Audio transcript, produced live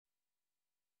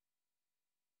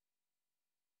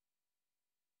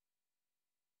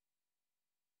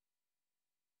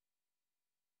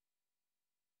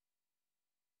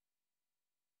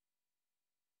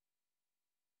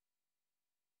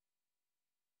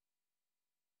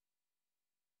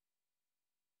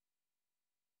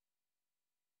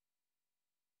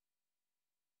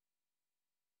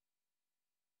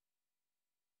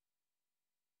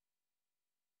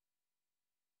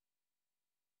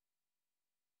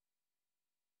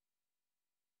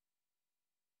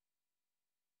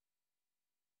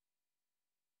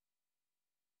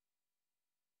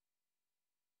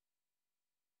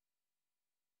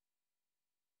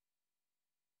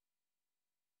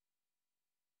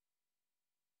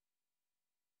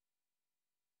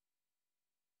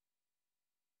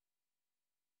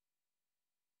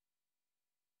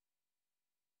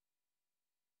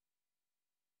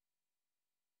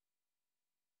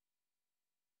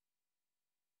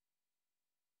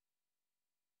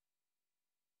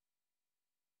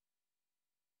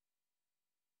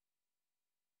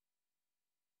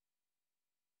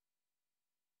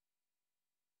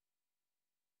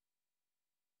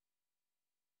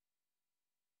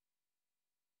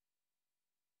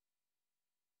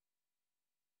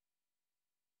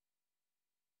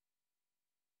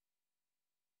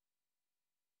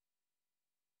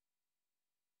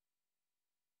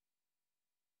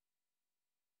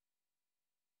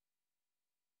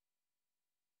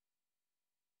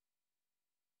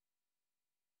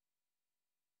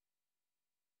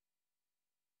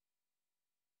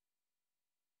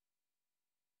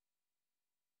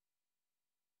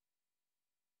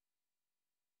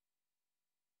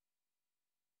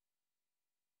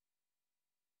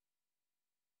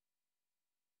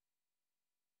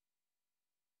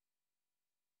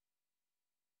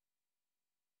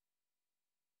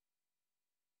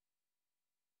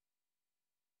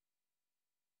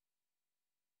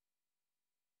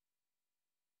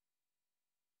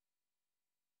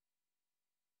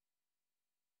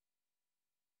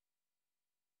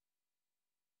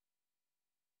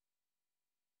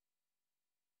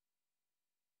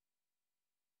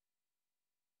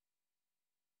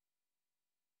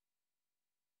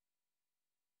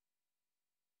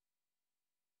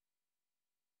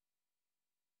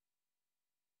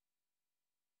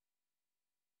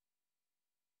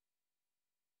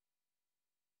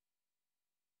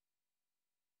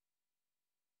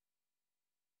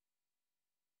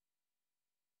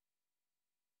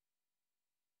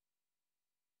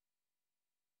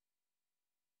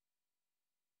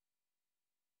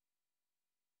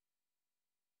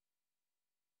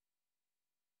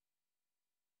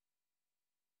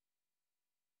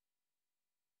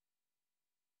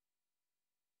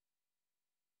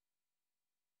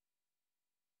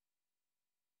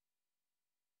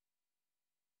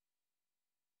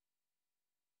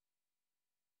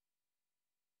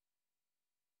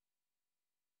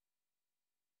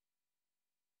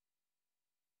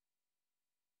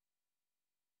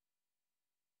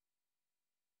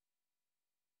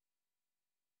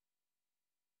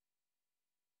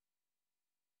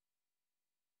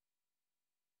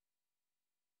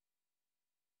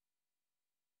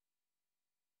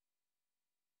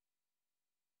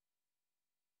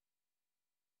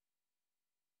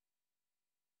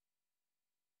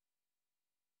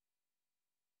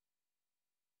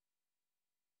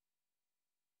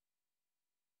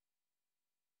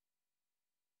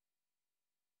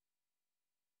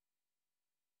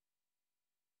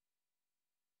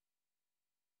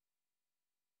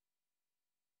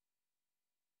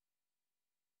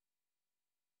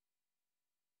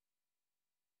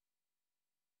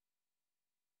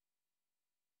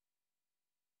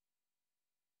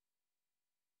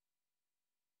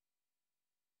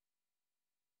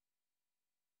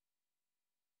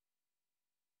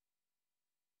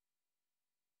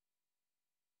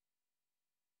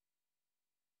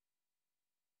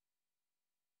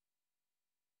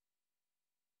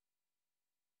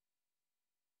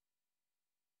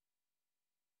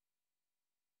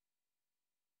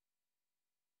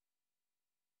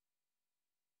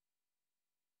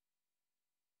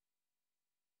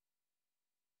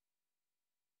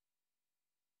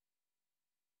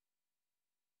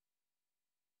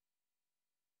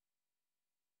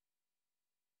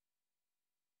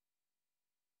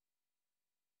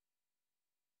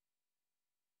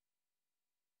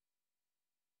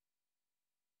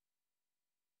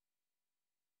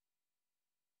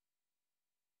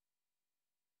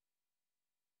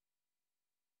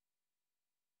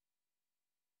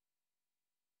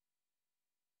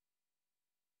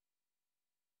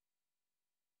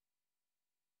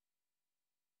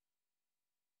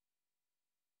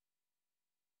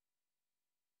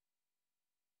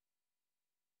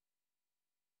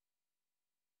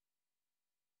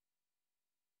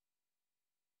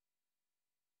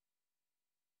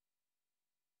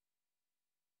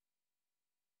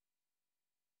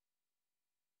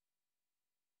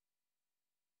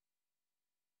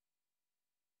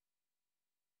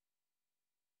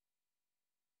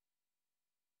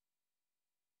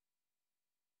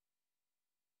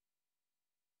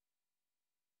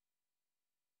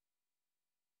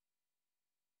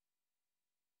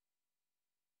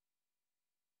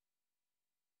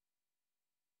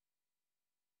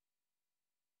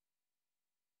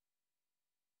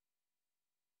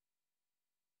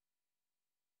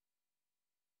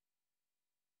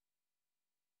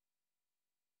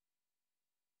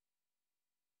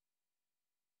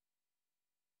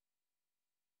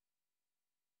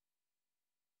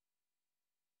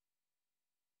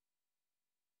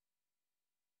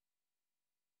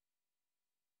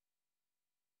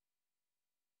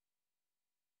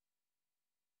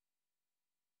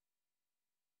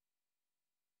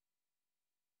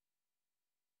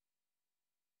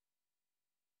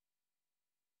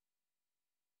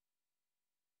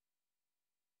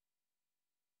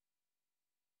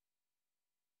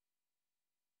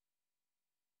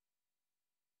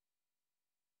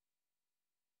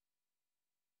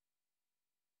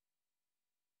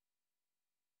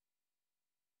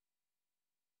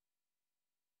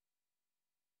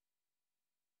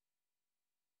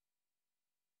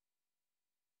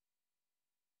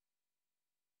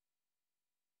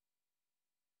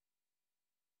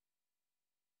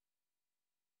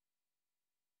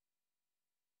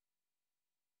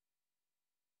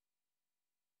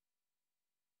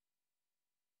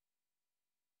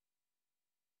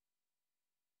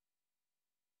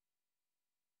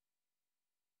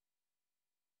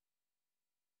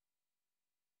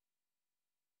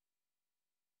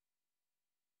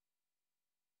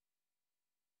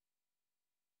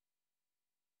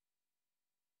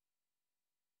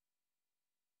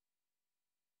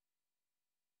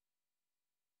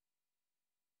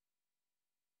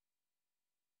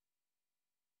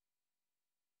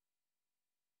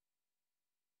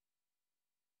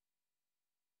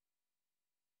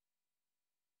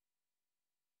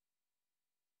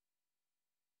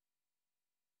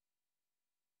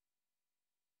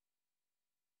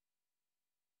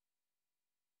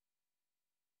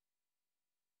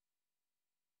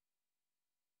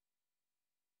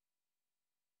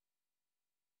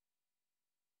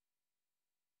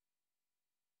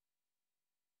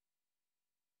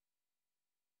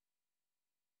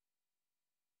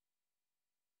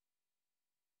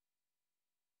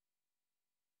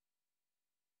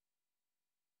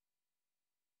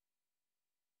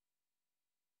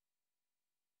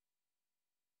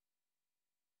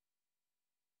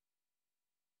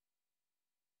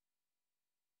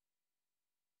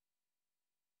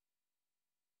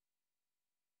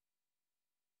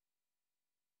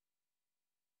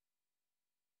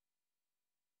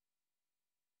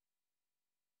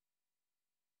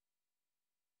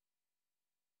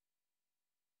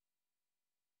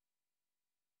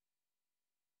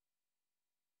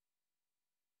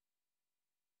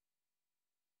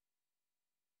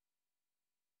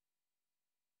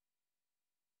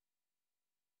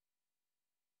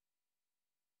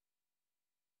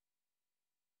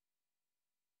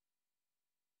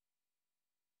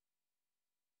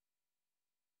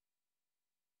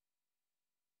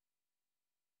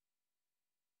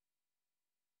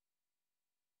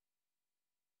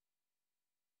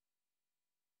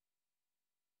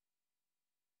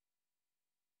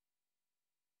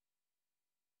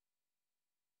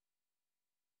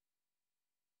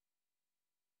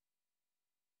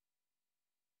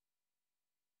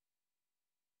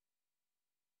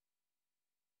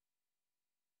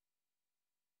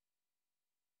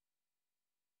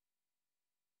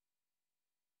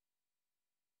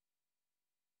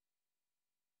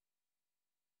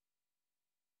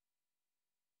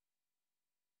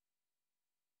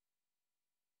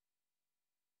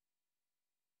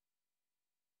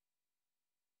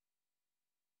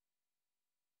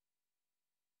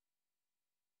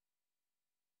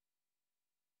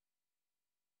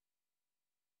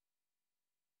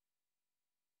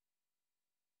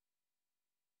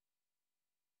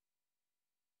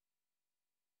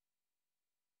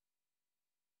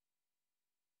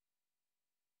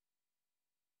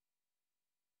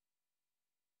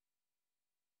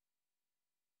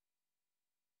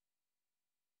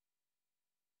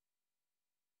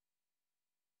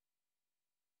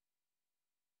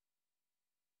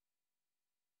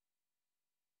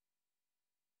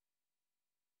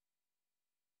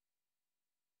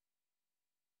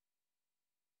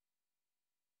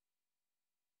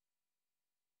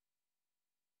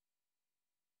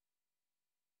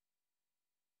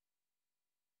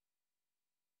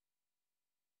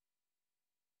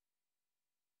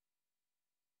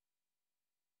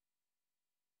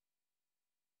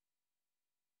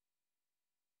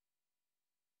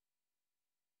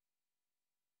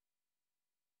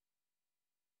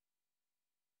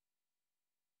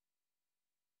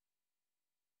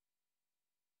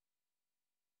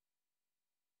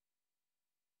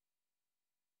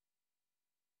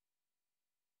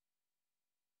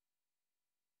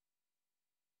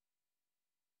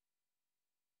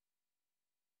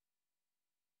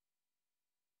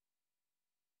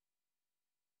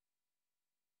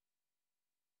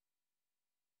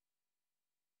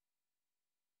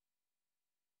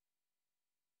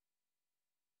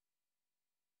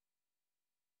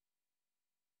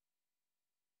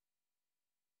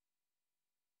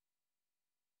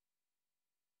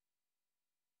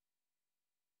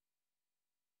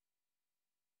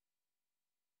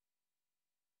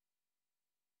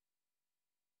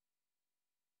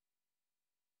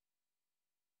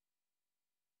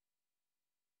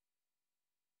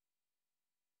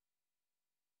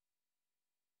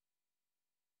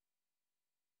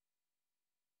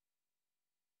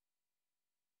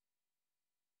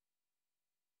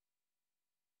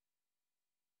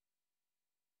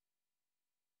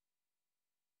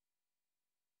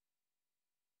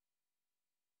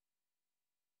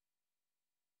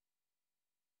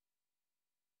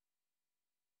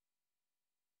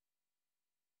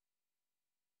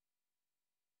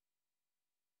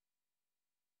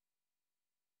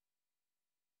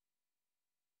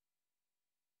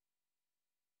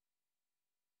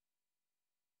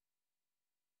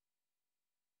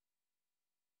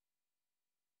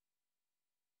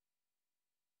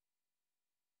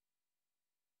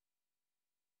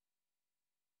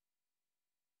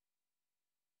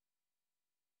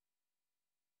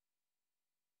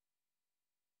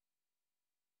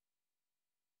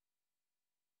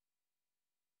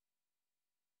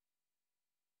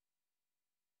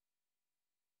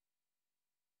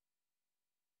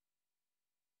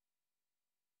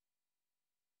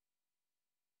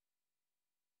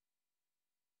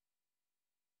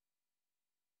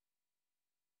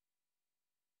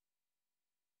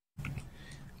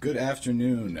Good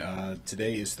afternoon.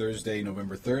 Today is Thursday,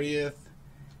 November 30th,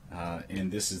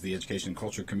 and this is the Education and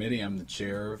Culture Committee. I'm the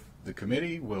chair of the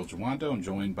committee, Will Jawando. I'm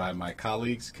joined by my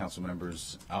colleagues, Council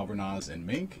Members Albernaz and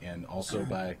Mink, and also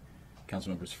by Council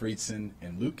Members Friedson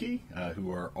and Lukey,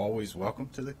 who are always welcome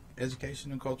to the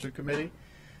Education and Culture Committee.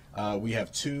 We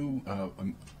have two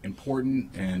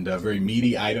important and very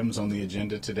meaty items on the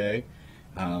agenda today.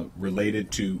 Related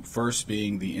to first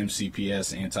being the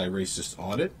MCPS anti-racist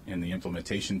audit and the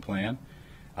implementation plan,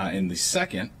 and the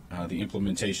second, the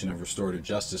implementation of restorative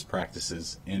justice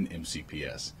practices in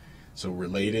MCPS. So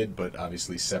related but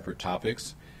obviously separate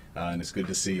topics, and it's good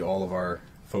to see all of our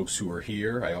folks who are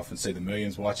here. I often say the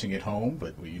millions watching at home,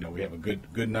 but we have a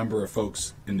good number of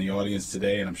folks in the audience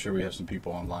today, and I'm sure we have some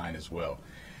people online as well.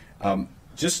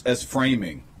 Just as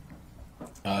framing,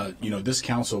 this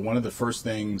council, one of the first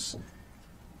things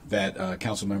that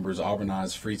council members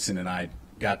Albernaz, Friedson, and I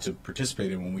got to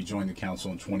participate in when we joined the council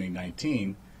in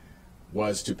 2019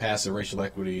 was to pass a racial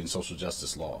equity and social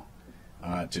justice law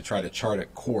to try to chart a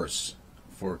course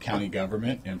for county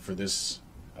government and for this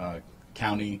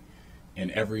county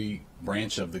and every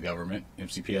branch of the government,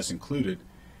 MCPS included,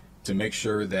 to make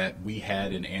sure that we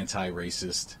had an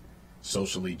anti-racist,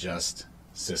 socially just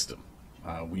system.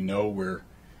 We know we're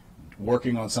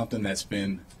working on something that's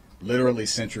been literally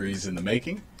centuries in the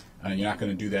making. You're not going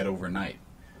to do that overnight.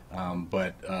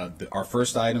 But our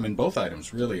first item and both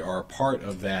items really are a part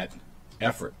of that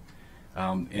effort.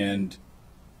 And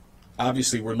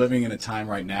obviously we're living in a time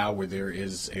right now where there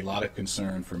is a lot of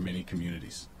concern for many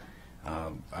communities.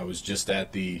 I was just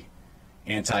at the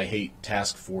Anti-Hate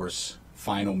Task Force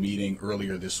final meeting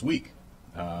earlier this week.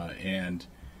 And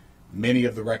many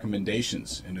of the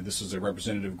recommendations, and this was a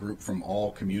representative group from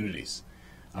all communities,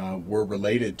 were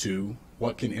related to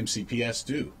what can MCPS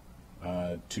do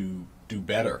to do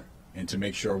better and to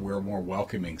make sure we're a more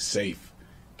welcoming, safe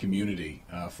community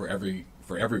for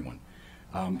everyone.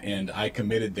 And I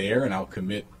committed there, and I'll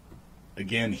commit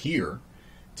again here,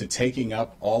 to taking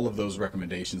up all of those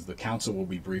recommendations. The council will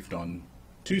be briefed on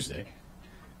Tuesday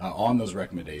on those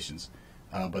recommendations,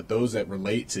 but those that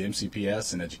relate to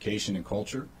MCPS and education and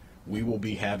culture, we will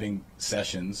be having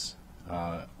sessions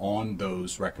on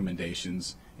those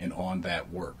recommendations and on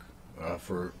that work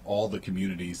for all the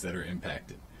communities that are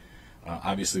impacted.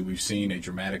 Obviously, we've seen a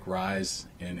dramatic rise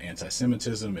in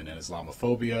anti-Semitism and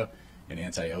Islamophobia and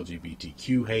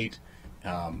anti-LGBTQ hate,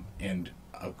 and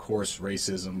of course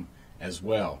racism as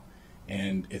well.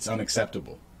 And it's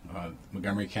unacceptable.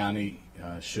 Montgomery County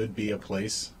should be a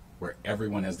place where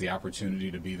everyone has the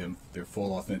opportunity to be their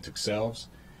full authentic selves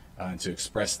and to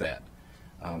express that.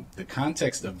 The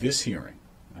context of this hearing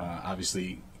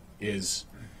obviously is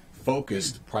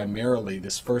focused primarily,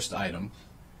 this first item,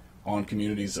 on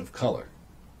communities of color.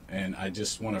 And I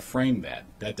just want to frame that.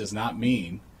 That does not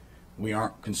mean we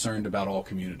aren't concerned about all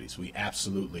communities. We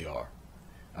absolutely are.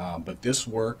 But this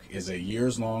work is a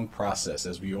years-long process,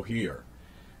 as we'll hear.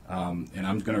 And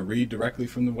I'm going to read directly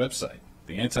from the website.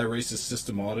 The Anti-Racist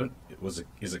System Audit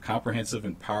is a comprehensive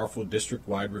and powerful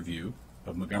district-wide review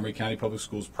of Montgomery County Public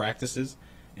Schools practices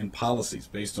and policies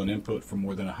based on input from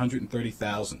more than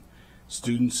 130,000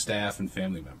 students, staff, and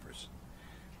family members.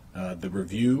 The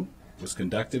review was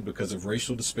conducted because of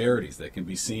racial disparities that can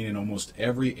be seen in almost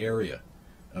every area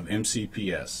of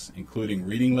MCPS, including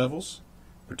reading levels,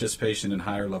 participation in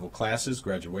higher level classes,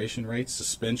 graduation rates,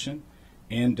 suspension,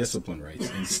 and discipline rates,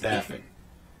 and staffing.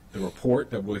 The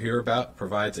report that we'll hear about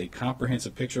provides a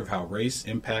comprehensive picture of how race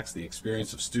impacts the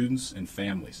experience of students and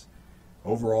families.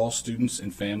 Overall, students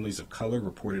and families of color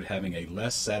reported having a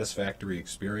less satisfactory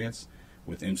experience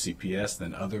with MCPS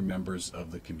than other members of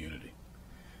the community.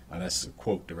 That's a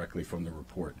quote directly from the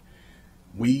report.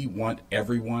 We want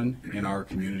everyone in our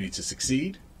community to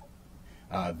succeed.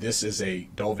 This is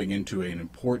delving into an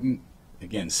important,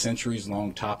 again,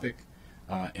 centuries-long topic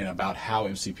and about how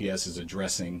MCPS is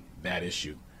addressing that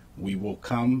issue. We will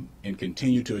come and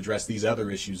continue to address these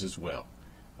other issues as well.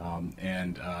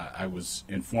 I was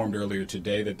informed earlier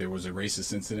today that there was a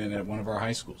racist incident at one of our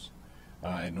high schools,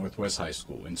 at Northwest High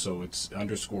School, and so it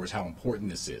underscores how important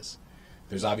this is.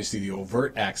 There's obviously the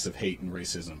overt acts of hate and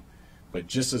racism, but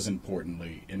just as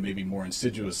importantly, and maybe more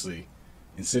insidiously,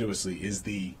 is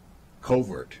the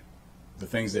covert, the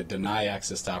things that deny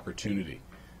access to opportunity,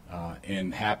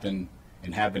 and have been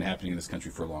happening in this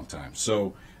country for a long time.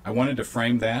 So I wanted to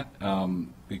frame that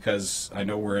because I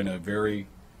know we're in a very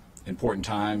important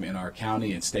time in our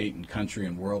county and state and country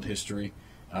and world history,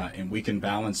 and we can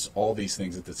balance all these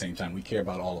things at the same time. We care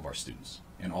about all of our students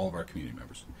and all of our community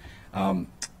members.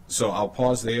 So I'll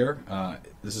pause there.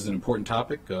 This is an important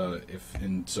topic,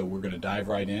 so we're going to dive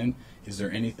right in. Is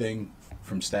there anything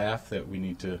from staff that we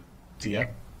need to tee up?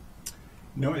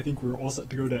 No, I think we're all set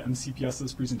to go to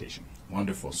MCPS's presentation.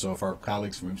 Wonderful. So if our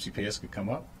colleagues from MCPS could come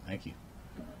up, thank you.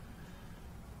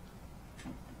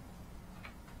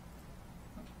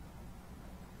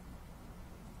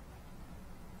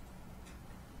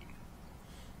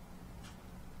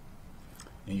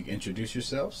 And you can introduce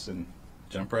yourselves and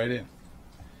jump right in.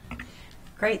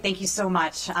 Great. Thank you so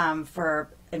much for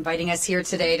inviting us here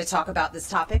today to talk about this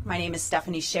topic. My name is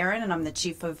Stephanie Sharon, and I'm the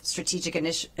Chief of Strategic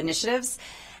Initiatives.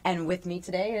 And with me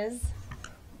today is...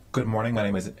 Good morning.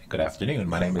 Good afternoon.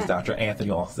 My name is Dr. Anthony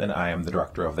Alston. I am the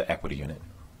Director of the Equity Unit.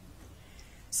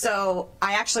 So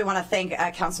I actually want to thank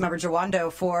Councilmember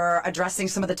Jawando for addressing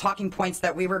some of the talking points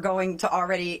that we were going to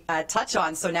already touch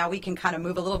on. So now we can kind of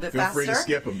move a little bit faster. Feel free to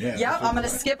skip them. Yeah. Yep, I'm going to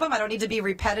skip them. I don't need to be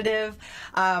repetitive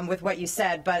with what you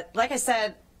said. But like I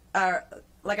said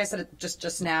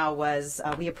just now,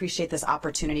 we appreciate this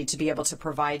opportunity to be able to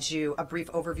provide you a brief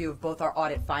overview of both our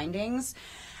audit findings,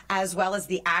 as well as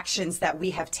the actions that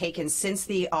we have taken since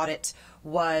the audit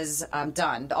was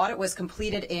done. The audit was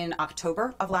completed in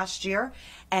October of last year,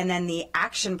 and then the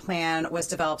action plan was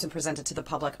developed and presented to the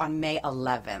public on May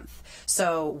 11th.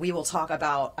 So we will talk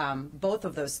about both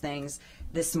of those things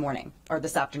this morning, or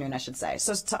this afternoon, I should say.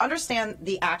 So to understand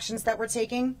the actions that we're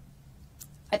taking,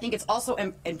 I think it's also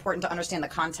important to understand the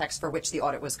context for which the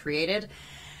audit was created,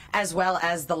 as well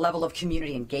as the level of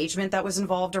community engagement that was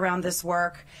involved around this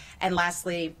work. And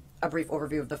lastly, a brief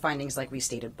overview of the findings like we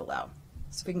stated below.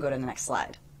 So we can go to the next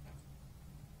slide.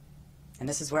 And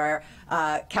this is where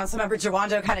Councilmember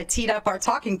Jawando kind of teed up our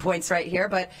talking points right here.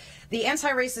 But the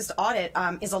anti-racist audit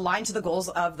is aligned to the goals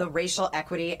of the Racial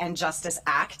Equity and Justice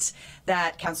Act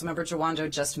that Councilmember Jawando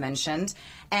just mentioned.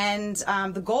 And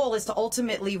the goal is to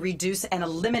ultimately reduce and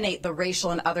eliminate the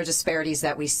racial and other disparities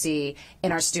that we see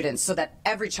in our students so that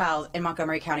every child in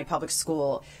Montgomery County Public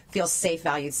School feels safe,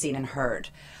 valued, seen, and heard.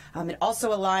 It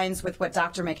also aligns with what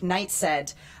Dr. McKnight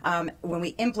said when we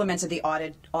implemented the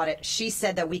audit. She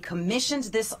said that we commissioned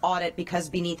this audit because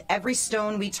beneath every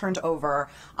stone we turned over,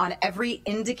 on every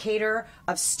indicator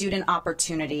of student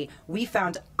opportunity, we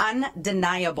found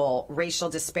undeniable racial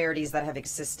disparities that have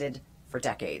existed for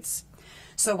decades.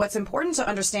 So what's important to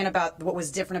understand about what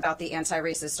was different about the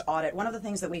anti-racist audit, one of the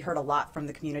things that we heard a lot from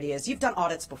the community is you've done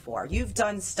audits before, you've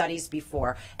done studies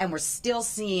before, and we're still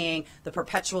seeing the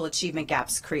perpetual achievement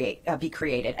gaps be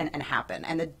created and happen.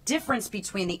 And the difference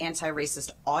between the anti-racist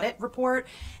audit report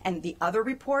and the other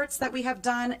reports that we have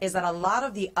done is that a lot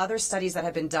of the other studies that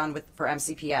have been done for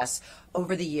MCPS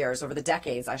over the years, over the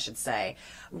decades, I should say,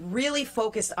 really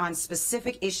focused on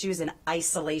specific issues in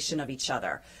isolation of each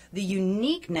other. The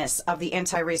uniqueness of the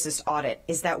anti-racist audit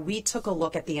is that we took a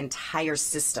look at the entire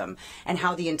system and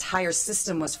how the entire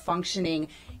system was functioning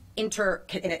in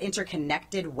an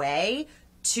interconnected way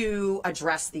to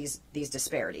address these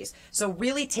disparities. So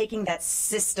really taking that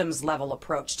systems level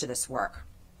approach to this work.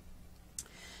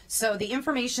 So the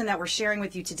information that we're sharing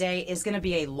with you today is going to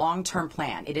be a long-term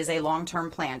plan. It is a long-term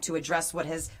plan to address what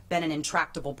has been an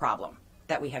intractable problem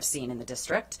that we have seen in the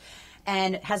district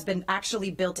and has been actually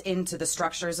built into the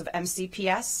structures of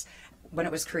MCPS when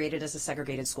it was created as a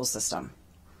segregated school system.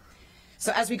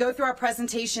 So as we go through our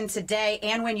presentation today,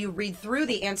 and when you read through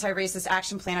the anti-racist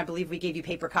action plan, I believe we gave you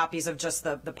paper copies of just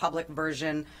the public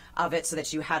version of it so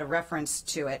that you had a reference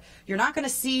to it. You're not going to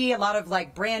see a lot of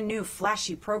like brand new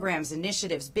flashy programs,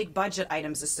 initiatives, big budget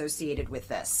items associated with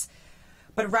this.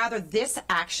 But rather this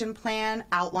action plan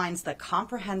outlines the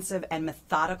comprehensive and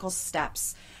methodical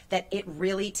steps that it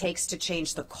really takes to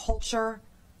change the culture,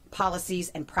 policies,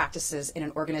 and practices in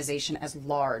an organization as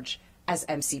large as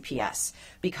MCPS,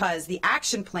 because this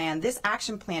action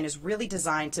plan is really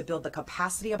designed to build the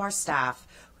capacity of our staff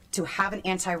to have an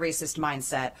anti-racist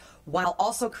mindset while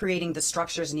also creating the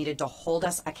structures needed to hold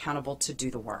us accountable to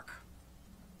do the work.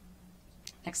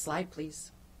 Next slide,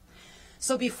 please.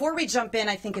 So before we jump in,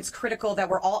 I think it's critical that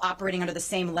we're all operating under the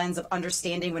same lens of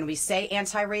understanding when we say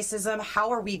anti-racism,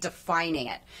 how are we defining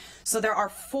it? So there are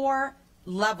 4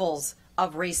 levels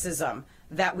of racism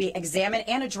that we examine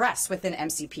and address within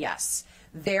MCPS.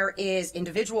 There is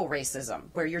individual racism,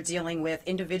 where you're dealing with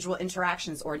individual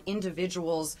interactions or an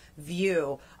individual's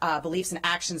view, beliefs, and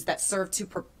actions that serve to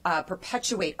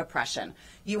perpetuate oppression.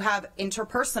 You have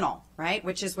interpersonal, right,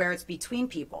 which is where it's between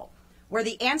people. Where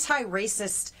the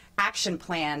anti-racist action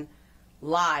plan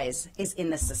lies is in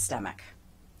the systemic.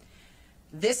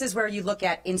 This is where you look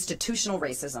at institutional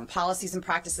racism, policies and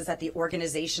practices at the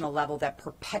organizational level that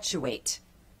perpetuate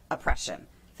oppression,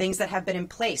 things that have been in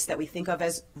place that we think of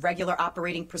as regular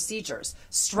operating procedures,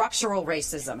 structural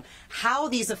racism, how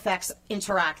these effects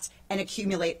interact and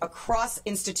accumulate across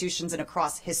institutions and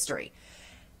across history.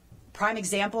 prime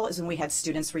example is when we had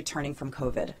students returning from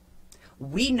COVID.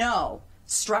 We know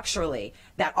structurally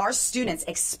that our students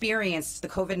experienced the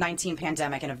COVID-19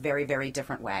 pandemic in a very, very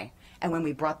different way. And when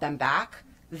we brought them back,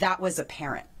 that was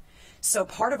apparent. So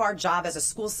part of our job as a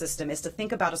school system is to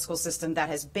think about a school system that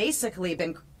has basically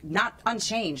been not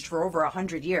unchanged for over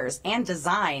 100 years and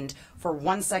designed for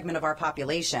one segment of our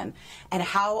population. And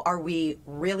how are we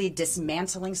really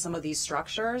dismantling some of these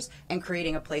structures and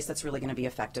creating a place that's really going to be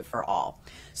effective for all?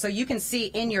 So you can see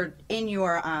in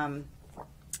your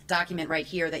document right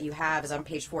here that you have is on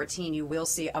page 14, you will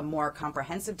see a more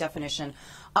comprehensive definition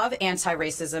of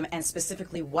anti-racism and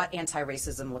specifically what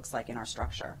anti-racism looks like in our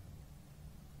structure.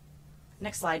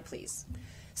 Next slide, please.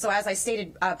 So as I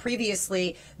stated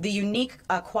previously, the unique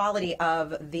quality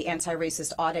of the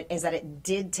anti-racist audit is that it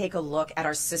did take a look at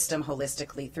our system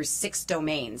holistically through 6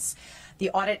 domains.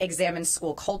 The audit examines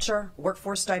school culture,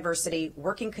 workforce diversity,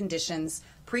 working conditions,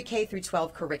 pre-K through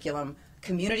 12 curriculum,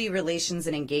 community relations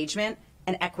and engagement,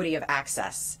 and equity of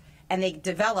access. And they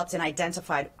developed and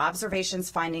identified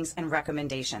observations, findings, and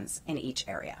recommendations in each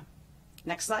area.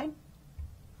 Next slide.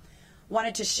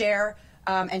 Wanted to share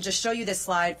and just show you this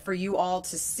slide for you all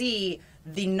to see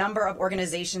the number of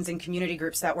organizations and community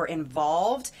groups that were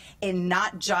involved in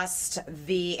not just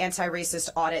the anti-racist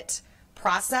audit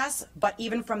process, but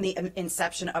even from the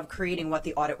inception of creating what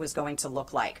the audit was going to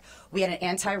look like. We had an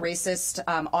anti-racist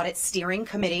audit steering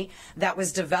committee that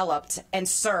was developed and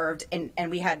served,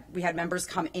 and we had members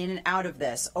come in and out of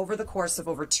this over the course of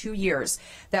over 2 years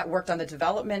that worked on the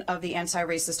development of the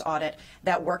anti-racist audit,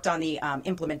 that worked on the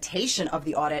implementation of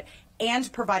the audit,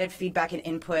 and provided feedback and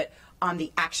input on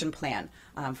the action plan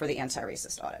for the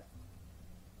anti-racist audit.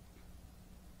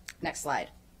 Next slide.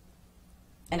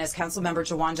 And as Councilmember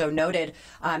Jawando noted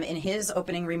in his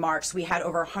opening remarks, we had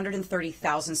over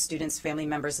 130,000 students, family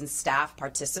members, and staff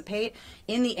participate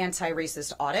in the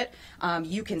anti-racist audit.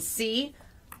 You can see,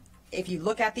 if you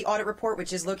look at the audit report,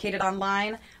 which is located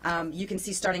online, you can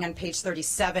see starting on page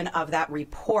 37 of that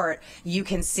report, you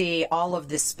can see all of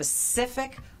the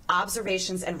specific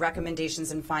observations and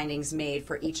recommendations and findings made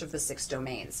for each of the 6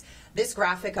 domains. This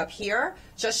graphic up here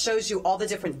just shows you all the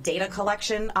different data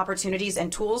collection opportunities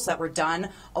and tools that were done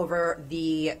over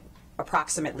the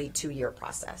approximately 2-year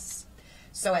process.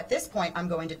 So at this point, I'm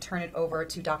going to turn it over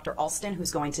to Dr. Alston,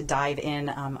 who's going to dive in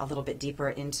a little bit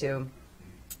deeper into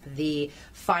the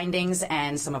findings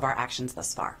and some of our actions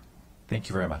thus far. Thank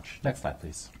you very much. Next slide,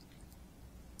 please.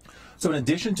 So in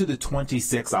addition to the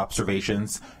 26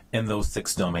 observations in those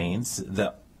 6 domains,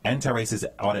 the anti-racist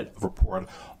audit report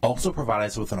also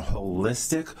provides us with a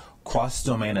holistic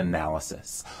cross-domain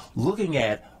analysis, looking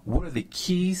at what are the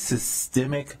key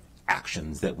systemic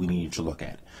actions that we need to look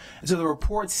at. And so the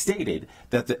report stated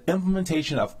that the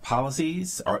implementation of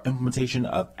policies or implementation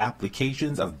of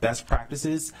applications of best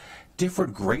practices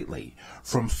differed greatly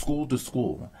from school to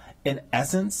school. In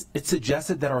essence, it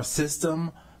suggested that our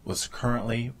system was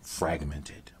currently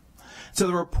fragmented. So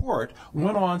the report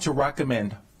went on to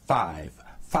recommend five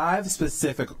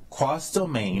specific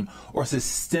cross-domain or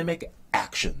systemic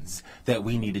actions that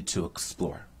we needed to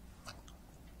explore.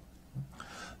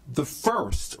 The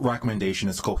first recommendation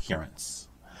is coherence.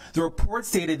 The report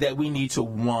stated that we need to,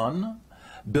 1,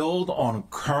 build on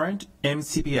current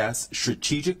MCPS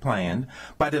strategic plan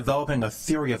by developing a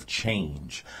theory of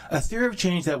change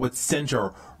that would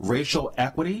center racial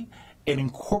equity and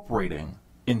incorporating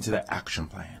into the action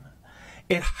plan.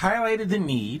 It highlighted the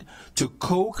need to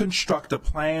co-construct a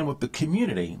plan with the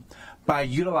community by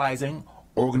utilizing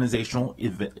organizational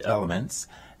elements,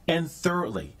 and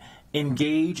thirdly,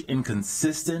 engage in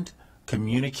consistent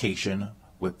communication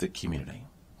with the community.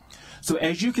 So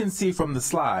as you can see from the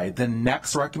slide, the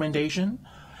next recommendation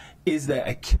is the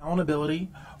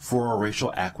accountability for our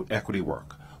racial equity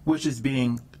work, which is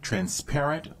being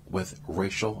transparent with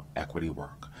racial equity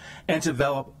work, and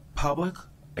develop public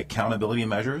accountability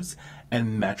measures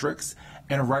and metrics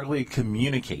and regularly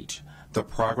communicate the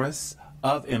progress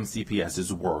of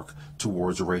MCPS's work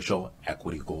towards racial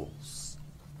equity goals.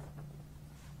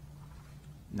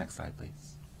 Next slide,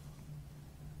 please.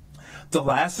 The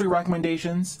last 3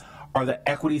 recommendations are the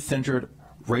equity-centered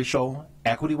racial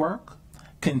equity work,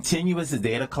 continuous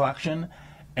data collection,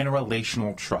 and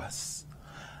relational trust.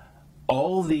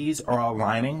 All of these are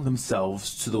aligning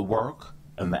themselves to the work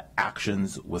and the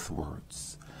actions with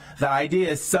words. The idea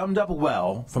is summed up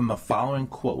well from the following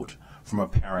quote from a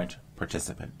parent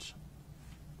participant.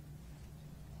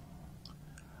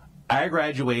 I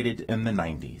graduated in the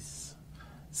 90s.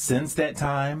 Since that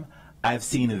time, I've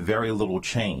seen very little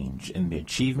change in the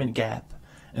achievement gap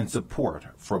and support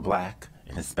for Black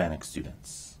and Hispanic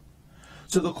students.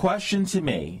 So the question to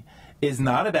me is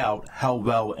not about how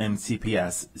well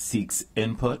MCPS seeks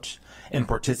input and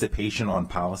participation on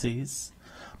policies,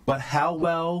 but how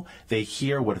well they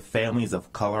hear what families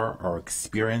of color are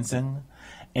experiencing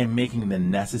and making the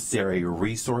necessary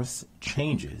resource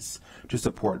changes to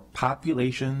support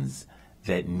populations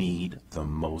that need the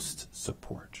most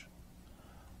support.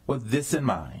 With this in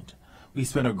mind, we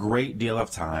spent a great deal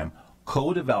of time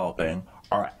co-developing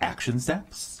our action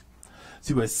steps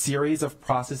through a series of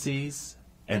processes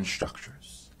and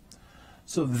structures.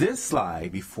 So this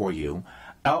slide before you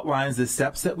outlines the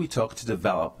steps that we took to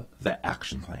develop the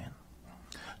action plan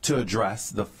to address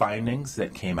the findings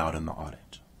that came out in the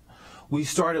audit. We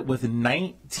started with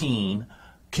 19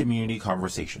 community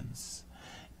conversations.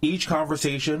 Each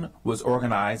conversation was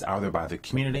organized either by the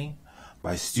community,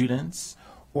 by students,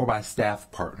 or by staff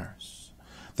partners.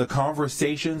 The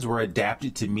conversations were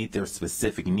adapted to meet their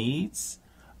specific needs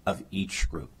of each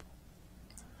group.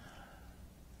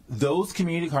 Those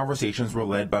community conversations were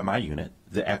led by my unit,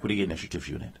 the Equity Initiatives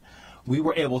Unit. We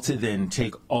were able to then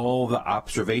take all the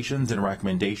observations and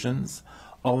recommendations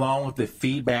along with the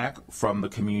feedback from the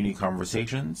community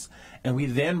conversations, and we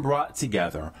then brought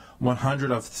together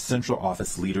 100 of the central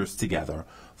office leaders together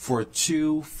for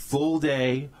 2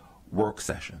 full-day work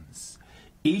sessions.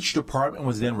 Each department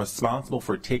was then responsible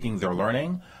for taking their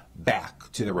learning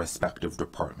back to their respective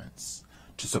departments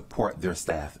to support their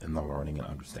staff in the learning and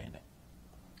understanding.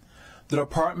 The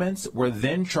departments were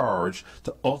then charged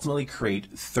to ultimately create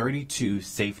 32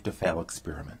 safe-to-fail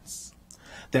experiments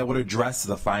that would address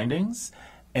the findings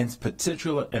and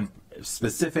particular and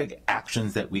specific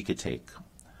actions that we could take.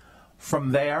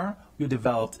 From there, we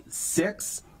developed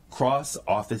 6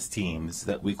 cross-office teams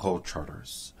that we call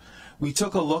charters. We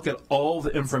took a look at all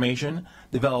the information,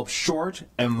 developed short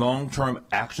and long-term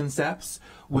action steps,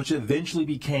 which eventually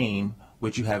became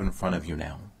what you have in front of you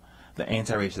now, the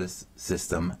Anti-Racist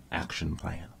System Action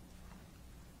Plan.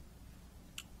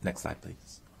 Next slide,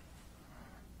 please.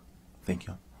 Thank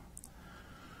you.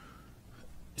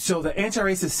 So the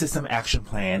Anti-Racist System Action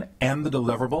Plan and the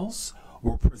deliverables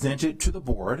were presented to the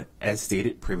board, as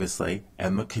stated previously,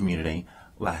 and the community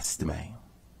last May.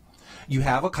 You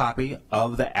have a copy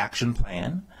of the action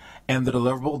plan, and the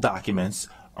deliverable documents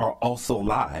are also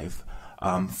live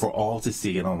for all to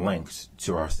see and are linked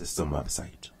to our system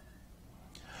website.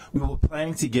 We were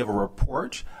planning to give a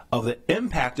report of the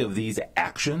impact of these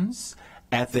actions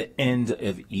at the end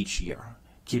of each year.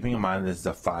 Keeping in mind this is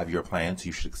a 5-year plan, so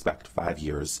you should expect 5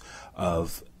 years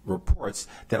of reports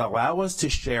that allow us to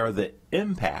share the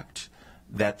impact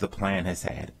that the plan has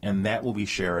had, and that will be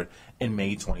shared in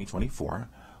May 2024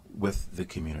 with the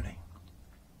community.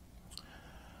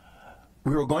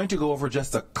 We were going to go over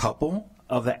just a couple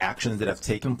of the actions that have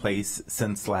taken place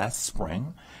since last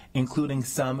spring, including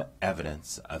some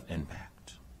evidence of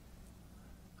impact.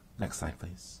 Next slide,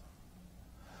 please.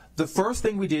 The first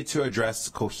thing we did to address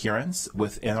coherence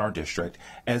within our district,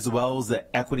 as well as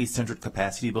the equity-centered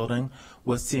capacity building,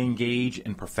 was to engage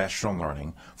in professional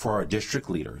learning for our district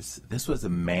leaders. This was a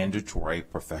mandatory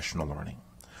professional learning.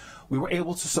 We were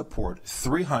able to support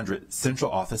 300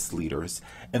 central office leaders,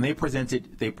 and they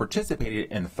participated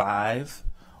in 5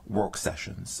 work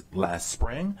sessions last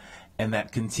spring, and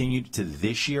that continued to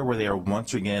this year, where they are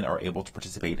once again are able to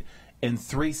participate in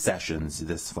 3 sessions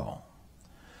this fall.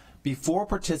 Before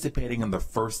participating in the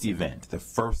first event, the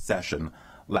first session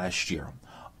last year,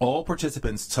 all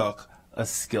participants took a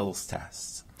skills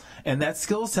test. And that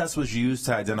skills test was used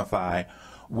to identify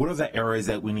what are the areas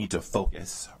that we need to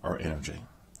focus our energy.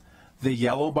 The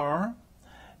yellow bar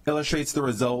illustrates the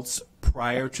results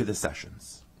prior to the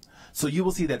sessions. So you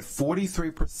will see that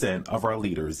 43% of our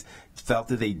leaders felt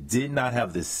that they did not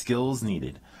have the skills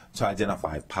needed to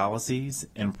identify policies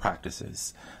and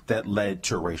practices that led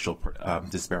to racial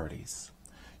disparities.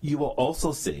 You will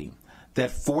also see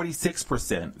that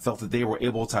 46% felt that they were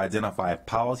able to identify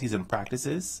policies and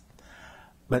practices,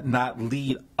 but not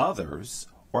lead others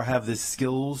or have the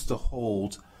skills to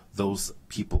hold those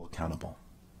people accountable.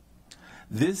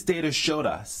 This data showed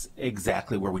us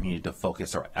exactly where we needed to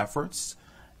focus our efforts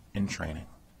and training.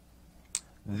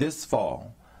 This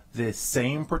fall, the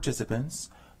same participants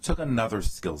took another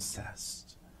skills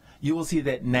test. You will see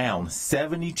that now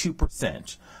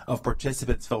 72% of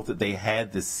participants felt that they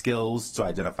had the skills to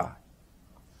identify.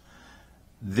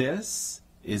 This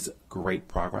is great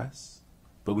progress,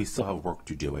 but we still have work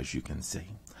to do, as you can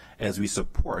see, as we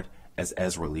support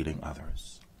as we're leading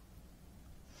others.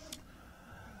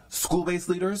 School-based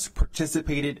leaders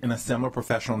participated in a similar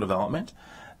professional development,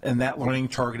 and that learning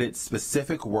targeted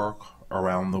specific work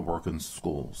around the work in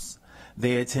schools.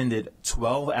 They attended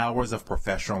 12 hours of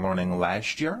professional learning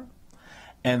last year,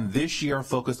 and this year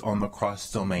focused on the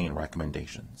cross-domain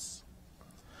recommendations.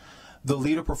 The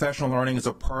Leader Professional Learning is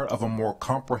a part of a more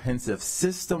comprehensive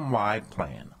system-wide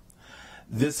plan.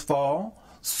 This fall,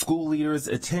 school leaders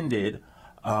attended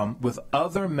with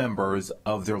other members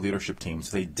of their leadership teams.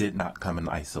 They did not come in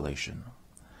isolation.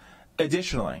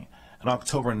 Additionally, on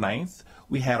October 9th,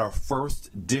 we had our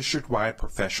first district-wide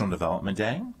professional development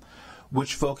day,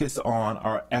 which focused on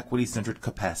our equity-centered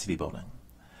capacity building.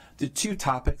 The two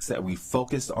topics that we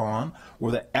focused on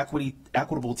were the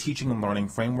equitable teaching and learning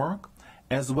framework,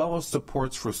 as well as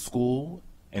supports for school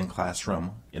and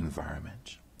classroom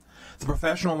environment. The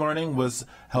professional learning was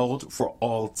held for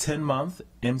all 10-month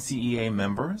MCEA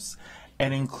members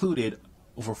and included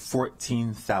over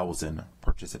 14,000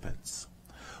 participants.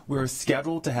 We are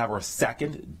scheduled to have our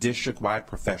second district-wide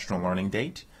professional learning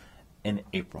date in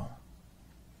April.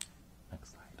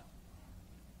 Next slide.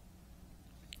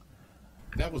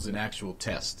 That was an actual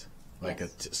test, like a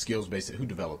skills-based. Who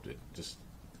developed it? Just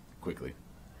quickly.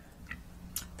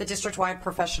 The district-wide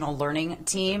professional learning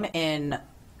team in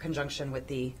conjunction with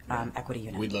the equity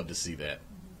unit. We'd love to see that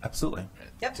Absolutely.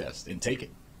 test and take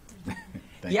it.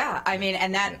 Yeah, I mean,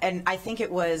 and I think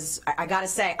it was, I gotta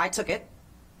say, I took it.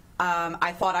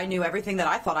 I thought I knew everything that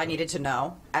I thought I needed to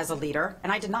know as a leader,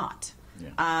 and I did not.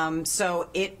 Yeah. So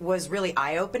it was really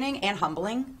eye-opening and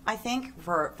humbling, I think,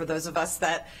 for those of us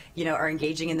that, you know, are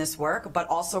engaging in this work, but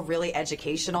also really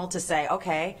educational to say,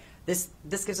 okay, this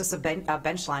gives us a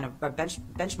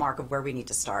benchmark of where we need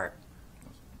to start.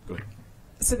 Go ahead.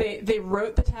 So they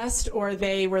wrote the test, or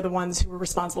they were the ones who were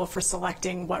responsible for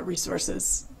selecting what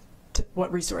resource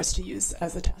to use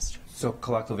as the test? So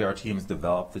collectively, our teams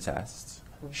developed the test.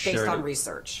 Based on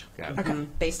research. Got it. Okay.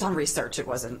 Based on research, it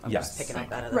wasn't. I'm Yes. just picking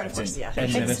up that other Right. course, yeah.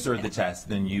 Administered the test,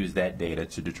 then used that data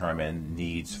to determine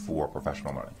needs for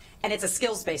professional learning. And it's a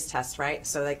skills-based test, right?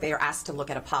 So like they are asked to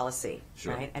look at a policy,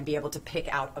 Sure. right, and be able to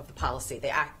pick out of the policy. They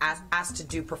are asked to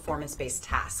do performance-based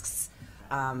tasks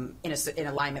in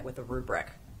alignment with the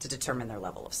rubric to determine their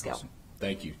level of skill. Awesome.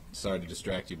 Thank you. Sorry to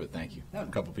distract you, but thank you. A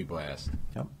couple people asked.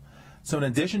 Yep. So in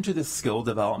addition to the skill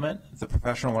development, the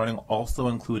professional learning also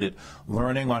included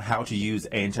learning on how to use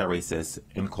anti-racist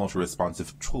and culturally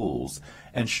responsive tools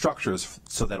and structures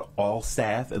so that all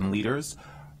staff and leaders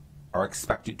are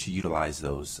expected to utilize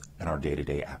those in our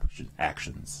day-to-day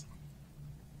actions.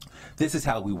 This is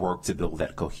how we work to build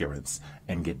that coherence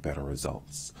and get better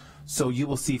results. So you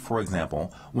will see, for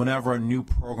example, whenever a new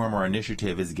program or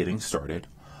initiative is getting started,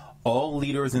 all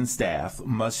leaders and staff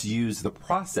must use the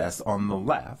process on the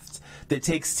left that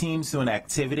takes teams through an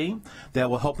activity that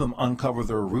will help them uncover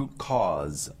the root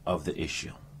cause of the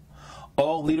issue.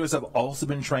 All leaders have also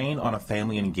been trained on a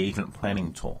family engagement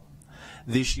planning tool.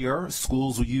 This year,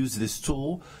 schools will use this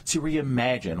tool to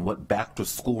reimagine what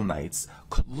back-to-school nights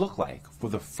could look like for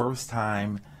the first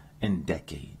time in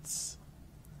decades.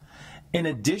 In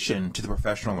addition to the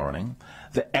professional learning,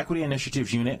 the Equity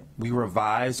Initiatives Unit, we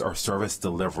revised our service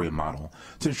delivery model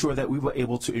to ensure that we were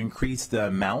able to increase the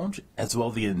amount as well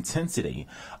as the intensity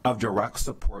of direct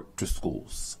support to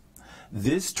schools.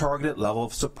 This targeted level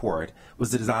of support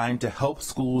was designed to help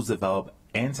schools develop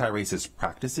anti-racist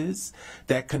practices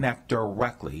that connect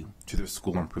directly to their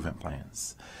school improvement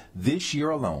plans. This year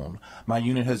alone, my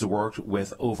unit has worked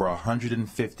with over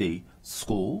 150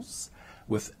 schools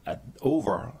with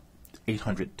over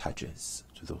 800 touches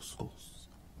to those schools.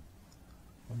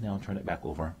 I'll now turn it back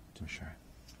over to Ms. Sharon.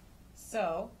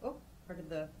 So, where did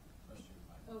the?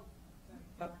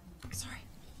 Sorry.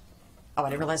 Oh, I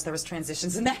didn't realize there was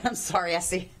transitions in that. I'm sorry,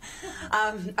 Essie.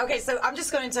 Okay, so I'm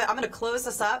going to close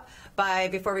this up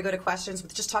before we go to questions,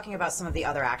 with just talking about some of the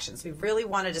other actions. We really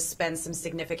wanted to spend some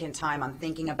significant time on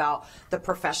thinking about the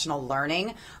professional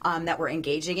learning that we're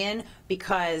engaging in,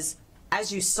 because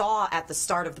as you saw at the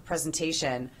start of the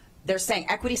presentation, they're saying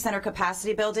equity center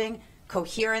capacity building,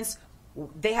 coherence.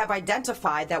 They have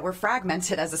identified that we're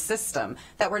fragmented as a system,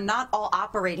 that we're not all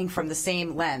operating from the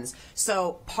same lens.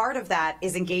 So part of that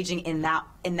is engaging in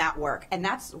that work. And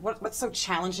that's what's so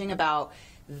challenging about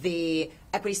the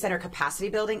equity center capacity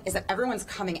building, is that everyone's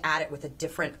coming at it with a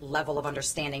different level of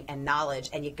understanding and knowledge,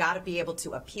 and you got to be able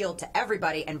to appeal to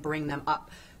everybody and bring them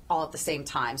up all at the same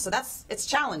time. So it's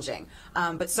challenging.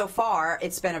 But so far,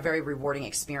 it's been a very rewarding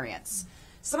experience.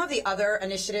 Some of the other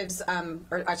initiatives,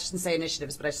 or I shouldn't say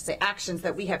initiatives, but I should say actions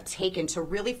that we have taken to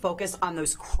really focus on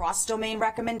those cross-domain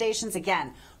recommendations.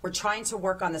 Again, we're trying to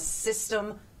work on the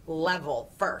system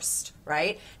level first,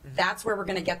 right? That's where we're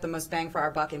going to get the most bang for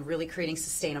our buck in really creating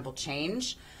sustainable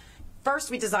change.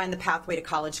 First, we designed the Pathway to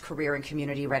College Career and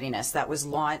Community Readiness that was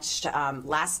launched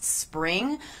last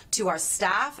spring to our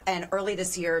staff and early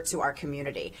this year to our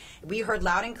community. We heard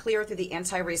loud and clear through the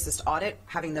anti-racist audit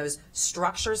having those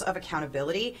structures of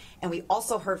accountability, and we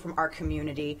also heard from our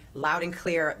community loud and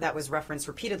clear that was referenced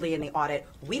repeatedly in the audit,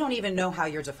 we don't even know how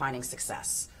you're defining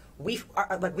success. We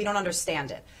don't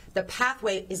understand it. The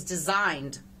pathway is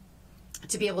designed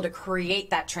to be able to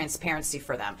create that transparency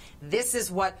for them. This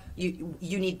is what you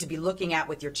need to be looking at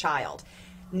with your child.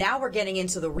 Now we're getting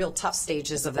into the real tough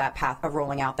stages of that path, of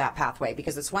rolling out that pathway,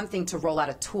 because it's one thing to roll out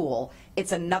a tool,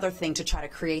 it's another thing to try to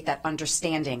create that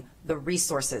understanding, the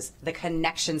resources, the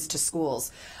connections to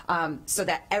schools, so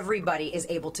that everybody is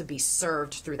able to be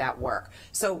served through that work.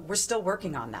 So we're still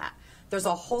working on that. There's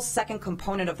a whole second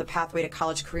component of the Pathway to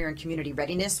College Career and Community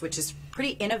Readiness, which is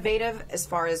pretty innovative as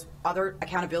far as other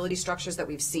accountability structures that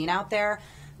we've seen out there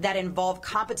that involve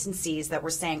competencies that we're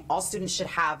saying all students should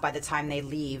have by the time they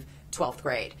leave 12th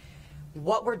grade.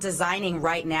 What we're designing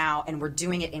right now, and we're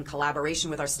doing it in collaboration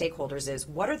with our stakeholders, is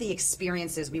what are the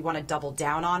experiences we want to double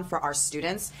down on for our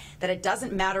students, that it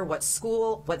doesn't matter what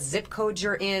school, what zip code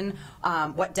you're in,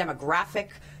 what demographic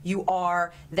you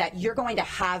are, that you're going to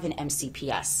have an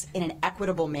MCPS in an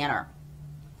equitable manner,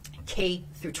 K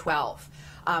through 12.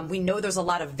 We know there's a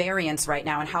lot of variance right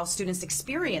now in how students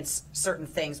experience certain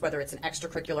things, whether it's an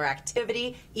extracurricular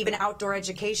activity, even outdoor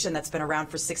education that's been around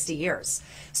for 60 years.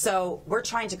 So we're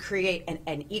trying to create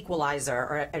an equalizer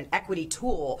or an equity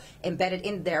tool embedded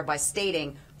in there by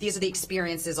stating these are the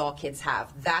experiences all kids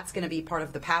have. That's going to be part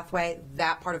of the pathway.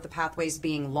 That part of the pathway is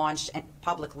being launched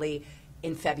publicly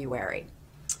in February.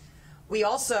 We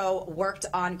also worked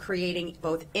on creating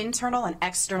both internal and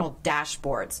external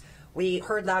dashboards. We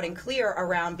heard loud and clear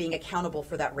around being accountable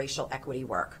for that racial equity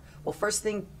work. Well, first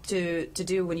thing to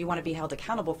do when you want to be held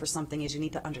accountable for something is you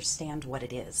need to understand what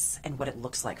it is and what it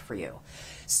looks like for you.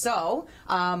 So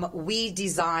we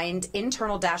designed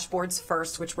internal dashboards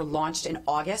first, which were launched in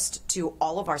August to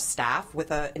all of our staff with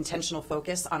an intentional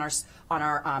focus on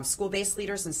our school-based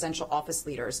leaders and central office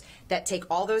leaders that take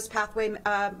all those pathway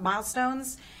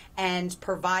milestones and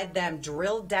provide them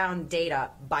drilled down data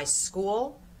by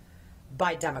school,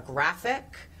 by demographic,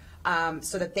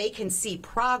 so that they can see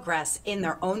progress in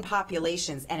their own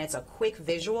populations, and it's a quick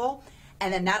visual.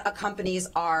 And then that accompanies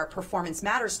our Performance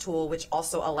Matters tool, which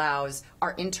also allows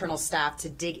our internal staff to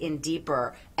dig in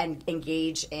deeper and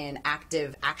engage in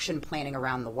active action planning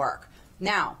around the work.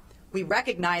 Now, we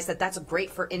recognize that that's great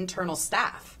for internal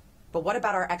staff, but what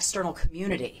about our external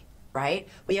community, right?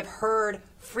 We have heard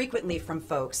frequently from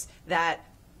folks that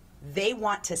they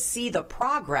want to see the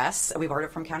progress, and we've heard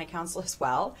it from County Council as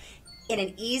well, in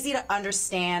an easy to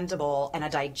understandable and a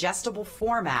digestible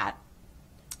format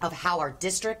of how our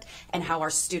district and how our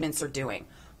students are doing.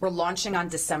 We're launching on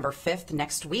December 5th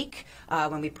next week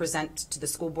when we present to the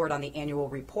school board on the annual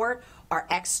report our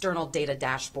external data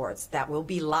dashboards that will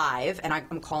be live, and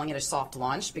I'm calling it a soft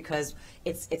launch because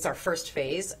it's our first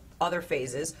phase, other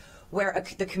phases, where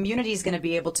the community is going to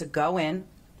be able to go in.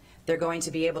 They're going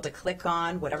to be able to click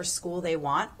on whatever school they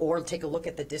want or take a look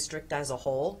at the district as a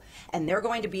whole, and they're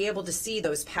going to be able to see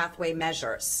those pathway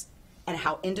measures and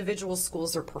how individual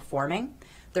schools are performing.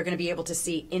 They're going to be able to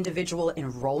see individual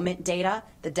enrollment data,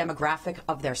 the demographic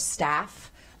of their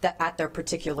staff at their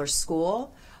particular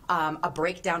school, a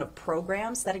breakdown of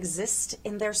programs that exist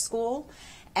in their school,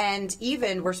 and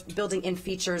even we're building in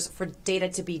features for data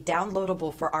to be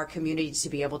downloadable for our community to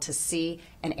be able to see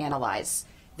and analyze.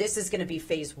 This is going to be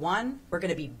phase one. We're going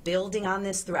to be building on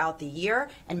this throughout the year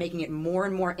and making it more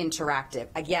and more interactive.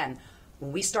 Again,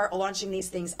 when we start launching these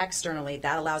things externally,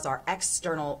 that allows our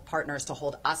external partners to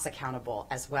hold us accountable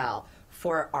as well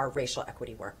for our racial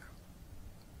equity work.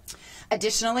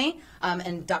 Additionally,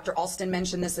 and Dr. Alston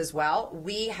mentioned this as well,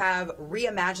 we have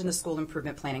reimagined the school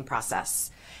improvement planning process.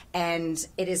 And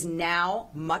it is now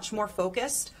much more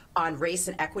focused on race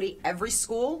and equity. Every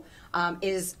school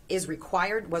was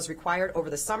required over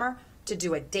the summer to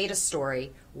do a data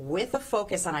story with a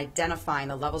focus on identifying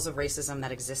the levels of racism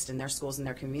that exist in their schools and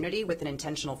their community, with an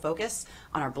intentional focus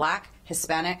on our Black,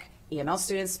 Hispanic, EML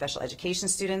students, special education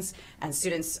students, and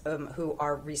students who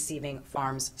are receiving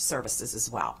farms services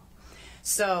as well.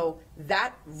 So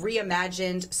that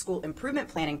reimagined school improvement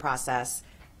planning process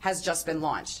has just been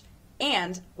launched.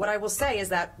 And what I will say is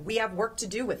that we have work to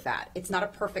do with that. It's not a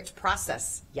perfect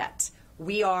process yet.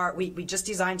 We just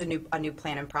designed a new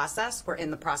plan and process. We're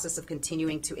in the process of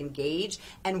continuing to engage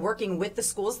and working with the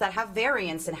schools that have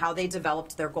variance in how they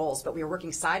developed their goals. But we are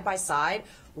working side by side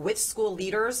with school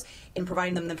leaders in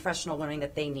providing them the professional learning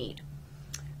that they need.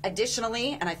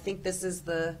 Additionally, and I think this is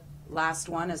the last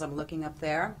one as I'm looking up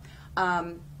there,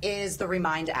 is the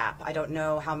Remind app. I don't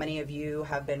know how many of you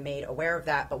have been made aware of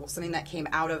that, but something that came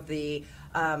out of the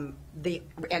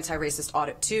anti-racist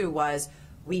audit too was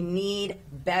we need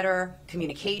better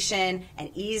communication and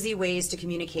easy ways to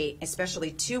communicate, especially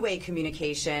two-way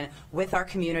communication with our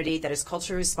community that is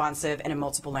culturally responsive and in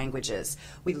multiple languages.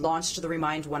 We launched the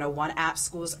Remind 101 app.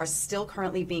 Schools are still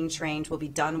currently being trained. We'll be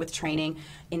done with training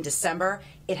in December.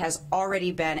 It has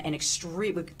already been an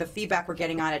extreme, the feedback we're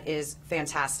getting on it is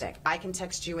fantastic. I can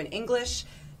text you in English.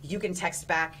 You can text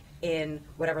back in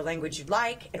whatever language you'd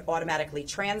like. It automatically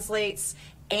translates,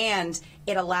 and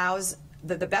it allows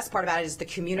the best part about it is the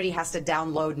community has to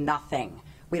download nothing.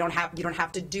 You don't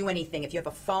have to do anything. If you have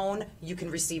a phone, you can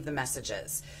receive the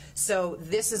messages. So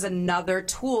this is another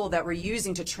tool that we're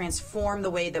using to transform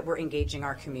the way that we're engaging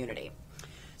our community.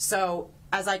 So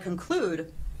as I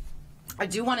conclude, I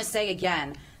do want to say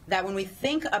again that when we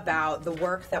think about the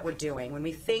work that we're doing, when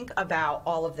we think about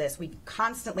all of this, we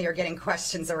constantly are getting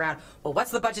questions around, well, what's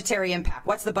the budgetary impact?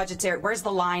 What's the budgetary, where's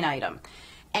the line item?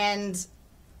 And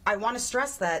I want to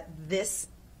stress that this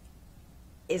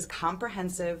is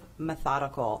comprehensive,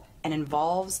 methodical, and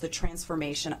involves the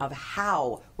transformation of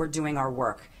how we're doing our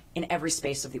work in every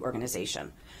space of the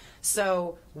organization.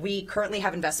 So we currently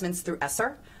have investments through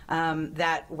ESSER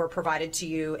that were provided to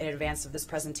you in advance of this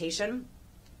presentation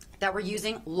that we're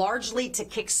using largely to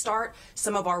kickstart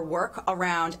some of our work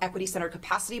around equity-centered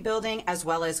capacity building as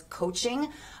well as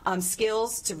coaching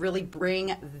skills to really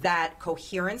bring that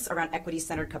coherence around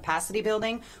equity-centered capacity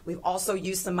building. We've also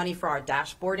used some money for our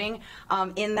dashboarding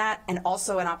in that, and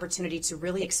also an opportunity to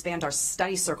really expand our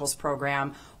study circles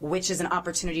program, which is an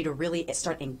opportunity to really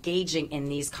start engaging in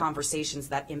these conversations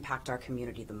that impact our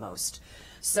community the most.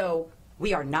 So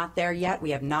we are not there yet.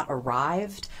 We have not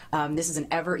arrived. This is an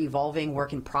ever-evolving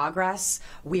work in progress.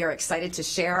 We are excited to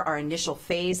share our initial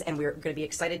phase, and we're going to be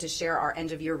excited to share our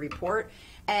end-of-year report.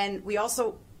 And we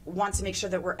also want to make sure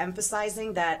that we're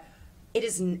emphasizing that it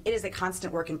is a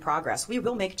constant work in progress. We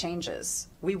will make changes.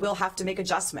 We will have to make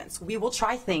adjustments. We will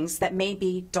try things that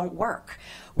maybe don't work.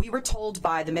 We were told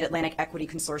by the Mid-Atlantic Equity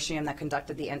Consortium that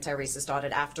conducted the anti-racist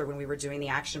audit after when we were doing the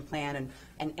action plan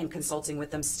and consulting with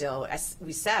them still, as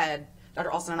we said, Dr.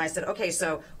 Alston and I said, okay,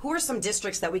 so who are some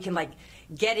districts that we can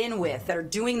get in with that are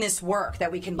doing this work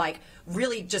that we can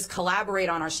really just collaborate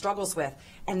on our struggles with?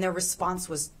 And their response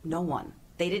was no one.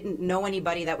 They didn't know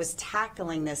anybody that was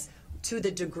tackling this to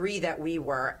the degree that we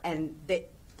were, and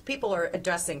people are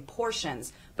addressing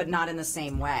portions, but not in the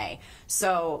same way.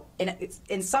 So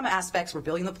in some aspects, we're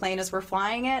building the plane as we're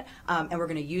flying it, and we're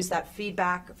going to use that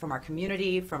feedback from our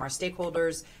community, from our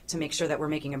stakeholders, to make sure that we're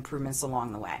making improvements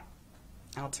along the way.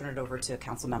 I'll turn it over to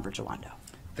Councilmember Jawando.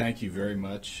 Thank you very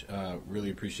much.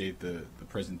 Really appreciate the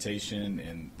presentation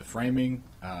and the framing,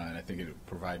 and I think it will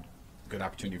provide good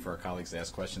opportunity for our colleagues to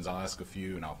ask questions. I'll ask a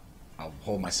few, and I'll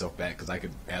hold myself back because I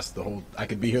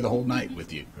could be here the whole night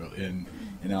with you, and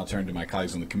then I'll turn to my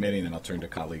colleagues on the committee, and then I'll turn to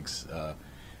colleagues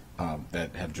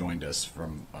that have joined us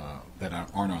from that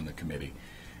aren't on the committee.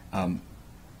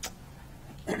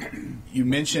 You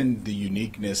mentioned the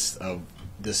uniqueness of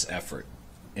this effort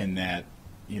in that,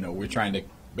 we're trying to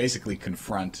basically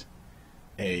confront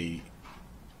a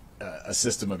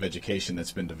system of education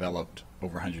that's been developed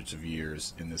over hundreds of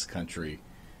years in this country.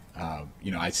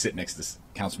 I sit next to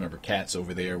Councilmember Katz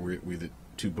over there. We're the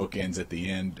two bookends at the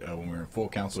end when we're in full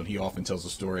council, and he often tells the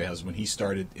story as when he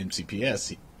started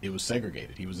MCPS, it was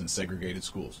segregated. He was in segregated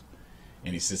schools,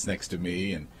 and he sits next to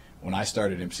me. And when I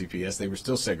started MCPS, they were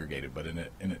still segregated, but in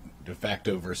a de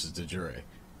facto versus de jure,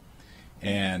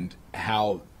 and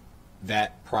how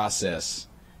that process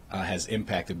has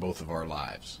impacted both of our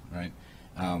lives, right?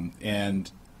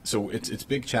 And so it's a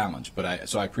big challenge, but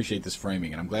I appreciate this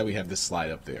framing, and I'm glad we have this slide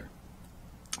up there.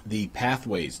 The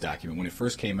Pathways document, when it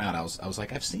first came out, I was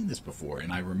like, I've seen this before,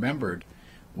 and I remembered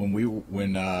when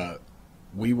I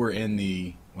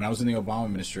was in the Obama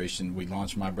administration, we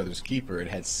launched My Brother's Keeper. It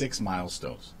had 6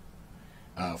 milestones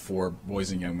for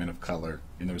boys and young men of color,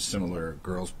 and there was similar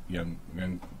young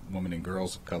women and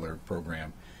girls of color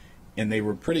program. And they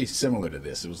were pretty similar to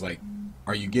this. It was like,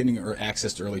 are you getting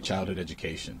access to early childhood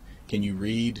education? Can you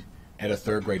read at a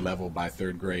 3rd grade level by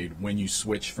 3rd grade when you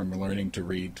switch from learning to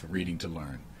read to reading to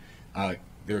learn?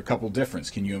 There are a couple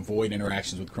differences. Can you avoid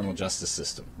interactions with the criminal justice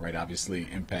system, right? Obviously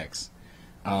impacts.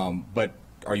 But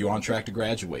are you on track to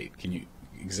graduate? Can you,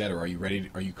 et cetera? Are you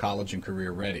ready? Are you college and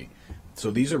career ready? So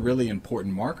these are really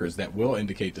important markers that will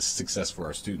indicate the success for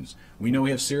our students. We know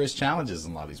we have serious challenges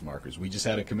in a lot of these markers. We just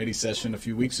had a committee session a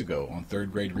few weeks ago on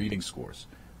 3rd grade reading scores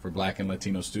for Black and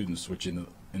Latino students, which in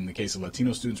the case of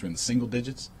Latino students were in the single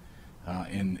digits,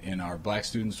 In our black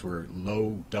students, we're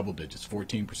low double digits,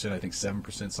 14%, I think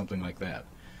 7%, something like that.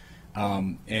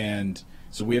 And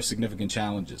so we have significant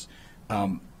challenges.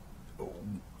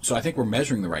 So I think we're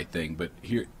measuring the right thing, but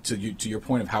here, to your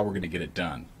point of how we're going to get it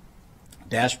done,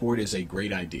 dashboard is a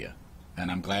great idea,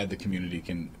 and I'm glad the community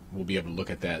will be able to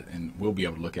look at that, and we'll be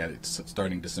able to look at it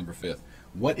starting December 5th.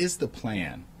 What is the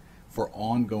plan for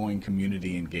ongoing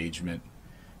community engagement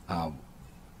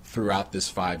throughout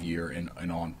this 5-year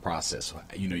and on process?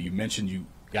 You know, you mentioned you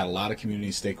got a lot of community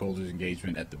stakeholders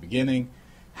engagement at the beginning.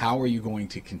 How are you going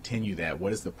to continue that?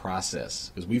 What is the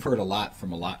process? Because we've heard a lot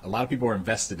from a lot of people are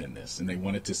invested in this and they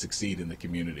want it to succeed in the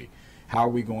community. How are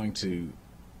we going to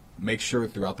make sure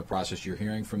throughout the process you're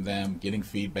hearing from them, getting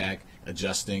feedback,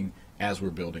 adjusting as we're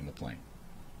building the plan?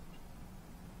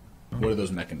 What are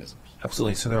those mechanisms?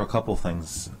 Absolutely. So there are a couple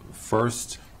things.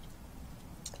 First,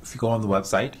 if you go on the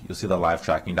website, you'll see the live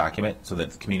tracking document so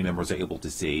that the community members are able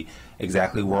to see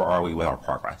exactly where are we with our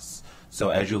progress. So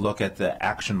as you look at the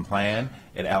action plan,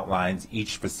 it outlines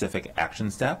each specific action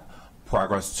step,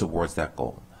 progress towards that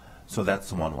goal. So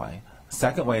that's one way.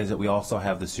 Second way is that we also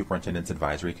have the Superintendent's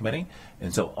Advisory Committee.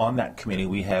 And so on that committee,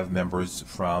 we have members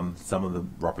from some of the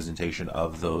representation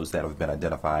of those that have been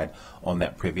identified on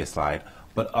that previous slide,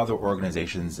 but other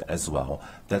organizations as well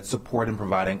that support in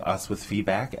providing us with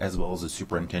feedback as well as the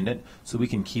superintendent so we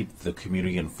can keep the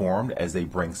community informed as they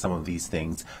bring some of these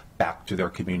things back to their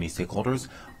community stakeholders,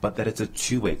 but that it's a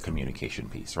two-way communication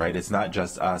piece, right? It's not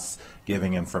just us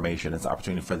giving information, it's an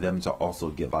opportunity for them to also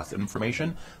give us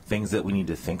information, things that we need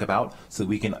to think about so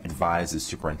we can advise the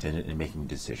superintendent in making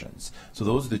decisions. So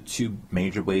those are the two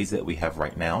major ways that we have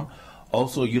right now.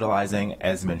 Also utilizing,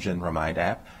 as mentioned, Remind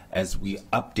app as we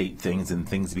update things and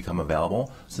things become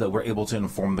available so that we're able to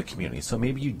inform the community. So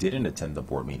maybe you didn't attend the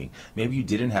board meeting, maybe you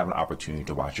didn't have an opportunity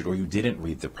to watch it, or you didn't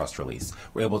read the press release.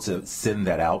 We're able to send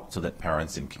that out so that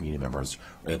parents and community members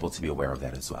are able to be aware of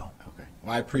that as well. Okay.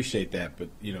 Well, I appreciate that, but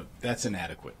you know, that's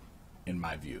inadequate in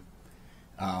my view.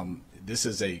 This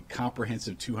is a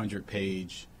comprehensive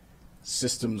 200-page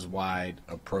systems-wide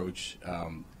approach.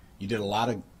 You did a lot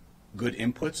of good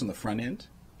inputs on the front end.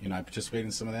 You know, I participated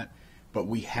in some of that. But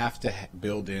we have to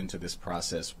build into this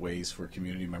process ways for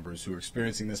community members who are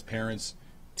experiencing this, parents,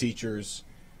 teachers,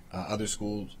 other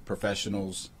school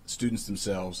professionals, students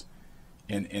themselves,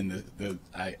 and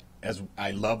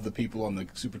I love the people on the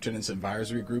Superintendent's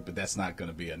Advisory Group, but that's not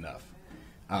going to be enough.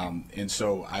 And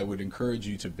so I would encourage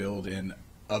you to build in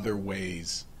other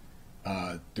ways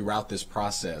throughout this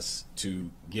process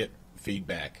to get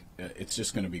feedback. It's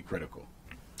just going to be critical.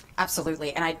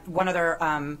 Absolutely. And one other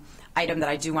item that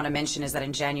I do want to mention is that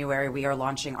in January we are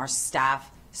launching our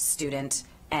staff, student,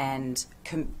 and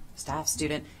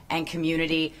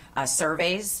community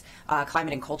surveys,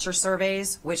 climate and culture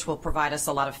surveys, which will provide us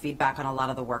a lot of feedback on a lot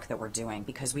of the work that we're doing,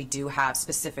 because we do have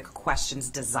specific questions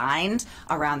designed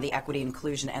around the equity,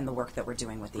 inclusion, and the work that we're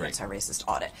doing with the anti-racist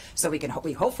audit. So we can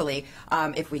hopefully,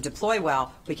 if we deploy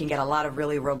well, we can get a lot of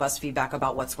really robust feedback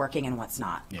about what's working and what's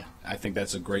not. Yeah, I think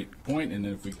that's a great point,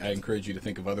 and I encourage you to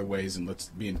think of other ways, and let's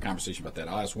be in conversation about that.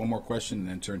 I'll ask one more question and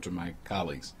then turn to my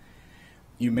colleagues.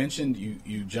 You mentioned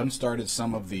you jump-started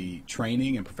some of the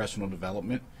training and professional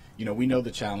development. You know, we know the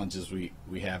challenges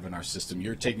we have in our system.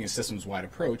 You're taking a systems-wide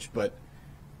approach, but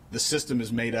the system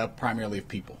is made up primarily of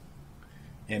people,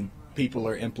 and people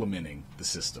are implementing the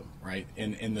system, right?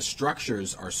 And the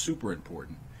structures are super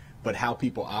important, but how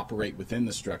people operate within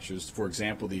the structures, for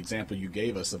example, the example you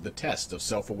gave us of the test of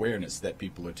self-awareness that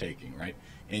people are taking, right?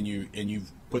 And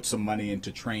you've put some money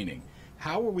into training.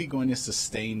 How are we going to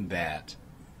sustain that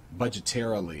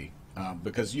budgetarily,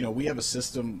 because you know we have a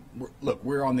system.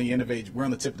 We're on the we're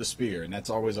on the tip of the spear, and that's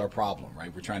always our problem, right?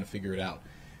 We're trying to figure it out.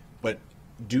 But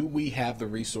do we have the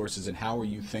resources, and how are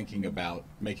you thinking about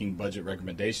making budget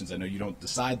recommendations? I know you don't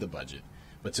decide the budget,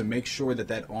 but to make sure that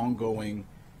that ongoing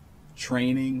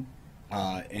training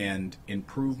and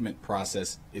improvement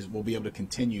process will be able to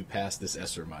continue past this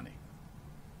ESSER money.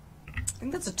 I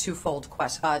think that's a twofold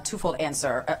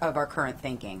answer of our current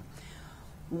thinking.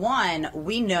 One,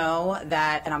 we know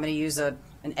that, and I'm going to use an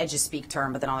edge-of-speak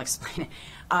term, but then I'll explain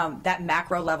it. That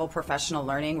macro-level professional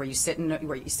learning, where you sit in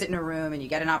a room and you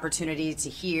get an opportunity to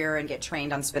hear and get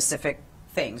trained on specific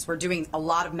things. We're doing a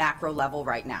lot of macro-level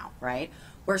right now, right?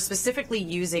 We're specifically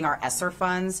using our ESSER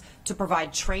funds to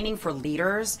provide training for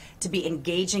leaders to be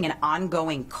engaging in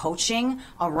ongoing coaching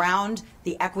around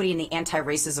the equity and the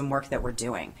anti-racism work that we're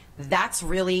doing. That's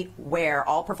really where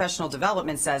all professional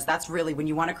development says that's really when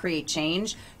you want to create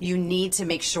change, you need to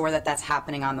make sure that that's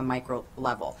happening on the micro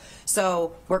level.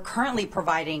 So we're currently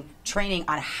providing training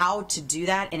on how to do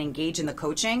that and engage in the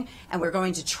coaching, and we're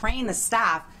going to train the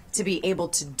staff to be able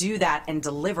to do that and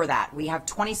deliver that. We have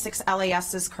 26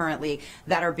 LASs currently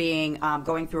that are being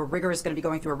going through a rigorous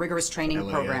training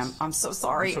LAS. program. I'm so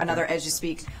sorry. That's okay. Another, as you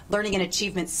speak, learning and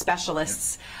achievement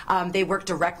specialists. They work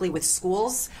directly with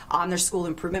schools on their school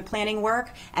improvement planning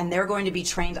work, and they're going to be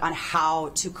trained on how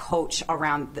to coach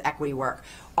around the equity work.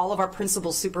 All of our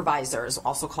principal supervisors,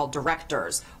 also called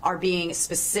directors, are being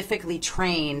specifically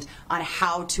trained on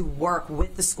how to work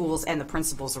with the schools and the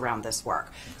principals around this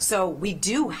work. So we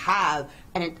do have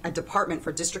a department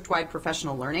for district-wide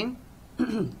professional learning,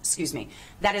 excuse me,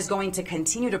 that is going to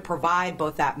continue to provide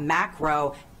both that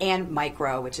macro and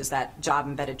micro, which is that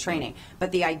job-embedded training.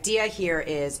 But the idea here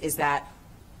is that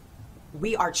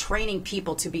we are training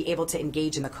people to be able to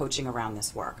engage in the coaching around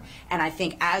this work. And I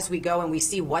think as we go and we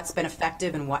see what's been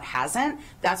effective and what hasn't,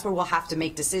 that's where we'll have to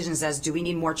make decisions as, do we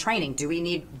need more training? Do we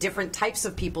need different types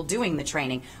of people doing the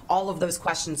training? All of those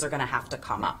questions are going to have to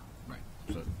come up. Right.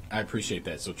 So I appreciate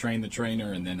that. So train the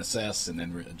trainer and then assess and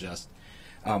then adjust.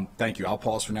 Thank you. I'll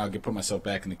pause for now. I'll put myself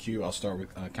back in the queue. I'll start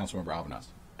with Councilmember Alvarez.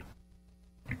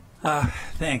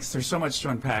 Thanks. There's so much to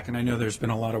unpack, and I know there's been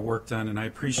a lot of work done, and I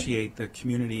appreciate the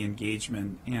community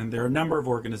engagement. And there are a number of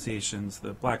organizations,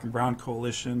 the Black and Brown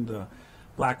Coalition, the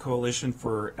Black Coalition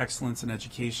for Excellence in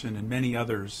Education, and many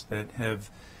others that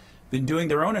have been doing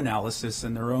their own analysis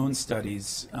and their own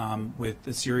studies with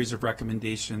a series of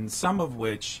recommendations, some of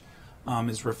which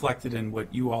is reflected in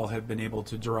what you all have been able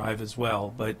to derive as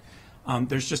well. But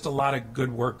there's just a lot of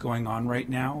good work going on right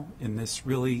now in this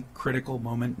really critical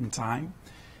moment in time.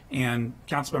 And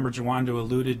Councilmember Jawando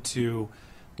alluded to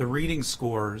the reading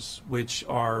scores, which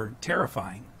are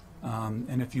terrifying.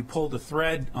 And if you pull the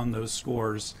thread on those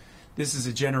scores, this is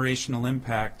a generational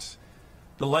impact,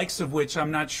 the likes of which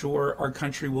I'm not sure our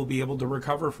country will be able to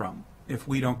recover from if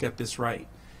we don't get this right.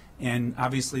 And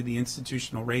obviously the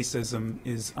institutional racism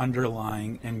is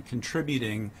underlying and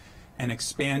contributing and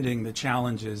expanding the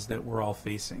challenges that we're all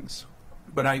facing.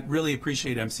 But I really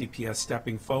appreciate MCPS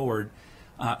stepping forward,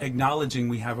 acknowledging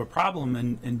we have a problem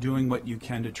and doing what you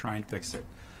can to try and fix it.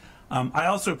 I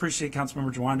also appreciate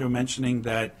Councilmember Jawando mentioning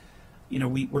that, you know,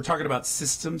 we're talking about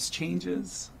systems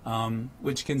changes,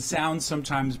 which can sound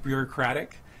sometimes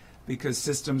bureaucratic because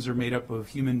systems are made up of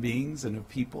human beings and of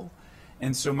people.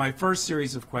 And so my first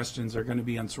series of questions are going to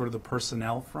be on sort of the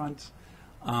personnel front,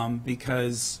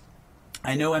 because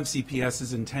I know MCPS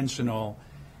is intentional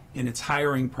in its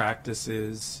hiring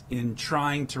practices in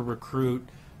trying to recruit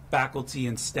faculty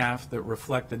and staff that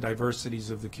reflect the diversities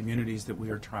of the communities that we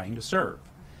are trying to serve.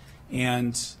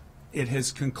 And it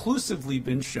has conclusively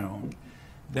been shown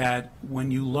that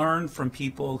when you learn from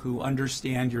people who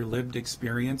understand your lived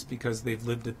experience because they've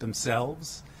lived it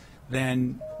themselves,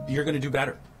 then you're going to do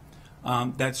better.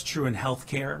 That's true in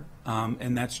healthcare,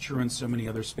 and that's true in so many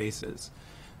other spaces.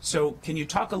 So can you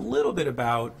talk a little bit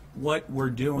about what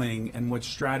we're doing and what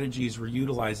strategies we're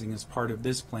utilizing as part of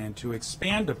this plan to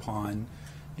expand upon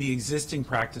the existing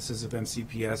practices of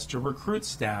MCPS to recruit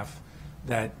staff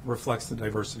that reflects the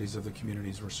diversities of the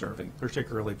communities we're serving,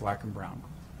 particularly Black and Brown?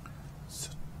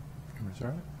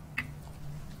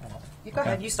 You go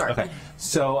ahead, you start. Okay.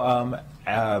 So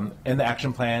in the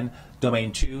action plan,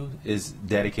 Domain 2 is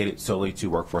dedicated solely to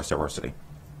workforce diversity.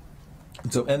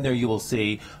 So in there you will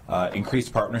see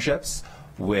increased partnerships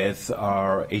with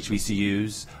our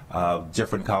HBCUs,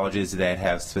 different colleges that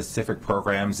have specific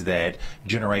programs that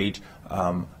generate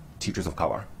teachers of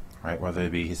color, right? Whether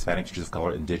it be Hispanic teachers of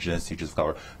color, Indigenous teachers of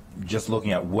color, just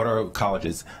looking at what are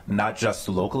colleges, not just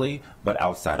locally, but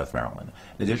outside of Maryland.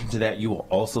 In addition to that, you will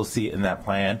also see in that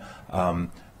plan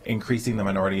increasing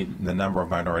the number of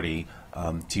minority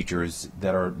teachers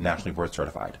that are nationally board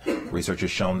certified. Research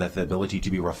has shown that the ability to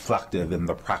be reflective in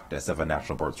the practice of a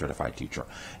national board certified teacher.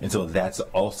 And so that's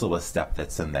also a step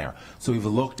that's in there. So we've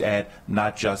looked at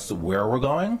not just where we're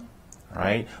going,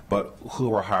 right, but who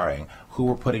we're hiring, who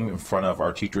we're putting in front of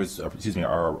our teachers,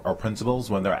 our principals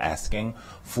when they're asking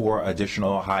for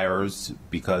additional hires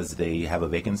because they have a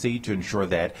vacancy, to ensure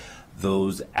that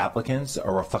those applicants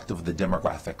are reflective of the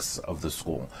demographics of the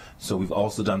school. So we've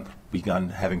also begun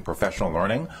having professional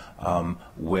learning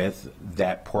with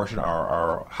that portion,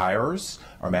 our hires,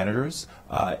 our managers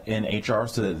in HR,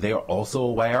 so that they are also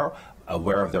aware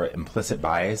of their implicit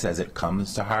bias as it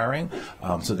comes to hiring,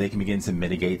 so they can begin to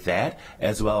mitigate that,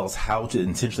 as well as how to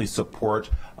intentionally support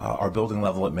our building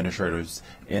level administrators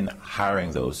in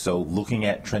hiring those. So looking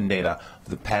at trend data, for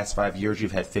the past 5 years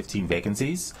you've had 15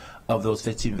 vacancies. Of those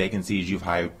 15 vacancies, you've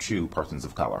hired 2 persons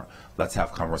of color. Let's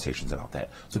have conversations about that.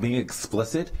 So being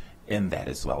explicit in that,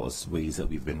 as well as ways that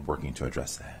we've been working to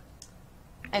address that.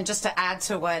 And just to add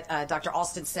to what Dr.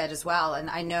 Alston said as well, and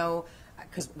I know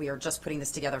because we are just putting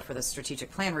this together for the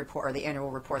strategic plan report or the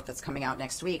annual report that's coming out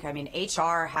next week. I mean,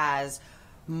 HR has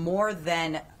more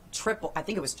than triple. I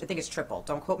think it's triple.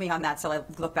 Don't quote me on that till I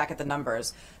look back at the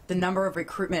numbers. The number of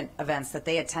recruitment events that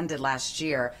they attended last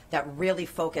year that really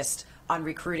focused on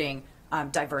recruiting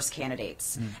diverse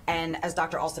candidates. And as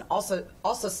Dr. Alston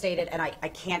also stated, and I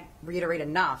can't reiterate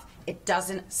enough, it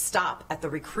doesn't stop at the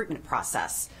recruitment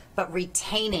process, but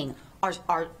retaining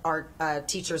our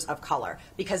teachers of color,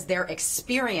 because their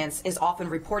experience is often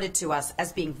reported to us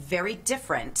as being very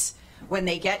different when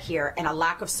they get here, and a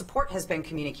lack of support has been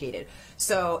communicated.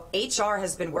 So HR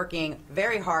has been working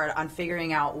very hard on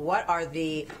figuring out what are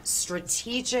the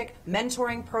strategic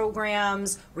mentoring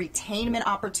programs, retainment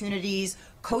opportunities,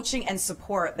 coaching and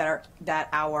support that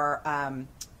our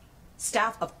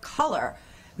staff of color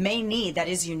may need that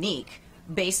is unique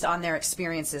based on their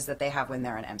experiences that they have when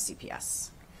they're in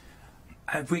MCPS.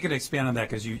 If we could expand on that,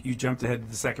 because you jumped ahead to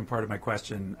the second part of my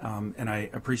question, and I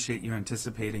appreciate you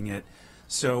anticipating it.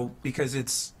 So, because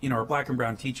it's, our black and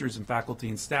brown teachers and faculty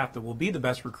and staff that will be the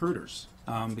best recruiters,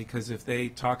 because if they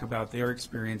talk about their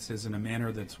experiences in a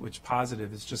manner which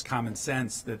positive, it's just common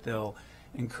sense that they'll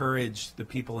encourage the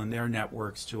people in their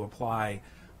networks to apply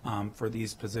for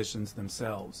these positions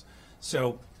themselves.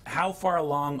 So, how far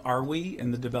along are we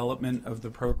in the development of the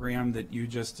program that you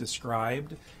just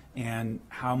described, and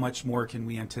how much more can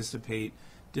we anticipate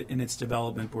in its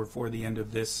development before the end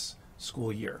of this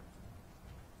school year?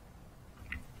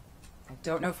 I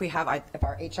don't know if we have, if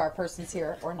our HR person's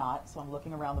here or not, so I'm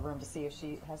looking around the room to see if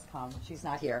she has come. She's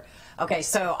not here. Okay,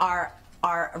 so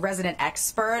our resident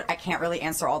expert, I can't really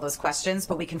answer all those questions,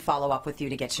 but we can follow up with you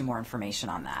to get you more information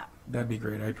on that. That'd be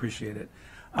great. I appreciate it.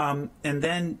 And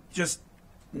then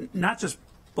not just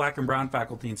black and brown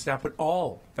faculty and staff, but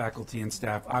all faculty and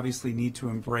staff obviously need to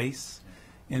embrace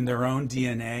in their own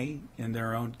DNA, in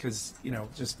their own, because,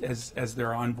 just as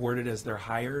they're onboarded, as they're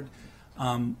hired,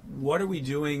 what are we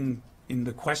doing in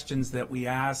the questions that we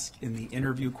ask, in the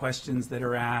interview questions that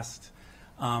are asked,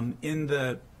 in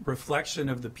the reflection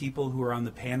of the people who are on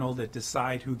the panel that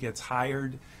decide who gets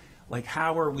hired? Like,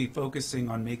 how are we focusing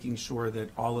on making sure that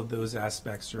all of those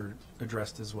aspects are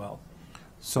addressed as well?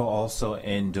 So also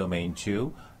in Domain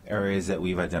 2, areas that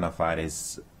we've identified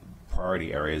as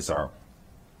priority areas are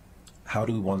how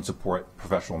do we want to support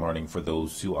professional learning for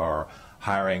those who are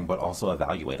hiring but also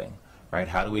evaluating, right?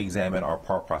 How do we examine our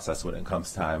PAR process when it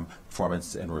comes time,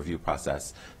 performance and review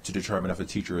process, to determine if a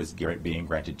teacher is being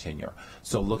granted tenure?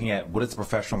 So looking at what is the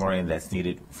professional learning that's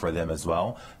needed for them as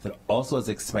well, that also is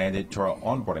expanded to our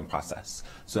onboarding process.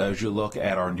 So as you look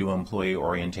at our new employee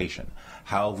orientation,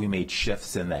 how have we made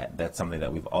shifts in that? That's something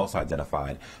that we've also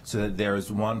identified, so that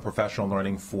there's one professional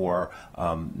learning for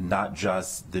not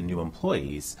just the new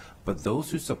employees, but those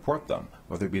who support them,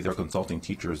 whether it be their consulting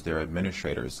teachers, their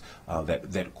administrators,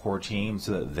 that core team,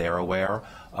 so that they're aware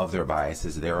of their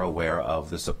biases, they're aware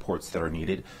of the supports that are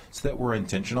needed, so that we're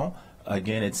intentional.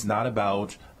 Again, it's not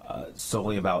about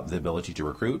solely about the ability to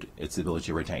recruit, it's the ability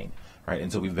to retain, right?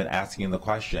 And so we've been asking the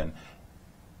question,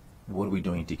 what are we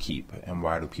doing to keep, and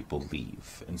why do people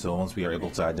leave? And so once we are able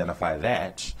to identify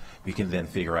that, we can then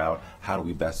figure out how do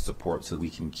we best support so that we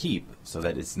can keep, so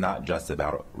that it's not just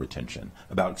about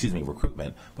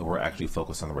recruitment, but we're actually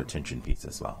focused on the retention piece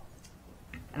as well.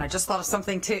 And I just thought of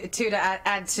something to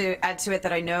add to it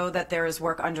that I know that there is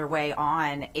work underway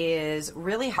on, is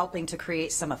really helping to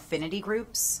create some affinity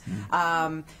groups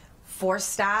for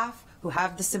staff who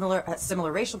have the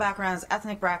similar racial backgrounds,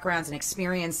 ethnic backgrounds, and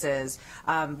experiences.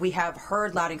 We have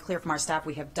heard loud and clear from our staff.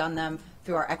 We have done them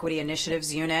through our Equity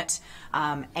Initiatives unit,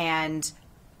 and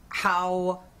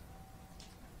how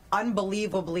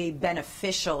unbelievably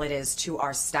beneficial it is to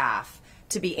our staff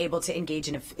to be able to engage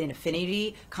in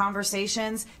affinity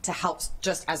conversations to help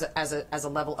just as a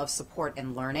level of support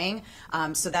and learning.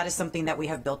 So that is something that we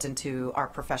have built into our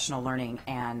professional learning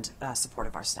and support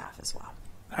of our staff as well.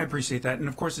 I appreciate that, and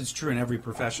of course it's true in every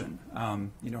profession.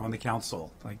 On the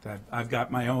council, like that, I've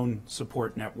got my own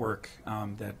support network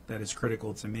that is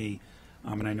critical to me,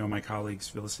 and I know my colleagues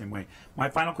feel the same way. My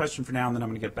final question for now, and then I'm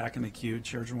going to get back in the queue,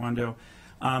 Chair Jawando.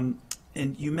 And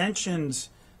you mentioned,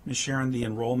 Ms. Sharon, the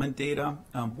enrollment data.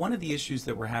 One of the issues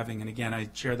that we're having, and again, I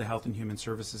chair the Health and Human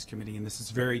Services Committee, and this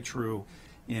is very true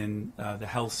in the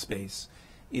health space,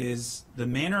 is the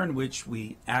manner in which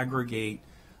we aggregate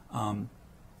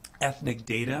ethnic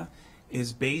data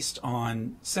is based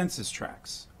on census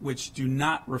tracts, which do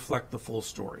not reflect the full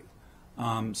story.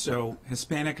 So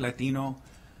Hispanic, Latino,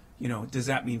 does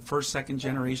that mean first, second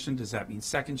generation? Does that mean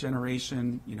second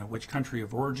generation? Which country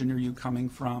of origin are you coming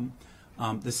from?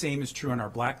 The same is true in our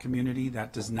black community.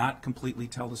 That does not completely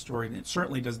tell the story, and it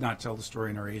certainly does not tell the story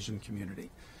in our Asian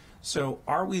community. So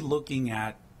are we looking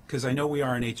at, because I know we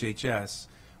are in HHS,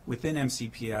 within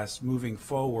MCPS moving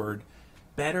forward,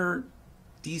 better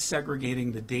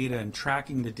desegregating the data and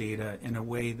tracking the data in a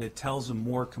way that tells a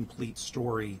more complete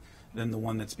story than the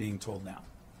one that's being told now?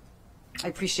 I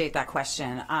appreciate that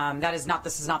question.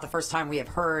 This is not the first time we have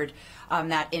heard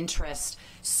that interest.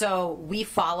 So we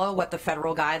follow what the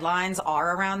federal guidelines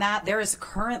are around that. There is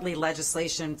currently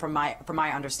legislation, from my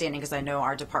understanding, because I know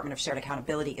our Department of Shared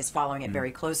Accountability is following it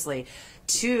very closely,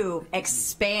 to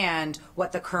expand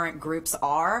what the current groups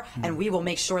are, and we will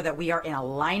make sure that we are in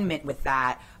alignment with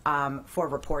that for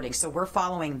reporting. So we're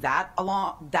following that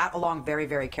along very,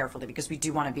 very carefully, because we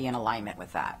do want to be in alignment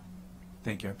with that.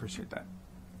 Thank you. I appreciate that.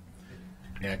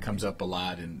 Yeah, it comes up a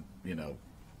lot, and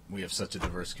we have such a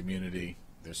diverse community.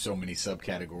 There's so many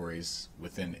subcategories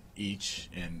within each,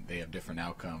 and they have different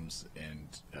outcomes, and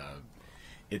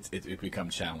it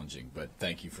becomes challenging. But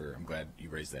thank you I'm glad you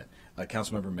raised that.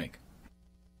 Councilmember Mink.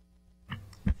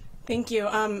 Thank you.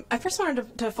 I first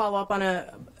wanted to follow up on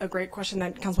a great question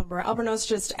that Councilmember Albornoz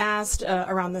just asked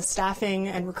around the staffing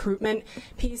and recruitment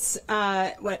piece.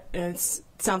 It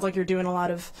sounds like you're doing a lot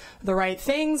of the right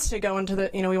things to go into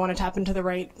we want to tap into the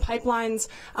right pipelines.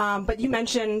 But you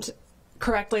mentioned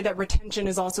correctly that retention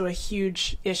is also a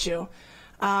huge issue.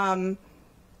 As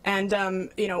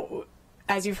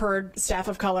you've heard, staff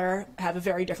of color have a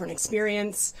very different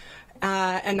experience,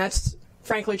 and that's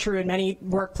frankly true in many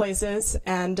workplaces,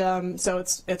 and so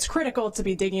it's critical to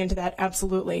be digging into that,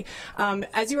 absolutely.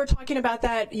 As you were talking about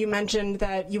that, you mentioned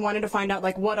that you wanted to find out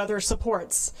what other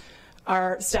supports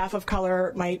our staff of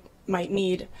color might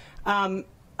need. And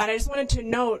I just wanted to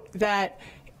note that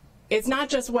it's not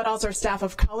just what else our staff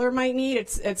of color might need,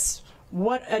 it's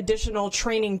what additional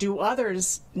training do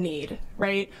others need,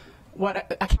 right?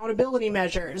 What accountability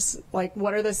measures,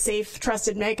 what are the safe,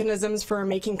 trusted mechanisms for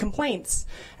making complaints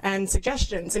and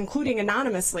suggestions, including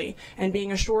anonymously, and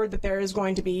being assured that there is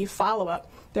going to be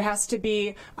follow-up. There has to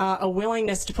be a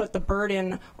willingness to put the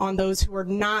burden on those who are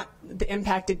not the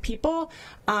impacted people,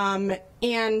 and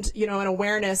an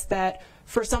awareness that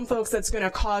for some folks that's going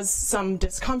to cause some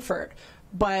discomfort,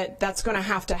 but that's going to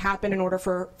have to happen in order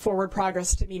for forward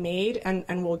progress to be made,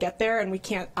 and we'll get there. And we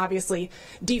can't obviously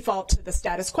default to the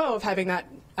status quo of having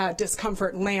that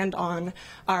discomfort land on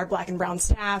our Black and brown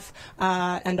staff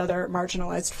and other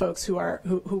marginalized folks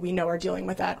who we know are dealing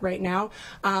with that right now.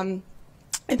 And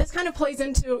this kind of plays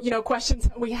into questions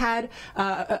that we had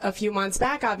a few months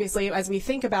back, obviously, as we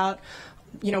think about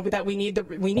that we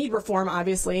need reform,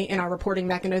 obviously, in our reporting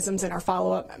mechanisms and our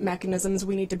follow-up mechanisms.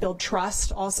 We need to build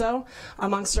trust also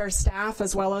amongst our staff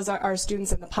as well as our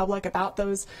students and the public about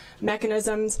those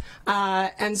mechanisms.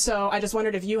 And so I just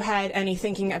wondered if you had any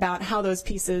thinking about how those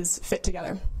pieces fit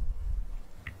together.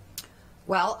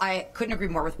 Well, I couldn't agree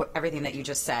more with everything that you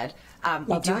just said.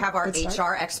 We do have our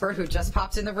HR expert who just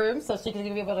popped in the room, so she's going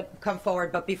to be able to come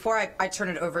forward. But before I turn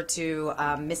it over to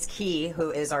Ms. Key,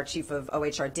 who is our chief of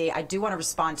OHRD, I do want to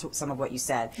respond to some of what you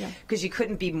said, because you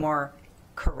couldn't be more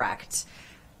correct.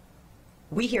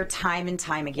 We hear time and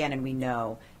time again, and we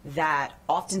know that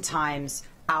oftentimes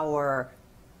our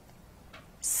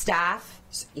staff,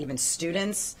 even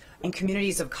students, and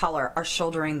communities of color are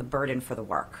shouldering the burden for the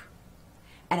work,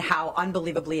 and how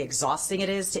unbelievably exhausting it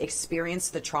is to experience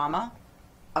the trauma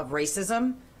of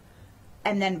racism,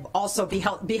 and then also be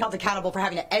held accountable for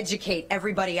having to educate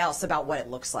everybody else about what it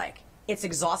looks like. It's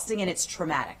exhausting and it's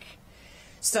traumatic.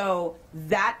 So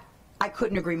that I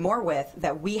couldn't agree more with,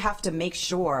 that we have to make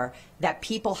sure that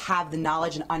people have the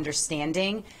knowledge and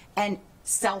understanding and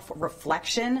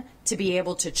self-reflection to be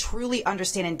able to truly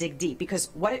understand and dig deep. Because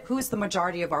who is the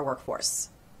majority of our workforce?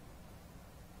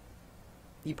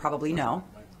 You probably know.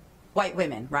 White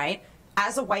women, right?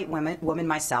 As a white woman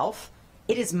myself,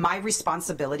 it is my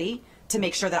responsibility to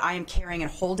make sure that I am carrying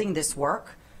and holding this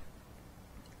work,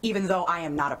 even though I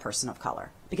am not a person of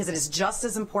color, because it is just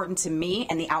as important to me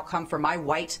and the outcome for my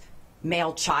white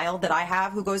male child that I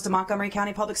have who goes to Montgomery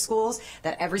County Public Schools,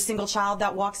 that every single child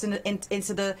that walks into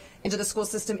the school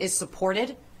system is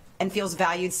supported and feels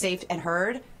valued, safe, and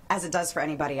heard, as it does for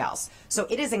anybody else. So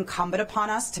it is incumbent upon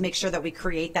us to make sure that we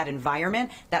create that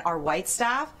environment, that our white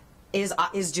staff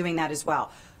is doing that as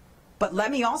well. But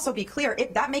let me also be clear,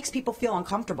 that makes people feel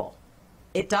uncomfortable.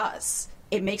 It does.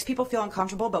 It makes people feel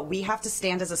uncomfortable, but we have to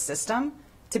stand as a system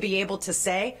to be able to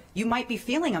say, you might be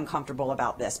feeling uncomfortable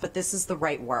about this, but this is the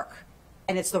right work.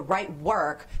 And it's the right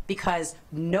work because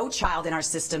no child in our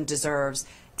system deserves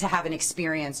to have an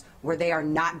experience where they are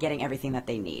not getting everything that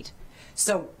they need.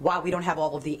 So while we don't have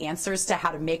all of the answers to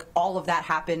how to make all of that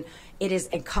happen, it is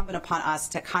incumbent upon us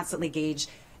to constantly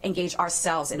engage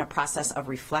ourselves in a process of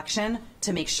reflection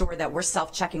to make sure that we're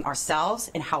self-checking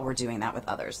ourselves and how we're doing that with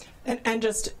others. And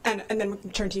then we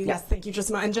can turn to you. Yes, thank you,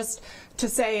 Jisma. And just to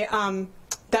say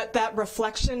that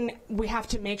reflection, we have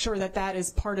to make sure that that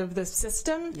is part of the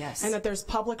system, yes, and that there's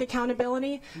public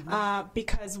accountability,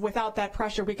 because without that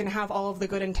pressure, we can have all of the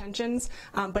good intentions,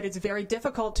 but it's very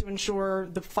difficult to ensure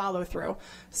the follow-through.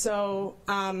 So,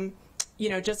 you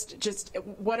know, just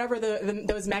whatever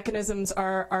those mechanisms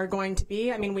are going to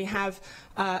be. I mean, we have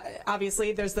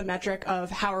obviously there's the metric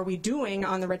of how are we doing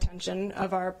on the retention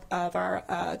of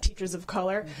our teachers of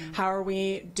color. How are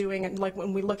we doing? And like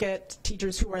when we look at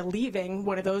teachers who are leaving,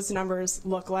 what do those numbers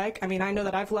look like? I mean, I know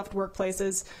that I've left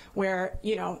workplaces where,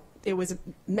 you know, it was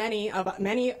many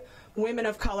women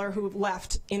of color who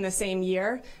left in the same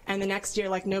year, and the next year,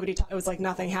 like it was like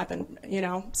nothing happened, you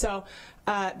know. So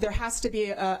there has to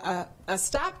be a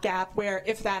stopgap where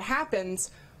if that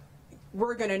happens,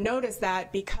 we're going to notice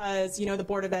that, because, you know, the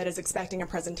Board of Ed is expecting a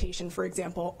presentation, for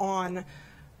example, on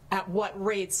at what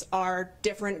rates are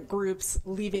different groups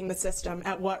leaving the system,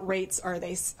 at what rates are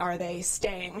they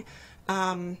staying,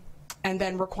 and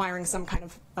then requiring some kind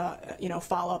of you know,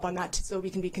 follow-up on that so we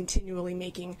can be continually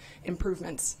making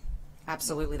improvements.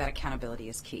 Absolutely, that accountability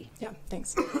is key. Yeah,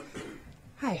 thanks.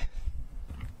 Hi.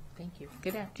 Thank you.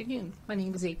 Good afternoon. My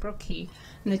name is April Key.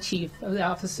 I'm the Chief of the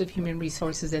Office of Human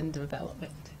Resources and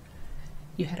Development.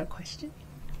 You had a question?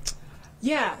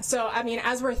 Yeah. So, I mean,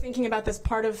 as we're thinking about this,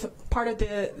 part of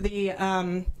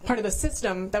the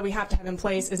system that we have to have in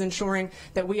place is ensuring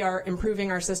that we are improving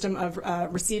our system of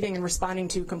receiving and responding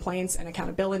to complaints and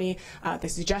accountability, the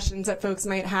suggestions that folks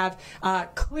might have.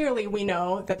 Clearly, we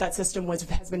know that system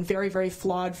has been very, very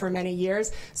flawed for many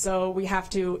years. So we have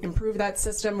to improve that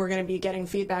system. We're going to be getting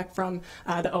feedback from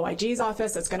the OIG's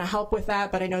office that's going to help with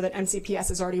that. But I know that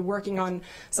MCPS is already working on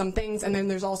some things. And then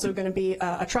there's also going to be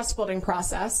a trust building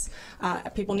process.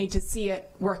 People need to see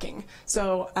it working.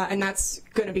 So, and that's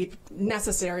going to be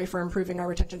necessary for improving our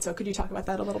retention. So could you talk about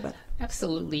that a little bit?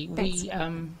 Absolutely. Thanks.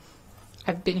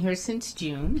 I've been here since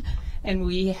June, and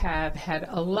we have had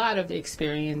a lot of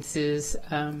experiences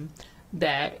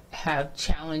that have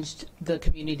challenged the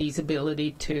community's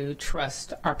ability to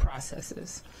trust our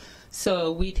processes.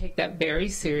 So we take that very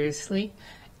seriously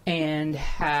and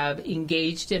have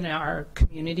engaged in our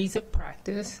communities of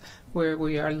practice, where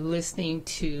we are listening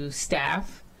to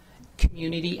staff,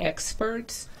 community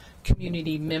experts,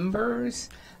 community members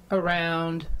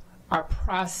around our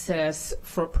process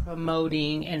for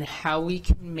promoting and how we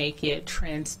can make it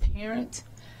transparent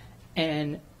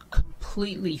and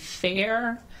completely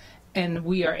fair, and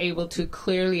we are able to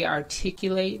clearly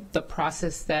articulate the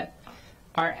process that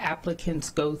our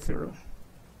applicants go through.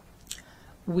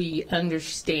 We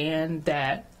understand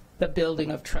that the building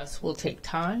of trust will take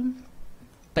time,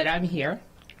 but I'm here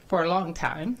for a long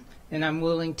time, and I'm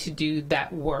willing to do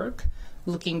that work,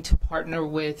 looking to partner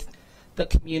with the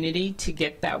community to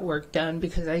get that work done,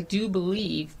 because I do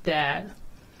believe that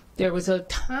there was a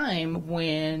time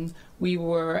when we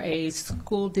were a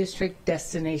school district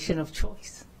destination of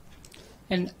choice,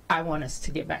 and I want us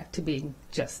to get back to being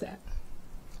just that.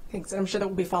 Thanks. I'm sure that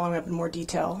we'll be following up in more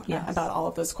detail about all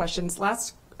of those questions.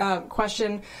 Last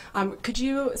question, could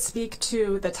you speak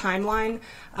to the timeline?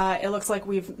 It looks like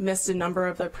we've missed a number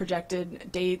of the projected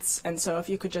dates, and so if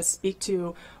you could just speak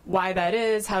to why that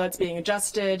is, how that's being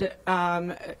adjusted,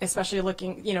 especially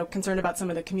looking, you know, concerned about some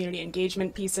of the community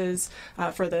engagement pieces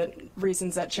for the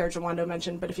reasons that Chair Jawando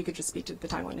mentioned, but if you could just speak to the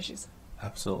timeline issues.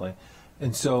 Absolutely.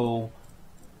 And so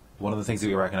one of the things that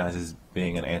we recognize is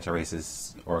being an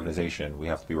anti-racist organization, we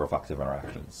have to be reflective in our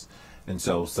actions. And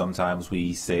so sometimes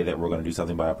we say that we're going to do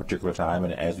something by a particular time,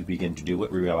 and as we begin to do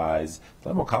it, we realize it's a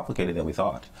lot more complicated than we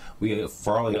thought. We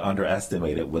fairly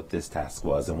underestimated what this task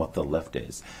was and what the lift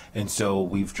is. And so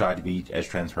we've tried to be as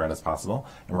transparent as possible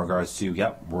in regards to,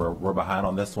 yep, we're behind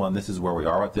on this one, this is where we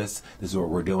are with this is what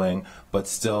we're doing, but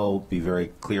still be very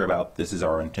clear about this is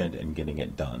our intent in getting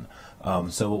it done.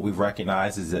 So what we've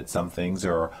recognized is that some things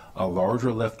are a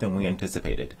larger lift than we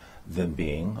anticipated them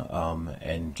being,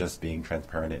 and just being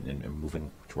transparent and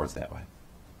moving towards that way.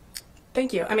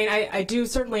 Thank you. I mean, I do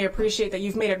certainly appreciate that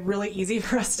you've made it really easy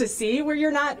for us to see where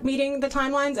you're not meeting the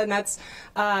timelines, and that's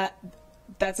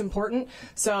important.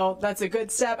 So that's a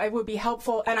good step. It would be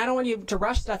helpful, and I don't want you to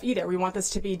rush stuff either. We want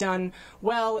this to be done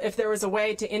well. If there was a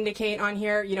way to indicate on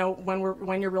here, you know,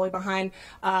 when you're really behind,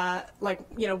 like,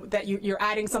 you know, that you're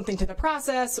adding something to the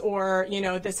process, or, you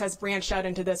know, this has branched out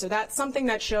into this or that, something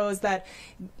that shows that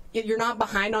you're not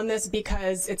behind on this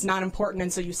because it's not important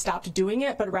and so you stopped doing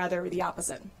it, but rather the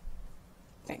opposite.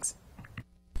 Thanks.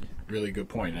 Really good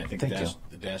point. And I think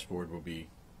the dashboard will be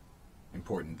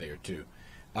important there too.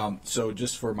 So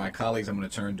just for my colleagues, I'm going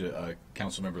to turn to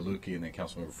Councilmember Lukey and then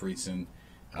Councilmember Friedson.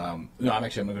 No, I'm going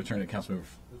to turn to Councilmember.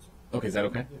 Okay, is that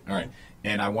okay? All right.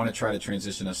 And I want to try to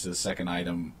transition us to the second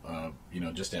item,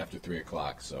 just after 3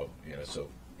 o'clock. So, so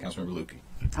Councilmember Lukey.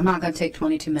 I'm not going to take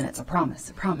 22 minutes. I promise.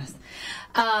 I promise.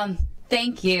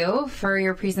 Thank you for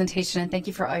your presentation and thank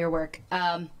you for all your work.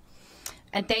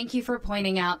 And thank you for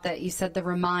pointing out that you said the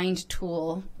Remind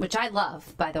tool, which I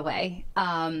love, by the way,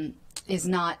 is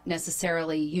not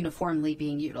necessarily uniformly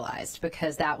being utilized,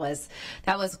 because that was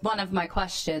one of my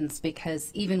questions, because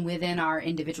even within our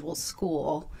individual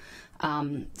school,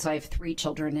 so I have 3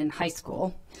 children in high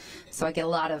school, so I get a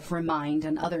lot of Remind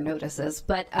and other notices,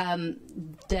 but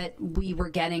that we were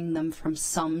getting them from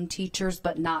some teachers,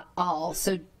 but not all.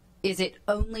 So is it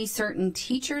only certain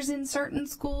teachers in certain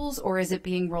schools, or is it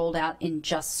being rolled out in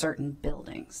just certain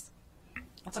buildings?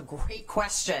 That's a great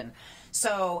question.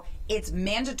 So it's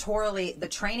mandatorily, the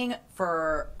training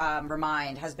for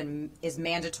Remind is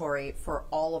mandatory for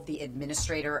all of the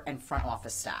administrator and front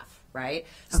office staff, right?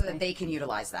 So that they can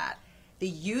utilize that. The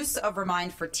use of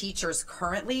Remind for teachers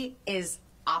currently is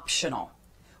optional.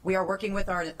 We are working with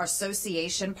our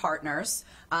association partners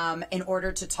in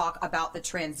order to talk about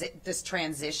this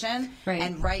transition. Right.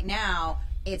 And right now,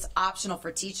 it's optional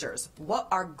for teachers. What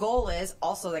our goal is,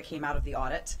 also that came out of the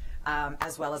audit,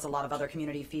 as well as a lot of other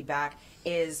community feedback,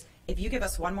 is if you give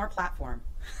us one more platform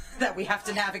that we have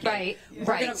to navigate,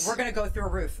 we're gonna go through a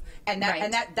roof, and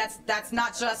that's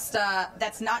not just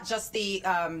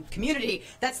the community,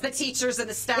 that's the teachers and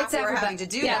the staff who are having to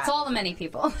do that. Yeah, it's all the many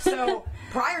people. So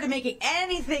prior to making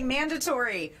anything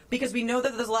mandatory, because we know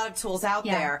that there's a lot of tools out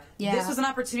there, this was an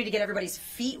opportunity to get everybody's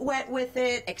feet wet with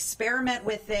it, experiment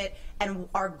with it, and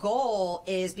our goal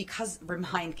is, because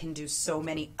Remind can do so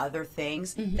many other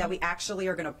things, that we actually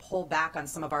are going to pull back on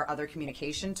some of our other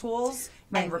communication tools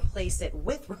and replace it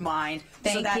with Remind.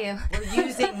 Thank you. We're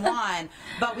using one,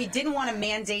 but we didn't want to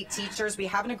mandate teachers. We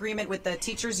have an agreement with the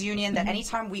teachers union that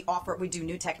anytime we do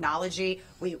new technology,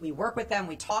 we work with them,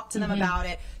 we talk to them about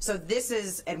it. So this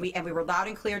is, and we were loud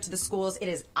and clear to the schools, it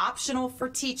is optional for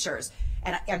teachers.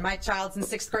 And my child's in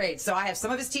 6th grade, so I have some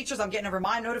of his teachers, I'm getting a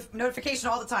Remind notification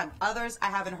all the time. Others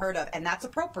I haven't heard of, and that's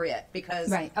appropriate,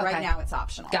 because right now it's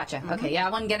optional. Gotcha. Okay, yeah,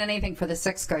 I wouldn't get anything for the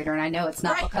 6th grader, and I know it's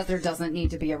not because there doesn't need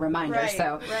to be a reminder.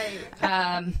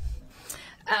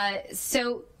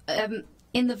 So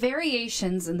in the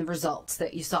variations in the results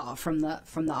that you saw from the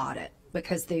audit,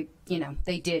 because they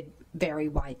did vary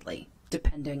widely,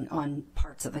 depending on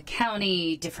parts of the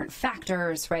county, different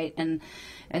factors, right? And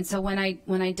so when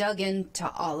I dug into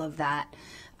all of that,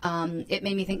 it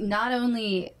made me think, not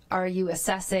only are you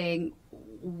assessing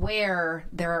where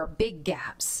there are big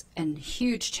gaps and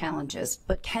huge challenges,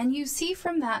 but can you see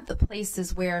from that the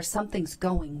places where something's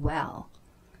going well,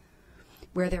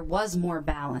 where there was more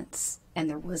balance and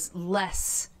there was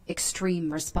less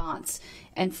extreme response,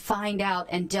 and find out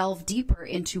and delve deeper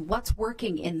into what's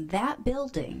working in that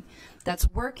building that's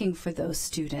working for those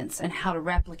students, and how to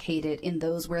replicate it in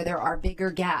those where there are bigger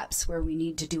gaps where we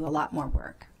need to do a lot more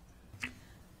work?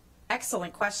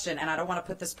 Excellent question, and I don't want to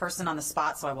put this person on the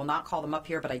spot, so I will not call them up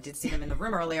here, but I did see them in the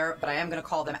room earlier, but I am going to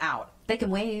call them out. They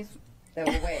can wave. They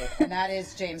will wave. And that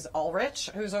is James Ulrich,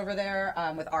 who's over there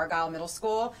with Argyle Middle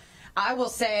School. I will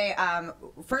say,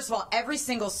 first of all, every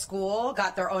single school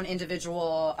got their own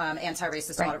individual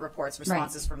anti-racist audit reports,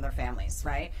 responses from their families,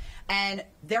 right? And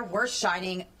there were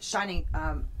shining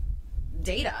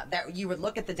data that you would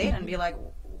look at the data and be like,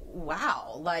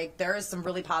 wow, like there is some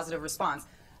really positive response.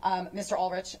 Mr.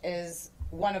 Ulrich is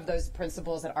one of those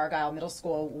principals at Argyle Middle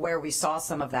School where we saw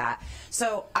some of that.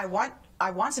 So I want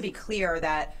to be clear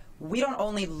that we don't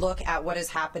only look at what is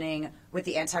happening with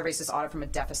the anti-racist audit from a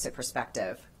deficit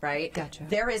perspective, right? Gotcha.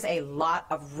 There is a lot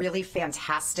of really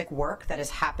fantastic work that is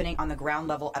happening on the ground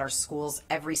level at our schools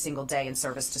every single day in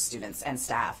service to students and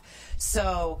staff.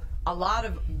 So a lot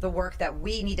of the work that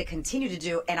we need to continue to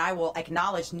do, and I will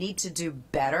acknowledge need to do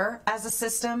better as a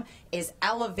system, is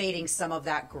elevating some of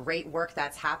that great work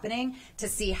that's happening to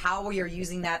see how we are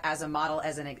using that as a model,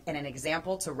 as an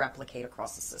example to replicate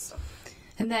across the system.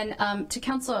 And then to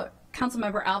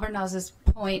Councilmember Albernaz's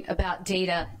point about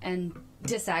data and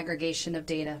disaggregation of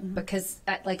data, because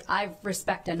I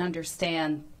respect and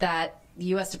understand that the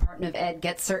U.S. Department of Ed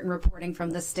gets certain reporting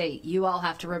from the state. You all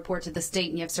have to report to the state,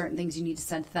 and you have certain things you need to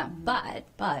send to them.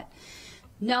 But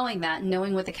knowing that,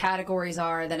 knowing what the categories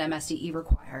are that MSDE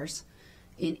requires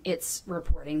in its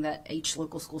reporting that each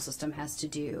local school system has to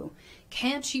do,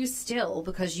 can't you still,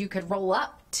 because you could roll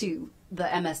up to the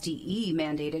MSDE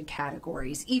mandated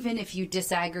categories, even if you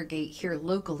disaggregate here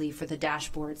locally for the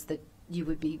dashboards that you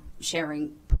would be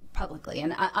sharing publicly,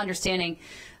 and understanding,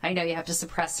 I know you have to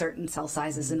suppress certain cell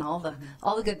sizes and all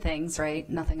the good things, right?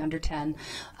 Nothing under 10.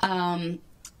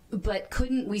 But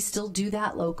couldn't we still do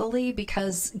that locally?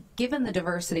 Because given the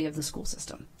diversity of the school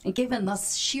system and given the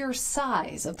sheer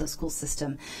size of the school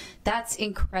system, that's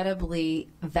incredibly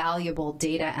valuable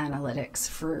data analytics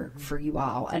for you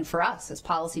all and for us as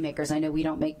policymakers. I know we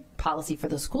don't make policy for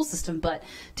the school system, but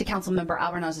to Councilmember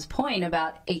Albernaz's point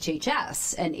about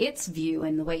HHS and its view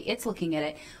and the way it's looking at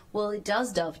it, well, it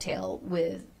does dovetail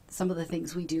with some of the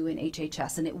things we do in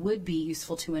HHS, and it would be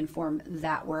useful to inform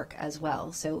that work as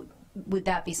well. So would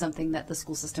that be something that the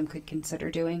school system could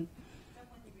consider doing?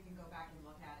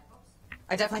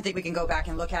 I definitely think we can go back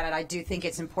and look at it. I do think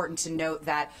it's important to note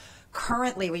that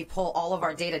currently we pull all of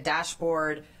our data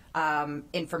dashboard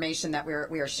information that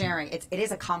we are sharing. It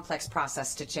is a complex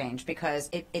process to change because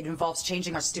it involves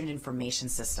changing our student information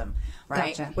system,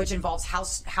 right? Gotcha. Which involves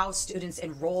how students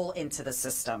enroll into the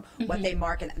system, what they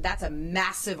mark, and that's a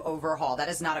massive overhaul. That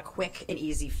is not a quick and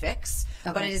easy fix,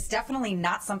 but it is definitely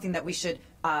not something that we should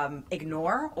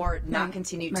ignore or not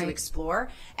continue to explore.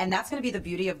 And that's going to be the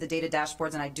beauty of the data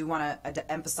dashboards. And I do want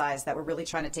to emphasize that we're really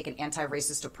trying to take an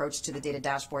anti-racist approach to the data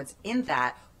dashboards in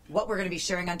that what we're going to be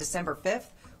sharing on December 5th,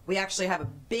 we actually have a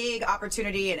big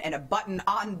opportunity and a button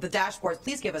on the dashboard.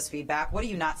 Please give us feedback. What are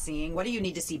you not seeing? What do you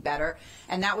need to see better?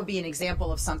 And that would be an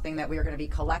example of something that we are going to be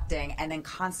collecting and then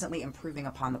constantly improving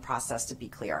upon the process to be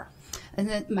clear. And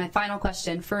then my final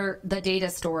question, for the data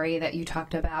story that you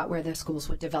talked about where the schools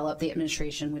would develop, the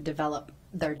administration would develop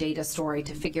their data story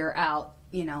to figure out,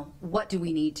 you know, what do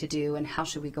we need to do and how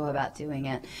should we go about doing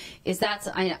it? Is that,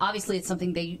 obviously it's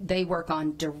something they work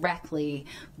on directly,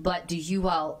 but do you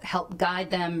all help guide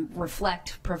them,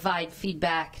 reflect, provide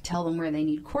feedback, tell them where they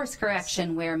need course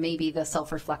correction, where maybe the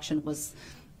self-reflection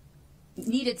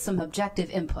needed some objective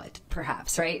input,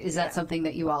 perhaps, right? Is that something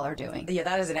that you all are doing? Yeah,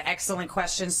 that is an excellent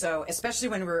question. So, especially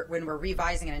when we're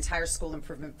revising an entire school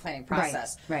improvement planning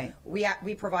process, right.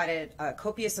 We provided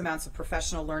copious amounts of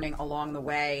professional learning along the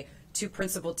way to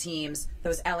principal teams.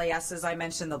 Those LASs I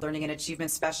mentioned, the Learning and Achievement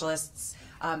Specialists,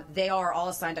 they are all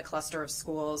assigned a cluster of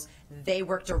schools. They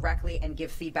work directly and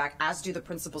give feedback, as do the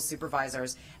principal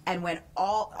supervisors. And when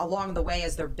all along the way,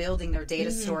 as they're building their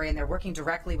data story and they're working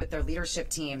directly with their leadership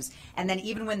teams, and then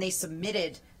even when they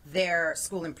submitted their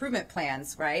school improvement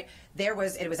plans, right, it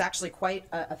was actually quite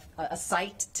a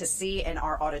sight to see in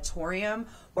our auditorium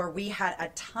where we had a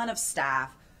ton of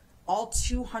staff, all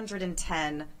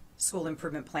 210 school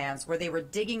improvement plans, where they were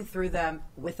digging through them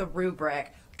with a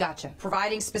rubric,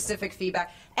 providing specific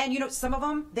feedback. And, you know, some of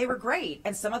them, they were great.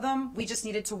 And some of them, we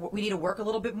need to work a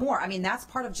little bit more. I mean, that's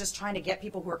part of just trying to get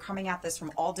people who are coming at this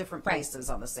from all different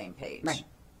places on the same page. Right.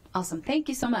 Awesome. Thank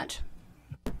you so much.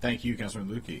 Thank you,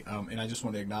 Councilman Lukey. And I just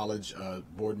want to acknowledge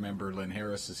board member Lynn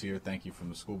Harris is here. Thank you from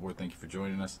the school board. Thank you for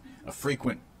joining us. A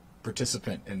frequent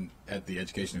participant at the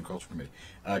Education and Culture Committee.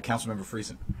 Councilmember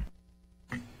Friesen.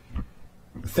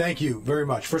 Thank you very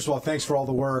much. First of all, thanks for all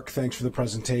the work. Thanks for the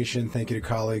presentation. Thank you to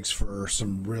colleagues for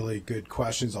some really good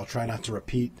questions. I'll try not to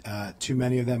repeat too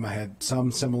many of them. I had some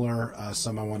similar,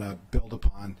 some I want to build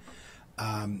upon.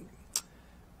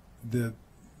 The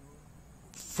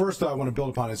first that I want to build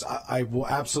upon is I will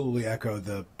absolutely echo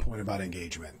the point about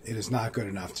engagement. It is not good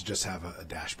enough to just have a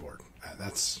dashboard.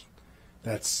 That's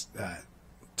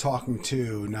talking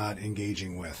to, not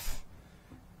engaging with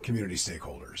community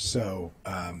stakeholders. So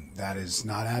that is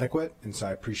not adequate, and so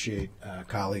I appreciate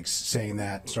colleagues saying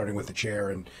that, starting with the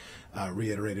chair and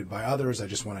reiterated by others. I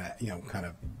just want to, kind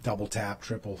of double tap,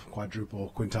 triple, quadruple,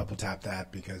 quintuple tap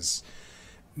that, because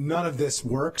none of this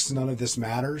works, none of this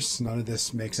matters, none of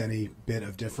this makes any bit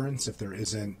of difference if there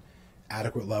isn't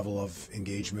adequate level of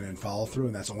engagement and follow through,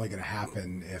 and that's only going to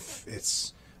happen if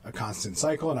it's a constant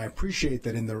cycle. And I appreciate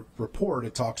that in the report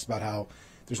it talks about how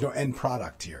there's no end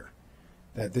product here,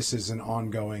 that this is an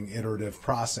ongoing iterative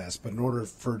process. But in order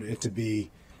for it to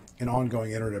be an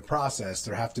ongoing iterative process,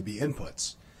 there have to be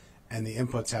inputs, and the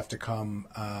inputs have to come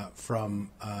from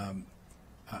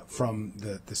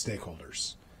the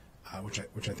stakeholders,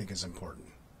 which I think is important.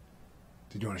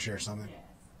 Did you want to share something?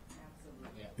 Yes,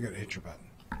 absolutely. You got to hit your button.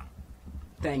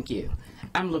 Thank you.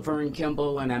 I'm Laverne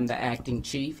Kimball, and I'm the acting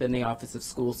chief in the Office of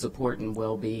School Support and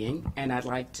Wellbeing, and I'd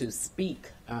like to speak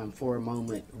for a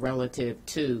moment relative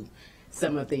to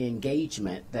some of the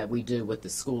engagement that we do with the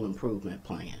school improvement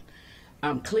plan.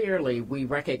 Clearly, we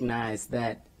recognize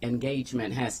that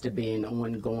engagement has to be an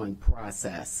ongoing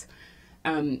process.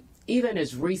 Even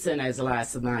as recent as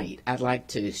last night, I'd like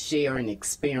to share an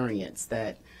experience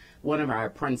that one of our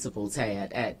principals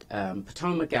had at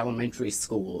Potomac Elementary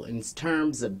School in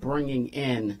terms of bringing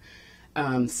in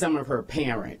some of her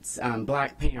parents,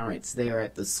 black parents there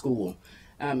at the school.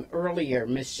 Earlier,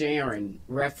 Ms. Sharon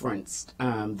referenced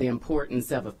the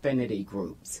importance of affinity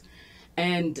groups.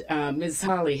 And Ms.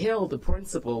 Holly Hill, the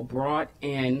principal, brought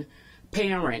in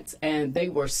parents, and they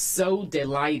were so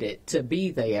delighted to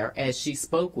be there as she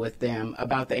spoke with them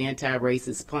about the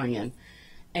anti-racist plan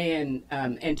and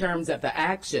in terms of the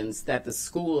actions that the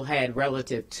school had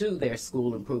relative to their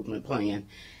school improvement plan.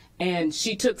 And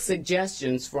she took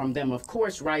suggestions from them, of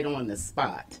course, right on the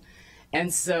spot.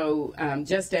 And so,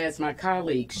 just as my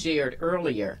colleague shared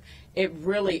earlier, it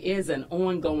really is an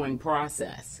ongoing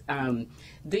process.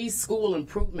 These school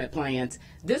improvement plans,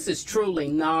 this is truly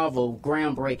novel,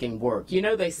 groundbreaking work. You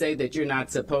know, they say that you're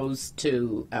not supposed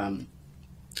to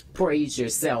praise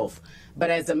yourself,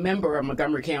 but as a member of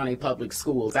Montgomery County Public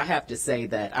Schools, I have to say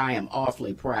that I am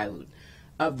awfully proud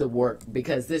of the work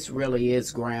because this really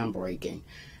is groundbreaking.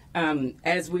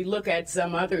 As we look at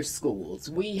some other schools,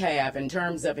 we have, in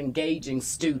terms of engaging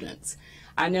students,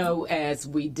 I know as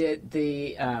we did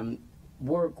the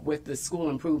work with the school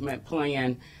improvement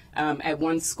plan, at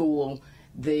one school,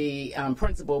 the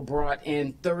principal brought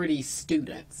in 30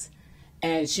 students,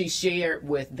 and she shared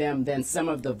with them then some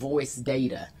of the voice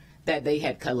data that they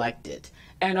had collected,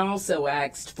 and also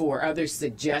asked for other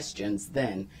suggestions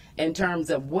then in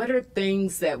terms of what are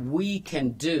things that we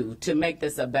can do to make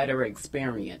this a better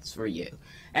experience for you.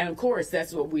 And of course,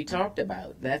 that's what we talked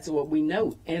about. That's what we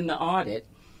note in the audit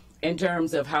in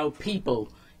terms of how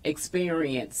people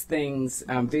experience things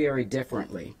very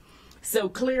differently. So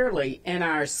clearly in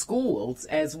our schools,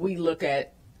 as we look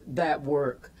at that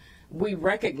work, we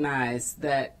recognize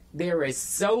that there is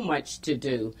so much to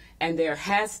do and there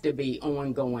has to be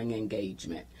ongoing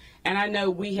engagement. And I know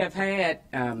we have had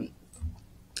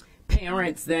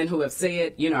parents then who have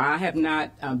said, you know, I have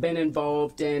not been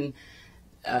involved in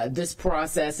this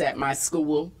process at my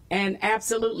school. And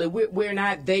absolutely, we're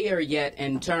not there yet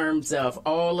in terms of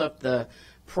all of the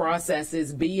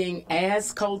processes being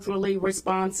as culturally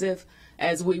responsive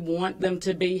as we want them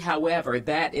to be. However,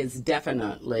 that is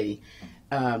definitely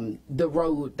the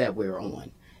road that we're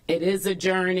on. It is a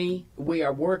journey. We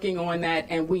are working on that,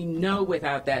 and we know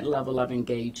without that level of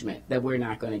engagement that we're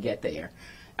not going to get there.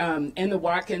 In the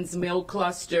Watkins Mill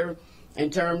cluster, in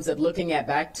terms of looking at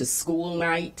back to school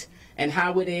night and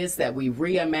how it is that we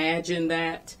reimagine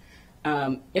that,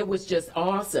 it was just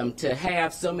awesome to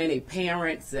have so many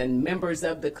parents and members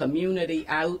of the community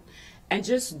out and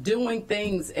just doing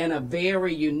things in a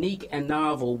very unique and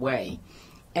novel way.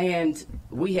 And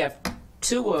we have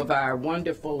two of our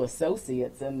wonderful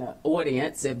associates in the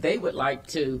audience, if they would like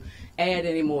to add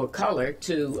any more color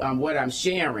to what I'm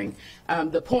sharing.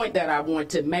 The point that I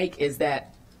want to make is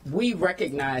that we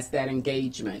recognize that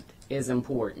engagement is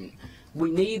important. We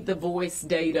need the voice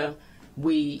data.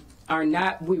 We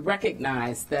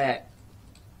recognize that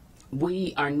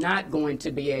we are not going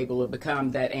to be able to become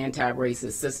that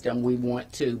anti-racist system we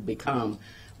want to become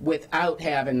without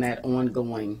having that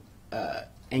ongoing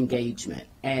engagement.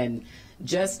 And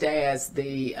just as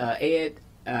the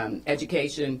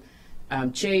education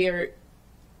chair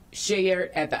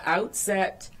shared at the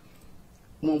outset,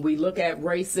 when we look at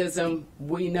racism,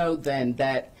 we know then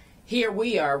that here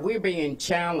we're being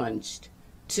challenged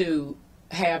to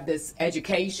have this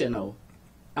educational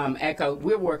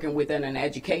we're working within an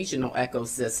educational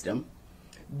ecosystem,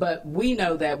 but we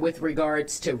know that with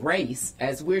regards to race,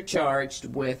 as we're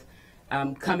charged with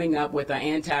coming up with an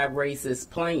anti-racist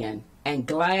plan and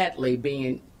gladly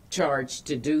being charged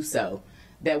to do so,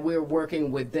 that we're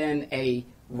working within a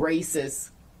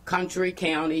racist country,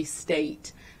 county,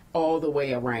 state, all the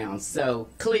way around. So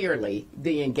clearly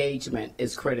the engagement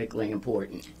is critically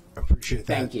important. Appreciate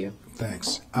that. Thank you.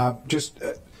 Thanks. Just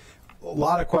a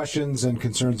lot of questions and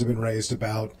concerns have been raised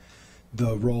about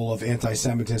the role of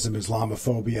anti-Semitism,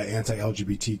 Islamophobia,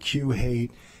 anti-LGBTQ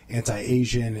hate,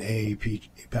 anti-Asian,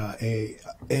 AAPI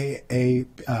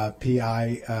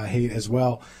hate as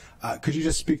well. Could you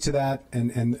just speak to that and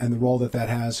the role that that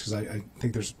has? Because I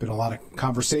think there's been a lot of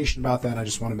conversation about that, and I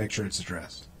just want to make sure it's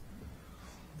addressed.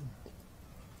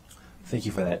 Thank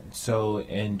you for that. So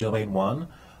in Domain 1,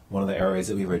 one of the areas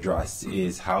that we've addressed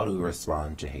is how do we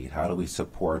respond to hate? How do we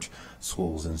support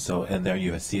schools? And so in there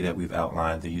you see that we've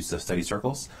outlined the use of study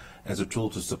circles as a tool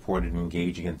to support and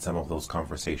engaging in some of those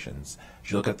conversations.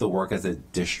 As you look at the work as a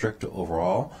district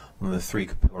overall, one of the three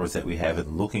pillars that we have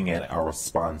in looking at our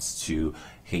response to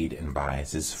hate and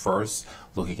bias is first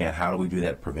looking at how do we do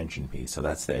that prevention piece. So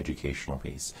that's the educational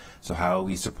piece. So how are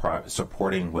we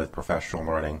supporting with professional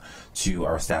learning to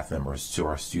our staff members, to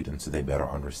our students, so they better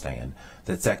understand.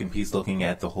 That second piece, looking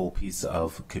at the whole piece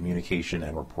of communication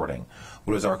and reporting.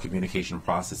 What is our communication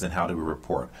process and how do we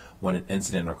report? When an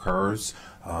incident occurs,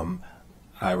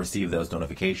 I receive those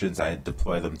notifications. I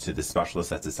deploy them to the specialist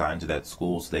that's assigned to that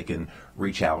school so they can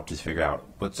reach out to figure out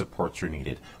what supports are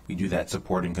needed. We do that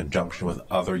support in conjunction with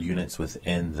other units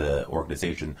within the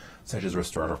organization, such as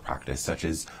restorative practice, such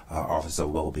as Office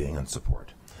of Wellbeing and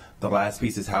Support. The last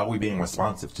piece is how are we being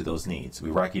responsive to those needs?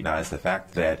 We recognize the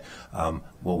fact that,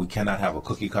 well, we cannot have a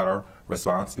cookie cutter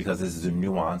response because this is a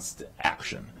nuanced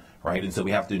action. Right, and so we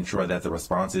have to ensure that the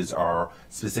responses are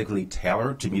specifically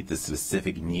tailored to meet the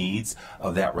specific needs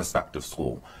of that respective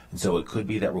school. And so it could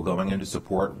be that we're going into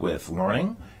support with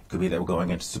learning, it could be that we're going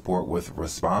into support with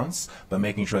response, but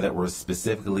making sure that we're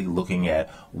specifically looking at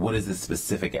what is the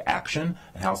specific action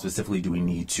and how specifically do we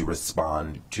need to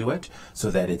respond to it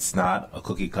so that it's not a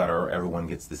cookie cutter, everyone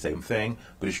gets the same thing,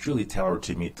 but it's truly tailored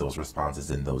to meet those responses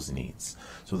and those needs.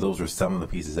 So those are some of the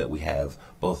pieces that we have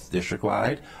both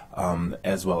district-wide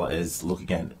as well as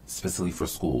looking at specifically for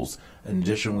schools. In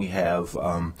addition, we have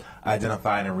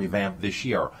identified and revamped this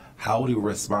year how do we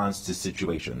respond to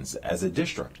situations as a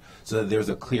district so that there's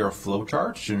a clear flow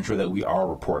chart to ensure that we are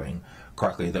reporting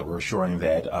correctly, that we're assuring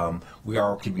that we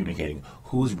are communicating,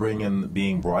 who's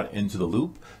being brought into the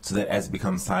loop so that as it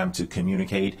becomes time to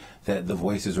communicate that the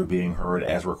voices are being heard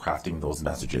as we're crafting those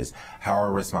messages, how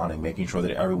are we responding, making sure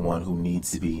that everyone who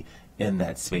needs to be in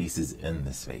that space is in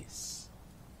the space.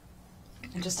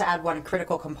 And just to add one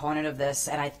critical component of this,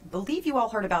 and I believe you all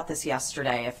heard about this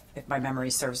yesterday, if my memory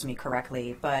serves me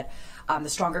correctly, but the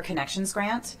Stronger Connections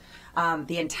Grant,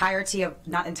 the entirety of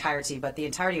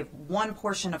one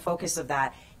portion of focus of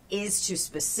that is to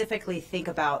specifically think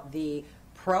about the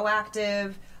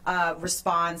proactive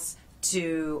response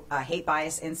to hate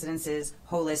bias incidences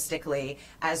holistically,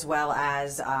 as well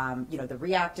as the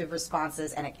reactive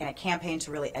responses and a campaign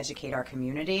to really educate our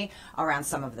community around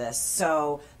some of this.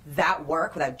 So that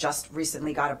work that just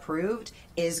recently got approved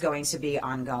is going to be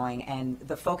ongoing, and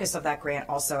the focus of that grant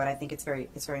also, and I think it's very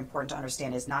important to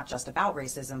understand, is not just about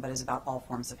racism, but is about all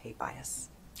forms of hate bias.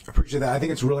 I appreciate that. I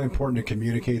think it's really important to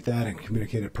communicate that and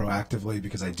communicate it proactively,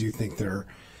 because I do think there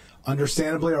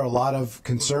understandably are a lot of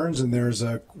concerns, and there's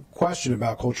a question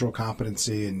about cultural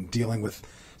competency and dealing with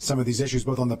some of these issues,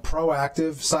 both on the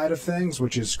proactive side of things,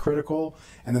 which is critical,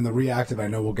 and then the reactive. I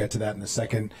know we'll get to that in the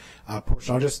second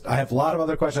portion. I have a lot of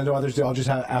other questions. I know others do. I'll just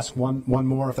ask one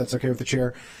more, if that's okay with the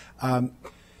chair.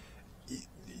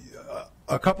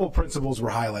 A couple of principals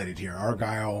were highlighted here.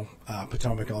 Argyle,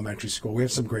 Potomac Elementary School. We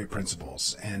have some great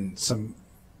principals and some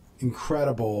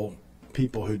incredible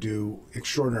people who do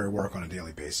extraordinary work on a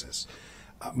daily basis.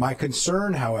 My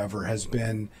concern, however, has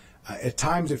been at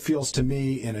times it feels to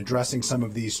me, in addressing some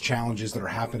of these challenges that are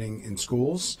happening in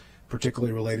schools,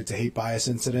 particularly related to hate bias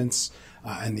incidents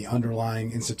and the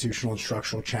underlying institutional and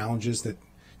structural challenges that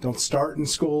don't start in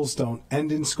schools, don't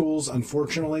end in schools,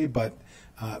 unfortunately, but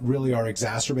really are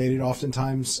exacerbated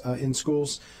oftentimes in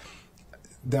schools,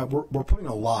 that we're putting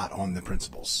a lot on the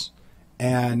principals.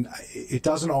 And it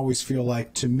doesn't always feel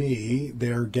like, to me,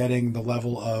 they're getting the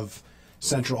level of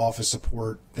central office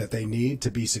support that they need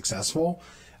to be successful.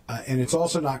 And it's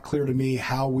also not clear to me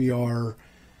how we are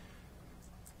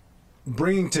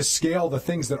bringing to scale the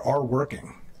things that are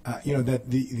working. That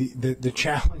the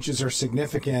challenges are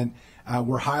significant.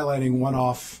 We're highlighting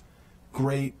one-off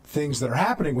great things that are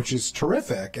happening, which is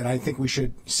terrific. And I think we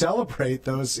should celebrate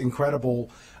those incredible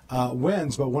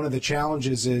wins. But one of the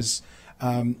challenges is,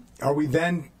 are we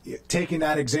then taking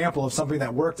that example of something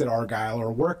that worked at Argyle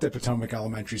or worked at Potomac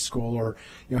Elementary School or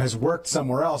has worked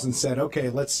somewhere else and said, okay,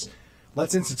 let's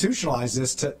institutionalize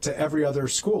this to every other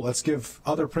school. Let's give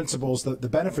other principals the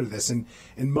benefit of this. And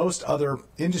in most other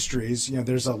industries,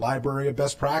 there's a library of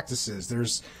best practices.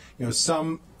 There's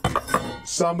some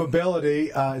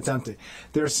ability. It's empty.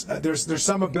 There's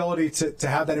some ability to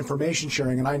have that information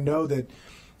sharing. And I know that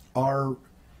our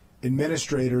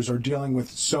administrators are dealing with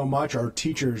so much, our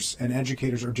teachers and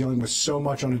educators are dealing with so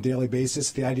much on a daily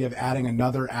basis. The idea of adding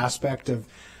another aspect of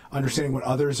understanding what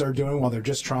others are doing while they're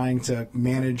just trying to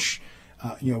manage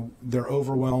their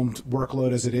overwhelmed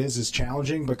workload as it is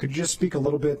challenging. But could you just speak a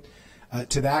little bit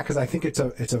to that? Because I think it's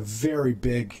a very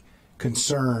big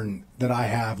concern that I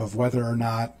have of whether or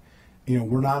not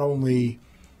we're not only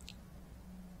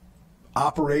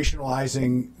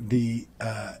operationalizing the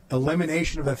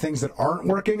elimination of the things that aren't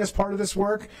working as part of this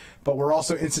work, but we're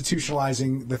also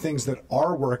institutionalizing the things that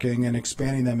are working and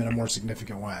expanding them in a more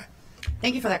significant way.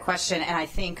 Thank you for that question, and I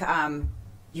think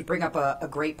you bring up a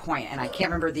great point, and I can't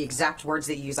remember the exact words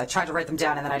that you used. I tried to write them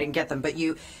down and then I didn't get them, but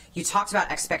you talked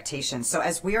about expectations. So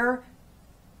as we are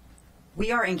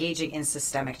engaging in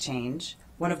systemic change,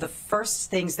 one of the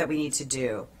first things that we need to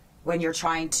do when you're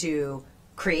trying to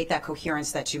create that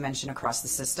coherence that you mentioned across the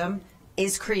system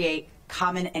is create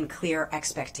common and clear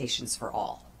expectations for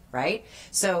all, right?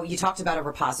 So you talked about a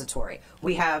repository.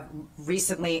 We have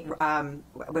recently,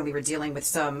 when we were dealing with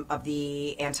some of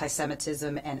the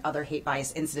anti-Semitism and other hate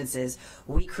bias incidences,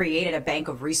 we created a bank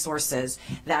of resources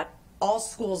that all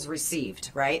schools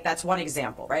received, right? That's one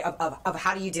example, right? Of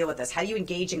how do you deal with this? How do you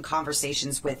engage in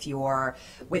conversations with your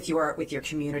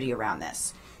community around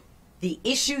this? The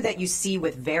issue that you see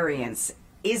with variance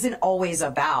isn't always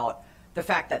about the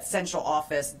fact that central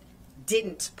office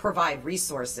didn't provide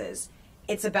resources.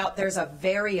 It's about there's a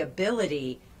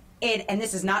variability in, and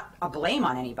this is not a blame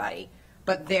on anybody,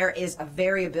 but there is a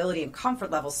variability in comfort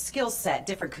level, skill set,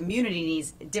 different community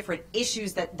needs, different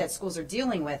issues that schools are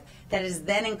dealing with that is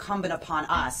then incumbent upon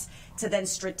us to then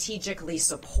strategically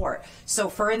support. So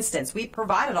for instance, we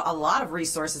provided a lot of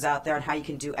resources out there on how you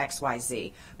can do X, Y,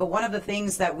 Z. But one of the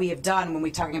things that we have done when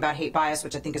we're talking about hate bias,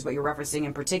 which I think is what you're referencing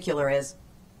in particular, is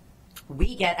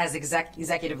we get as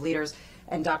executive leaders,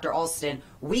 and Dr. Alston,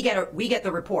 we get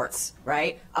the reports,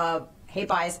 right, of hate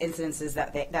bias incidences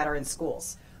that are in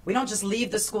schools. We don't just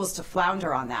leave the schools to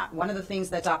flounder on that. One of the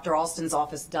things that Dr. Alston's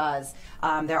office does,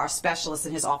 there are specialists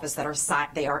in his office that are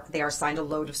they are assigned a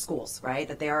load of schools, right,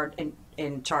 that they are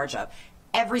in charge of.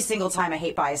 Every single time a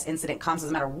hate bias incident comes,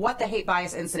 doesn't matter what the hate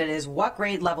bias incident is, what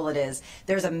grade level it is,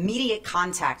 there's immediate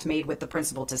contact made with the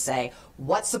principal to say,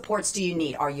 what supports do you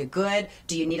need? Are you good?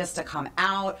 Do you need us to come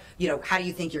out? You know, how do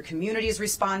you think your community is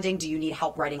responding? Do you need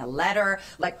help writing a letter?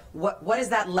 Like, what is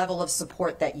that level of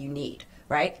support that you need?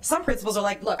 Right? Some principals are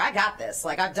like, look, I got this.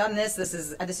 Like, I've done this. This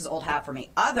is old hat for me.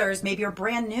 Others maybe are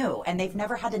brand new and they've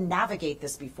never had to navigate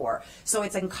this before. So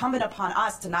it's incumbent upon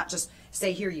us to not just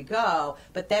say, here you go,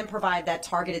 but then provide that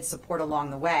targeted support along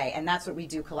the way. And that's what we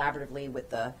do collaboratively with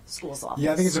the school's office.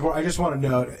 Yeah, I think it's important. I just want to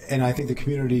note, and I think the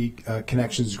Community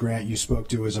Connections grant you spoke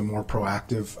to is a more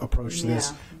proactive approach to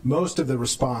this. Most of the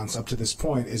response up to this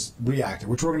point is reactive,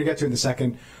 which we're going to get to in the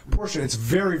second portion. It's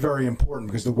very, very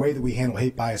important because the way that we handle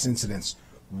hate bias incidents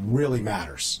really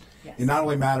matters. Yes. It not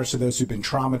only matters to those who've been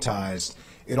traumatized,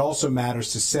 it also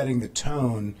matters to setting the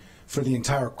tone for the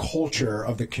entire culture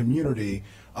of the community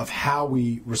of how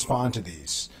we respond to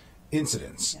these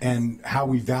incidents. Yes. And how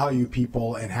we value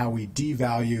people and how we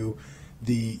devalue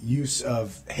the use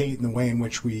of hate and the way in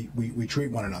which we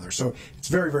treat one another. So it's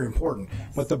very, very important.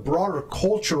 Yes. But the broader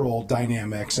cultural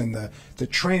dynamics and the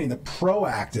training, the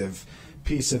proactive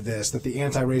piece of this that the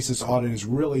anti-racist audit is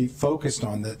really focused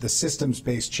on, the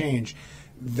systems-based change,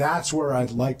 that's where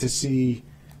I'd like to see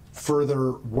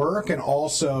further work and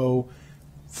also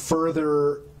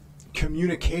further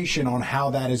communication on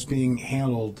how that is being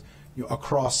handled, you know,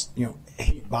 across, you know,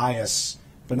 hate bias,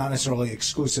 but not necessarily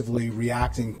exclusively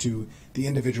reacting to the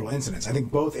individual incidents. I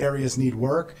think both areas need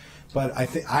work, but I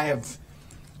think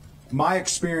my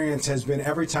experience has been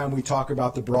every time we talk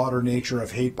about the broader nature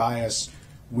of hate bias,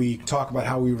 we talk about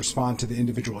how we respond to the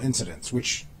individual incidents,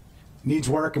 which needs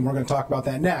work, and we're going to talk about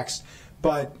that next.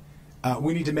 But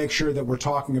we need to make sure that we're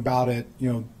talking about it,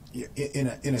 you know,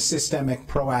 in a systemic,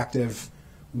 proactive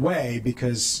way,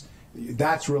 because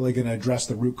that's really going to address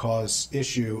the root cause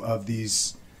issue of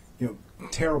these, you know,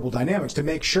 terrible dynamics, to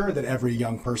make sure that every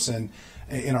young person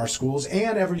in our schools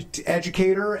and every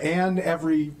educator and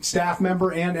every staff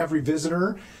member and every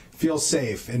visitor feels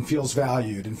safe and feels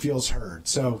valued and feels heard.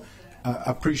 So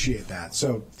appreciate that.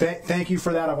 So thank you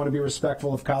for that. I want to be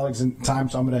respectful of colleagues and time,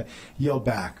 so I'm going to yield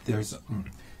back. There's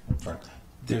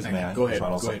Go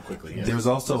ahead quickly. Yes. There's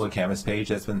also a Canvas page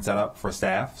that's been set up for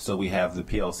staff. So we have the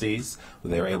PLCs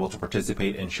where they're able to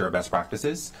participate and share best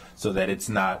practices, so that it's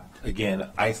not, again,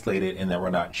 isolated and that we're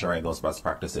not sharing those best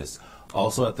practices.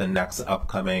 Also, at the next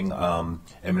upcoming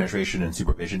administration and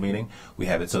supervision meeting, we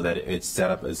have it so that it's set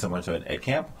up as similar to an ed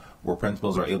camp, where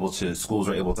schools are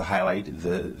able to highlight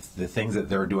the things that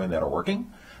they're doing that are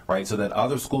working, right? So that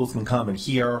other schools can come and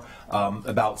hear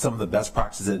about some of the best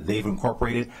practices that they've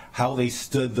incorporated, how they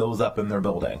stood those up in their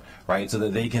building, right? So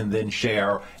that they can then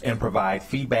share and provide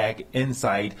feedback,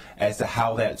 insight as to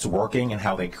how that's working and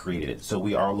how they created it. So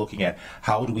we are looking at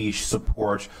how do we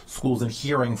support schools in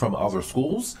hearing from other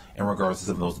schools in regards to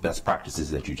some of those best practices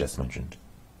that you just mentioned.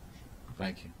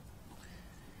 Thank you.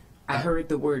 I heard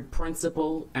the word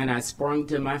principal and I sprung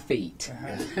to my feet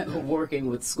working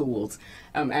with schools.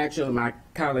 Actually, my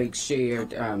colleagues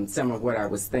shared some of what I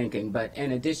was thinking, but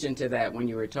in addition to that, when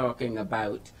you were talking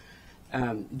about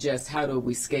just how do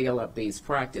we scale up these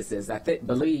practices, I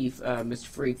believe, Mr.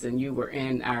 Friedson, you were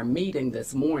in our meeting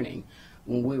this morning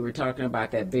when we were talking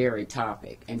about that very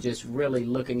topic and just really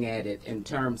looking at it in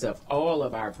terms of all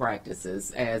of our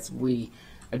practices as we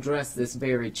address this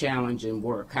very challenging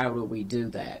work. How do we do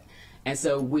that? And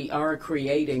so we are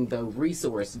creating the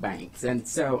resource banks. And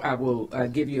so I will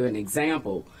give you an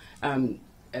example.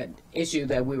 An issue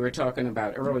that we were talking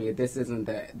about earlier. This isn't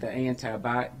the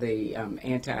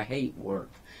anti-hate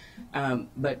work.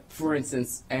 But for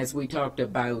instance, as we talked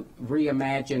about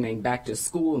reimagining back to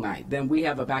school night, then we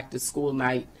have a back to school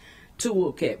night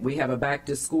toolkit. We have a back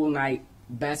to school night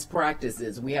best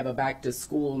practices. We have a back to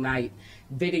school night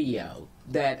video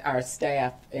that our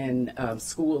staff in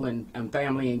school and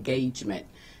family engagement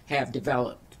have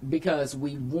developed, because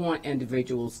we want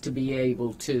individuals to be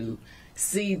able to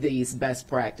see these best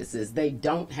practices. They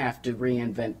don't have to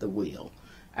reinvent the wheel.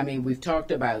 I mean, we've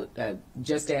talked about,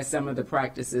 just as some of the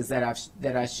practices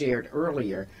that I shared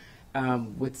earlier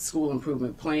with school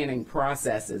improvement planning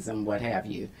processes and what have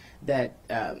you, that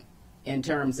in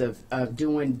terms of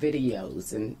doing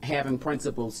videos and having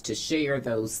principals to share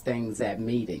those things at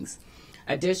meetings.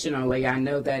 Additionally, I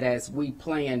know that as we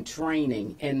plan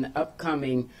training in the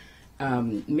upcoming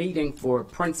meeting for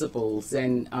principals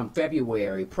in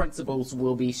February, principals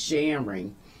will be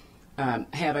sharing,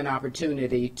 have an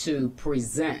opportunity to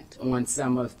present on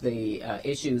some of the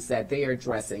issues that they're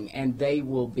addressing, and they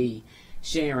will be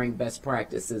sharing best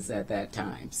practices at that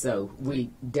time. So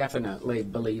we definitely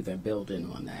believe in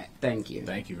building on that. Thank you.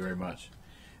 Thank you very much.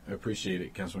 I appreciate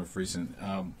it, Councilman Friesen.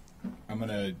 I'm going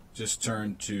to just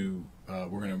turn to,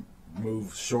 we're going to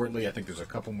move shortly. I think there's a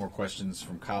couple more questions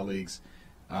from colleagues,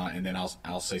 and then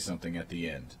I'll say something at the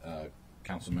end.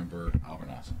 Councilmember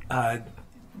Albernas.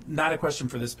 Not a question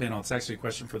for this panel. It's actually a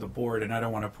question for the board, and I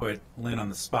don't want to put Lynn on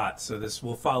the spot. So this,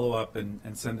 we'll follow up and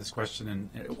send this question,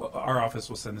 and our office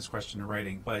will send this question in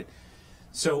writing. But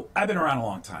so I've been around a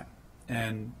long time,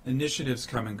 and initiatives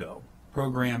come and go,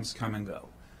 programs come and go,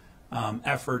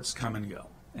 efforts come and go,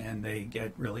 and they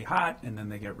get really hot and then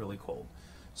they get really cold.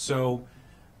 So,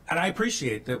 and I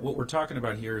appreciate that what we're talking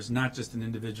about here is not just an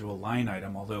individual line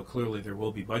item, although clearly there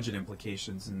will be budget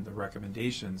implications in the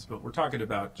recommendations, but we're talking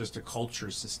about just a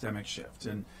culture systemic shift.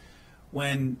 And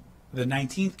when the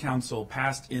 19th Council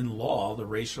passed in law, the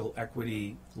racial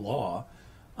equity law,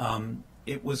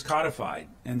 it was codified.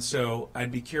 And so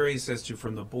I'd be curious as to,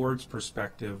 from the board's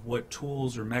perspective, what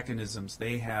tools or mechanisms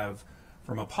they have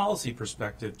from a policy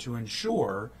perspective to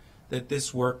ensure that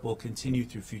this work will continue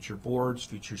through future boards,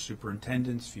 future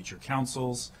superintendents, future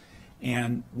councils,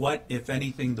 and what, if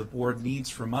anything, the board needs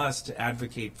from us to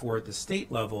advocate for at the state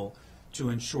level to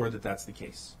ensure that that's the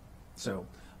case. So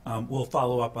we'll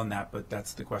follow up on that, but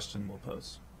that's the question we'll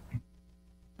pose.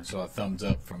 I saw a thumbs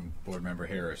up from Board Member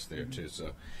Harris there too.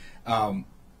 So,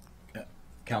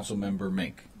 Council Member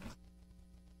Mink.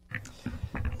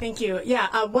 Thank you.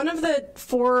 Yeah, one of the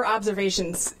 4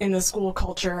 observations in the school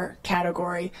culture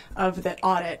category of the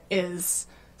audit is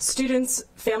students,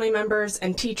 family members,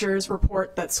 and teachers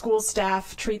report that school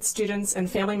staff treat students and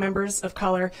family members of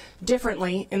color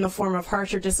differently in the form of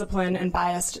harsher discipline and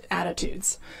biased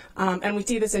attitudes. And we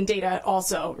see this in data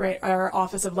also, right? Our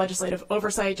Office of Legislative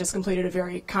Oversight just completed a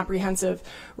very comprehensive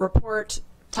report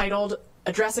titled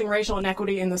Addressing Racial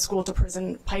Inequity in the School to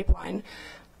Prison Pipeline.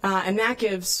 And that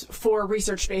gives 4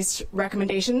 research-based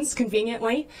recommendations,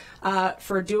 conveniently,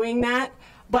 for doing that.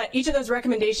 But each of those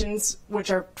recommendations, which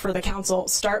are for the council,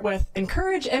 start with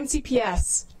encourage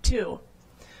MCPS too.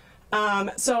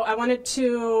 So I wanted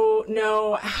to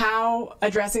know how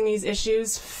addressing these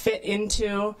issues fit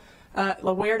into,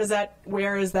 where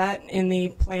is that in the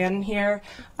plan here?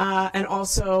 And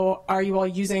also, are you all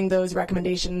using those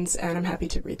recommendations? And I'm happy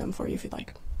to read them for you if you'd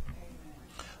like.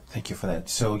 Thank you for that.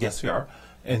 So yes, we are.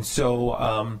 And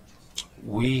so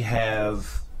we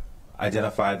have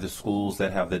identified the schools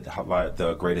that have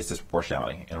the greatest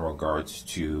disproportionality in regards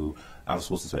to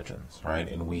out-of-school suspensions, right?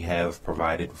 And we have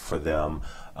provided for them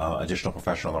additional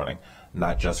professional learning,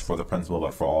 not just for the principal,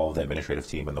 but for all the administrative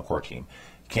team and the core team.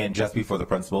 Can't just be for the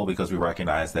principal, because we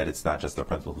recognize that it's not just the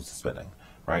principal who's suspending,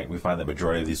 right? We find the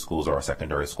majority of these schools are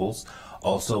secondary schools.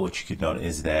 Also, what you could note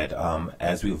is that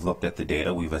as we've looked at the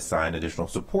data, we've assigned additional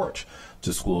support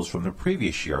to schools from the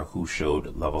previous year who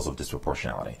showed levels of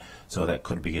disproportionality. So that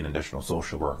could be an additional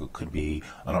social worker, it could be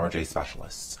an RJ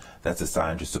specialist that's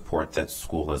assigned to support that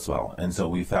school as well. And so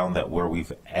we found that where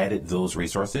we've added those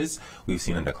resources, we've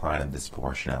seen a decline in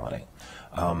disproportionality.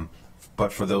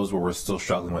 but for those where we're still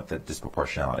struggling with the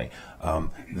disproportionality,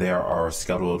 there are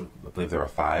scheduled, I believe there are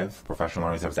 5 professional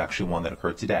learnings. There was actually one that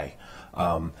occurred today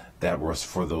that was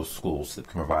for those schools that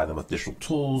can provide them with additional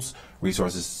tools,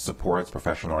 resources, supports,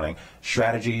 professional learning,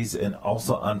 strategies, and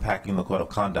also unpacking the code of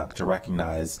conduct to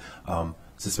recognize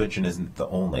suspension isn't the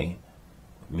only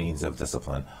means of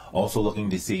discipline. Also looking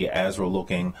to see, as we're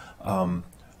looking, how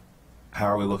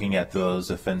are we looking at those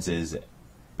offenses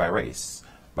by race,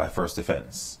 by first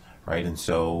offense, right? And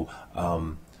so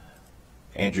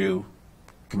Andrew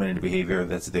committed a behavior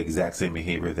that's the exact same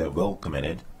behavior that Will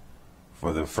committed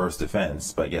for the first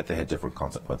offense, but yet they had different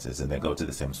consequences, and they go to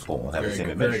the same school and have the same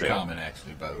administrator. Very common,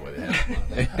 actually, by the way.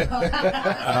 They have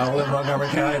I don't live in Montgomery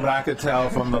County, but I could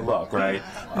tell from the look, right?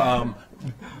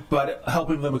 But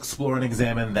helping them explore and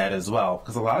examine that as well,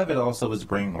 because a lot of it also is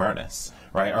bringing awareness,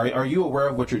 right? Are you aware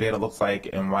of what your data looks like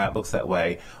and why it looks that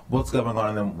way? What's going on,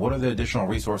 and then what are the additional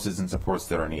resources and supports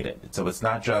that are needed? So it's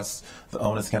not just, the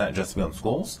onus cannot just be on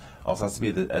schools. It also has to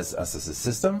be as a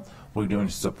system. What are we doing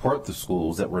to support the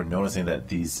schools that we're noticing that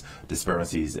these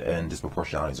disparities and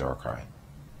disproportionalities are occurring?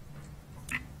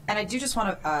 And I do just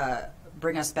want to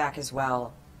bring us back as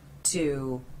well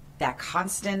to that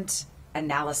constant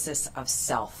analysis of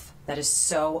self. That is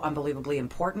so unbelievably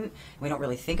important. We don't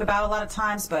really think about it a lot of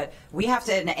times, but we have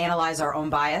to analyze our own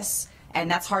bias,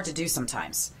 and that's hard to do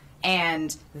sometimes.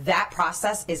 And that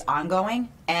process is ongoing,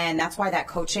 and that's why that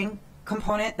coaching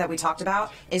component that we talked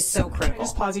about is so critical. Can I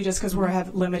just pause you just because we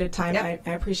have limited time? Yep.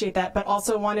 I appreciate that, but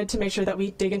also wanted to make sure that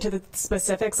we dig into the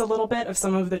specifics a little bit of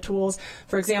some of the tools.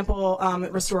 For example,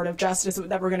 restorative justice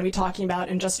that we're going to be talking about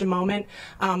in just a moment.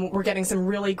 We're getting some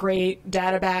really great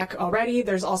data back already.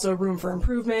 There's also room for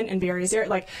improvement in various areas.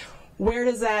 Like, where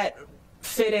does that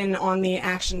fit in on the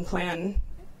action plan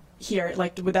here?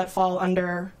 Like, would that fall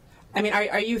under, I mean,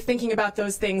 are you thinking about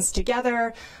those things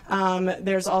together?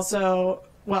 There's also,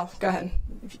 well, go ahead.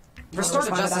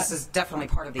 Restorative justice is definitely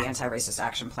part of the anti-racist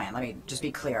action plan. Let me just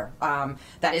be clear.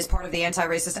 That is part of the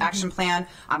anti-racist action plan.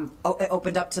 I'm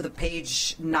opened up to the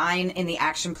page 9 in the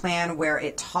action plan where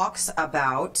it talks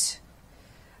about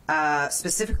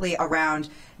specifically around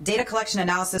data collection,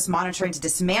 analysis, monitoring to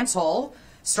dismantle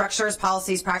structures,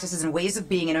 policies, practices, and ways of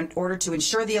being in order to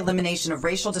ensure the elimination of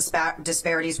racial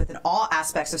disparities within all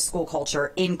aspects of school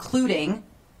culture, including,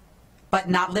 but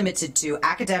not limited to,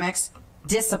 academics,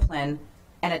 discipline,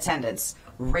 and attendance.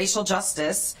 Racial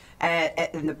justice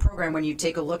in the program, when you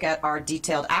take a look at our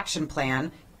detailed action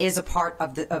plan, is a part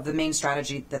of the main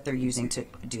strategy that they're using to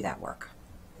do that work.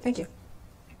 Thank you.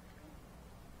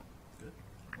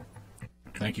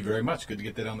 Thank you very much. Good to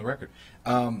get that on the record.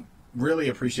 Really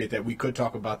appreciate that. We could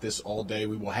talk about this all day.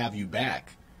 We will have you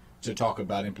back to talk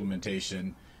about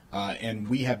implementation. And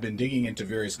we have been digging into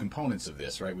various components of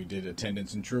this, right? We did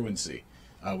attendance and truancy.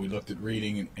 We looked at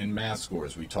reading and math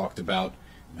scores. We talked about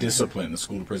discipline, the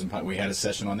school to prison. We had a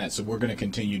session on that. So we're going to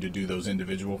continue to do those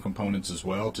individual components as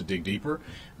well to dig deeper.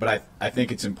 But I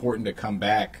think it's important to come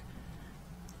back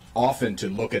often to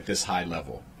look at this high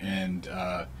level. And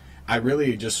I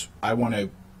want to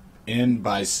end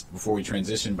by, before we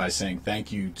transition, by saying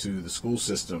thank you to the school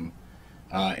system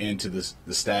and to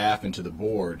the staff and to the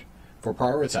board for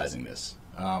prioritizing this.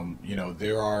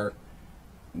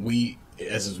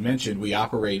 As is mentioned, we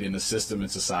operate in a system and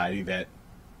society that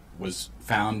was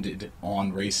founded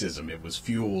on racism. It was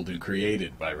fueled and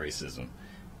created by racism.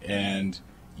 And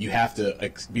you have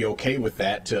to be okay with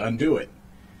that to undo it.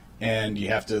 And you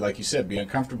have to, like you said, be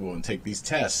uncomfortable and take these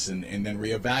tests and then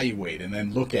reevaluate and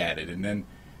then look at it. And then,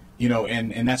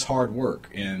 and that's hard work.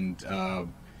 And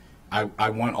I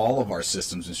want all of our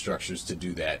systems and structures to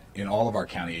do that, and all of our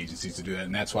county agencies to do that.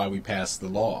 And that's why we passed the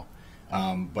law.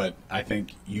 But I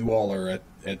think you all are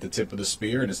at the tip of the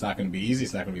spear, and it's not going to be easy.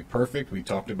 It's not going to be perfect. We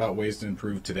talked about ways to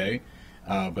improve today,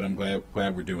 but I'm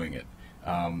glad we're doing it.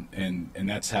 And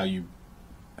that's how you're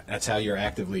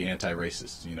actively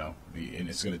anti-racist, and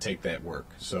it's going to take that work.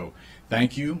 So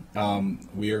thank you.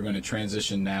 We are going to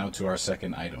transition now to our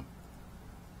second item.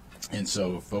 And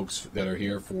so folks that are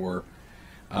here for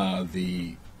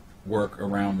the work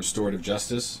around restorative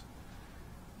justice,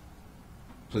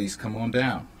 please come on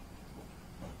down.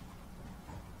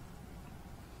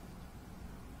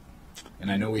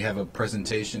 And I know we have a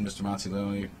presentation, Mr.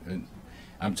 Montileone, and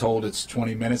I'm told it's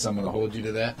 20 minutes. I'm going to hold you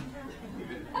to that.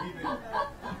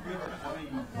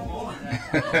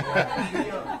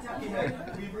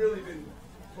 We've really been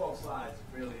 12 slides,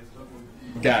 really.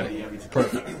 Got it.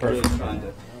 Perfect.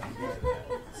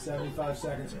 75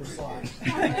 seconds per slide.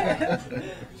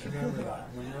 Remember that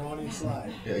when you're on each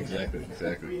slide. Yeah, exactly.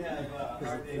 We have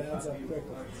our day the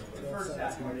first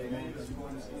half of our day, many of us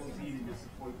going to schools eating to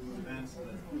support those events. So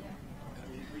that we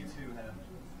agree to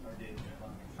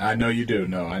I know you do.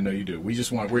 No, I know you do.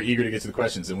 We're eager to get to the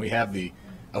questions, and we have the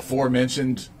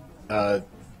aforementioned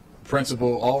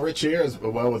Principal Ulrich here as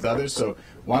well with others. So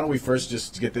why don't we first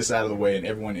just get this out of the way and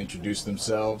everyone introduce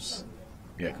themselves.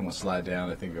 Yeah, come on, slide down.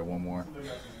 I think we got one more.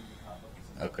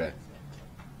 Okay.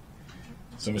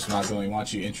 So, Mr. Mazzolini, why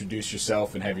don't you introduce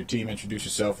yourself and have your team introduce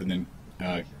yourself, and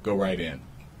then go right in.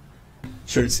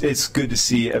 Sure, it's good to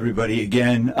see everybody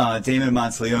again. Damon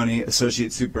Monteleone,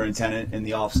 Associate Superintendent in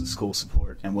the Office of School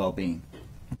Support and Wellbeing.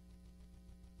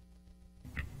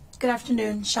 Good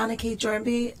afternoon, Shauna K.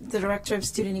 Jornby, the Director of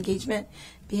Student Engagement,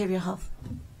 Behavioral Health.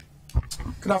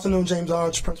 Good afternoon, James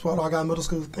Arch, Principal at Argyle Middle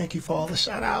School. Thank you for all the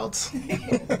shout outs.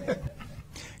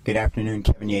 Good afternoon,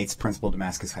 Kevin Yates, Principal,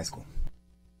 Damascus High School.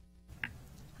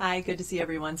 Hi, good to see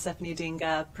everyone. Stephanie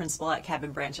Dinga, Principal at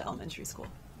Cabin Branch Elementary School.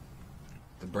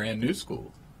 The brand new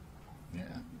school. Yeah.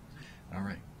 All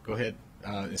right. Go ahead.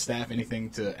 Staff, anything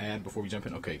to add before we jump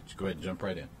in? Okay, go ahead and jump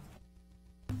right in.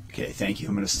 Okay, thank you.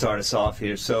 I'm going to start us off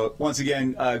here. So once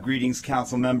again, greetings,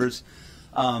 council members.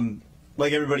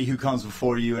 Like everybody who comes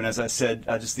before you, and as I said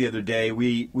just the other day,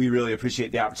 we really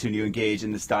appreciate the opportunity to engage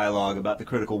in this dialogue about the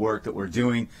critical work that we're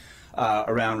doing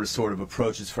around restorative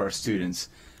approaches for our students.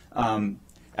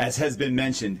 As has been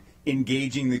mentioned,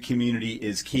 engaging the community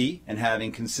is key, and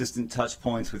having consistent touch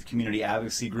points with community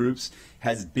advocacy groups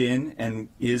has been and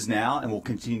is now and will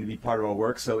continue to be part of our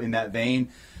work. So in that vein,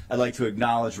 I'd like to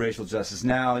acknowledge Racial Justice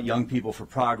Now, Young People for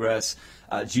Progress,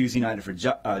 Jews United for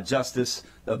Justice,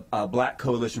 the Black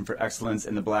Coalition for Excellence,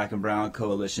 and the Black and Brown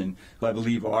Coalition, who I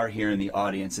believe are here in the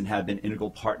audience and have been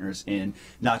integral partners in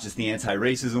not just the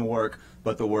anti-racism work,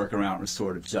 but the work around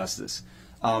restorative justice.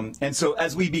 And so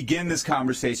as we begin this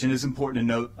conversation, it's important to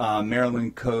note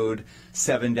Maryland Code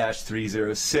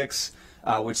 7-306,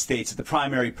 which states that the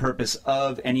primary purpose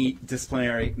of any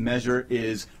disciplinary measure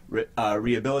is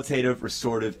rehabilitative,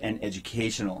 restorative, and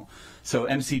educational. So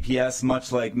MCPS,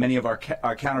 much like many of our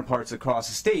counterparts across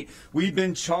the state, we've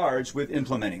been charged with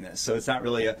implementing this. So it's not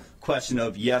really a question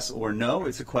of yes or no,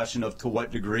 it's a question of to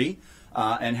what degree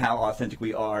and how authentic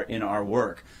we are in our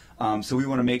work. So we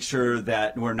want to make sure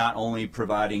that we're not only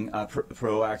providing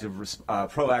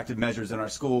proactive measures in our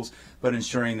schools, but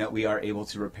ensuring that we are able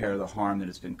to repair the harm that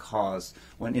has been caused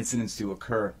when incidents do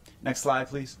occur. Next slide,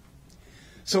 please.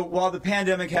 So while the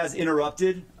pandemic has did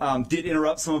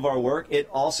interrupt some of our work, it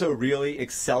also really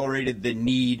accelerated the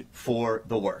need for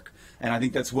the work. And I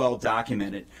think that's well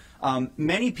documented.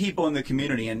 Many people in the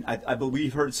community, and I believe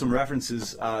we've heard some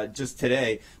references just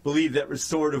today, believe that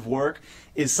restorative work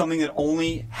is something that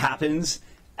only happens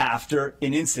after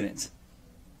an incident.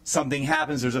 Something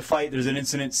happens, there's a fight, there's an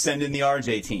incident, send in the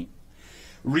RJ team.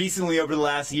 Recently, over the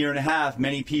last year and a half,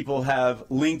 many people have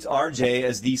linked RJ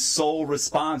as the sole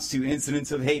response to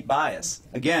incidents of hate bias.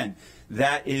 Again,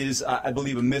 that is, I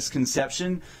believe, a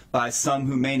misconception by some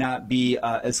who may not be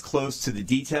as close to the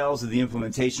details of the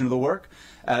implementation of the work,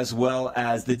 as well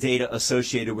as the data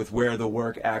associated with where the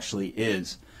work actually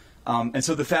is. And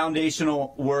so the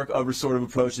foundational work of restorative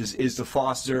approaches is to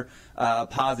foster a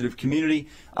positive community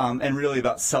and really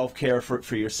about self-care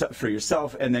for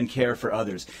yourself and then care for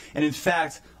others. And in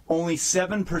fact, only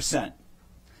 7%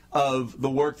 of the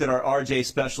work that our RJ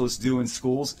specialists do in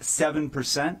schools,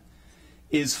 7%,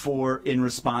 is in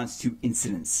response to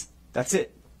incidents. That's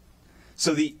it.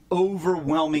 So the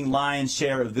overwhelming lion's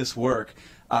share of this work,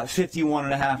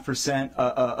 51.5%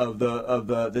 of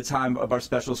the time of our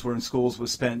specialists were in schools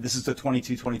was spent, this is the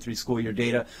 22-23 school year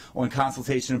data, on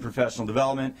consultation and professional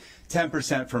development,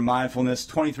 10% for mindfulness,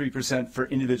 23% for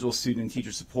individual student and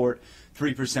teacher support,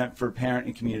 3% for parent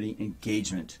and community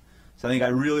engagement. So I think I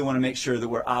really want to make sure that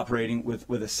we're operating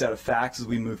with a set of facts as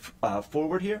we move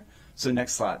forward here. So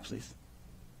next slide, please.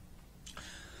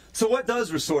 So what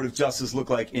does restorative justice look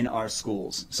like in our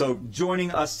schools? So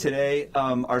joining us today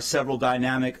are several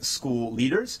dynamic school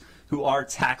leaders who are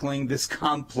tackling this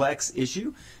complex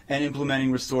issue and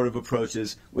implementing restorative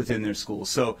approaches within their schools.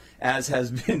 So as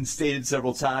has been stated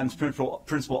several times,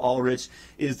 Principal Ulrich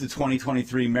is the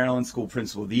 2023 Maryland School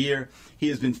Principal of the Year. He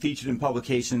has been featured in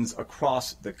publications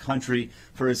across the country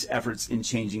for his efforts in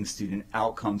changing student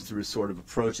outcomes through restorative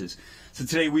approaches. So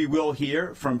today we will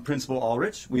hear from Principal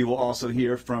Ulrich. We will also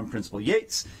hear from Principal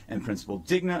Yates and Principal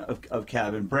Digna of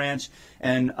Cabin Branch.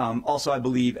 And also I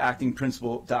believe Acting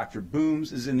Principal Dr.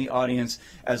 Booms is in the audience,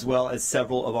 as well as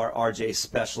several of our RJ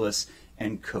specialists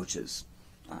and coaches.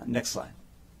 Next slide.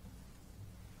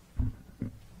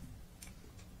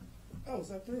 Oh, is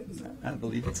that it? I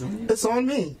believe it's on you. It's on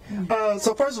me.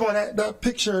 So first of all, that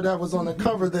picture that was on the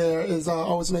cover there is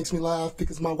always makes me laugh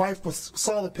because my wife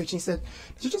saw the picture and said,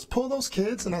 "Did you just pull those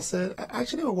kids?" And I said,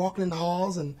 "Actually, they were walking in the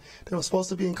halls and they were supposed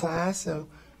to be in class." So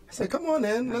I said, "Come on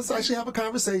in, let's actually have a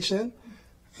conversation."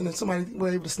 And then somebody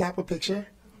was able to snap a picture,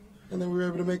 and then we were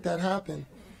able to make that happen.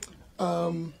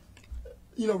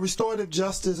 You know, restorative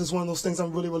justice is one of those things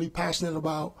I'm really, really passionate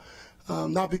about.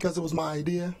 Not because it was my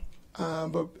idea,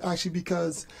 but actually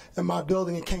because in my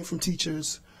building it came from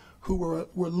teachers who were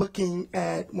looking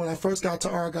at, when I first got to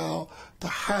Argyle, the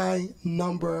high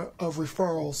number of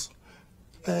referrals.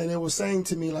 And it was saying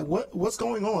to me, like, what's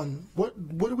going on? What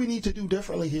do we need to do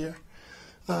differently here?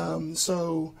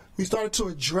 So we started to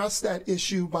address that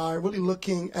issue by really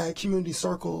looking at community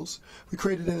circles. We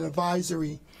created an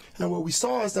advisory. And what we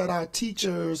saw is that our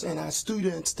teachers and our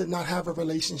students did not have a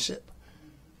relationship.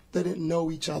 They didn't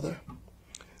know each other.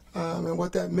 And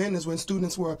what that meant is when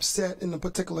students were upset in a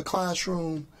particular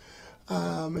classroom,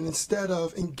 and instead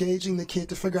of engaging the kid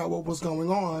to figure out what was going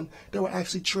on, they were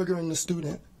actually triggering the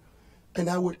student. And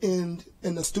that would end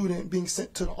in the student being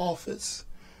sent to the office,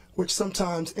 which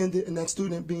sometimes ended in that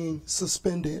student being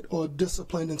suspended or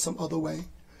disciplined in some other way.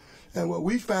 And what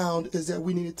we found is that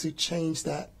we needed to change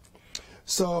that.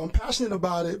 So I'm passionate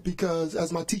about it because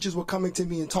as my teachers were coming to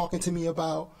me and talking to me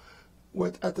about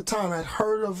what at the time I'd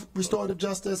heard of restorative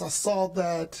justice, I saw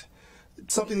that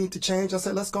something needed to change. I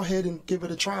said, let's go ahead and give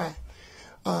it a try.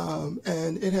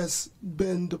 And it has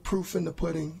been the proof in the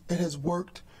pudding. It has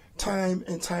worked time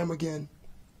and time again.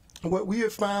 And what we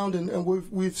have found and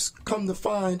we've come to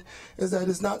find is that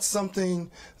it's not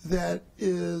something that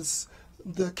is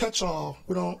the catch-all.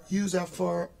 We don't use that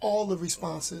for all the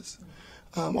responses.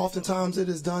 Oftentimes it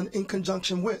is done in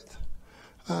conjunction with.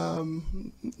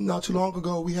 Not too long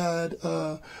ago, we had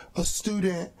a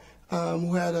student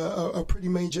who had a pretty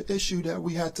major issue that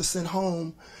we had to send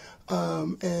home,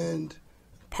 and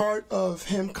part of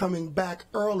him coming back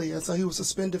earlier, so he was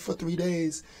suspended for 3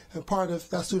 days, and part of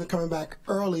that student coming back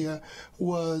earlier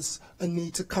was a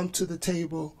need to come to the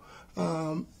table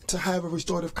to have a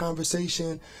restorative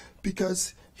conversation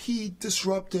because he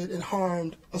disrupted and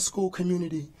harmed a school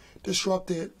community.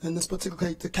 Disrupted, in this particular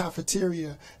case, the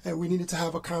cafeteria, and we needed to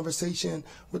have a conversation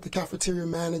with the cafeteria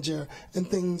manager and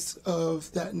things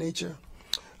of that nature.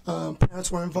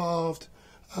 Parents were involved.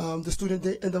 The student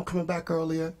did end up coming back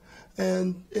earlier,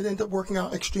 and it ended up working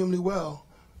out extremely well.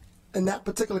 In that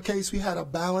particular case, we had a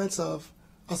balance of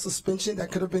a suspension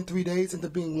that could have been 3 days into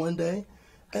being 1 day,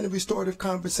 and a restorative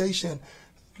conversation.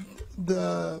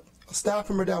 The staff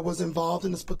member that was involved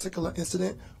in this particular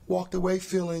incident walked away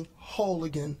feeling whole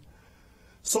again.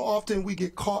 So often we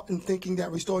get caught in thinking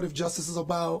that restorative justice is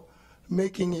about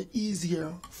making it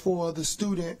easier for the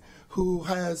student who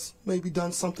has maybe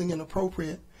done something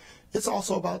inappropriate. It's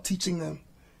also about teaching them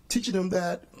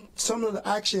that some of the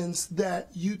actions that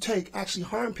you take actually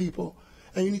harm people,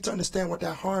 and you need to understand what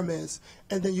that harm is.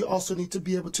 And then you also need to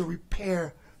be able to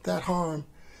repair that harm.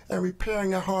 And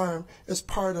repairing that harm is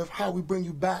part of how we bring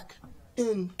you back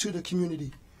into the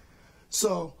community.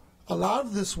 So a lot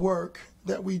of this work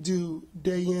that we do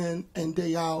day in and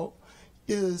day out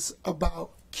is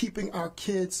about keeping our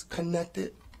kids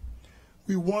connected.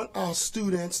 We want our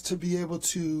students to be able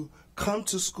to come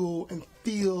to school and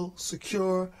feel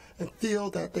secure and feel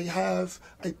that they have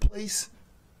a place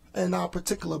in our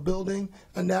particular building,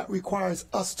 and that requires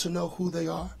us to know who they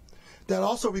are. That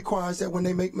also requires that when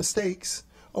they make mistakes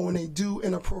or when they do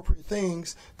inappropriate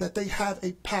things, that they have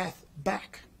a path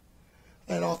back.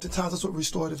 And oftentimes that's what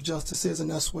restorative justice is,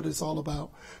 and that's what it's all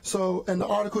about. So in the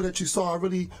article that you saw, I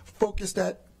really focused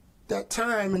that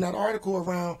time in that article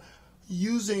around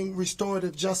using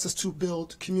restorative justice to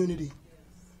build community.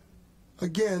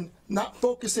 Again, not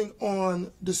focusing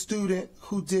on the student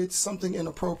who did something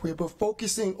inappropriate, but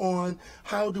focusing on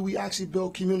how do we actually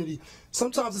build community.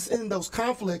 Sometimes it's in those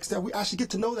conflicts that we actually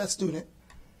get to know that student,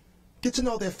 get to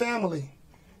know their family,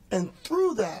 and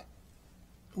through that,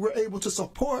 we're able to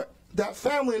support that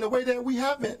family in a way that we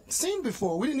haven't seen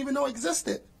before. We didn't even know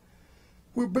existed.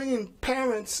 We're bringing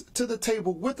parents to the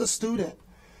table with the student,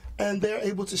 and they're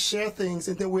able to share things,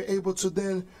 and then we're able to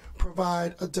then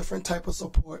provide a different type of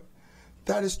support.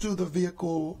 That is through the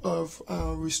vehicle of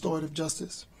restorative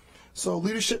justice. So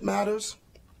leadership matters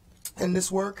in this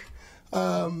work.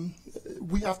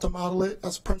 We have to model it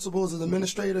as principals, as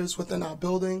administrators within our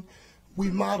building.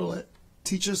 We model it.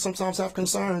 Teachers sometimes have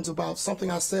concerns about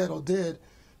something I said or did.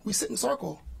 We sit in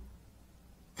circle.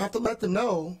 I have to let them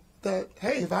know that,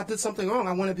 hey, if I did something wrong,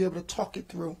 I want to be able to talk it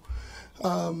through.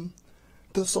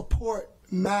 The support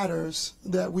matters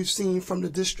that we've seen from the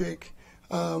district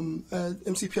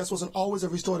MCPS wasn't always a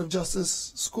restorative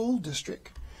justice school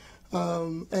district.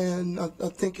 And I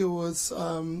think it was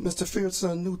Mr.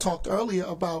 Fearson who talked earlier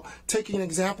about taking an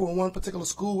example in one particular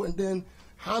school and then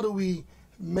how do we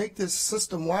make this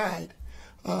system-wide.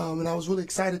 And I was really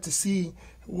excited to see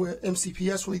where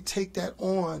MCPS really take that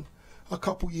on a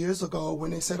couple years ago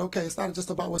when they said, okay, it's not just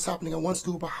about what's happening in one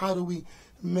school, but how do we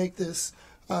make this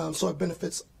so it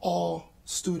benefits all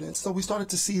students. So we started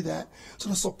to see that. So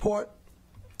the support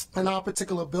in our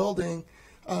particular building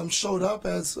showed up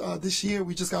as this year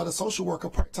we just got a social worker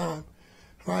part-time,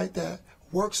 right, that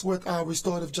works with our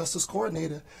restorative justice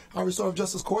coordinator. Our restorative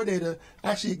justice coordinator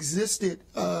actually existed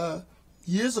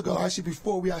years ago, actually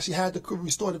before we actually had the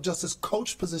restorative justice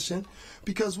coach position,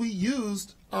 because we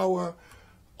used our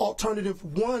Alternative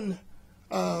 1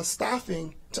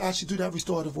 staffing to actually do that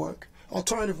restorative work.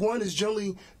 Alternative 1 is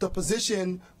generally the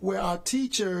position where our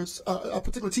teachers,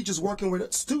 particular teachers working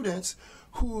with students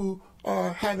who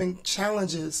are having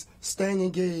challenges, staying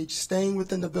engaged, staying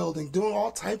within the building, doing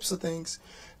all types of things.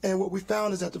 And what we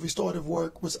found is that the restorative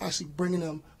work was actually bringing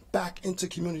them back into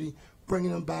community,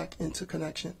 bringing them back into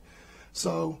connection.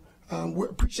 So we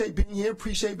appreciate being here,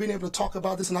 appreciate being able to talk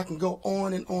about this, and I can go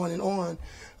on and on and on.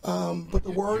 But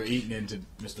the work... You're eating into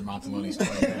Mr. Montemoni's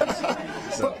 20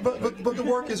 minutes. So. But the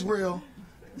work is real,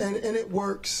 and it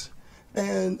works,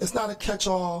 and it's not a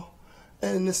catch-all,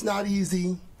 and it's not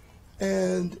easy,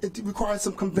 and it requires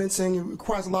some convincing. It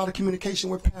requires a lot of communication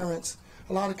with parents,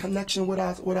 a lot of connection with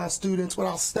our students, with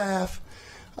our staff.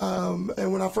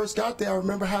 And when I first got there, I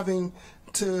remember having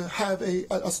to have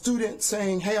a student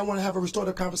saying, hey, I want to have a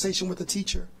restorative conversation with a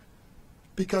teacher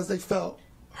because they felt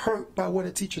hurt by what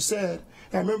a teacher said.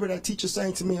 And I remember that teacher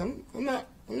saying to me, I'm not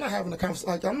having a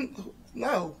conversation.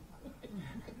 No.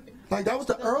 Like that was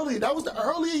the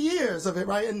earlier years of it,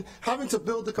 right? And having to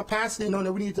build the capacity, knowing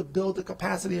that we need to build the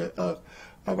capacity of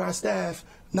our staff.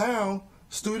 Now,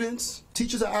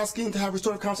 teachers are asking to have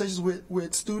restorative conversations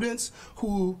with students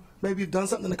who maybe have done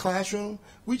something in the classroom.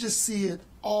 We just see it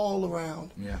all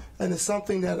around. Yeah. And it's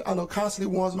something that I know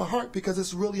constantly warms my heart because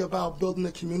it's really about building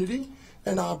the community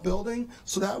in our building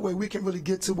so that way we can really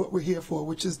get to what we're here for,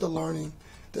 which is the learning,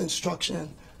 the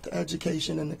instruction, the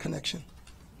education, and the connection.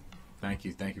 Thank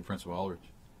you. Thank you, Principal Aldridge.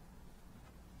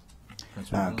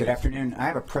 Good afternoon. I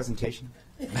have a presentation.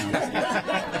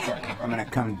 I'm going to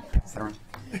come and pass that around.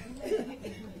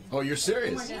 Oh, you're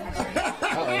serious?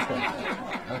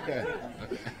 Oh, okay.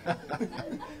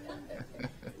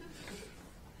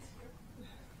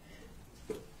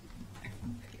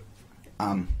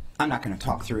 I'm not going to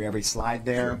talk through every slide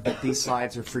there, but these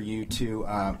slides are for you to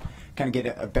kind of get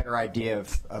a better idea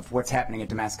of what's happening at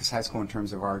Damascus High School in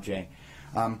terms of RJ.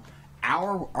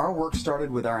 Our work started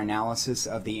with our analysis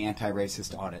of the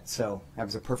anti-racist audit, so that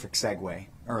was a perfect segue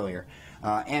earlier.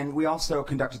 And we also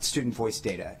conducted student voice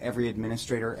data. Every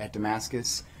administrator at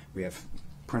Damascus, we have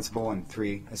principal and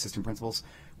 3 assistant principals,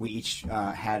 we each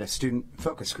had a student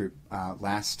focus group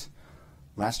last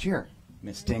year.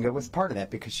 Ms. Dinga was part of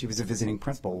that because she was a visiting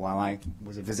principal while I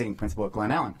was a visiting principal at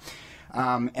Glen Ellen.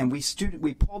 And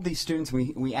we polled these students,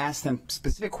 we asked them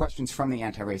specific questions from the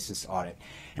anti-racist audit.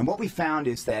 And what we found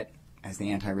is that, as the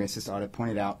anti-racist audit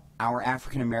pointed out, our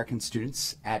African-American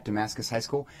students at Damascus High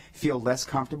School feel less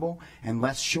comfortable and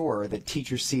less sure that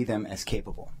teachers see them as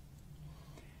capable.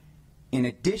 In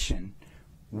addition,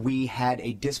 we had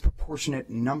a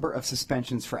disproportionate number of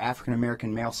suspensions for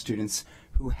African-American male students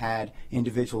who had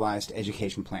individualized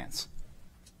education plans,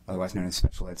 otherwise known as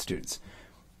special ed students.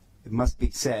 It must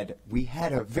be said, we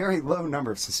had a very low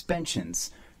number of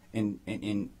suspensions in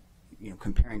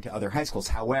comparing to other high schools.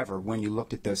 However, when you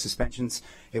looked at those suspensions,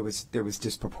 there was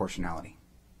disproportionality.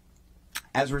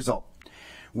 As a result,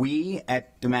 we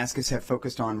at Damascus have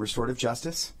focused on restorative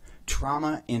justice,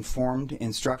 trauma-informed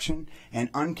instruction, and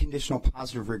unconditional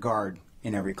positive regard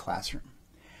in every classroom.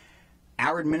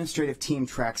 Our administrative team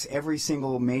tracks every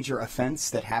single major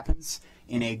offense that happens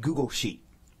in a Google Sheet.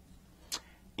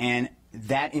 And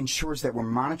that ensures that we're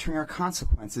monitoring our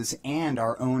consequences and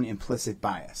our own implicit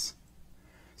bias.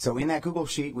 So in that Google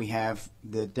Sheet, we have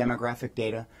the demographic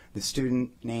data, the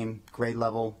student name, grade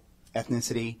level,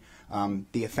 ethnicity,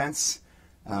 the offense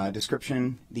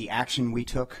description, the action we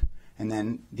took, and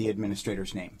then the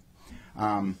administrator's name.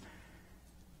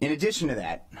 In addition to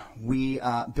that, we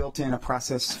built in a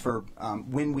process for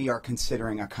when we are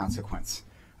considering a consequence,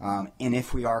 and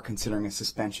if we are considering a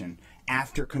suspension.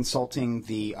 After consulting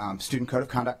the Student Code of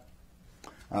Conduct,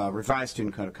 revised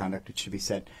Student Code of Conduct, it should be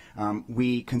said,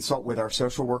 we consult with our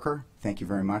social worker, thank you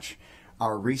very much,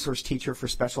 our resource teacher for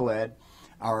special ed,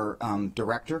 our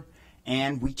director,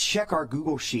 and we check our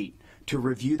Google Sheet to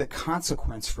review the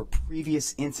consequence for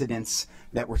previous incidents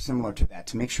that were similar to that,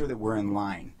 to make sure that we're in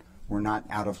line, we're not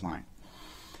out of line.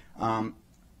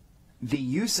 The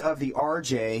use of the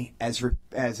RJ as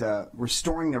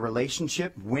restoring the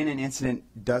relationship when an incident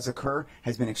does occur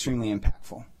has been extremely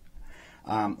impactful.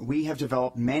 We have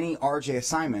developed many RJ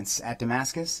assignments at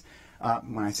Damascus.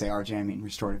 When I say RJ, I mean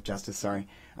restorative justice, sorry,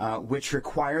 which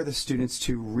require the students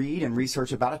to read and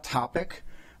research about a topic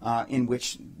in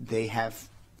which they have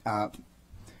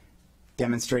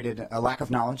demonstrated a lack of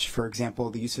knowledge. For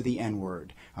example, the use of the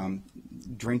N-word,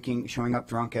 drinking, showing up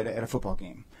drunk at a football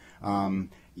game,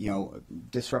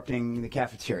 disrupting the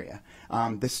cafeteria.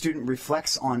 The student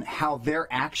reflects on how their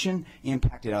action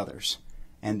impacted others.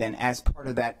 And then as part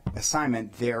of that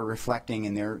assignment, they're reflecting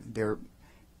and they're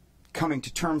coming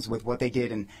to terms with what they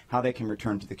did and how they can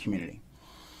return to the community.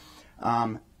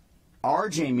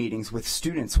 RJ meetings with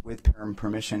students with parent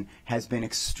permission has been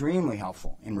extremely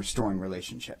helpful in restoring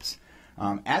relationships.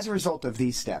 As a result of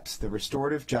these steps, the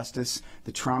restorative justice,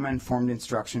 the trauma-informed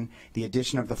instruction, the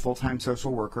addition of the full-time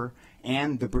social worker,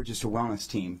 and the Bridges to Wellness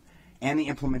team, and the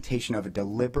implementation of a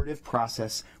deliberative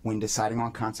process when deciding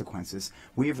on consequences,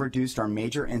 we have reduced our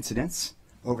major incidents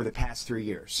over the past 3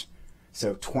 years.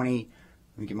 So let me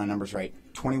get my numbers right,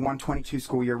 21-22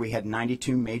 school year we had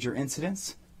 92 major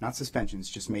incidents, not suspensions,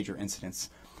 just major incidents.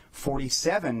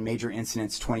 47 major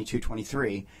incidents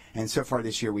 22-23, and so far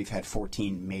this year we've had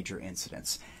 14 major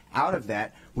incidents. Out of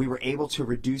that, we were able to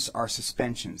reduce our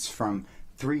suspensions. From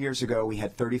 3 years ago we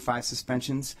had 35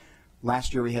 suspensions.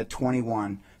 Last year we had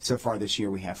 21. So far this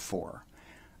year we have 4.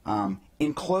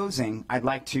 In closing, I'd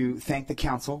like to thank the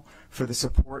council for the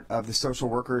support of the social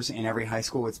workers in every high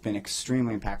school. It's been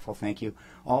extremely impactful. Thank you.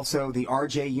 Also, the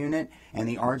RJ unit and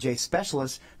the RJ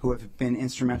specialists who have been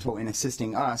instrumental in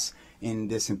assisting us in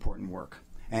this important work.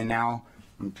 And now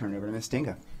I'm going to turn it over to Ms.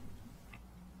 Dinga.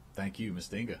 Thank you, Ms.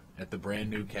 Dinga. At the brand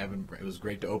new cabin, it was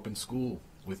great to open school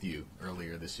with you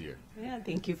earlier this year. Yeah,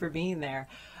 thank you for being there.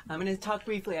 I'm going to talk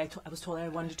briefly. I was told I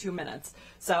had 1 to 2 minutes.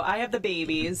 So I have the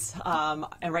babies,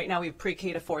 and right now we have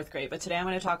pre-K to 4th grade. But today I'm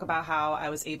going to talk about how I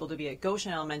was able to be at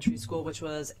Goshen Elementary School, which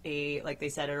was like they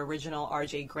said, an original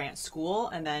RJ grant school,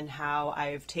 and then how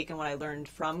I've taken what I learned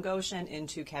from Goshen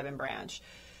into Cabin Branch.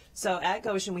 So at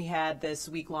Goshen, we had this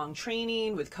week-long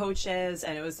training with coaches,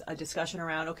 and it was a discussion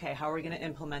around, okay, how are we going to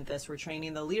implement this? We're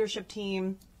training the leadership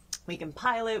team. We can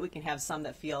pilot. We can have some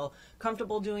that feel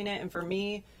comfortable doing it. And for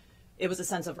me, it was a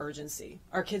sense of urgency.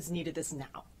 Our kids needed this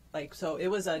now. So it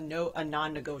was a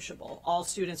non-negotiable. All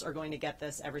students are going to get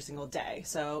this every single day.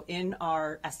 So in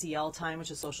our SEL time,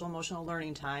 which is social emotional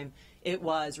learning time, it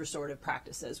was restorative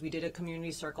practices. We did a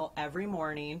community circle every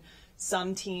morning.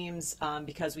 Some teams,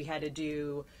 because we had to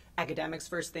do academics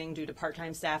first thing due to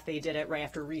part-time staff, they did it right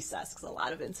after recess because a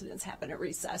lot of incidents happen at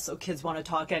recess, so kids want to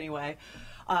talk anyway.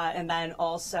 And then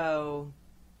also,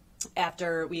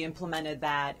 after we implemented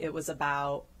that, it was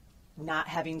about not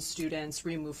having students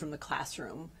removed from the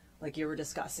classroom, like you were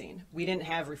discussing. We didn't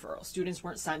have referrals. Students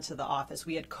weren't sent to the office.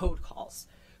 We had code calls.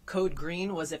 Code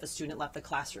green was if a student left the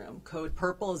classroom. Code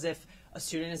purple is if a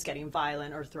student is getting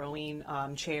violent or throwing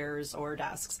chairs or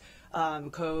desks.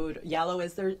 Code yellow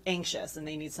is they're anxious and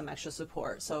they need some extra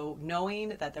support. So knowing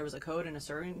that there was a code in a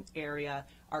certain area,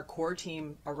 our core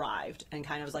team arrived and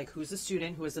kind of was like, who's the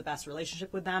student, who has the best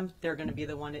relationship with them? They're going to be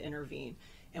the one to intervene.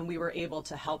 And we were able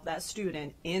to help that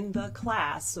student in the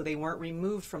class so they weren't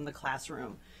removed from the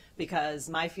classroom. Because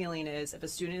my feeling is if a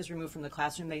student is removed from the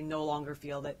classroom, they no longer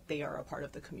feel that they are a part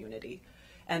of the community.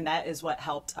 And that is what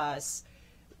helped us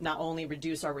not only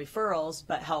reduce our referrals,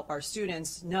 but help our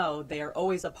students know they are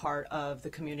always a part of the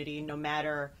community, no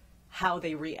matter how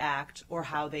they react or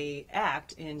how they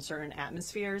act in certain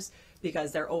atmospheres,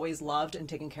 because they're always loved and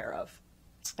taken care of.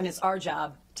 And it's our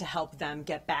job to help them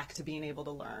get back to being able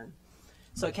to learn.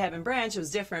 So at Cabin Branch, it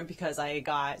was different because I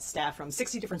got staff from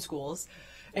 60 different schools.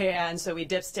 And so we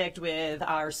dipsticked with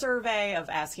our survey of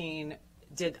asking,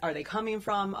 are they coming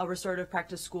from a restorative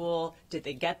practice school? Did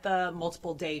they get the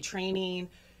multiple day training?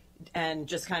 And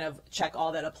just kind of check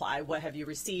all that apply. What have you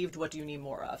received? What do you need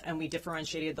more of? And we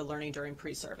differentiated the learning during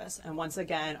pre-service. And once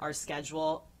again, our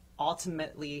schedule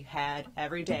ultimately had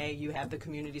every day you have the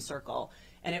community circle.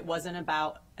 And it wasn't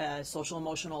about a social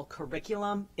emotional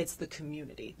curriculum. It's the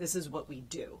community. This is what we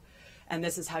do. And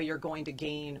this is how you're going to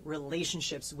gain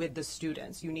relationships with the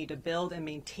students. You need to build and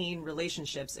maintain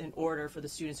relationships in order for the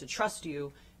students to trust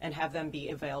you and have them be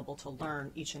available to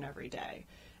learn each and every day.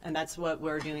 And that's what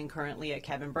we're doing currently at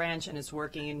Cabin Branch, and it's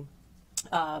working.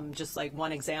 Just like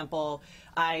one example,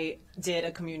 I did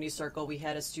a community circle. We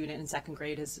had a student in 2nd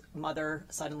grade, his mother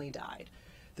suddenly died.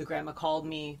 The grandma called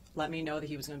me, let me know that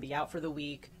he was going to be out for the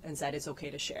week, and said it's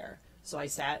okay to share. So I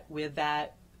sat with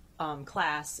that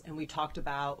class and we talked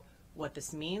about what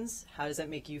this means, how does that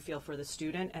make you feel for the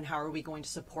student, and how are we going to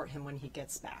support him when he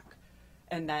gets back.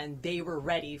 And then they were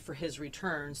ready for his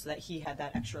return so that he had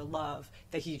that extra love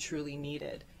that he truly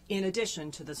needed, in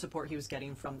addition to the support he was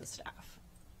getting from the staff.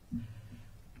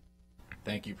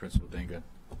 Thank you, Principal Dinga.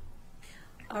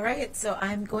 All right, so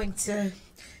I'm going to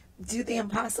do the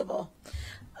impossible.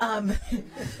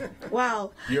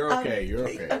 Wow. You're okay. You're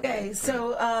okay. Okay,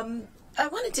 so I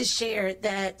wanted to share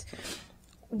that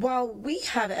while we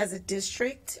have, as a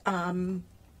district,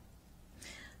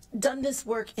 done this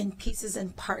work in pieces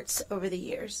and parts over the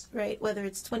years, right? Whether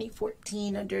it's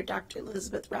 2014 under Dr.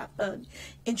 Elizabeth Rathbone,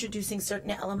 introducing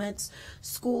certain elements,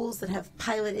 schools that have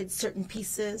piloted certain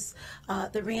pieces,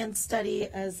 the RAND study,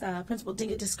 as Principal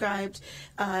Dinga described,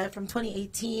 from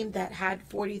 2018 that had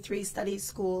 43 study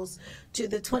schools, to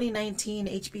the 2019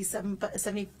 HB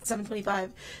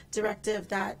 725 directive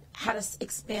that had us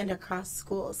expand across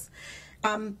schools.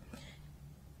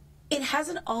 It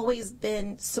hasn't always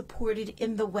been supported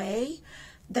in the way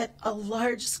that a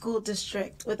large school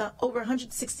district with over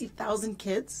 160,000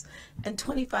 kids and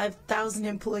 25,000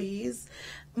 employees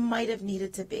might have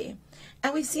needed to be.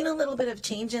 And we've seen a little bit of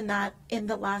change in that in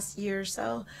the last year or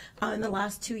so, in the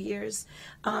last 2 years,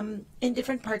 in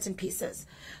different parts and pieces.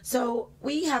 So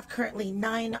we have currently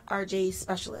 9 RJ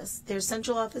specialists. They're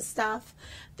central office staff.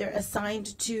 They're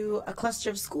assigned to a cluster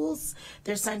of schools.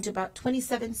 They're assigned to about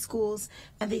 27 schools,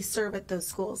 and they serve at those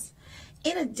schools.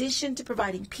 In addition to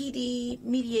providing PD,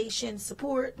 mediation,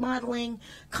 support, modeling,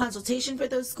 consultation for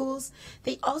those schools,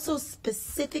 they also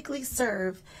specifically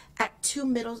serve at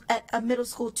a middle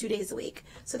school 2 days a week.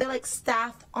 So they're like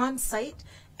staff on site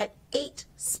at 8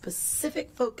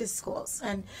 specific focus schools,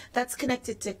 and that's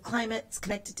connected to climate, it's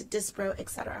connected to Dispro,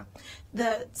 etc.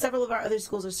 Several of our other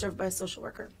schools are served by a social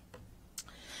worker.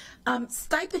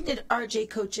 Stipended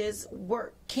RJ coaches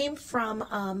came from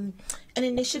an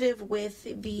initiative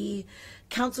with the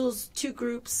council's 2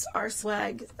 groups,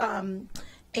 RSWAG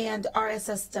and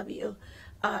RSSW.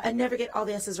 I never get all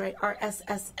the S's right,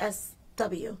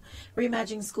 RSSSW,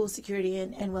 Reimagining School Security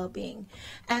and Wellbeing.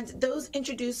 And those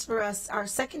introduced for us our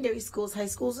secondary schools, high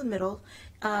schools and middle,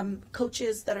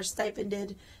 coaches that are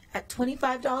stipended at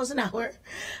 $25 an hour.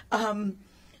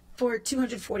 For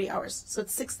 240 hours. So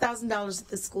it's $6,000 that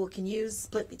the school can use,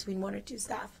 split between 1 or 2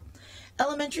 staff.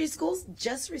 Elementary schools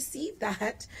just received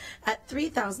that at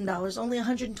 $3,000, only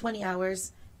 120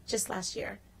 hours just last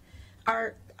year.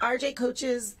 Our RJ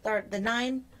coaches, the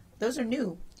 9, those are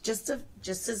new, just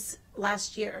as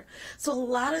last year. So a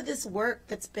lot of this work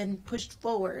that's been pushed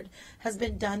forward has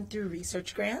been done through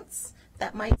research grants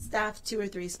that might staff 2 or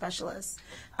 3 specialists,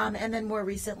 and then more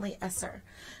recently ESSER.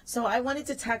 So I wanted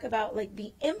to talk about like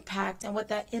the impact and what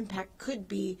that impact could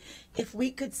be if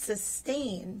we could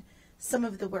sustain some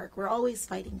of the work. We're always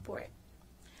fighting for it.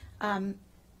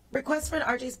 Request for an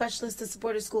RJ specialist to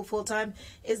support a school full-time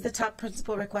is the top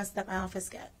principal request that my office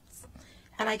gets,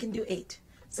 and I can do 8.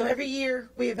 So every year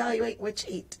we evaluate which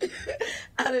 8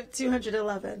 out of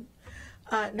 211.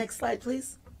 Next slide,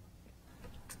 please.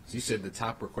 So you said the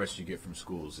top request you get from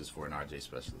schools is for an RJ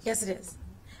specialist. Yes, it is.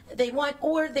 If they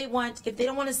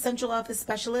don't want a central office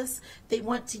specialist, they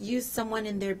want to use someone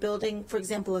in their building, for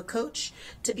example, a coach,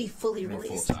 to be fully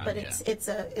released. But it's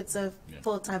a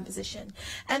full-time position.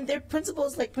 And their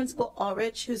principals, like Principal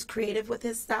Ulrich, who's creative with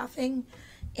his staffing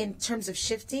in terms of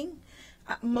shifting,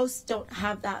 most don't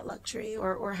have that luxury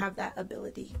or have that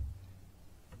ability.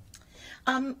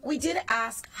 We did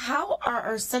ask, how are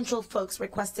our central folks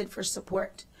requested for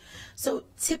support? So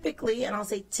typically, and I'll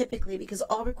say typically because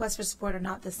all requests for support are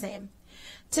not the same.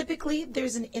 Typically,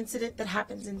 there's an incident that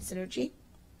happens in Synergy.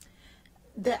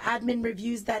 The admin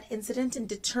reviews that incident and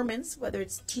determines whether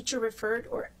it's teacher referred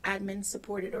or admin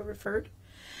supported or referred.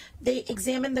 They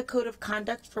examine the code of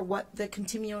conduct for what the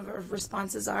continuum of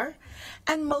responses are.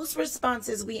 And most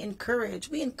responses we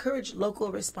encourage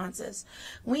local responses.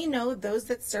 We know those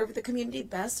that serve the community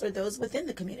best are those within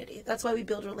the community. That's why we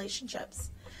build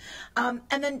relationships. And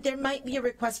then there might be a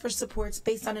request for supports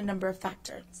based on a number of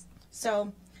factors.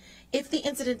 So if the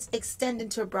incidents extend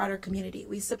into a broader community,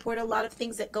 we support a lot of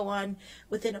things that go on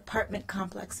within apartment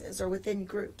complexes or within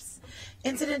groups.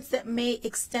 Incidents that may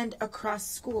extend across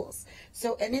schools.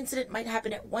 So an incident might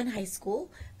happen at one high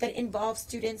school that involves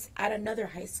students at another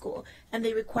high school, and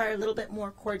they require a little bit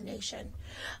more coordination.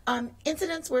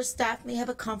 Incidents where staff may have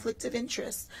a conflict of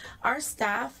interest. Our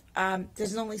staff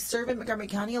doesn't only serve in Montgomery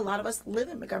County, a lot of us live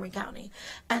in Montgomery County.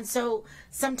 And so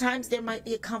sometimes there might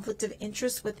be a conflict of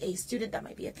interest with a student that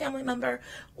might be a family member,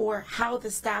 or how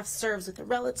the staff serves with a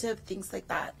relative, things like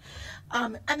that.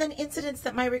 And then incidents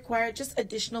that might require just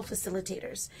additional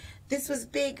facilitators. This was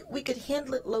big. We could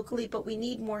handle it locally, but we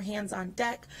need more hands on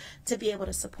deck to be able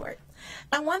to support.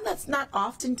 And one that's not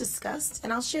often discussed,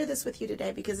 and I'll share this with you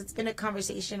today because it's been a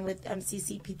conversation with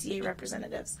MCC PTA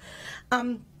representatives.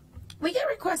 We get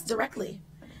requests directly.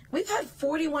 We've had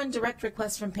 41 direct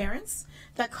requests from parents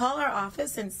that call our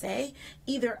office and say,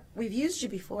 either we've used you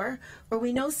before, or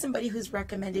we know somebody who's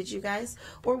recommended you guys,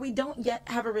 or we don't yet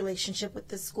have a relationship with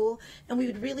the school, and we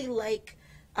would really like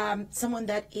someone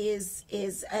that is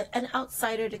an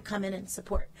outsider to come in and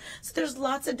support. So there's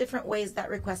lots of different ways that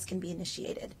requests can be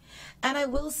initiated. And I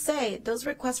will say, those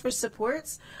requests for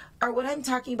supports are what I'm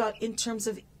talking about in terms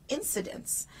of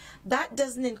incidents. That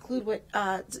doesn't include what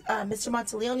Mr.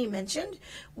 Monteleone mentioned,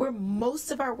 where most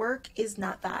of our work is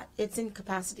not that. It's in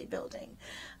capacity building.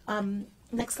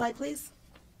 Next slide, please.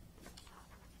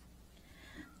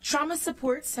 Trauma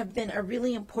supports have been a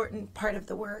really important part of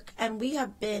the work, and we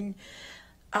have been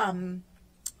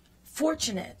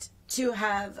fortunate to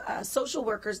have social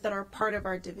workers that are part of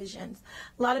our divisions.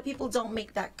 A lot of people don't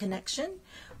make that connection.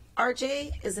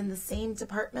 RJ is in the same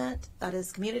department, that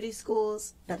is community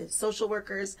schools, that is social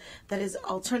workers, that is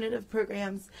alternative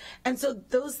programs. And so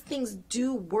those things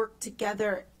do work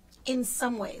together in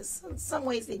some ways. In some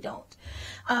ways they don't.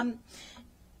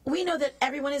 We know that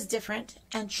everyone is different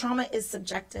and trauma is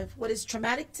subjective. What is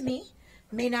traumatic to me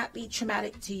may not be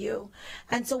traumatic to you.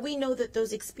 And so we know that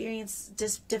those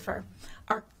experiences differ.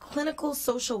 Our clinical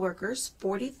social workers,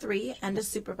 43 and a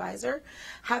supervisor,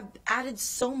 have added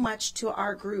so much to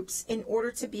our groups in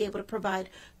order to be able to provide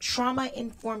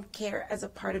trauma-informed care as a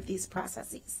part of these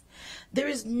processes. There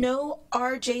is no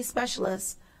RJ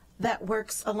specialist that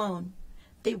works alone.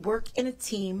 They work in a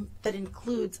team that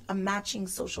includes a matching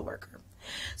social worker.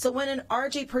 So when an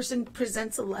RJ person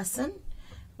presents a lesson,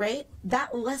 right,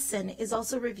 that lesson is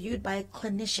also reviewed by a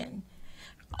clinician.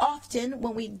 Often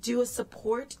when we do a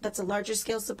support that's a larger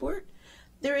scale support,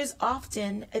 there is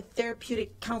often a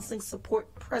therapeutic counseling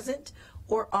support present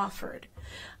or offered.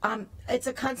 It's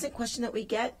a constant question that we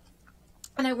get.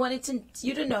 And I wanted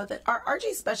you to know that our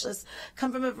RJ specialists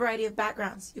come from a variety of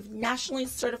backgrounds. You have nationally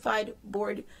certified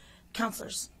board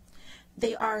counselors.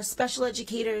 They are special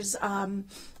educators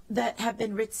that have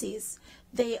been RITCs.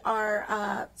 They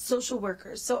are social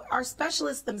workers. So our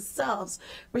specialists themselves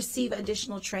receive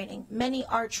additional training. Many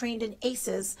are trained in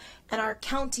ACEs and are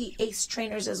county ACE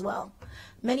trainers as well.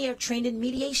 Many are trained in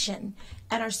mediation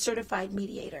and are certified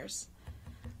mediators.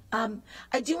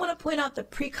 I do want to point out the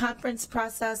pre-conference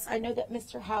process. I know that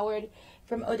Mr. Howard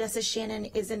from Odessa Shannon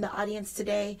is in the audience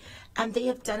today, and they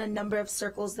have done a number of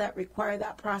circles that require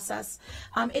that process.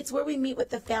 It's where we meet with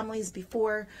the families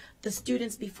before, the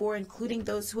students before, including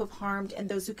those who have harmed and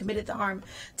those who committed the harm,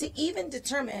 to even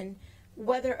determine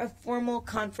whether a formal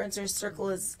conference or circle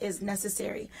is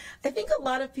necessary. I think a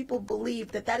lot of people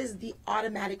believe that that is the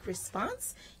automatic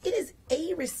response. It is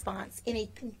a response in a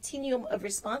continuum of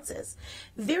responses.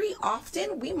 Very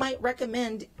often, we might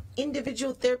recommend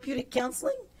individual therapeutic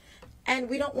counseling, and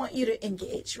we don't want you to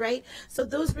engage, right? So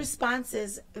those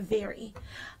responses vary.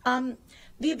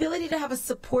 The ability to have a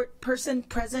support person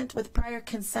present with prior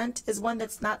consent is one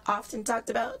that's not often talked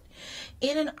about.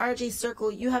 In an RJ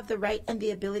circle, you have the right and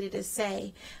the ability to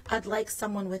say, I'd like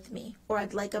someone with me, or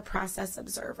I'd like a process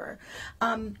observer.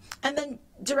 And then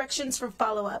directions for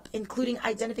follow-up, including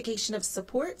identification of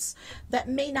supports that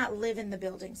may not live in the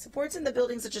building. Supports in the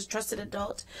building such as trusted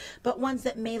adult, but ones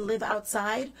that may live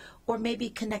outside or may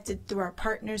be connected through our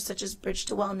partners such as Bridge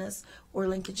to Wellness or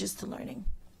Linkages to Learning.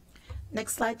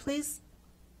 Next slide, please.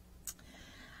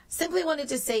 Simply wanted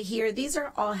to say here, these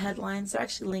are all headlines. They're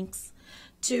actually links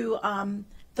to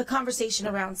the conversation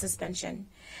around suspension.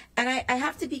 And I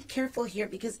have to be careful here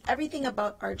because everything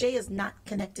about RJ is not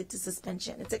connected to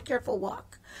suspension. It's a careful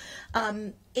walk.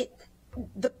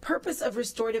 The purpose of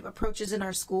restorative approaches in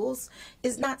our schools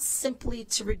is not simply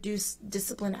to reduce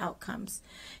discipline outcomes.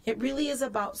 It really is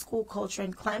about school culture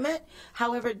and climate.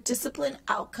 However, discipline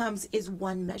outcomes is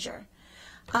one measure.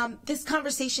 This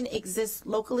conversation exists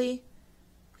locally,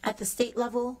 at the state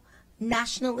level,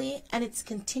 nationally, and it's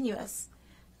continuous.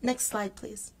 Next slide,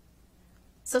 please.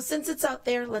 So since it's out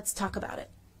there, let's talk about it.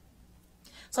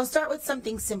 So I'll start with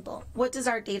something simple. What does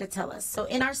our data tell us? So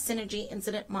in our Synergy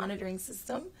incident monitoring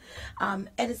system, and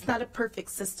it's not a perfect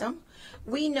system,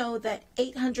 we know that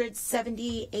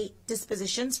 878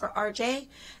 dispositions for RJ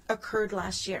occurred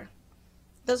last year.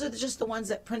 Those are just the ones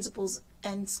that principals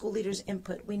and school leaders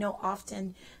input. We know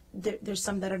often there's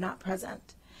some that are not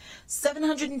present.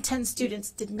 710 students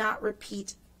did not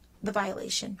repeat the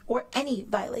violation, or any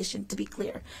violation, to be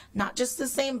clear. Not just the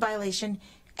same violation,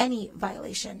 any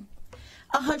violation.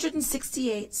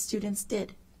 168 students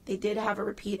did. They did have a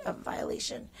repeat of a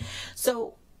violation.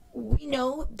 So We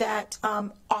know that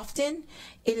often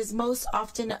it is most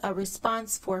often a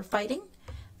response for fighting,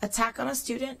 attack on a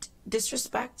student,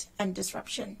 disrespect, and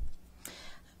disruption.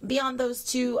 Beyond those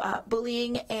two,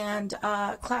 bullying and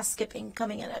class skipping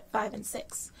coming in at 5 and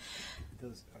 6.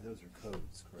 Those are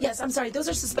codes, correct? Yes, I'm sorry. Those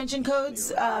are suspension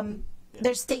codes.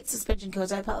 They're state suspension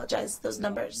codes. I apologize. Those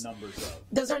numbers.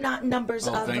 Those are not numbers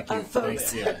of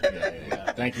folks.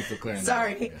 Thank you for clearing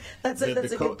Sorry. that up. That's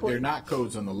a good point. They're not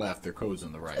codes on the left. They're codes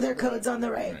on the right. They're codes on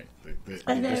the right. Right.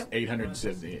 Just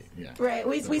 878. Yeah. Right.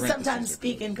 We sometimes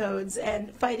speak in codes,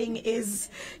 and fighting is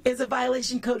a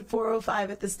violation code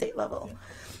 405 at the state level.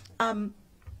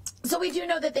 So we do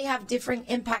know that they have differing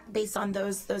impact based on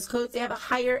those codes. They have a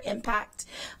higher impact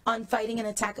on fighting an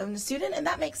attack on a student, and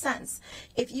that makes sense.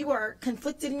 If you are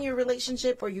conflicted in your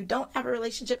relationship or you don't have a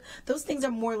relationship, those things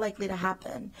are more likely to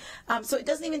happen. So it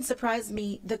doesn't even surprise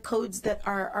me the codes that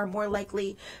are more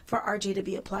likely for RJ to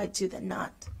be applied to than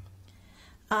not.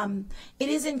 It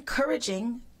is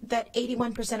encouraging that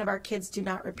 81% of our kids do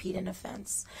not repeat an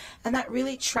offense. And that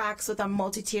really tracks with our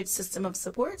multi-tiered system of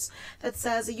supports that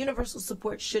says a universal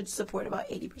support should support about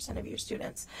 80% of your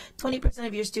students. 20%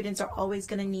 of your students are always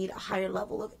going to need a higher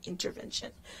level of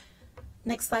intervention.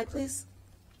 Next slide, please.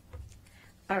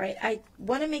 All right, I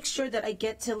want to make sure that I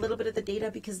get to a little bit of the data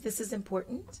because this is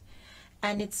important.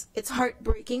 And it's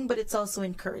heartbreaking, but it's also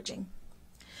encouraging.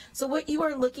 So what you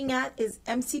are looking at is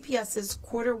MCPS's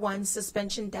Q1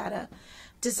 suspension data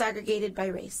disaggregated by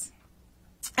race.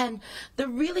 And the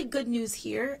really good news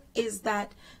here is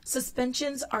that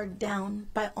suspensions are down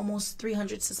by almost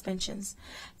 300 suspensions.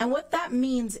 And what that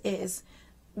means is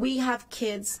we have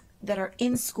kids that are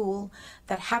in school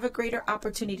that have a greater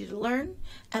opportunity to learn,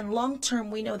 and long term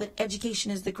we know that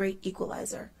education is the great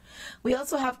equalizer. We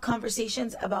also have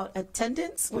conversations about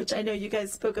attendance, which I know you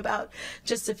guys spoke about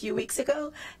just a few weeks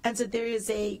ago, and so there is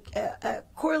a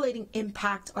correlating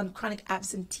impact on chronic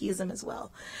absenteeism as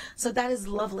well. So that is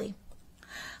lovely.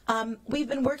 We've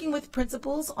been working with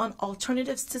principals on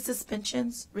alternatives to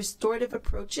suspensions, restorative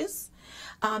approaches,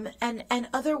 and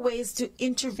other ways to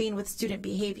intervene with student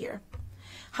behavior.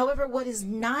 However, what is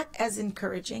not as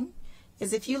encouraging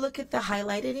is if you look at the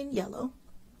highlighted in yellow,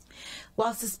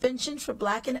 while suspensions for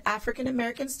Black and African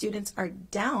American students are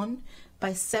down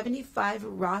by 75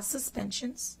 raw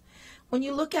suspensions, when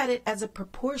you look at it as a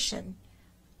proportion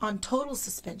on total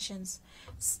suspensions,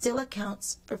 still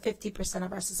accounts for 50%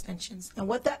 of our suspensions. And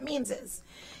what that means is,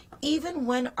 even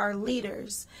when our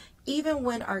leaders, even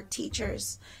when our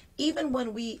teachers, even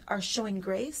when we are showing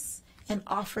grace and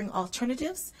offering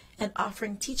alternatives and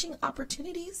offering teaching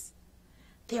opportunities,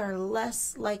 they are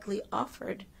less likely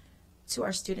offered to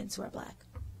our students who are Black.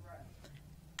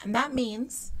 And that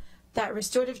means that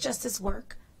restorative justice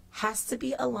work has to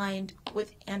be aligned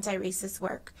with anti-racist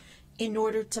work in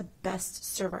order to best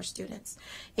serve our students.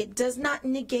 It does not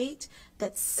negate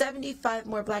that 75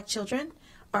 more Black children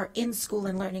are in school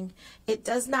and learning. It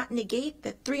does not negate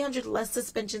that 300 less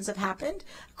suspensions have happened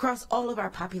across all of our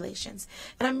populations.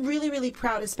 And I'm really, really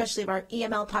proud, especially of our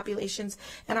EML populations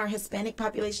and our Hispanic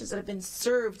populations that have been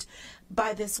served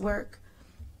by this work.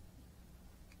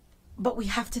 But we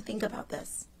have to think about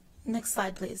this. Next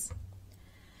slide, please.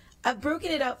 I've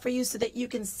broken it out for you so that you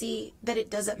can see that it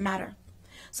doesn't matter.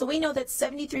 So we know that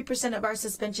 73% of our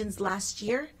suspensions last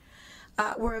year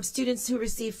were of students who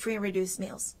received free and reduced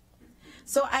meals.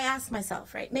 So I asked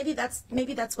myself, right, maybe that's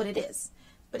what it is.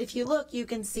 But if you look, you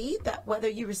can see that whether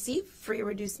you receive free or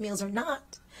reduced meals or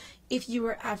not, if you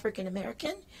were African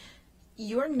American,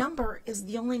 your number is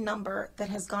the only number that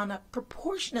has gone up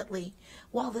proportionately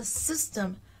while the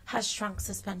system has shrunk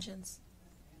suspensions.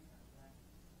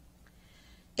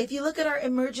 If you look at our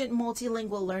emergent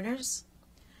multilingual learners,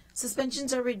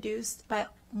 suspensions are reduced by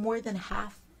more than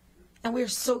half. And we are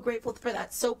so grateful for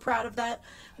that, so proud of that.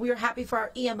 We are happy for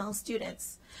our EML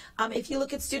students. If you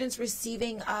look at students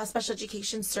receiving special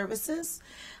education services,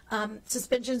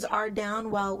 suspensions are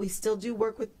down while we still do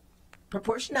work with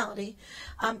proportionality.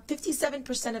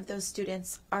 57% of those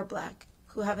students are Black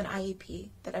who have an IEP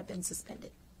that have been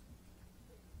suspended.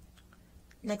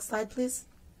 Next slide, please.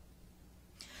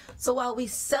 So while we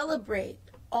celebrate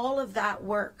all of that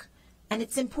work, and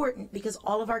it's important because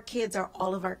all of our kids are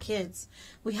all of our kids,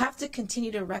 we have to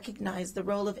continue to recognize the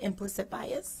role of implicit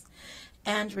bias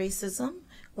and racism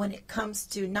when it comes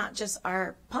to not just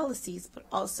our policies, but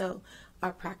also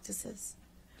our practices.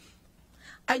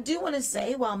 I do want to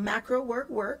say, while macro work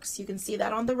works, you can see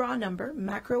that on the raw number,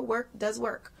 macro work does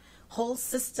work. Whole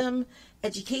system,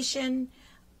 education,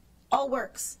 all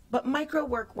works, but micro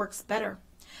work works better.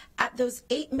 At those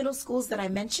 8 middle schools that I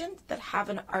mentioned that have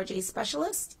an RJ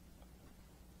specialist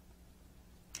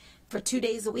for 2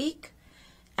 days a week,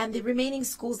 And the remaining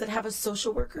schools that have a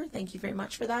social worker, thank you very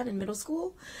much for that, in middle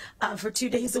school, for 2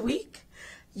 days a week,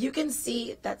 you can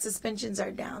see that suspensions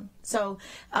are down. So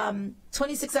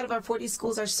 26 out of our 40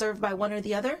 schools are served by one or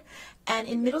the other. And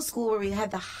in middle school, where we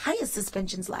had the highest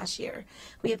suspensions last year,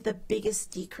 we have the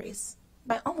biggest decrease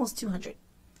by almost 200.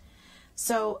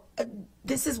 So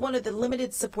this is one of the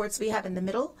limited supports we have in the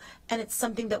middle, and it's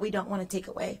something that we don't want to take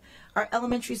away. Our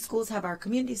elementary schools have our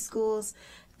community schools.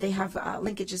 They have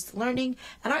linkages to learning,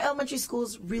 and our elementary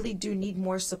schools really do need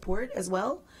more support as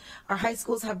well. Our high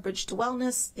schools have Bridge to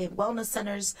Wellness. They have wellness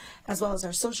centers, as well as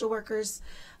our social workers.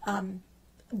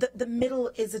 The middle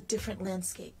is a different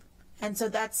landscape, and so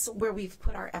that's where we've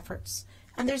put our efforts,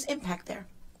 and there's impact there.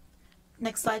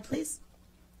 Next slide, please.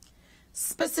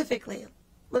 Specifically,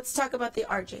 let's talk about the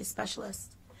RJ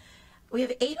specialists. We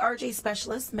have 8 RJ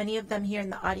specialists, many of them here in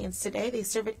the audience today. They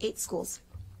serve at 8 schools.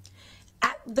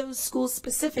 At those schools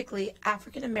specifically,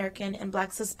 African American and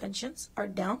Black suspensions are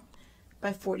down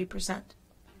by 40%.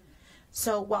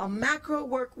 So while macro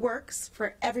work works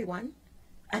for everyone,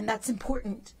 and that's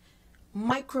important,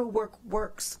 micro work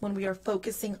works when we are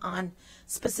focusing on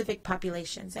specific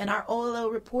populations. And our OLO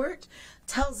report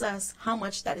tells us how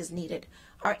much that is needed.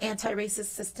 Our anti-racist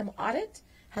system audit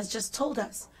has just told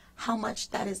us how much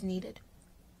that is needed.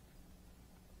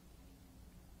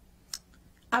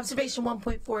 Observation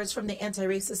 1.4 is from the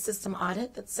anti-racist system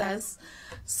audit that says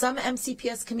some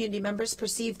MCPS community members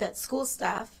perceive that school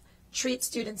staff treat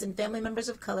students and family members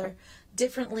of color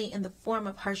differently in the form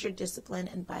of harsher discipline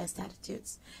and biased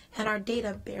attitudes. And our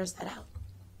data bears that out.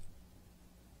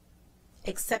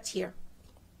 Except here.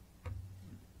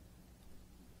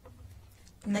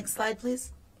 Next slide,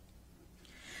 please.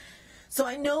 So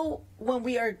I know when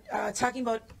we are talking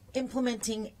about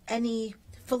implementing any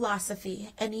philosophy,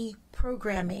 any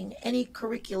programming, any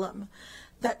curriculum,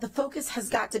 that the focus has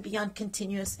got to be on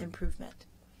continuous improvement.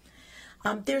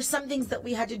 There's some things that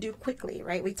we had to do quickly,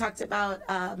 right? We talked about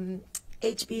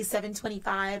HB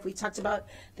 725. We talked about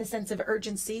the sense of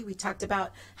urgency. We talked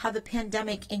about how the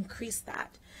pandemic increased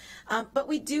that. But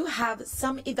we do have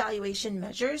some evaluation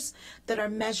measures that are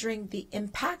measuring the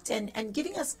impact and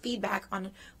giving us feedback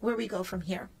on where we go from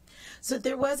here. So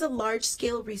there was a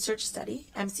large-scale research study,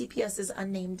 MCPS is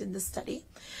unnamed in the study,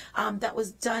 that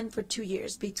was done for 2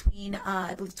 years between,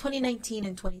 I believe, 2019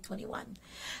 and 2021.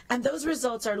 And those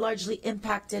results are largely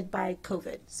impacted by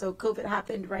COVID. So COVID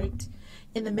happened right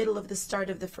in the middle of the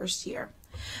start of the first year.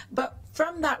 But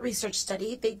from that research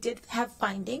study, they did have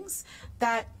findings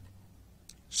that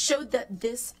showed that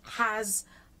this has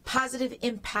positive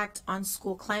impact on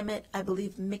school climate, I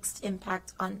believe mixed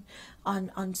impact on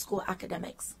school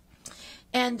academics.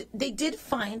 And they did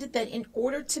find that in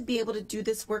order to be able to do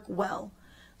this work well,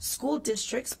 school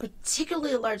districts,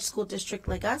 particularly a large school district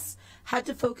like us, had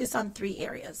to focus on 3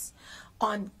 areas.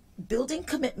 On building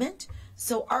commitment,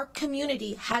 so our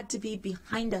community had to be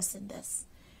behind us in this,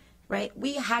 right?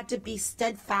 We had to be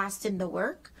steadfast in the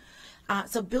work.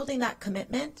 So building that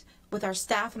commitment with our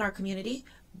staff and our community,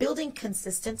 building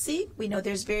consistency. We know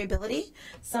there's variability.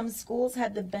 Some schools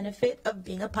had the benefit of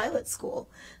being a pilot school.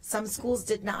 Some schools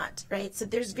did not, right? So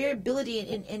there's variability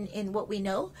in what we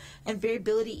know and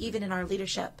variability even in our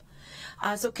leadership.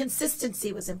 So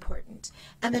consistency was important.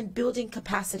 And then building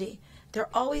capacity. There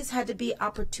always had to be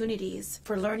opportunities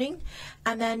for learning.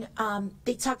 And then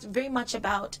they talked very much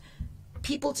about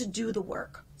people to do the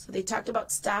work. So they talked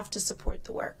about staff to support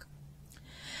the work.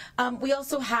 We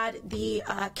also had the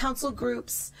council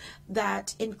groups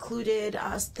that included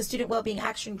the Student Wellbeing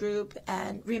Action Group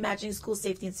and Reimagining School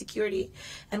Safety and Security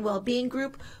and Wellbeing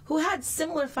Group, who had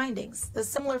similar findings. The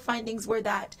similar findings were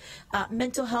that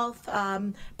mental health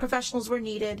professionals were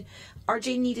needed,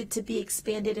 RJ needed to be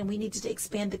expanded, and we needed to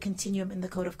expand the continuum in the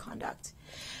Code of Conduct.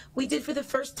 We did for the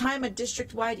first time a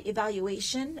district-wide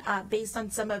evaluation based on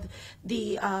some of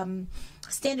the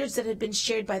standards that had been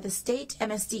shared by the state.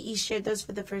 MSDE shared those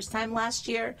for the first time last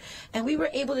year. And we were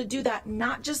able to do that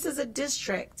not just as a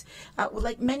district,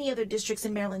 like many other districts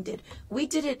in Maryland did. We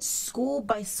did it school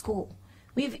by school.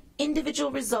 We have individual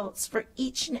results for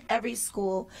each and every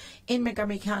school in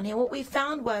Montgomery County. And what we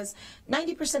found was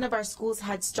 90% of our schools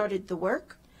had started the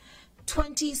work.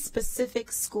 20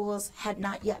 specific schools had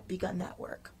not yet begun that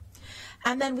work.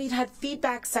 And then we've had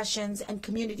feedback sessions and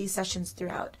community sessions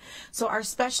throughout. So our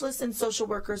specialists and social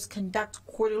workers conduct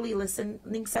quarterly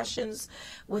listening sessions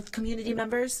with community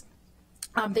members.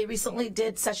 They recently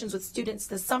did sessions with students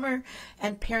this summer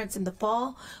and parents in the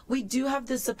fall. We do have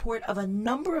the support of a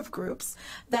number of groups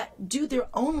that do their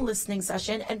own listening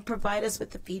session and provide us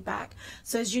with the feedback.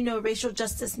 So as you know, Racial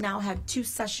Justice Now had 2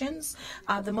 sessions,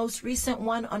 the most recent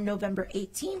one on November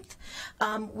 18th.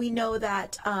 We know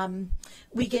that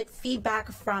we get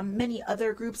feedback from many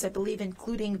other groups, I believe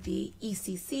including the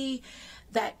ECC,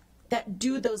 that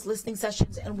do those listening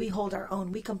sessions, and we hold our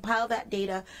own. We compile that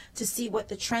data to see what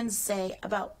the trends say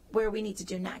about where we need to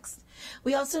do next.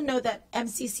 We also know that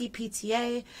MCC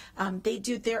PTA, they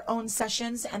do their own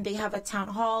sessions, and they have a town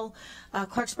hall,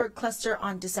 Clarksburg cluster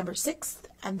on December 6th,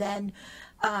 and then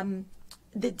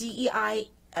the DEI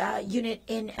unit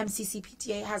in MCC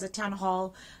PTA has a town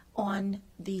hall on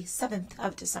the 7th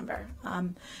of December.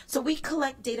 So we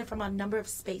collect data from a number of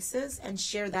spaces and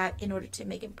share that in order to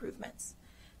make improvements.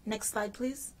 Next slide,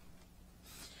 please.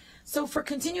 So for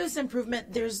continuous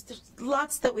improvement, there's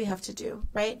lots that we have to do,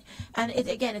 right? And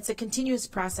again, it's a continuous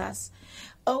process.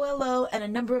 OLO and a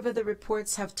number of other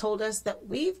reports have told us that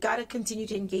we've got to continue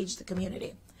to engage the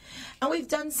community. And we've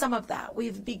done some of that.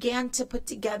 We've began to put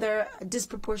together a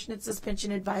disproportionate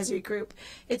suspension advisory group.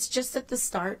 It's just at the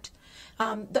start.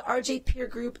 The RJ Peer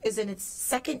Group is in its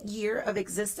 2nd year of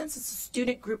existence. It's a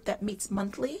student group that meets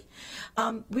monthly.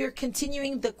 We're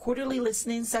continuing the quarterly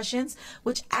listening sessions,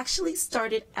 which actually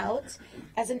started out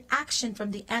as an action from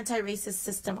the anti-racist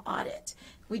system audit.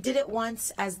 We did it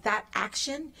once as that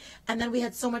action, and then we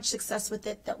had so much success with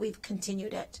it that we've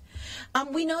continued it.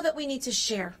 We know that we need to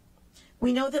share.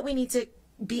 We know that we need to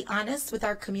be honest with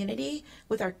our community,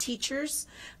 with our teachers,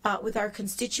 with our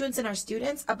constituents and our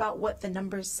students about what the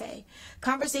numbers say.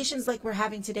 Conversations like we're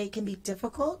having today can be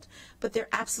difficult, but they're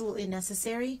absolutely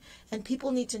necessary, and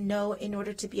people need to know in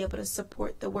order to be able to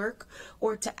support the work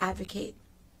or to advocate.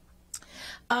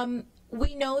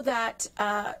 We know that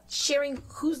sharing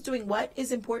who's doing what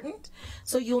is important.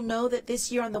 So you'll know that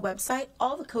this year on the website,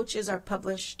 all the coaches are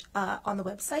published on the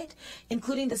website,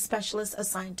 including the specialists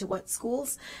assigned to what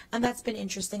schools. And that's been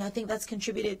interesting. I think that's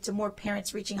contributed to more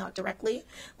parents reaching out directly.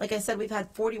 Like I said, we've had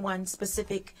 41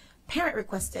 specific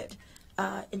parent-requested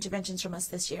interventions from us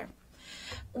this year.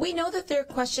 We know that there are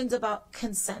questions about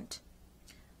consent.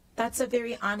 That's a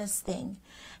very honest thing.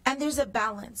 And there's a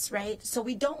balance, right? So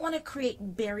we don't want to create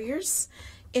barriers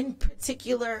in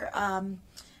particular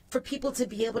for people to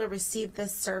be able to receive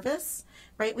this service,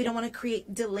 right? We don't want to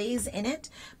create delays in it,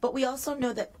 but we also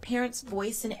know that parents'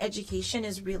 voice in education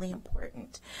is really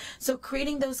important. So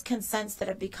creating those consents that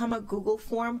have become a Google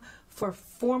form for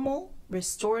formal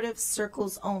restorative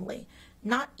circles only,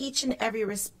 not each and every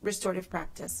restorative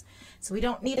practice. So we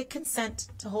don't need a consent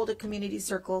to hold a community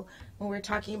circle when we're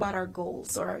talking about our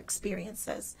goals or our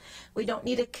experiences. We don't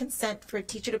need a consent for a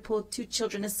teacher to pull 2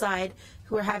 children aside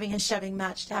who are having a shoving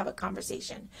match to have a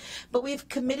conversation. But we've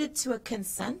committed to a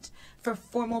consent for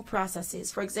formal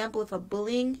processes. For example, if a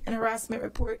bullying and harassment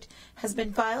report has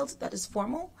been filed, that is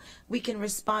formal, we can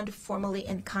respond formally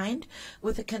in kind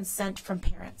with a consent from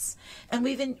parents. And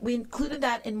we included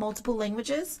that in multiple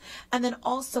languages, and then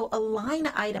also a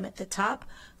line item at the top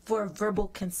for verbal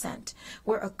consent,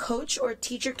 where a coach or a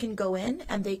teacher can go in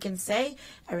and they can say,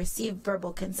 I received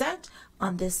verbal consent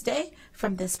on this day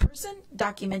from this person,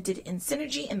 documented in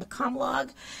Synergy in the comm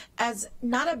log, as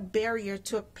not a barrier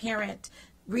to a parent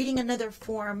reading another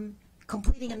form,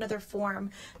 completing another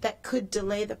form that could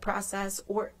delay the process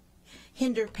or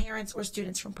hinder parents or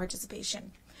students from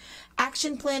participation.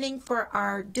 Action planning for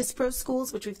our DisPro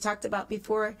schools, which we've talked about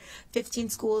before, 15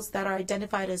 schools that are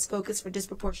identified as focus for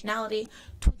disproportionality,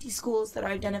 20 schools that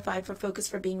are identified for focus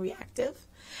for being reactive,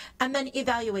 and then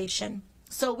evaluation.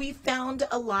 So we found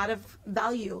a lot of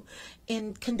value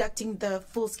in conducting the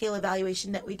full-scale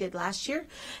evaluation that we did last year,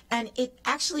 and it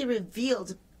actually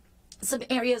revealed some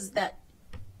areas that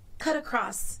cut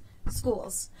across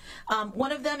schools.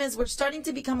 One of them is we're starting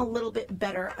to become a little bit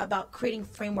better about creating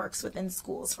frameworks within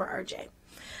schools for RJ.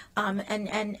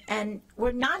 And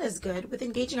we're not as good with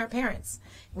engaging our parents.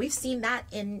 We've seen that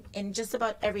in just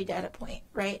about every data point,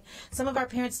 right? Some of our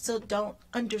parents still don't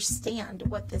understand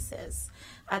what this is.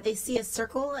 They see a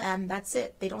circle and that's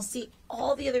it. They don't see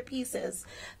all the other pieces,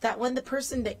 that when the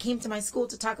person that came to my school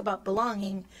to talk about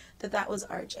belonging, that was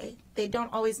RJ. They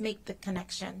don't always make the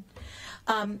connection.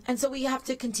 And so we have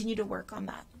to continue to work on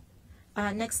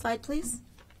that. Next slide, please.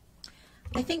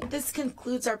 I think this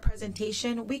concludes our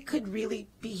presentation. We could really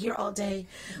be here all day.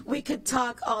 We could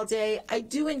talk all day. I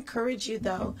do encourage you,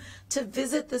 though, to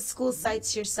visit the school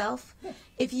sites yourself.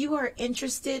 If you are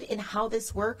interested in how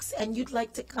this works and you'd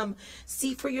like to come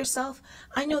see for yourself,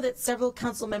 I know that several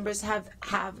council members have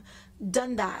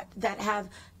done that have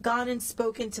gone and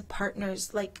spoken to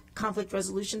partners like conflict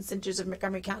resolution centers of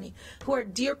Montgomery County, who are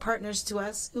dear partners to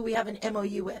us, who we have an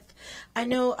MOU with. I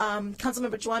know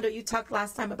Councilmember Juando, you talked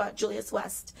last time about Julius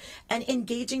West and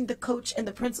engaging the coach and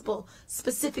the principal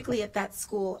specifically at that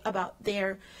school about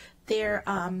their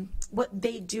what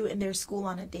they do in their school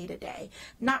on a day-to-day,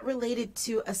 not related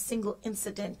to a single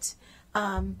incident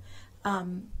and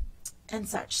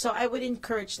such. So I would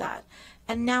encourage that.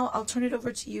 And now I'll turn it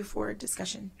over to you for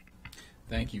discussion.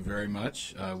 Thank you very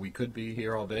much. We could be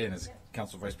here all day, and as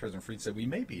Council Vice President Freed said, we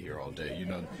may be here all day,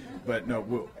 but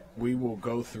no, we will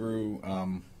go through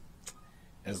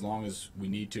as long as we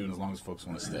need to and as long as folks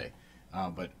want to stay.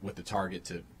 But with the target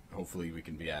to hopefully we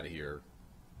can be out of here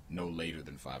no later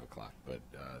than 5 o'clock. But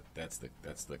that's the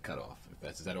cutoff.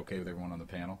 Is that okay with everyone on the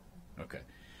panel? Okay.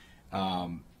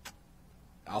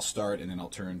 I'll start, and then I'll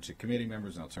turn to committee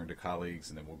members, and I'll turn to colleagues,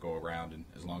 and then we'll go around, and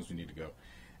as long as we need to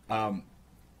go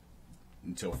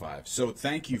until 5. So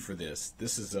thank you for this.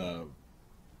 This was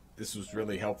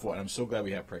really helpful, and I'm so glad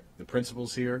we have the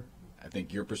principals here. I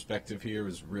think your perspective here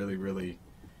is really, really,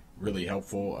 really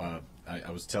helpful.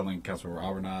 I was telling Councilmember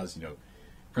Alvarez,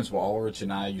 Principal Ulrich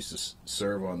and I used to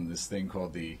serve on this thing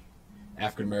called the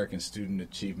African American Student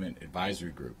Achievement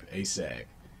Advisory Group, ASAG.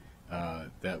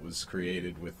 That was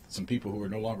created with some people who are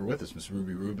no longer with us, Ms.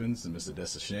 Ruby Rubens and Ms.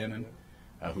 Odessa Shannon,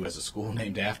 who has a school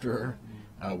named after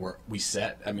her, where we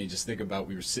sat. I mean, just think about,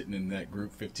 we were sitting in that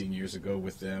group 15 years ago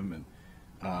with them, and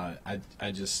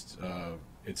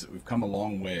we've come a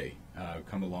long way. And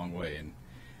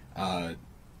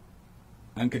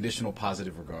unconditional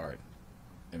positive regard.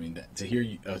 I mean, to hear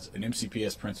an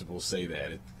MCPS principal say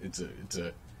that, it's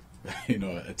a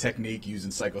a technique used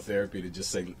in psychotherapy to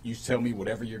just say, you tell me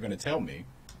whatever you're going to tell me,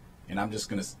 and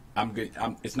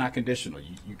it's not conditional.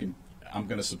 I'm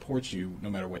going to support you no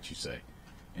matter what you say.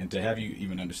 And to have you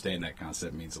even understand that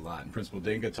concept means a lot. And Principal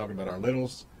Dinga talking about our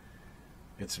littles,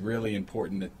 it's really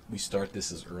important that we start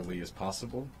this as early as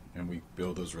possible and we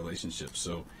build those relationships.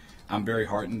 So I'm very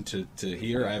heartened to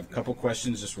hear. I have a couple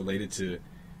questions just related to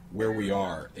where we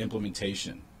are,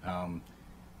 implementation.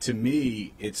 To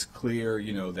me, it's clear,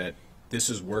 that this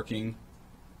is working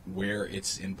where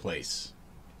it's in place.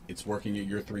 It's working at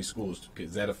your 3 schools.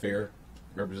 Is that a fair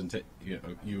representation?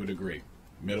 You would agree.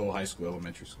 Middle, high school,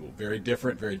 elementary school. Very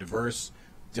different, very diverse,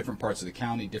 different parts of the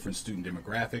county, different student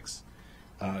demographics.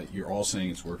 You're all saying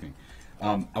it's working.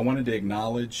 I wanted to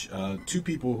acknowledge 2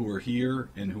 people who are here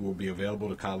and who will be available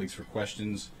to colleagues for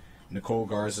questions. Nicole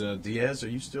Garza Diaz, are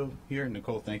you still here?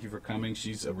 Nicole, thank you for coming.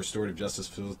 She's a restorative justice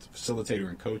facilitator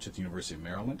and coach at the University of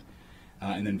Maryland.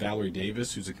 And then Valerie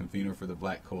Davis, who's a convener for the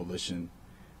Black Coalition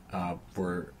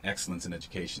for Excellence in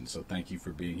Education. So thank you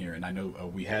for being here. And I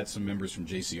know we had some members from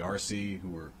JCRC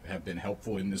who have been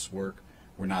helpful in this work.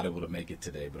 We're not able to make it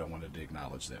today, but I wanted to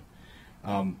acknowledge them.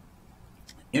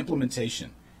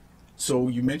 Implementation. So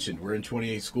you mentioned we're in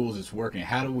 28 schools. It's working.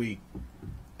 How do we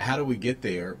get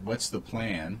there? What's the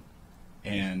plan?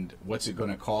 And what's it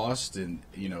going to cost? And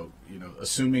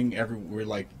assuming we're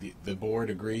like the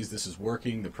board agrees this is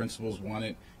working, the principals want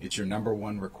it, it's your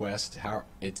 #1 request. How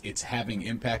it's having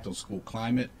impact on school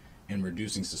climate and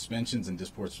reducing suspensions and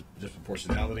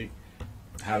disproportionality.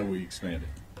 How do we expand it?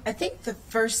 I think the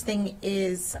first thing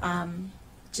is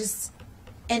just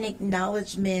an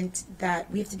acknowledgement that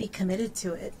we have to be committed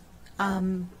to it.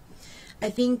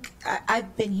 I think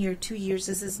I've been here 2 years.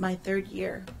 This is my 3rd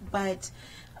year, but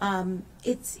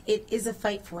it is a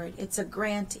fight for it. It's a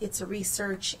grant. It's a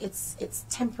research. It's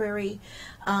temporary.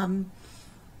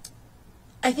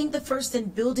 I think the first in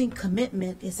building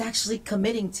commitment is actually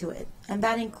committing to it, and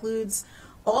that includes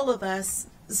all of us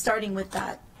starting with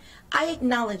that. I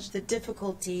acknowledge the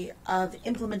difficulty of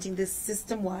implementing this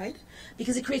system-wide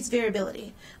because it creates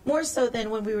variability, more so than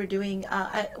when we were doing,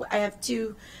 I have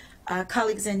 2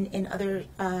 colleagues in other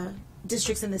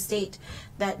districts in the state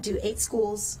that do 8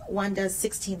 schools, one does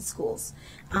 16 schools.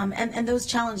 And those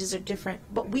challenges are different.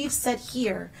 But we've said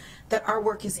here that our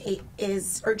work is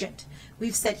urgent.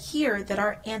 We've said here that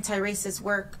our anti-racist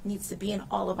work needs to be in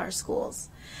all of our schools.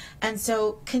 And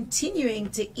so continuing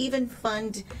to even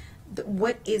fund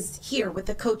what is here with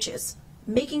the coaches,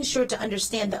 making sure to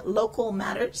understand that local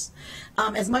matters.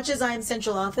 As much as I am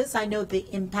central office, I know the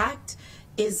impact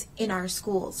is in our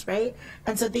schools, right?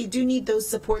 And so they do need those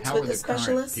supports with the specialists.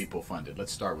 How are the current people funded?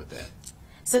 Let's start with that.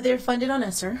 So they're funded on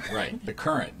ESSER. Right. The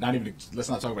current, let's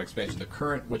not talk about expansion. The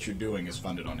current, what you're doing is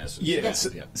funded on ESSER. Yes.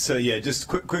 So just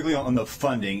quickly on the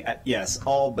funding. Yes,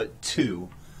 all but 2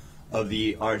 of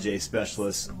the RJ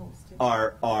specialists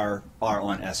are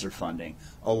on ESSER funding,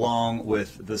 along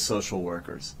with the social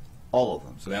workers. all of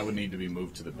them. So that would need to be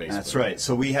moved to the base. That's budget. right.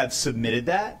 So we have submitted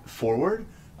that forward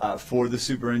for the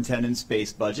superintendent's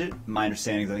base budget. My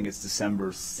understanding is I think it's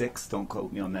December 6th, don't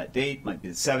quote me on that date, might be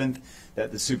the 7th,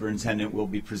 that the superintendent will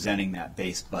be presenting that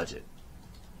base budget.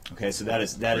 Okay, so that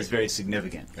is very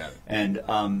significant. Got it.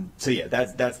 And so yeah,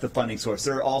 that's the funding source.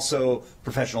 There are also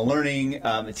professional learning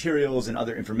materials and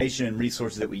other information and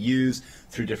resources that we use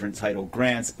through different title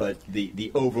grants, but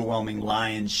the overwhelming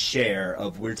lion's share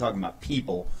of, we're talking about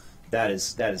people, that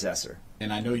is ESSER.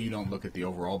 And I know you don't look at the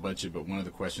overall budget, but one of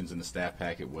the questions in the staff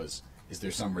packet was, is there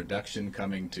some reduction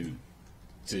coming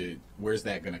to where's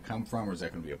that going to come from, or is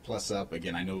that going to be a plus up?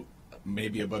 Again, I know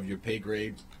maybe above your pay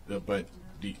grade, but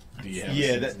do you have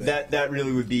Yeah, that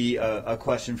really would be a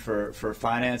question for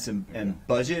finance and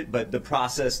budget, but the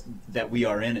process that we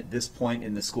are in at this point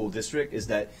in the school district is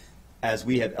that as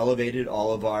we have elevated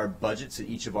all of our budgets at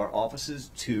each of our offices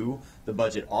to the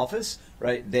budget office,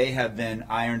 right, they have then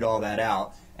ironed all that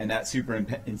out, and that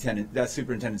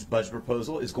superintendent's budget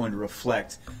proposal is going to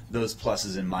reflect those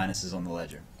pluses and minuses on the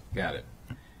ledger. Got it.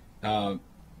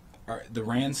 The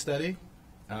RAND study,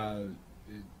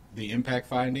 the impact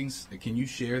findings, can you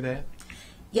share that?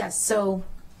 Yes, so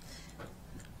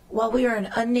while we are an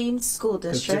unnamed school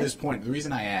 'Cause district. to this point, the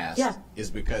reason I asked is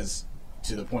because,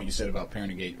 to the point you said about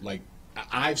parent engagement, like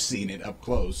I've seen it up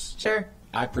close. Sure.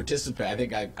 I participate. I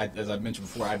think as I mentioned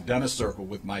before, I've done a circle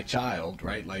with my child,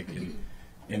 right? Like,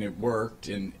 and it worked,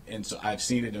 and so I've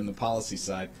seen it on the policy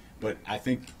side. But I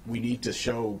think we need to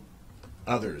show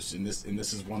others, and this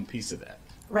is one piece of that.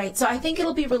 Right, so I think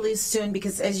it'll be released soon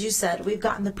because, as you said, we've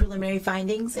gotten the preliminary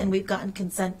findings and we've gotten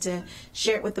consent to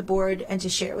share it with the board and to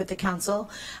share it with the council.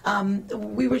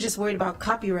 We were just worried about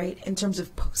copyright in terms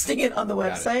of posting it on the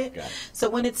website. Got it. So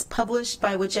when it's published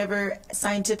by whichever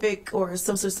scientific or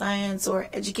social science or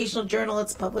educational journal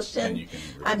it's published in,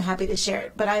 I'm happy to share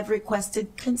it. But I've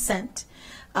requested consent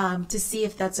to see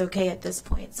if that's okay at this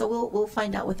point. So we'll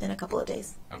find out within a couple of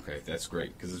days. Okay, that's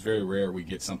great, because it's very rare we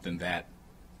get something that,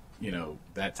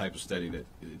 that type of study that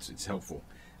it's helpful.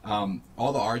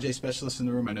 All the RJ specialists in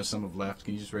the room, I know some have left.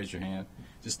 Can you just raise your hand?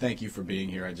 Just thank you for being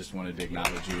here. I just wanted to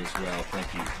acknowledge you as well.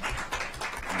 Thank you.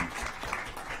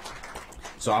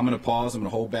 So I'm going to pause. I'm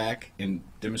going to hold back and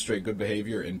demonstrate good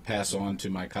behavior and pass on to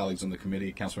my colleagues on the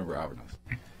committee. Councilmember Alvarez.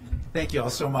 Thank you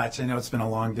all so much. I know it's been a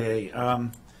long day.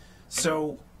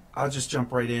 So I'll just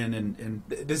jump right in, and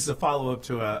this is a follow-up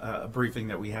to a briefing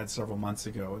that we had several months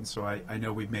ago, and so I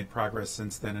know we've made progress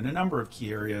since then in a number of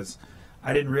key areas.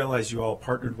 I didn't realize you all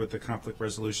partnered with the Conflict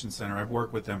Resolution Center. I've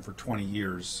worked with them for 20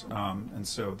 years, and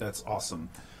so that's awesome.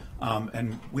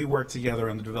 And we worked together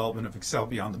on the development of Excel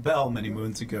Beyond the Bell many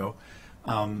moons ago,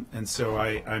 and so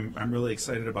I'm really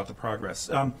excited about the progress.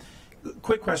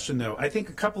 Quick question, though. I think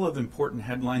a couple of important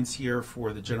headlines here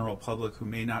for the general public who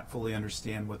may not fully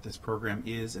understand what this program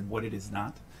is and what it is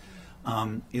not,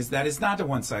 is that it's not a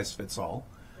one-size-fits-all,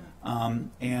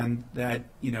 and that,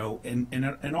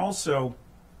 and also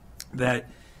that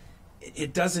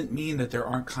it doesn't mean that there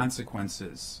aren't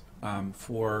consequences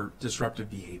for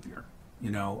disruptive behavior.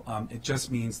 It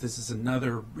just means this is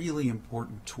another really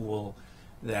important tool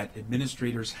that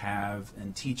administrators have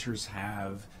and teachers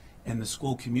have and the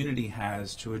school community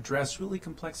has to address really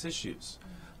complex issues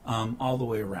all the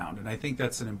way around. And I think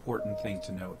that's an important thing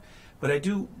to note. But I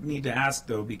do need to ask,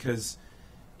 though, because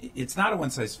it's not a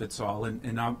one-size-fits-all,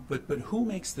 but who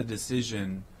makes the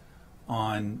decision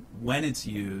on when it's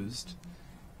used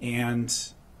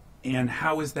and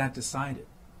how is that decided?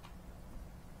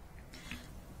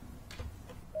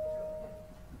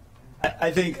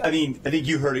 I think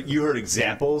you heard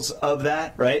examples of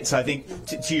that, right? So I think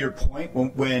to your point,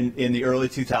 when in the early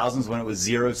 2000s when it was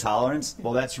zero tolerance,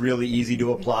 well, that's really easy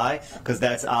to apply because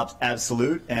that's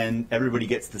absolute and everybody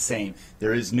gets the same.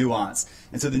 There is nuance,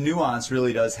 and so the nuance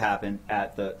really does happen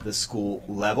at the school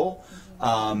level,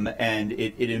 and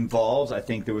it involves. I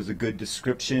think there was a good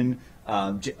description.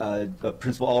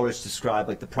 Principal Ulrich described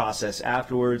like the process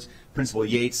afterwards. Principal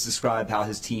Yates described how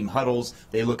his team huddles.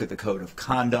 They look at the code of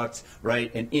conduct,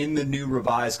 right? And in the new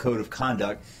revised code of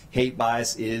conduct, hate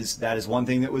bias is one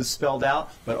thing that was spelled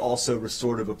out, but also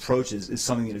restorative approaches is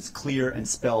something that is clear and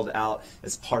spelled out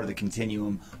as part of the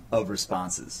continuum of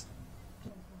responses.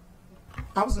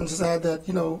 I was going to just add that,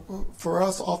 for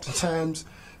us, oftentimes,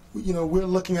 we're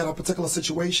looking at a particular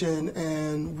situation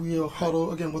and we'll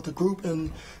huddle again with the group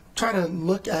and try to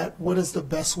look at what is the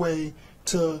best way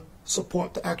to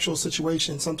support the actual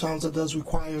situation. Sometimes it does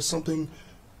require something,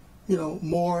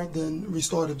 more than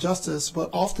restorative justice, but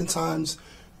oftentimes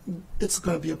it's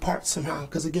going to be a part somehow.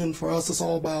 Because again, for us, it's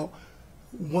all about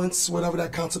once whatever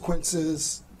that consequence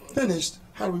is finished,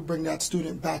 how do we bring that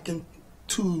student back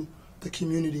into the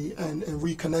community and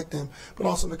reconnect them, but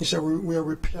also making sure we are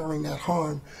repairing that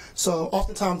harm. So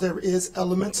oftentimes there is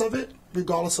elements of it,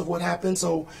 regardless of what happens.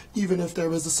 So even if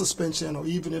there is a suspension, or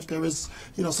even if there is,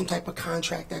 some type of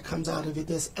contract that comes out of it,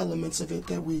 there's elements of it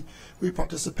that we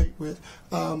participate with.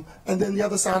 And then the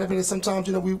other side of it is sometimes,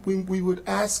 we would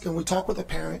ask and we talk with a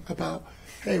parent about,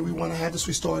 hey, we want to have this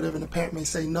restorative, and the parent may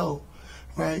say no.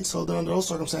 Right, so then under those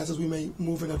circumstances, we may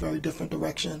move in a very different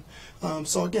direction.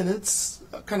 So again, it's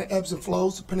kind of ebbs and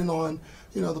flows depending on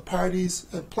the parties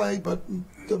at play. But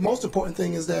the most important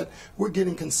thing is that we're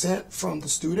getting consent from the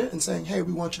student and saying, hey,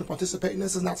 we want you to participate in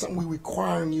this. It's not something we're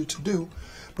requiring you to do,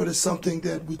 but it's something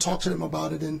that we talk to them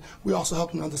about it, and we also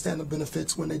help them understand the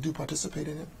benefits when they do participate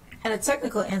in it. And a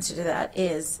technical answer to that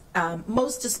is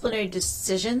most disciplinary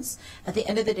decisions at the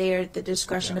end of the day are at the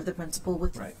discretion of the principal,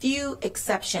 with few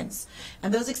exceptions.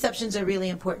 And those exceptions are really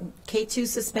important. K-2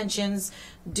 suspensions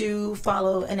do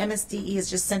follow, and MSDE has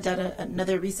just sent out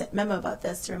another recent memo about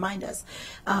this to remind us,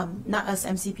 not us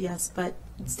MCPS, but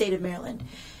state of Maryland.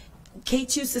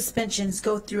 K-2 suspensions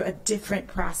go through a different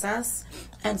process,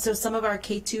 and so some of our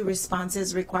K-2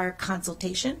 responses require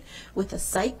consultation with a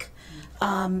psych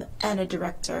and a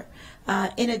director.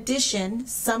 In addition,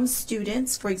 some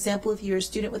students, for example, if you're a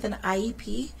student with an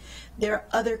IEP, there are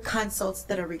other consults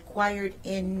that are required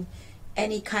in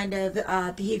any kind of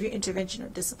behavior intervention or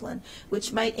discipline,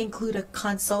 which might include a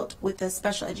consult with a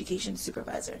special education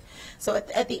supervisor. So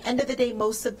at the end of the day,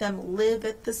 most of them live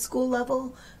at the school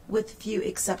level, with few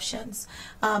exceptions.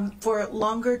 For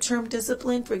longer term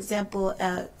discipline, for example,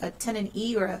 a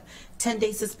 10-E or a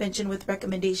 10-day suspension with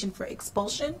recommendation for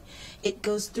expulsion, it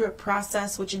goes through a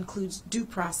process which includes due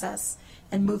process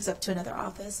and moves up to another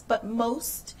office. But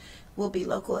most will be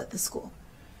local at the school.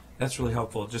 That's really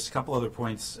helpful. Just a couple other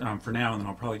points for now, and then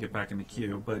I'll probably get back in the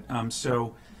queue. But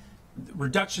so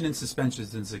reduction in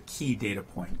suspensions is a key data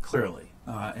point, clearly,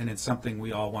 and it's something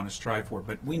we all want to strive for.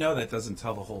 But we know that doesn't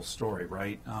tell the whole story,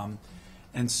 right?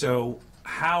 And so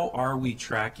how are we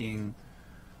tracking,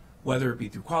 whether it be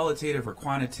through qualitative or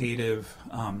quantitative,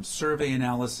 survey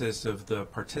analysis of the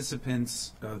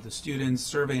participants, of the students,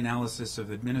 survey analysis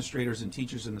of administrators and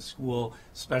teachers in the school,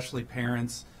 especially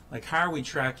parents? Like, how are we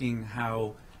tracking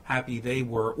how happy they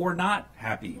were or not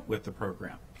happy with the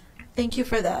program? Thank you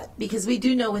for that, because we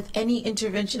do know with any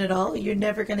intervention at all, you're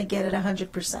never going to get it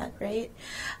 100%, right?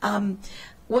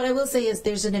 What I will say is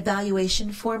there's an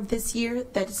evaluation form this year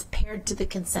that is paired to the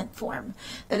consent form.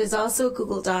 That is also a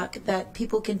Google Doc that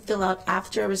people can fill out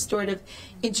after a restorative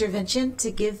intervention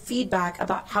to give feedback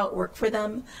about how it worked for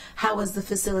them, how was the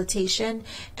facilitation,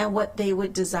 and what they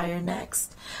would desire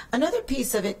next. Another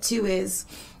piece of it too is,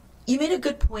 you made a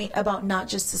good point about not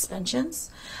just suspensions.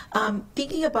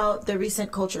 Thinking about the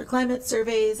recent culture climate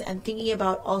surveys and thinking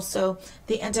about also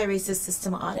the anti-racist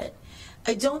system audit.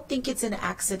 I don't think it's an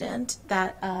accident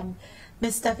that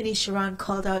Ms. Stephanie Sharon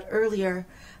called out earlier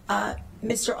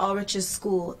Mr. Ulrich's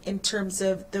school in terms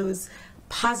of those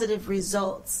positive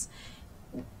results.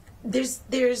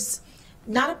 There's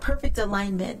not a perfect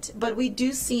alignment, but we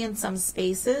do see in some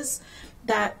spaces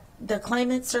that the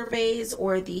climate surveys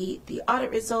or the audit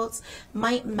results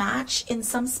might match in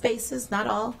some spaces, not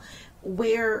all,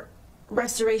 where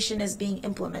restoration is being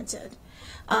implemented.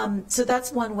 So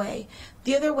that's one way.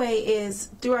 The other way is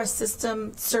through our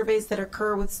system surveys that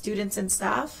occur with students and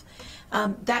staff.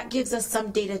 That gives us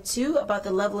some data too about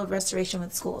the level of restoration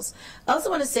with schools. I also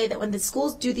want to say that when the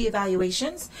schools do the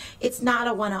evaluations, it's not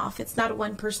a one-off. It's not a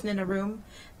one person in a room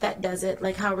that does it,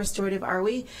 like how restorative are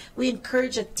we? We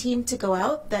encourage a team to go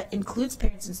out that includes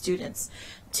parents and students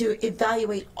to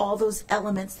evaluate all those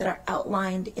elements that are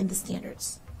outlined in the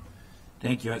standards.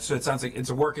 Thank you. So it sounds like it's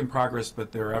a work in progress,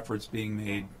 but there are efforts being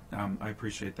made. I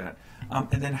appreciate that. And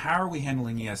then how are we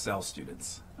handling ESL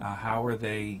students? How are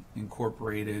they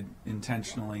incorporated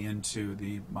intentionally into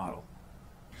the model?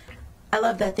 I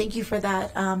love that. Thank you for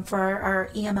that. For our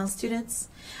EML students.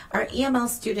 Our EML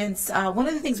students, one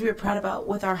of the things we were proud about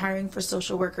with our hiring for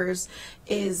social workers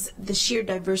is the sheer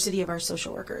diversity of our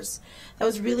social workers. That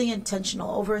was really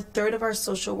intentional. Over a third of our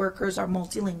social workers are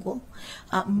multilingual,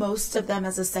 most of them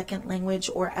as a second language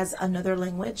or as another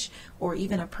language or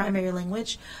even a primary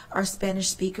language are Spanish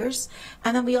speakers.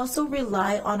 And then we also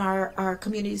rely on our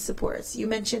community supports. You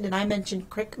mentioned and I mentioned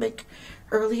CRICMIC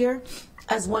earlier.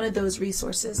 as one of those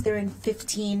resources. They're in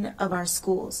 15 of our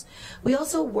schools. We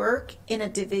also work in a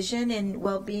division in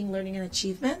well-being, learning, and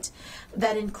achievement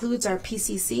that includes our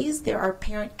PCCs. There are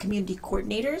parent community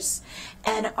coordinators,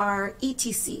 and our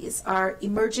ETCs, our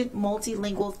emergent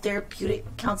multilingual therapeutic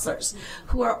counselors,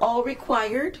 who are all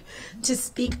required to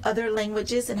speak other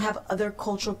languages and have other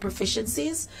cultural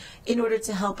proficiencies in order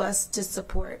to help us to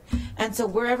support. And so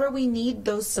wherever we need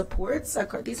those supports,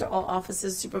 these are all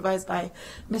offices supervised by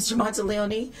Mr.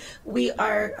 Monteleone, we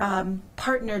are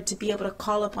partnered to be able to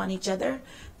call upon each other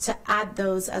to add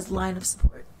those as line of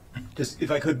support. Just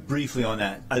if I could briefly on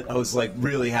that, I was like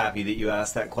really happy that you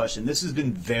asked that question. This has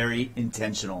been very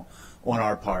intentional on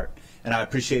our part, and I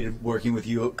appreciated working with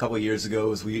you a couple of years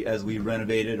ago as we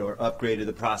renovated or upgraded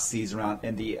the processes around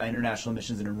in the International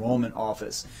Admissions and Enrollment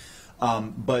Office.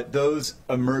 But those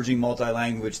emerging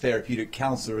multi-language therapeutic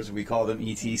counselors, we call them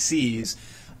ETCs,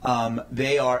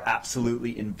 they are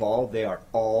absolutely involved. They are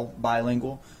all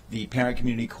bilingual. The Parent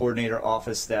Community Coordinator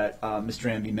Office that Mr.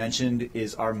 Amby mentioned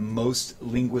is our most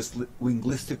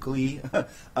linguistically,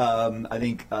 I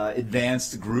think,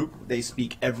 advanced group. They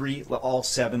speak all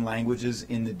 7 languages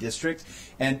in the district.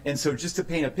 And so just to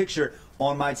paint a picture,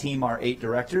 on my team are 8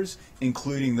 directors,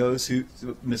 including those who,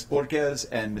 Ms. Borges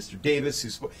and Mr.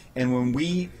 Davis, and when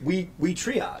we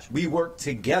triage, we work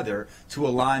together to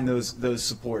align those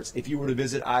supports. If you were to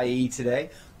visit IE today,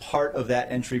 part of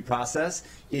that entry process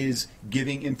is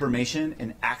giving information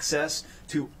and access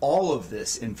to all of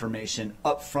this information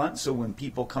up front, so when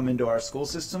people come into our school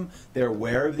system, they're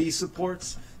aware of these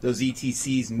supports. Those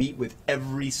ETCs meet with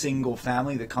every single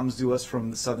family that comes to us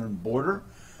from the southern border.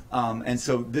 And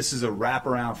so this is a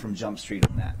wraparound from Jump Street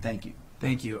on that. Thank you.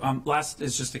 Thank you. Last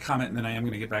is just a comment, and then I am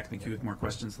going to get back in the queue with more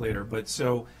questions later. But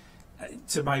so,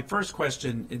 to my first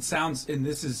question, it sounds, and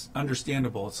this is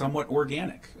understandable, somewhat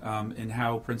organic in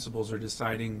how principals are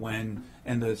deciding when,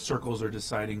 and the circles are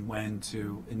deciding when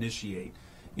to initiate.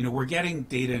 You know, we're getting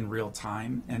data in real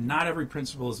time, and not every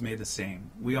principal is made the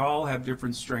same. We all have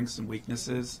different strengths and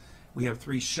weaknesses. We have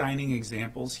 3 shining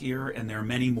examples here, and there are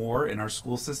many more in our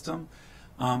school system.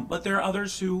 But there are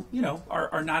others who, you know,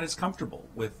 are not as comfortable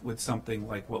with something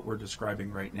like what we're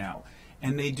describing right now.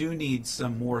 And they do need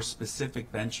some more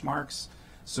specific benchmarks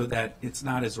so that it's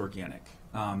not as organic.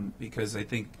 Because I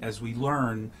think as we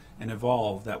learn and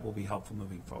evolve, that will be helpful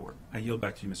moving forward. I yield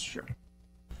back to you, Mr.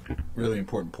 Chair. Really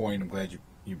important point. I'm glad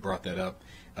you brought that up.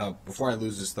 Before I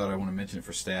lose this thought, I want to mention it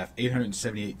for staff.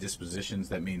 878 dispositions,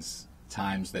 that means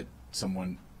times that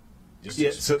someone...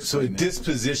 So a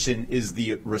disposition is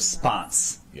the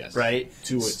response, yes, right?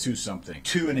 To something.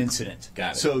 To an incident.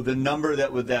 Got it. So the number that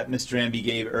Mr. Amby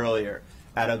gave earlier,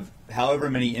 out of however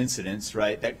many incidents,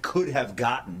 right, that could have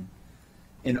gotten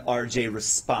an RJ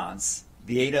response,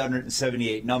 the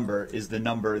 878 number is the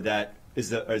number that is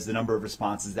the number of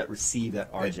responses that receive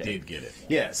that RJ. That did get it.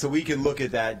 Yeah, so we can look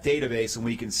at that database and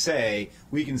we can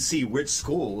see which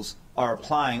schools are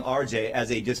applying RJ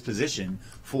as a disposition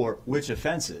for which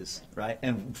offenses, right,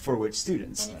 and for which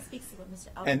students. And it speaks to what Mr.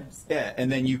 Alvarez said. Yeah,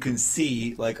 and then you can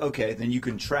see, like, okay, then you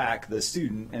can track the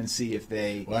student and see if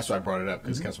they... Well, that's why I brought it up,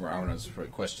 because Councilmember Alvarez's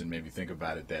question made me think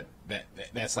about it,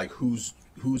 that's like who's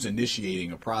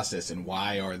initiating a process and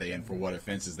why are they and for what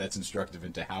offenses. That's instructive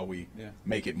into how we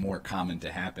make it more common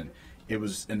to happen. It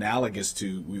was analogous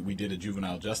to, we did a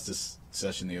juvenile justice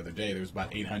session the other day. There was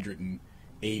about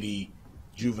 880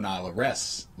 juvenile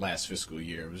arrests last fiscal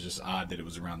year. It was just odd that it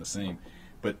was around the same.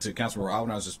 But to Councilmember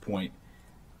Alvarez's point,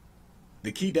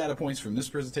 the key data points from this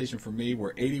presentation for me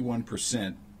were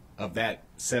 81% of that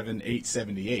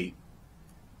 878,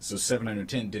 so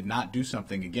 710, did not do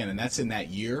something again. And that's in that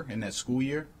year, in that school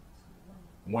year,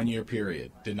 1 year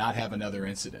period, did not have another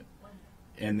incident.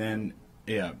 And then,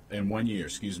 in 1 year,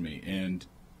 excuse me, and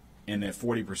that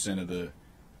 40% of the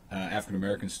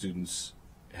African-American students,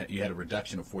 you had a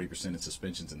reduction of 40% in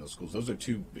suspensions in those schools. Those are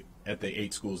two, at the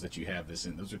 8 schools that you have this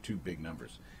in, those are 2 big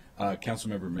numbers.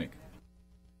 Councilmember Mink.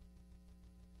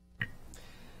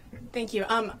 Thank you.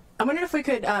 I wondered if we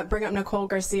could bring up Nicole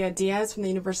Garcia-Diaz from the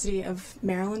University of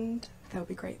Maryland. That would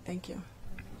be great. Thank you.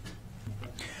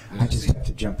 I just have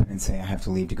to jump in and say I have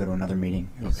to leave to go to another meeting.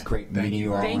 It was great meeting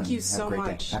you all. Thank you have so a great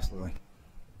much. Day. Absolutely.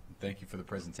 Thank you for the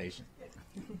presentation.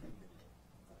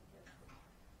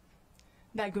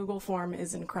 That Google form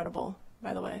is incredible,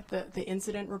 by the way. The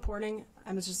incident reporting,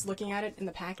 I was just looking at it in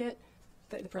the packet,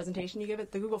 the presentation you give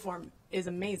it. The Google form is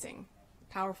amazing.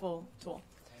 Powerful tool.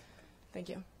 Thank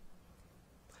you.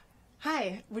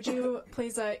 Hi, would you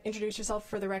please introduce yourself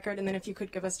for the record, and then if you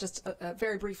could give us just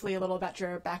very briefly a little about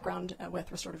your background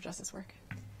with restorative justice work.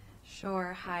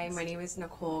 Sure. Hi, my name is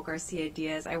Nicole Garcia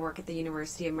Diaz. I work at the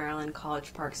University of Maryland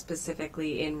College Park,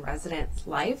 specifically in resident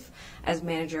life as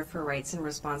manager for rights and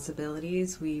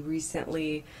responsibilities. We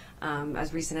recently,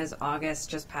 as recent as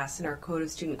August, just passed in our Code of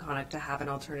Student Conduct to have an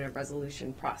alternative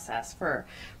resolution process for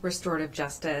restorative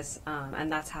justice,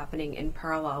 and that's happening in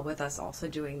parallel with us also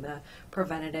doing the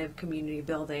preventative community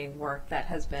building work that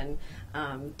has been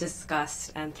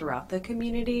discussed and throughout the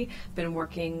community. Been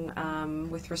working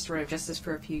with restorative justice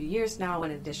for a few years now,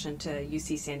 in addition to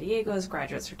UC San Diego's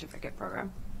graduate certificate program.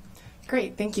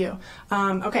 Great, thank you.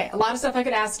 Okay, a lot of stuff I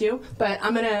could ask you, but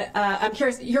I'm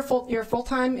curious. You're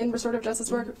full-time in restorative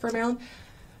justice work for Maryland.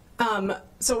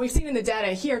 So we've seen in the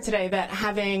data here today that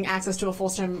having access to a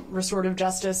full-time restorative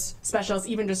justice specialist,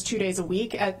 even just 2 days a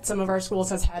week at some of our schools,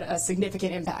 has had a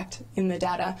significant impact in the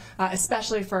data,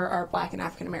 especially for our Black and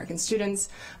African American students.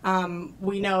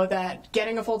 We know that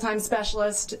getting a full-time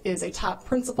specialist is a top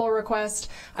principal request.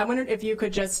 I wondered if you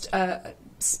could just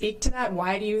speak to that.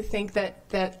 Why do you think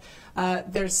that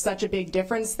there's such a big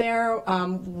difference there?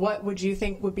 What would you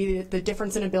think would be the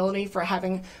difference in ability for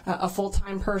having a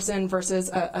full-time person versus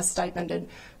a stipended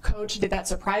coach? Did that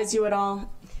surprise you at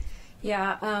all?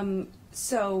 Yeah,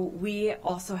 so we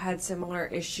also had similar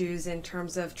issues in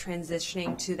terms of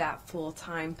transitioning to that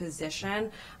full-time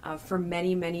position. For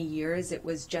many, many years, it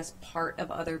was just part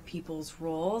of other people's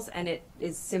roles, and it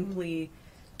is simply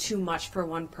too much for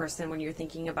one person when you're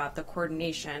thinking about the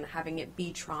coordination, having it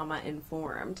be trauma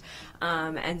informed.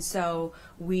 And so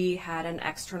we had an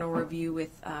external review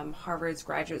with Harvard's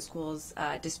Graduate School's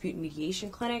Dispute Mediation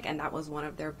Clinic, and that was one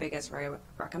of their biggest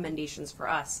recommendations for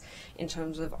us in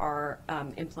terms of our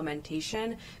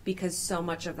implementation, because so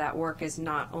much of that work is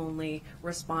not only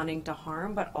responding to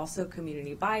harm, but also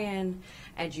community buy-in,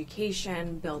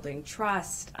 education, building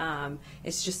trust.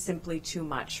 It's just simply too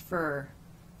much for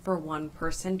one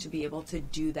person to be able to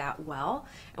do that well.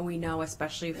 And we know,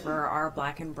 especially for our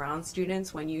Black and Brown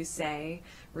students, when you say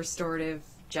restorative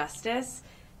justice,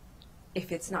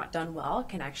 if it's not done well,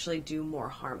 can actually do more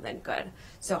harm than good.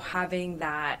 So having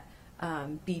that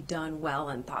be done well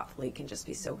and thoughtfully can just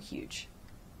be so huge.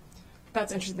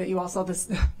 That's interesting that you also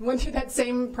went through that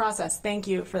same process. Thank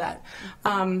you for that.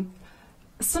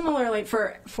 Similarly,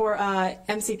 for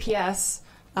MCPS,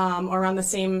 around the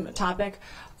same topic,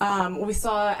 we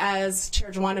saw, as Chair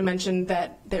Jawanda mentioned,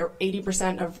 that there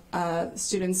 80% of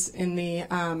students in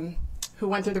the who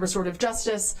went through the restorative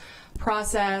justice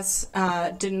process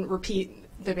didn't repeat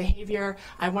the behavior.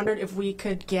 I wondered if we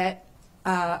could get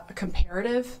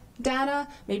comparative data,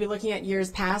 maybe looking at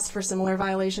years past for similar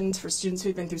violations for students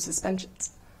who've been through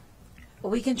suspensions.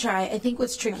 Well, we can try. I think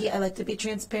what's tricky, I like to be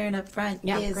transparent up front,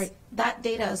 is great. That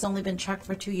data has only been tracked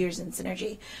for 2 years in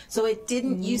Synergy. So it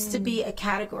didn't used to be a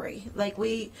category. Like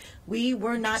we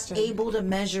were not able to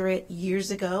measure it years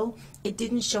ago. It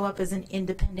didn't show up as an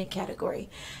independent category.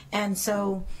 And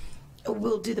so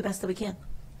we'll do the best that we can.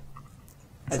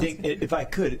 I think if I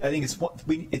could, I think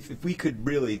if we could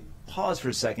really pause for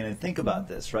a second and think about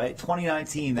this, right?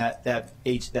 2019,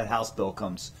 that House bill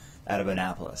comes out of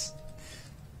Annapolis.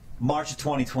 March of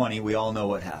 2020, we all know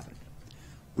what happened.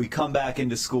 We come back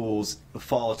into schools the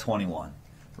fall of 21.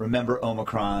 Remember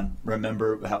Omicron,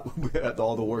 remember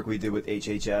all the work we did with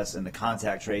HHS and the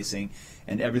contact tracing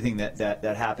and everything that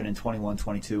happened in 21,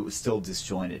 22. It was still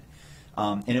disjointed.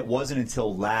 And it wasn't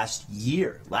until last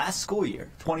school year,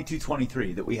 22,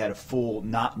 23, that we had a full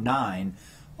 9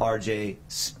 RJ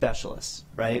specialists,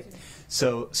 right?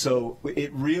 So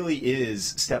it really is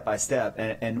step by step,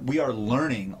 and we are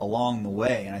learning along the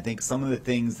way. And I think some of the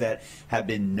things that have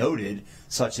been noted,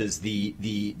 such as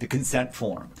the consent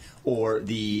form or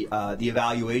the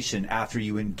evaluation after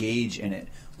you engage in it,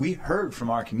 we heard from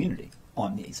our community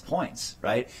on these points,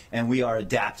 right? And we are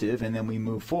adaptive, and then we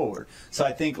move forward. So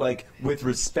I think, like, with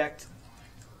respect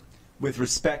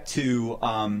to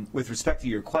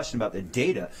your question about the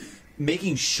data,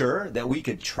 making sure that we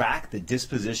could track the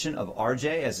disposition of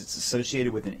RJ as it's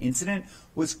associated with an incident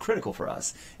was critical for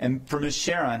us. And for Ms.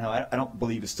 Sharon, who I don't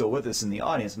believe is still with us in the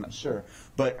audience, I'm not sure,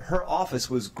 but her office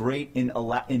was great in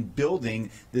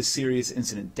building this serious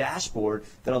incident dashboard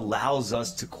that allows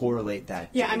us to correlate that.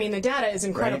 Yeah, I mean, the data is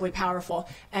incredibly powerful,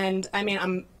 and I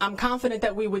mean, I'm confident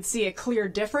that we would see a clear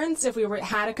difference if we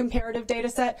had a comparative data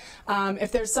set.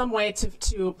 If there's some way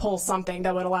to pull something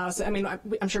that would allow us, I mean,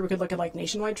 I'm sure we could look at like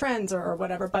nationwide trends or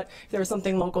whatever, but if there was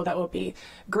something local, that would be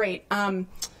great.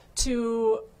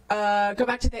 Go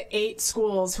back to the 8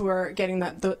 schools who are getting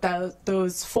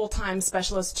those full-time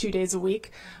specialists 2 days a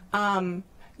week.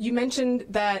 You mentioned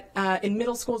that in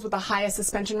middle schools with the highest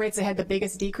suspension rates, they had the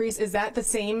biggest decrease. Is that the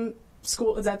same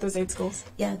school, is that those 8 schools?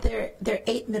 Yeah, they're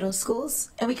 8 middle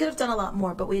schools, and we could have done a lot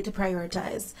more, but we had to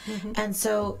prioritize. And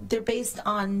so they're based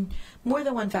on more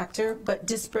than one factor, but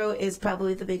dispro is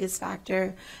probably the biggest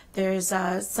factor. There's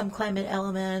some climate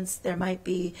elements. There might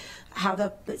be how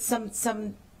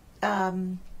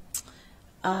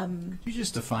You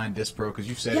just define dispro because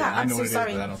you've said Yeah, it. I I'm know so what it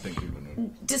sorry. is, but I don't think people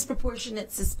know.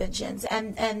 Disproportionate suspensions,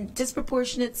 and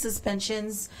disproportionate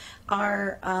suspensions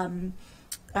are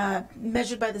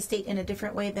measured by the state in a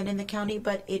different way than in the county,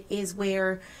 but it is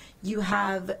where you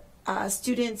have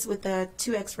students with a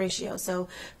 2x ratio. So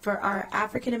for our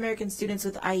African American students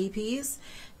with IEPs,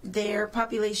 their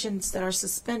populations that are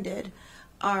suspended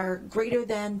are greater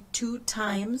than 2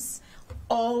 times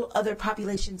all other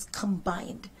populations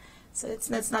combined. So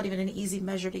that's not even an easy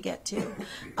measure to get to.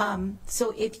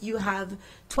 So if you have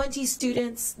 20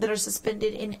 students that are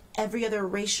suspended in every other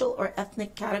racial or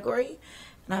ethnic category,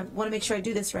 and I want to make sure I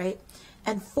do this right,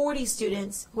 and 40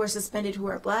 students who are suspended who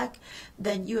are black,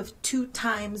 then you have 2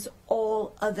 times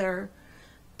all other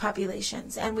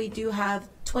populations. And we do have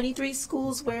 23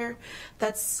 schools where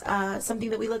that's something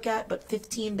that we look at, but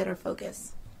 15 that are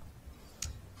focused.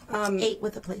 8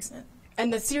 with a placement.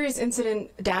 And the serious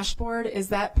incident dashboard, is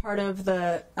that part of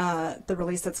the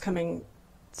release that's coming?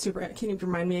 Can you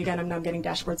remind me again? I'm getting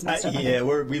dashboards mixed up. Yeah,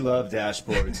 we love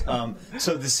dashboards.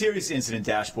 So the serious incident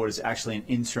dashboard is actually an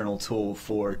internal tool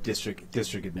for district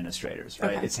administrators,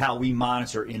 right? Okay. It's how we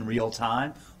monitor in real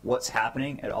time what's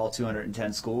happening at all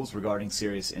 210 schools regarding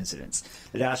serious incidents.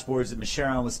 The dashboards that Ms.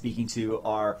 Sharon was speaking to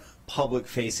are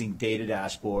public-facing data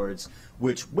dashboards,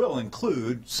 which will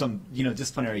include some,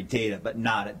 disciplinary data, but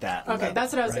not at that Okay, level,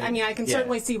 that's what I was. right? I mean, I can Yeah.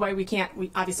 certainly see why we can't.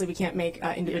 Obviously, we can't make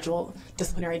individual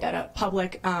disciplinary data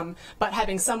public, but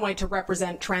having some way to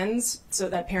represent trends so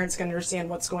that parents can understand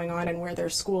what's going on and where their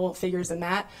school figures in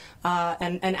that,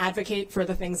 and advocate for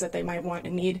the things that they might want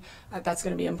and need. That's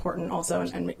going to be important also,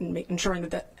 and ensuring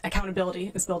that the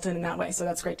accountability is built in that way. So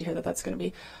that's great to hear that that's going to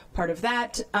be part of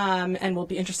that, and we'll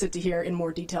be interested to hear in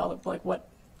more detail of like what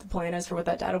the plan is for what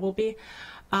that data will be.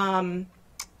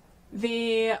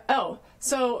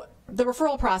 So the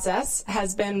referral process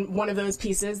has been one of those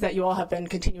pieces that you all have been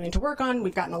continuing to work on.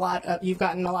 You've gotten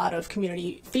a lot of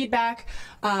community feedback,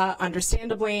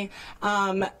 understandably.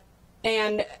 And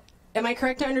am I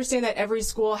correct to understand that every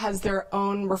school has their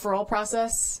own referral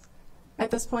process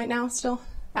at this point now still,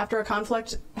 after a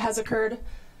conflict has occurred?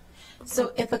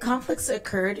 So if a conflict's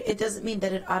occurred, it doesn't mean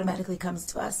that it automatically comes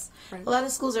to us. Right. A lot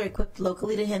of schools are equipped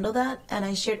locally to handle that, and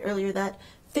I shared earlier that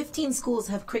 15 schools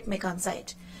have CRICMIC on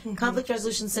site. Conflict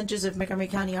resolution centers of Montgomery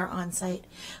County are on site.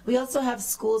 We also have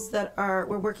schools that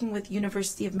we're working with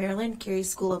University of Maryland, Carey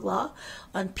School of Law,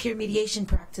 on peer mediation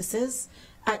practices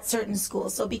at certain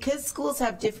schools. So because schools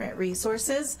have different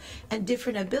resources and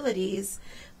different abilities,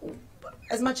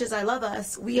 as much as I love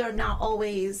us, we are not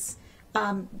always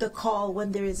the call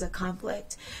when there is a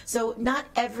conflict. So not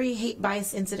every hate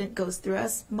bias incident goes through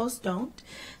us. Most don't.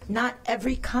 Not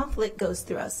every conflict goes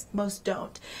through us. Most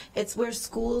don't. It's where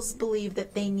schools believe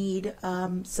that they need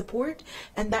support,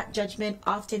 and that judgment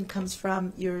often comes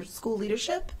from your school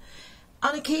leadership.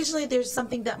 On occasionally, there's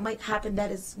something that might happen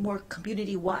that is more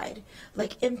community-wide,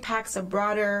 like impacts a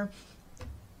broader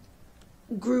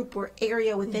group or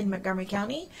area within Montgomery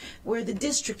County, where the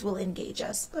district will engage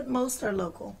us, but most are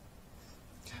local.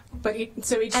 But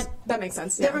that makes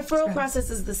sense. The referral process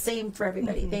is the same for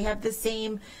everybody. They have the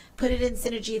same, put it in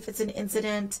Synergy if it's an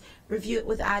incident, review it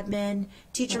with admin,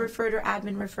 teacher referred or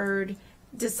admin referred,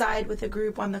 decide with a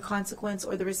group on the consequence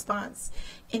or the response,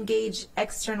 engage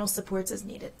external supports as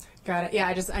needed. Got it.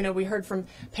 Yeah, I know we heard from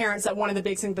parents that one of the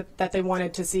big things that they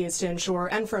wanted to see is to ensure,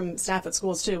 and from staff at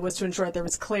schools too, was to ensure that there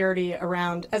was clarity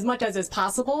around, as much as is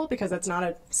possible, because that's not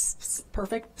a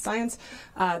perfect science,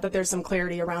 that there's some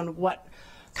clarity around what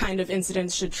kind of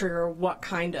incidents should trigger what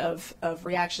kind of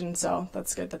reaction. So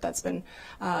that's good that that's been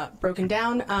broken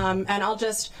down. And I'll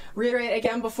just reiterate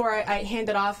again before I hand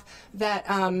it off that,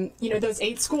 those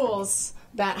 8 schools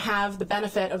that have the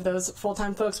benefit of those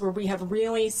full-time folks where we have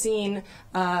really seen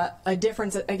a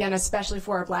difference, again, especially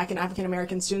for our Black and African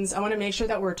American students. I want to make sure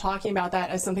that we're talking about that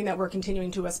as something that we're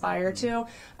continuing to aspire to.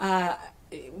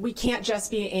 We can't just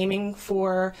be aiming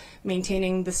for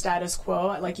maintaining the status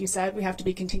quo. Like you said, we have to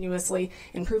be continuously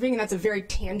improving, and that's a very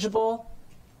tangible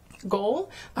goal,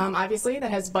 obviously,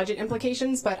 that has budget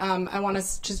implications, but I want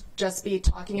us to just be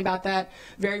talking about that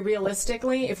very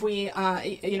realistically. If we,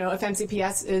 if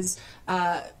MCPS is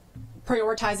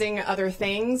prioritizing other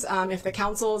things. If the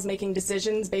council is making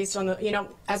decisions based on the,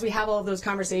 as we have all of those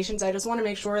conversations, I just want to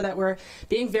make sure that we're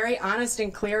being very honest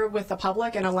and clear with the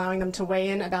public and allowing them to weigh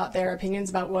in about their opinions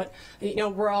about what,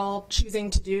 we're all choosing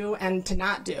to do and to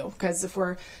not do. Because if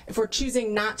we're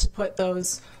choosing not to put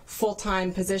those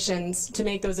full-time positions, to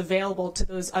make those available to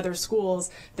those other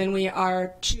schools, then we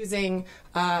are choosing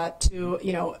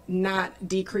to not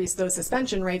decrease those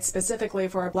suspension rates, specifically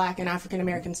for our Black and African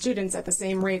American students, at the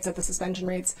same rates that the suspension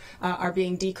rates are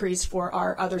being decreased for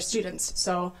our other students.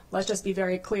 So let's just be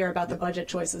very clear about the budget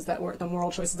choices the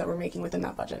moral choices that we're making within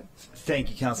that budget. Thank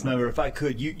you, Councilmember. If I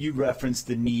could, you referenced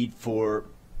the need for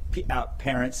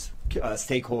parents,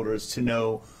 stakeholders to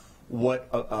know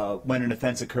what when an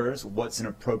offense occurs, what's an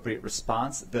appropriate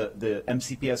response. The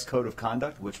MCPS Code of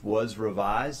Conduct, which was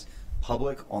revised,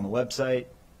 public on the website,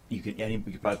 you could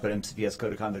probably put MCPS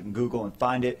Code of Conduct in Google and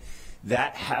find it.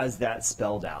 That has that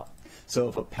spelled out. So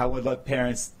if I would like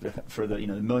parents, for the the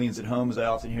millions at home, as I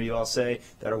often hear you all say,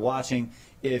 that are watching,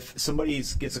 if somebody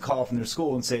gets a call from their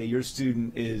school and say your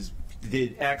student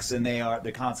did X and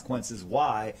the consequences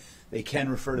Y, they can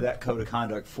refer to that code of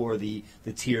conduct for the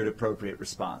tiered appropriate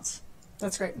response.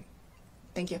 That's great.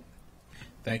 Thank you.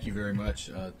 Thank you very much.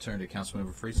 Turn to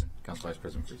Councilmember Friesen, Council Vice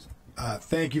President Friesen.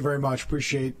 Thank you very much.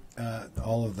 Appreciate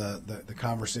all of the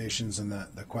conversations and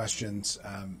the questions.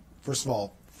 First of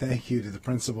all, thank you to the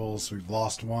principals. We've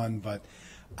lost one, but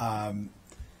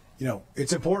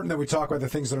it's important that we talk about the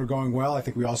things that are going well. I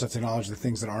think we also have to acknowledge the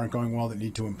things that aren't going well that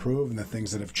need to improve and the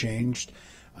things that have changed.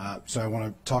 So I want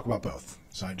to talk about both.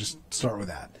 So I just start with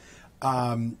that.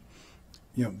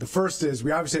 The first is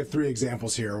we obviously have 3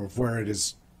 examples here of where it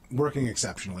is working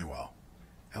exceptionally well,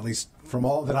 at least from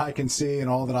all that I can see and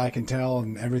all that I can tell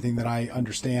and everything that I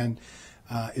understand.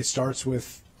 It starts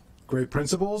with great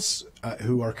principals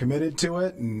who are committed to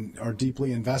it and are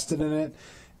deeply invested in it,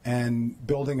 and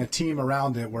building a team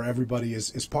around it where everybody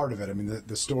is part of it. I mean,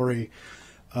 the story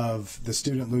of the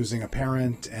student losing a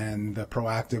parent and the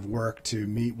proactive work to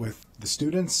meet with the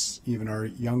students, even our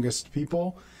youngest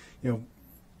people.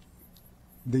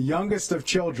 The youngest of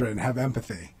children have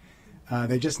empathy.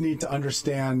 They just need to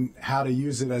understand how to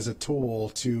use it as a tool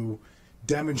to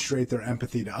demonstrate their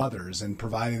empathy to others, and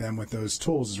providing them with those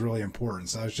tools is really important.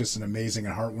 So it's just an amazing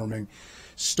and heartwarming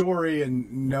story,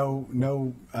 and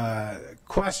no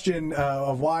question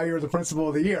of why you're the principal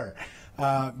of the year.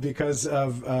 Because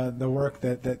of the work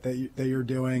that you're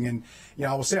doing. And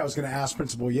I will say, I was going to ask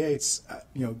Principal Yates,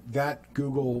 that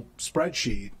Google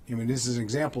spreadsheet, this is an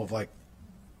example of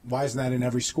why isn't that in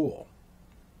every school?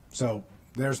 So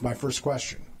there's my first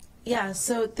question. Yeah,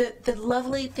 so the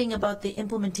lovely thing about the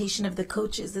implementation of the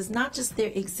coaches is not just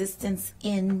their existence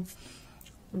in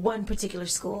one particular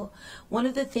school. One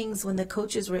of the things when the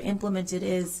coaches were implemented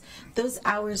is those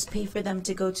hours pay for them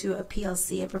to go to a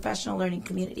PLC, a professional learning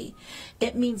community.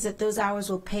 It means that those hours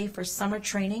will pay for summer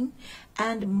training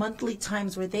and monthly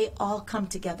times where they all come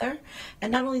together,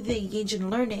 and not only do they engage in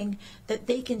learning, that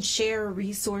they can share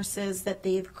resources that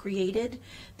they've created.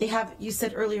 They have, you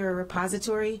said earlier, a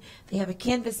repository. They have a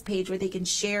Canvas page where they can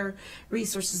share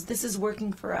resources. This is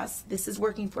working for us. This is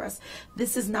working for us.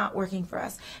 This is not working for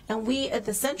us. And we at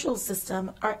the central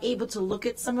system are able to look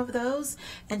at some of those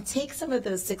and take some of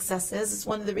those successes. It's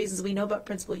one of the reasons we know about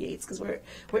Principal Yates, because we're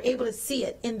able to see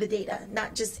it in the data,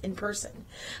 not just in person.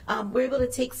 We're able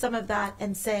to take some of that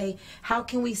and say, how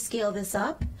can we scale this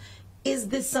up? Is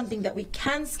this something that we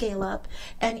can scale up?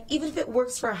 And even if it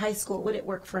works for a high school, would it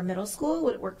work for a middle school?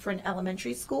 Would it work for an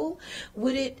elementary school?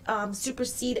 Would it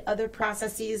supersede other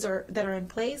processes that are in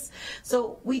place?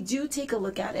 So we do take a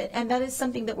look at it, and that is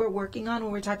something that we're working on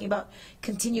when we're talking about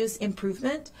continuous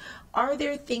improvement. Are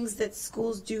there things that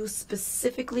schools do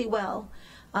specifically well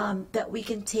that we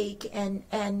can take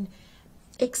and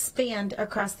expand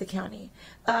across the county?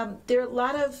 There are a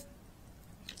lot of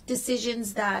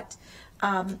decisions that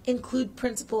include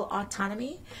principal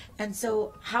autonomy, and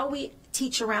so how we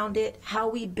teach around it, how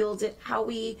we build it, how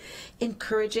we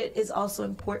encourage it is also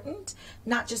important,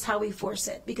 not just how we force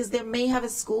it, because there may have a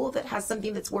school that has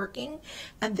something that's working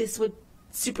and this would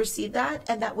supersede that,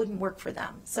 and that wouldn't work for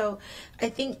them. So I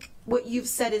think what you've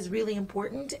said is really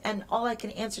important, and all I can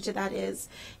answer to that is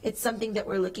it's something that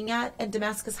we're looking at, and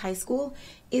Damascus High School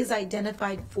is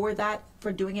identified for that,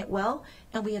 for doing it well,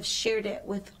 and we have shared it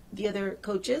with the other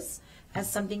coaches as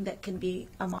something that can be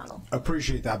a model.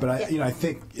 Appreciate that, but I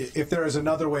think if there is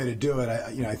another way to do it,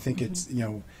 I think it's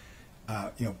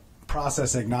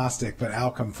process agnostic but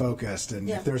outcome focused, and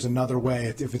if there's another way,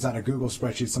 if it's on a Google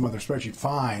spreadsheet, some other spreadsheet,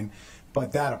 fine.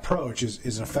 But that approach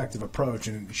is an effective approach,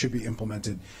 and it should be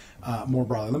implemented more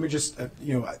broadly. Let me just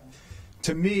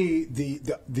to me,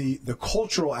 the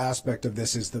cultural aspect of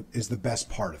this is the best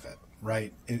part of it,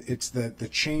 right? It's the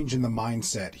change in the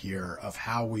mindset here of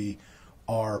how we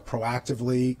are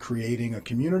proactively creating a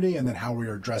community and then how we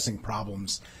are addressing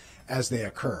problems as they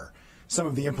occur. Some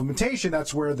of the implementation,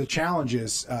 that's where the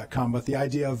challenges come, but the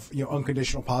idea of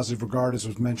unconditional positive regard, as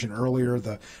was mentioned earlier,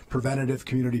 the preventative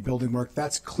community building work,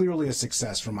 that's clearly a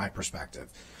success from my perspective.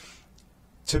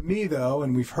 To me, though,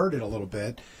 and we've heard it a little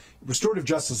bit, restorative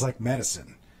justice is like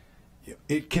medicine.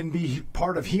 It can be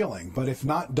part of healing, but if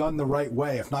not done the right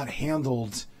way, if not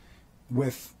handled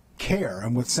with care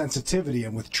and with sensitivity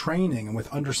and with training and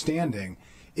with understanding,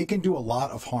 it can do a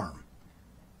lot of harm.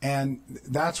 And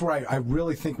that's where I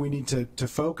really think we need to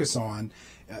focus on.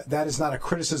 That is not a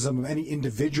criticism of any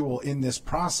individual in this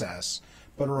process,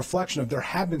 but a reflection of there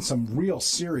have been some real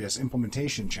serious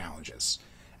implementation challenges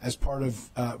as part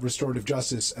of restorative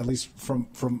justice, at least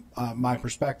from my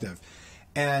perspective.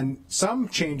 And some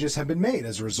changes have been made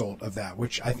as a result of that,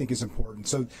 which I think is important.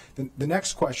 So the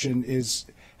next question is,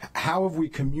 how have we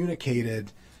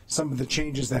communicated some of the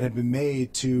changes that have been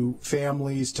made to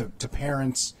families, to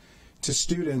parents, to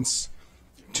students,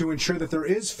 to ensure that there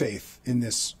is faith in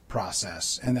this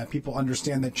process and that people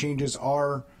understand that changes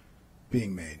are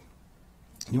being made?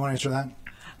 You want to answer that?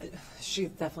 She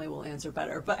definitely will answer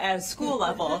better. But at a school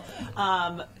level,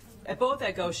 both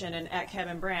at Goshen and at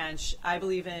Cabin Branch, I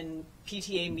believe in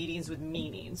PTA meetings with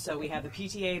meaning. So we have the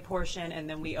PTA portion, and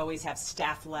then we always have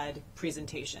staff-led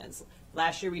presentations.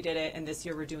 Last year we did it, and this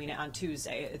year we're doing it on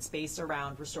Tuesday. It's based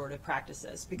around restorative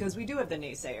practices because we do have the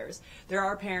naysayers. There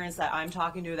are parents that I'm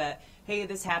talking to that, hey,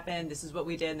 this happened, this is what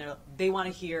we did, and they want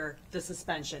to hear the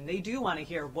suspension. They do want to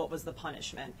hear what was the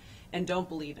punishment and don't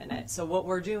believe in it. So what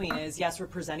we're doing is, yes, we're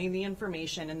presenting the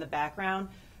information in the background,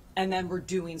 and then we're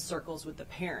doing circles with the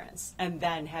parents and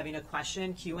then having a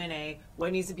question, Q&A,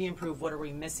 what needs to be improved, what are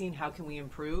we missing, how can we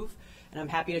improve? And I'm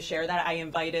happy to share that. I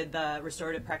invited the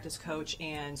restorative practice coach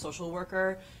and social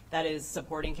worker that is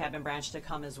supporting Cabin Branch to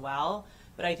come as well.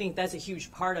 But I think that's a huge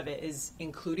part of it, is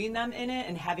including them in it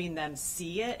and having them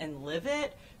see it and live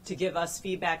it to give us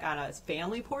feedback on a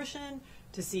family portion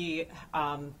to see,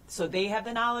 so they have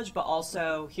the knowledge, but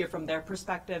also hear from their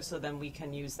perspective so then we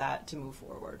can use that to move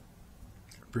forward.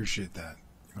 Appreciate that.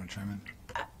 You want to chime in?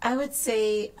 I would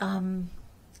say, I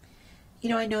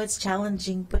know it's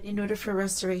challenging, but in order for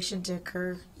restoration to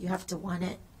occur, you have to want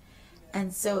it.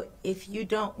 And so if you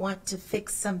don't want to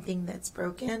fix something that's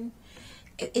broken,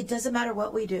 it doesn't matter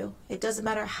what we do. It doesn't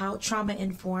matter how trauma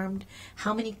informed,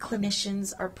 how many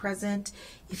clinicians are present.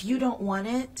 If you don't want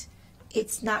it,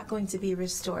 it's not going to be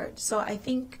restored. So I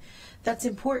think that's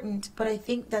important, but I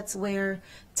think that's where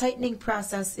tightening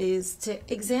process is to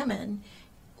examine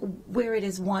where it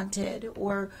is wanted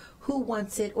or who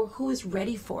wants it or who is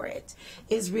ready for it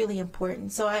is really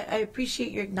important. So I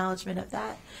appreciate your acknowledgement of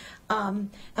that.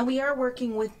 And we are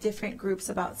working with different groups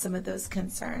about some of those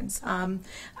concerns.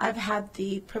 I've had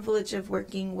the privilege of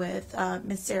working with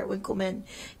Ms. Sarah Winkleman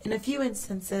in a few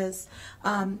instances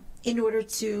in order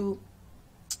to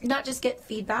not just get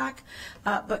feedback,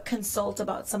 but consult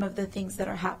about some of the things that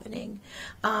are happening.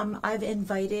 I've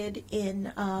invited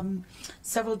in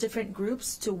several different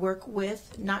groups to work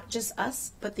with not just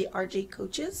us, but the RJ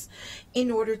coaches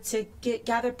in order to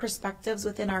gather perspectives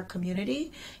within our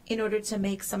community in order to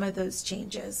make some of those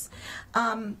changes.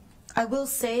 I will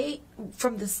say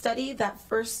from the study, that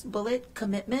first bullet,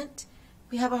 commitment,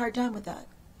 we have a hard time with that.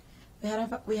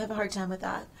 We have a hard time with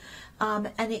that.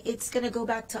 And it's going to go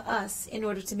back to us in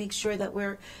order to make sure that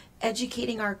we're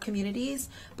educating our communities,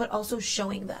 but also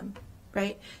showing them,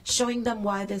 right? Showing them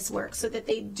why this works so that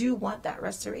they do want that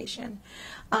restoration.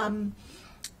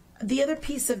 The other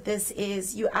piece of this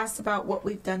is you asked about what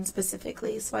we've done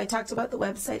specifically. So I talked about the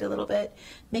website a little bit,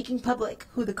 making public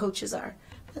who the coaches are.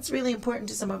 That's really important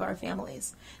to some of our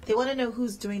families. They want to know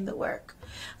who's doing the work.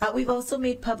 We've also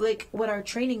made public what our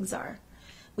trainings are.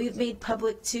 We've made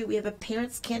public too, we have a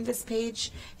parents canvas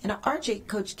page and an RJ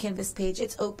coach canvas page.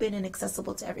 It's open and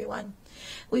accessible to everyone.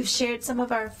 We've shared some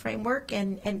of our framework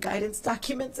and guidance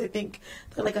documents. I think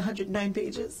they're like 109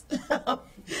 pages.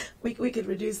 we could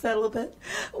reduce that a little bit.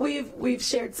 We've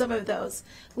shared some of those.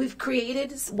 We've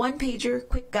created one-pager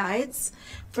quick guides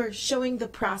for showing the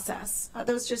process.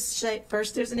 Those just say,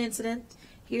 first there's an incident,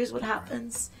 here's what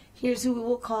happens, here's who we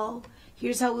will call,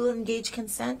 here's how we'll engage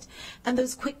consent. And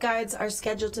those quick guides are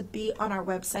scheduled to be on our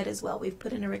website as well. We've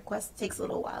put in a request. It takes a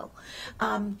little while.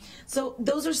 So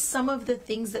those are some of the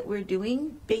things that we're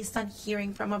doing based on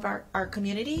hearing from our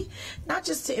community, not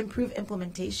just to improve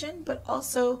implementation, but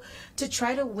also to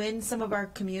try to win some of our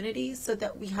communities so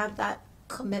that we have that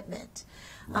commitment.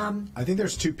 I think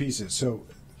there's two pieces. So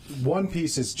one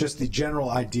piece is just the general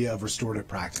idea of restorative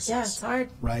practices. Yeah, it's hard.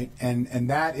 Right? And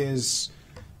that is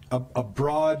a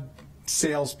broad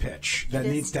sales pitch that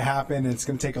needs to happen, and it's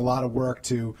going to take a lot of work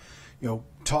to,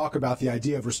 talk about the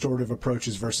idea of restorative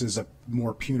approaches versus a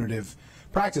more punitive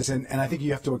practice. And I think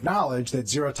you have to acknowledge that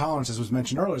zero tolerance, as was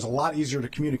mentioned earlier, is a lot easier to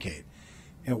communicate.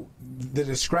 The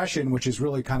discretion, which is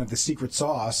really kind of the secret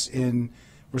sauce in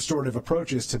restorative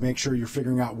approaches to make sure you're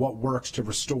figuring out what works to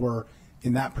restore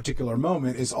in that particular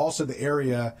moment, is also the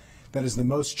area that is the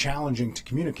most challenging to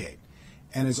communicate,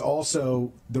 and is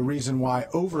also the reason why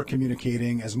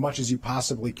over-communicating as much as you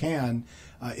possibly can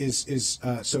is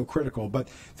so critical. But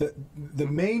the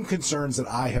main concerns that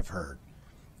I have heard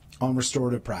on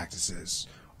restorative practices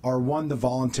are, one, the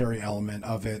voluntary element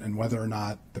of it and whether or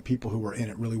not the people who were in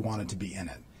it really wanted to be in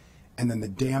it, and then the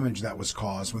damage that was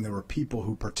caused when there were people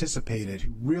who participated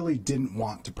who really didn't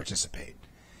want to participate,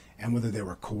 and whether they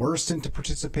were coerced into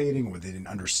participating, or they didn't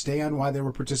understand why they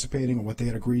were participating or what they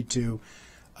had agreed to,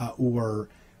 or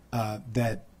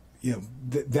that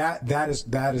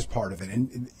that is part of it,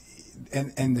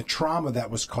 and the trauma that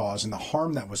was caused and the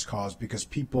harm that was caused because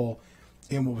people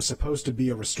in what was supposed to be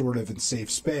a restorative and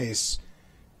safe space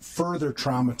further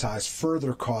traumatized,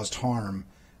 further caused harm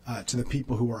to the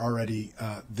people who were already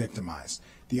victimized.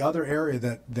 The other area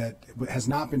that has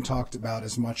not been talked about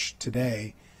as much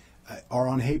today are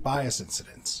on hate bias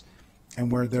incidents,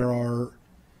 and where there are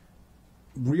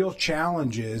real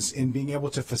challenges in being able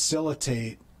to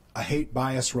facilitate a hate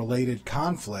bias related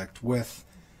conflict with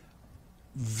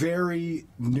very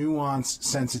nuanced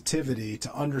sensitivity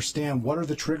to understand what are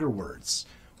the trigger words,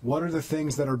 what are the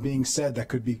things that are being said that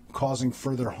could be causing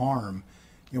further harm,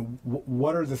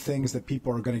 what are the things that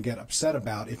people are going to get upset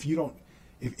about. If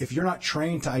you're not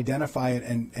trained to identify it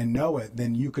and know it,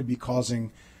 then you could be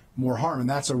causing more harm, and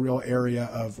that's a real area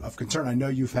of concern. I know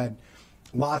you've had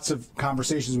lots of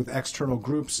conversations with external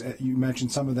groups. You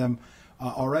mentioned some of them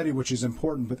already, which is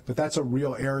important, but that's a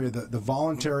real area, the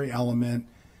voluntary element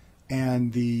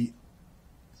and the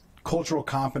cultural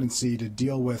competency to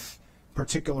deal with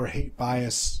particular hate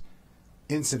bias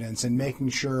incidents, and making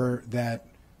sure that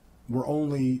we're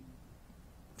only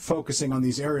focusing on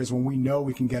these areas when we know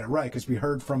we can get it right. Because we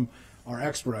heard from our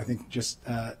expert, I think just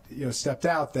stepped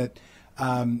out, that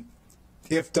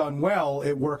if done well,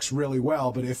 it works really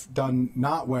well, but if done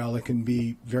not well, it can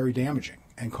be very damaging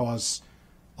and cause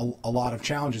a lot of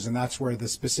challenges. And that's where the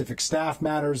specific staff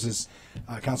matters, as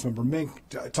Councilmember Mink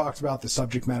talked about, the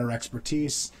subject matter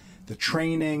expertise, the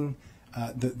training,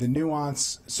 the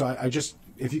nuance. So I just,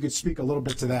 if you could speak a little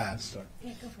bit to that.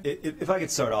 Yeah, go for it. If I could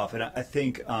start off, and I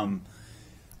think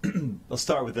I'll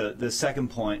start with the second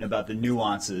point about the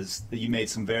nuances. You made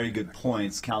some very good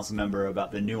points, Council Member,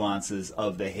 about the nuances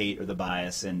of the hate or the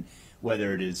bias, and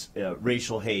whether it is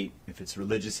racial hate, if it's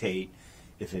religious hate,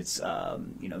 if it's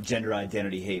gender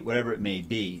identity hate, whatever it may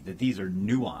be, that these are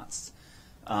nuanced.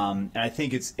 And I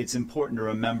think it's important to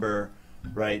remember,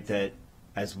 right, that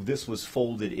as this was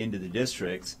folded into the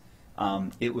district,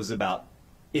 it was about,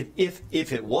 if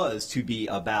it was to be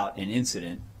about an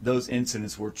incident, those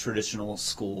incidents were traditional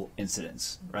school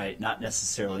incidents, right? Not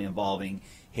necessarily involving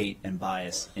hate and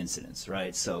bias incidents,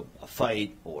 right? So a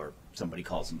fight, or somebody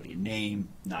calls somebody a name,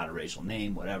 not a racial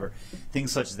name, whatever,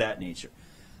 things such as that nature.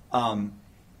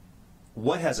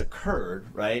 What has occurred,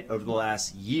 right, over the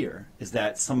last year is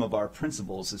that some of our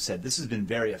principals have said this has been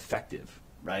very effective,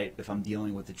 right, if I'm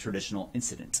dealing with a traditional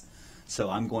incident. So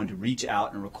I'm going to reach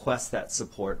out and request that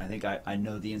support. I think I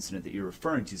know the incident that you're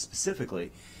referring to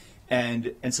specifically.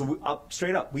 And so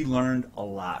straight up, we learned a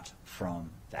lot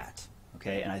from that,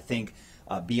 okay? And I think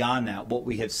beyond that, what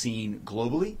we have seen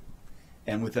globally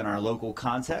and within our local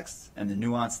context and the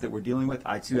nuance that we're dealing with,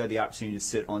 I too had the opportunity to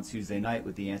sit on Tuesday night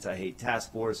with the Anti-Hate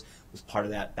Task Force, was part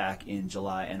of that back in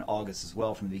July and August as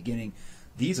well from the beginning.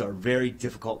 These are very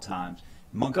difficult times.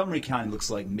 Montgomery County looks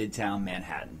like Midtown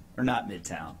Manhattan, or not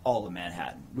Midtown, all of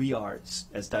Manhattan. We are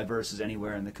as diverse as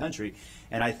anywhere in the country,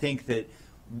 and I think that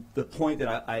the point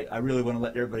that I really want to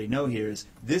let everybody know here is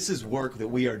this is work that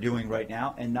we are doing right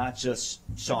now, and not just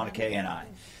Shauna Kay and I,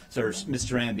 so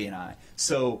Mr. Amby and I.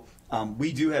 So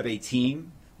we do have a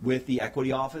team with the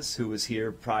Equity Office, who was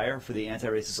here prior for the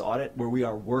anti-racist audit, where we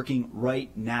are working right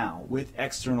now with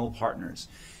external partners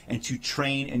and to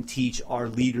train and teach our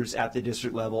leaders at the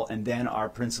district level and then our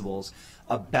principals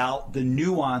about the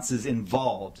nuances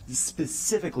involved,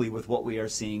 specifically with what we are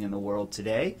seeing in the world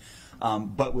today,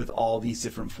 but with all these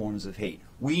different forms of hate.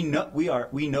 We know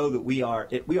that we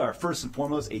are first and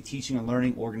foremost a teaching and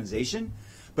learning organization,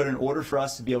 But in order for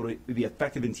us to be able to be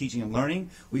effective in teaching and learning,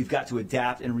 we've got to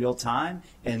adapt in real time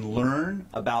and learn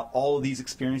about all of these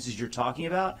experiences you're talking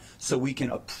about so we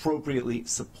can appropriately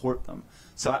support them.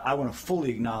 So I want to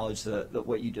fully acknowledge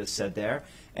what you just said there,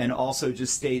 and also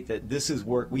just state that this is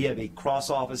work. We have a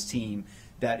cross-office team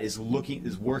that is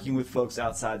working with folks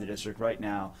outside the district right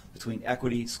now between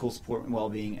equity, school support and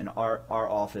well-being, and our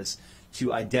office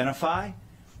to identify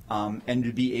and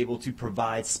to be able to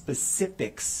provide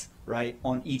specifics, right,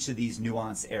 on each of these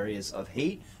nuanced areas of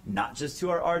hate, not just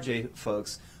to our RJ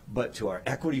folks, but to our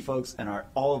equity folks and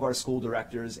all of our school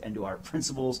directors and to our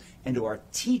principals and to our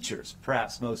teachers,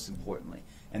 perhaps most importantly.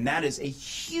 And that is a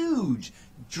huge,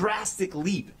 drastic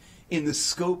leap in the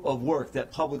scope of work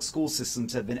that public school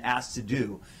systems have been asked to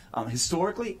do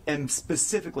historically and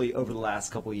specifically over the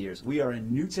last couple of years. We are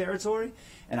in new territory,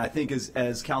 and I think as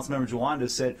Councilmember Jawanda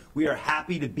said, we are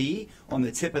happy to be on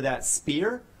the tip of that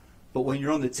spear. But when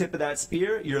you're on the tip of that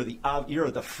spear, you're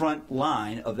at the front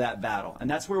line of that battle, and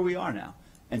that's where we are now.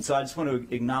 And so I just want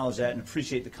to acknowledge that and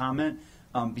appreciate the comment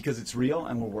because it's real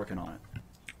and we're working on it.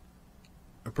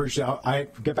 Appreciate. I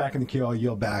get back in the queue. I'll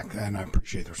yield back, and I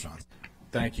appreciate the response.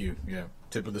 Thank you. Yeah,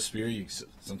 tip of the spear.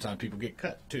 Sometimes people get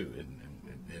cut too,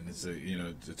 and it's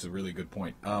it's a really good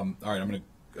point. All right, I'm going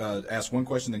to ask one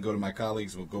question, then go to my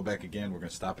colleagues. We'll go back again. We're going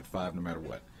to stop at 5 no matter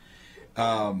what.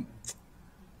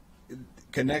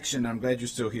 Connection. I'm glad you're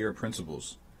still here,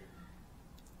 principals.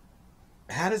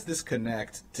 How does this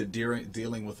connect to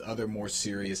dealing with other more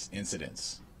serious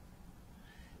incidents?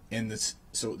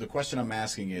 So the question I'm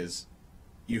asking is,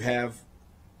 you have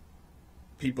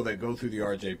people that go through the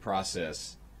RJ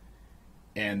process,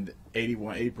 and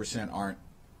 80% aren't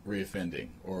reoffending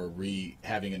or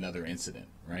having another incident,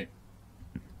 right?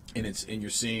 And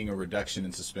you're seeing a reduction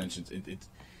in suspensions.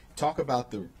 Talk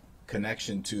about the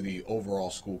connection to the overall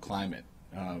school climate.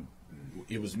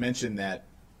 It was mentioned that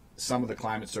some of the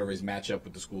climate surveys match up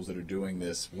with the schools that are doing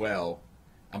this well.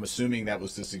 I'm assuming that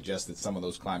was to suggest that some of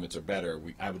those climates are better.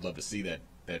 I would love to see that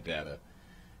data.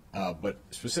 But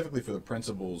specifically for the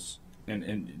principals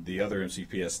and the other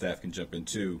MCPS staff can jump in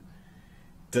too,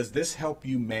 does this help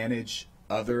you manage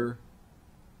other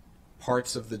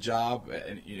parts of the job?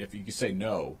 And if you could say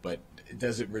no, but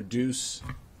does it reduce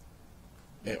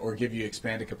or give you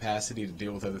expanded capacity to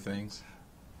deal with other things?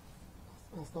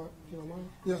 I'll start, if you don't mind.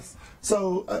 Yes.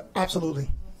 So absolutely,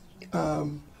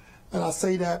 and I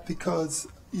say that because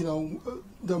the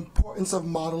importance of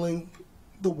modeling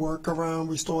the work around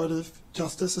restorative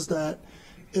justice is that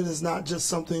it is not just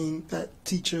something that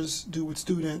teachers do with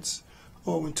students,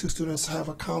 or when two students have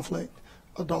a conflict,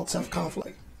 adults have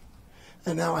conflict,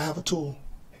 and now I have a tool.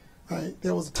 Right?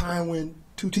 There was a time when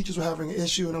two teachers were having an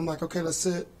issue, and I'm like, okay, let's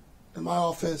sit in my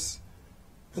office,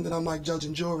 and then I'm like judge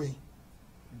and jury.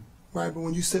 Right, but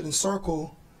when you sit in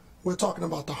circle, we're talking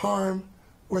about the harm,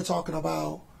 we're talking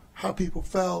about how people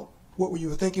felt, what were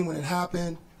you thinking when it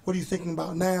happened, what are you thinking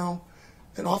about now,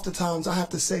 and oftentimes I have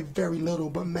to say very little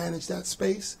but manage that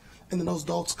space, and then those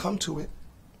adults come to it.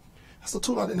 That's a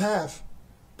tool I didn't have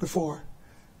before,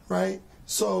 right?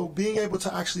 So being able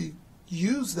to actually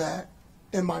use that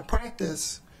in my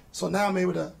practice, so now I'm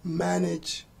able to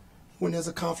manage when there's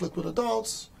a conflict with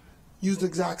adults, use the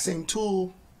exact same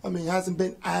tool. I mean, it hasn't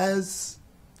been as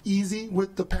easy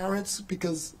with the parents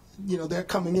because, they're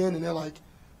coming in and they're like,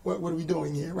 what are we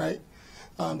doing here, right?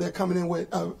 They're coming in with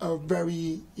a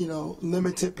very,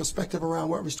 limited perspective around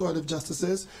what restorative justice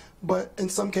is. But in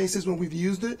some cases when we've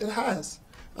used it, it has.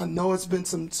 I know it's been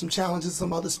some challenges in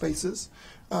some other spaces,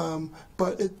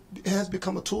 but it has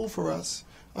become a tool for us.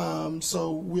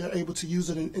 So we are able to use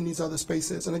it in these other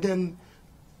spaces. And again,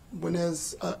 when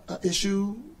there's an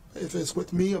issue, if it's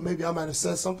with me, or maybe I might have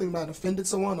said something, might have offended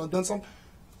someone or done something,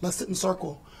 let's sit in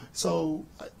circle. So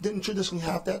I didn't traditionally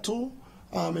have that tool.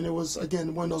 And it was,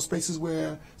 again, one of those spaces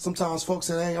where sometimes folks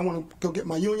say, hey, I want to go get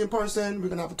my union person. We're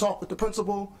going to have a talk with the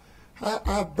principal. I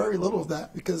have very little of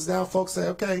that because now folks say,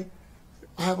 okay,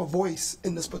 I have a voice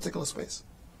in this particular space.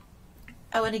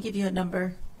 I want to give you a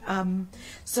number.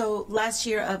 So last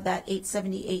year, of that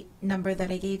 878 number that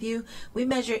I gave you, we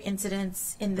measure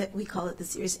incidents we call it the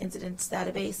serious incidents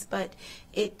database, but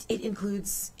it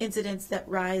includes incidents that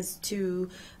rise to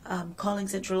calling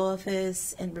central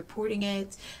office and reporting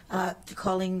it, to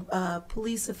calling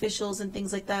police officials and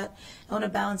things like that. I want to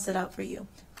balance that out for you.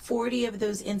 40 of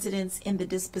those incidents in the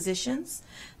dispositions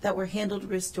that were handled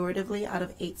restoratively out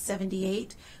of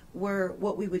 878 were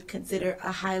what we would consider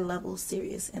a high-level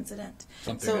serious incident.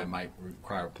 Something that might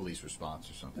require a police response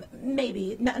or something.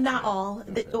 Maybe, not all,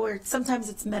 or sometimes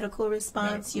it's medical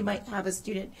response. You might have a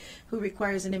student who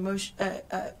requires an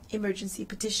emergency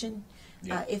petition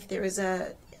if there is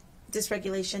a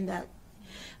dysregulation that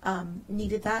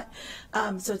needed that.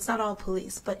 So it's not all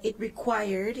police, but it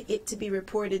required it to be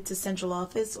reported to central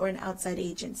office or an outside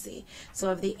agency. So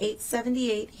of the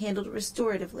 878 handled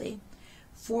restoratively,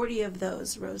 40 of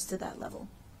those rose to that level.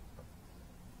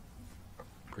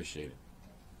 Appreciate it.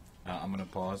 I'm going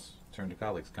to pause, turn to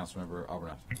colleagues. Councilmember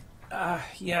Albernoff.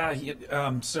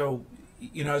 So,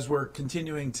 as we're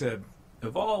continuing to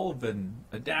evolve and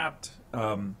adapt,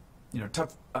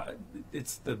 tough,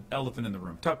 it's the elephant in the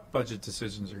room. Tough budget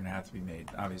decisions are going to have to be made,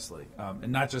 obviously.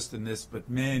 And not just in this, but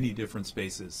many different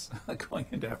spaces going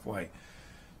into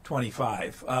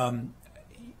FY25.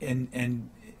 And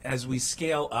as we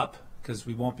scale up, because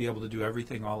we won't be able to do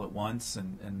everything all at once,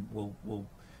 and we'll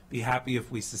be happy if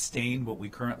we sustain what we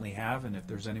currently have, and if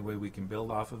there's any way we can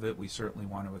build off of it, we certainly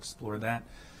want to explore that.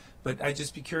 But I'd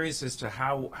just be curious as to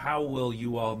how will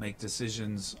you all make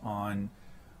decisions on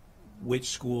which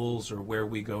schools or where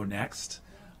we go next?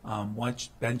 What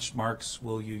benchmarks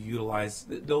will you utilize?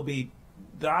 There'll be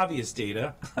the obvious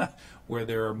data where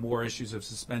there are more issues of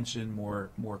suspension, more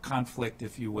conflict,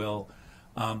 if you will.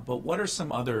 But what are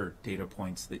some other data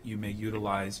points that you may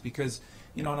utilize? Because,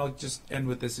 and I'll just end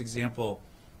with this example.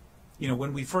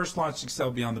 When we first launched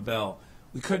Excel Beyond the Bell,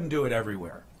 we couldn't do it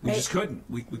everywhere. We just couldn't.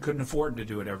 We couldn't afford to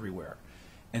do it everywhere.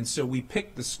 And so we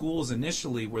picked the schools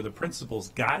initially where the principals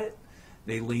got it,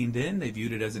 they leaned in, they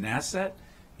viewed it as an asset,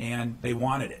 and they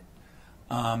wanted it.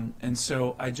 And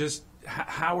so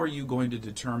how are you going to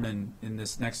determine in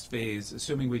this next phase,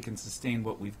 assuming we can sustain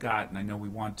what we've got, and I know we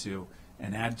want to,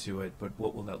 and add to it, but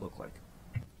what will that look like?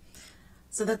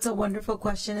 So that's a wonderful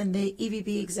question, and the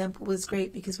EVB example was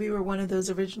great because we were one of those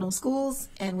original schools,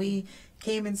 and we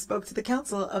came and spoke to the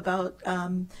council about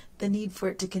the need for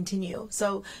it to continue.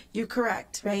 So you're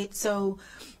correct, right? So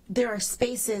there are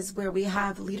spaces where we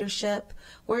have leadership,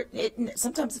 where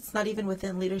sometimes it's not even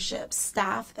within leadership,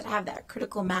 staff that have that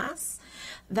critical mass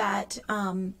that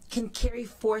can carry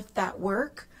forth that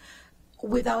work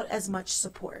without as much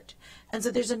support. And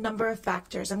so there's a number of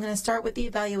factors. I'm going to start with the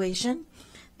evaluation.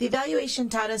 The evaluation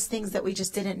taught us things that we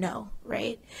just didn't know,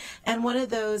 right? And one of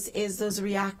those is those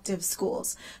reactive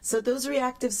schools. So those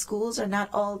reactive schools are not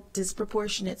all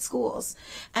disproportionate schools.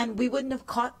 And we wouldn't have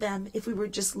caught them if we were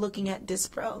just looking at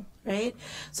Dispro, right?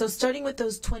 So starting with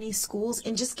those 20 schools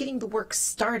and just getting the work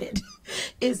started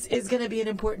is going to be an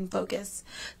important focus.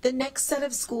 The next set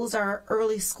of schools are our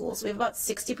early schools. We have about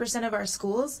 60% of our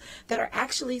schools that are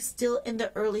actually still in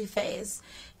the early phase.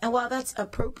 And while that's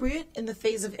appropriate in the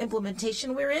phase of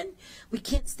implementation we're in, we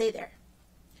can't stay there,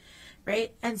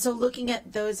 right? And so looking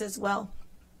at those as well.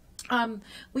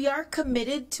 We are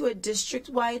committed to a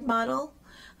district-wide model.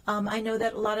 I know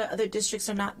that a lot of other districts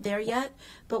are not there yet,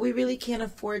 but we really can't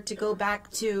afford to go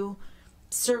back to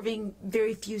serving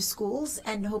very few schools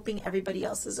and hoping everybody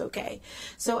else is okay.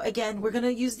 So again, we're going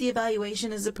to use the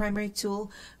evaluation as a primary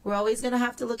tool. We're always going to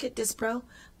have to look at Dispro.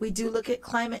 We do look at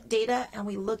climate data, and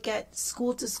we look at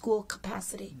school-to-school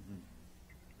capacity.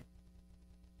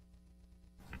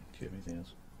 Do you have anything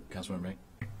else? Councilmember May?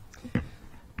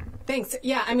 Thanks.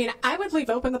 Yeah, I mean, I would leave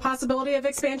open the possibility of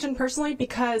expansion personally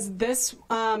because this,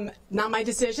 not my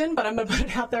decision, but I'm going to put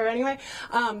it out there anyway,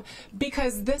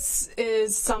 because this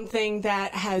is something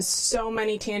that has so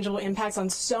many tangible impacts on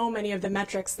so many of the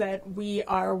metrics that we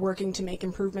are working to make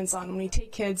improvements on. When we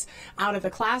take kids out of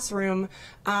the classroom,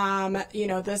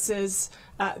 this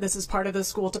is part of the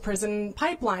school to prison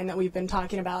pipeline that we've been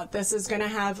talking about. This is going to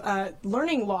have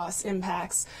learning loss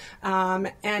impacts.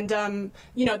 There's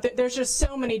just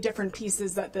so many different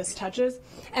pieces that this touches.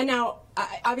 And now,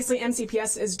 obviously,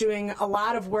 MCPS is doing a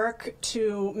lot of work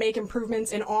to make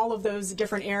improvements in all of those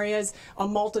different areas, a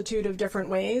multitude of different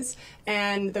ways.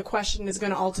 And the question is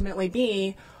going to ultimately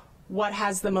be, what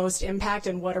has the most impact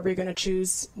and what are we going to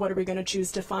choose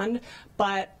to fund?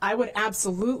 But I would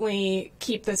absolutely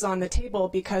keep this on the table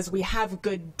because we have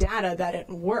good data that it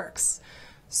works.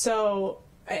 So,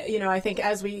 I think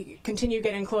as we continue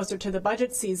getting closer to the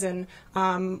budget season,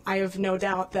 I have no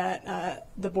doubt that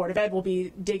the Board of Ed will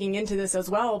be digging into this as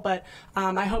well. But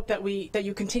I hope that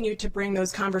you continue to bring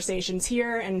those conversations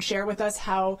here and share with us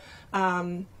how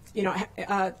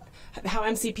how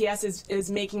MCPS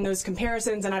is making those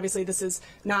comparisons, and obviously this is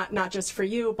not just for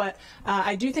you, but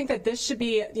I do think that this should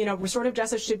be, restorative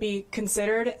justice should be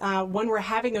considered when we're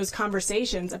having those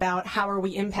conversations about how are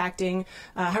we impacting,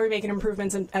 how are we making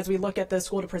improvements as we look at the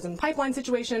school to prison pipeline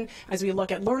situation, as we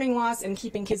look at learning loss and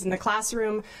keeping kids in the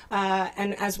classroom,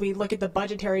 and as we look at the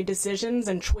budgetary decisions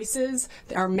and choices,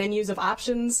 our menus of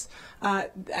options.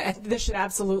 This should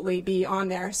absolutely be on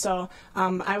there. So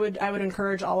I would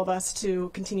encourage all of us to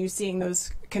continue seeing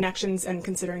those connections and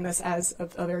considering this as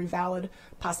a very valid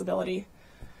possibility.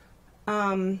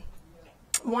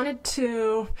 wanted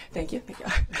to thank you.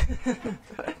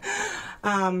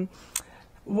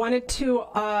 Wanted to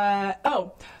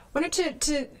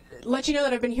let you know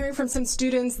that I've been hearing from some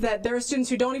students that there are students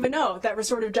who don't even know that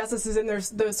restorative justice is in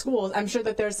those schools. I'm sure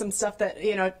that there's some stuff that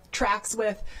tracks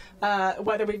with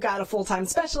whether we've got a full-time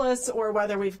specialist or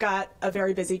whether we've got a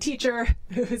very busy teacher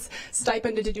who's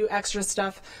stipended to do extra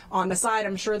stuff on the side.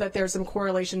 I'm sure that there's some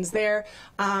correlations there,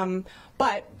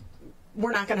 but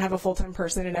we're not going to have a full-time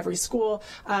person in every school.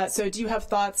 So do you have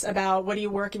thoughts about what are you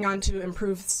working on to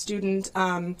improve student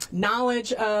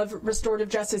knowledge of restorative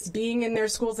justice being in their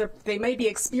schools? They may be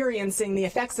experiencing the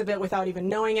effects of it without even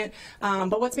knowing it,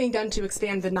 but what's being done to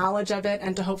expand the knowledge of it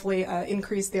and to hopefully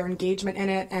increase their engagement in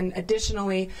it, and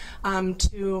additionally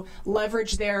to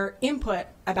leverage their input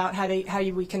about how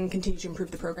we can continue to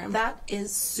improve the program? That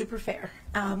is super fair.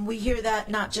 We hear that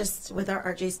not just with our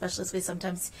RJ specialists, we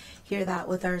sometimes hear that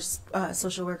with our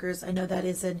social workers. I know that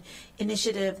is an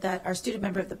initiative that our student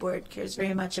member of the board cares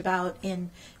very much about in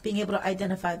being able to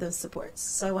identify those supports.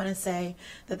 So I want to say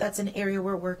that that's an area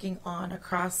we're working on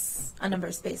across a number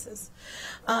of spaces.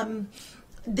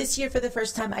 This year, for the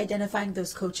first time, identifying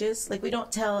those coaches. Like, we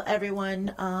don't tell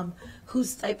everyone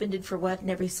who's stipended for what in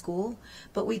every school,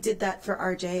 but we did that for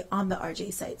RJ on the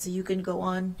RJ site. So you can go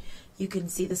on, you can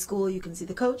see the school, you can see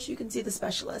the coach, you can see the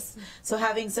specialist. So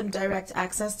having some direct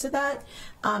access to that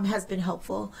has been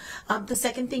helpful. The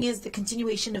second thing is the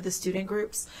continuation of the student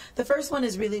groups. The first one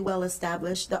is really well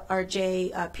established, the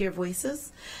RJ Peer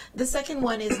Voices. The second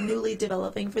one is newly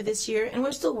developing for this year, and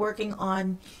we're still working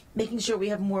on making sure we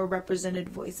have more represented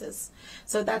voices.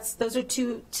 So those are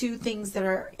two things that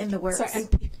are in the works. Sorry,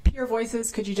 and Peer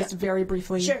Voices, could you just very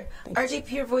briefly? Sure. RJ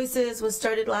Peer Voices was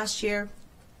started last year.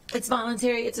 It's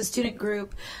voluntary. It's a student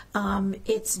group.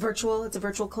 It's virtual. It's a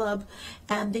virtual club,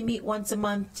 and they meet once a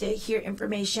month to hear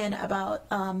information about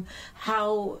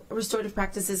how restorative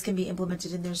practices can be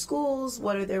implemented in their schools,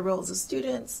 what are their roles as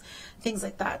students, things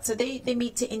like that. So they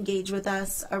meet to engage with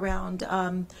us around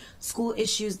school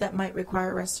issues that might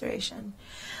require restoration.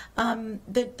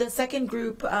 The second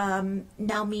group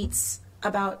now meets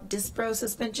about dispro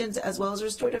suspensions as well as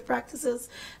restorative practices.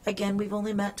 Again, we've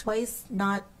only met twice,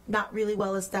 not really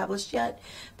well established yet,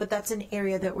 but that's an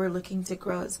area that we're looking to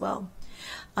grow as well.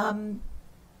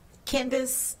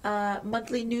 Canvas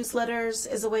monthly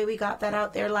newsletters is a way we got that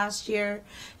out there last year,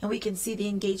 and we can see the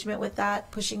engagement with that,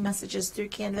 pushing messages through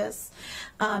Canvas.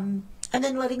 And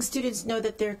then letting students know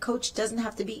that their coach doesn't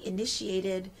have to be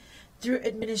initiated through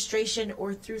administration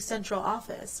or through central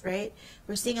office, right?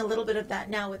 We're seeing a little bit of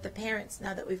that now with the parents,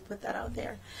 now that we've put that out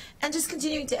there. And just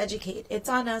continuing to educate. It's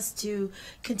on us to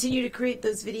continue to create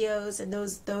those videos and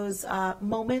those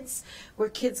moments where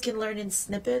kids can learn in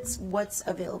snippets what's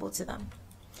available to them.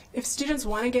 If students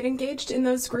want to get engaged in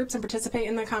those groups and participate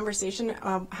in the conversation,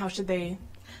 how should they?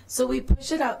 So we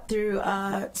push it out through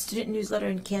student newsletter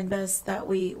and Canvas that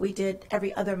we did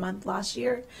every other month last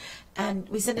year. And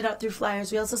we send it out through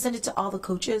flyers. We also send it to all the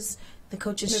coaches. The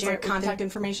coaches share like contact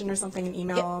information or something, an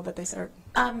email that they start.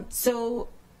 So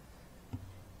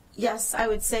yes, I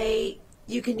would say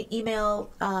you can email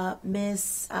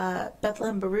Ms.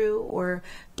 Bethlehem Baru or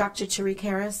Dr. Tariq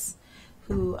Harris,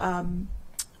 who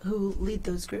lead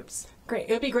those groups. Great.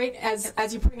 It would be great as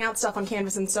you're putting out stuff on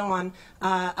Canvas and so on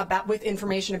with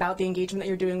information about the engagement that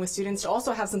you're doing with students to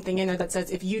also have something in there that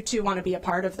says if you too want to be a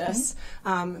part of this,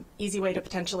 easy way to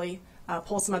potentially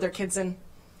pull some other kids in.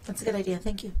 That's a good idea.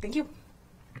 Thank you. Thank you.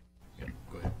 Yeah,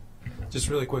 go ahead. Just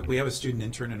really quick, we have a student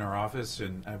intern in our office,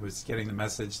 and I was getting the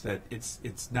message that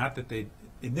it's not that they,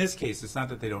 in this case, it's not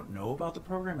that they don't know about the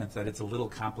program, it's that it's a little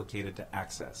complicated to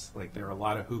access. Like, there are a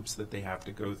lot of hoops that they have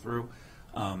to go through.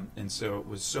 And so it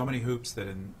was so many hoops that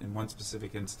in one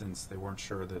specific instance, they weren't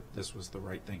sure that this was the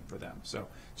right thing for them. So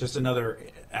just another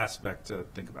aspect to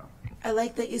think about. I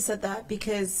like that you said that,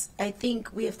 because I think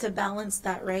we have to balance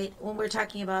that, right? When we're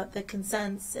talking about the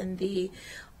consents and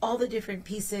all the different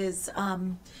pieces, we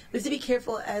have to be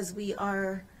careful as we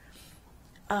are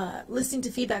listening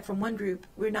to feedback from one group,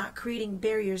 we're not creating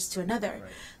barriers to another.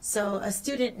 Right. So a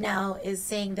student now is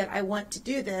saying that I want to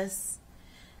do this,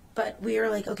 but we are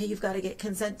like, okay, you've got to get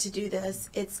consent to do this.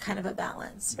 It's kind of a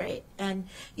balance, right? And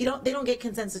they don't get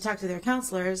consent to talk to their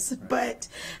counselors, right.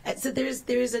 But so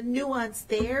there's a nuance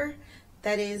there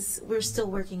that we're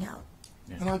still working out.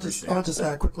 Yeah, and I'll just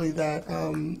add quickly that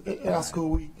at our school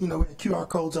we had QR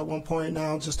codes at one point.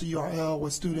 Now just a URL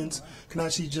where students can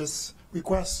actually just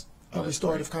request a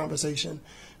restorative conversation,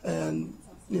 and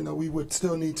we would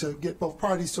still need to get both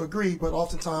parties to agree, but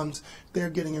oftentimes they're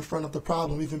getting in front of the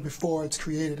problem even before it's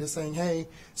created. They're saying, hey,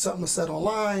 something was said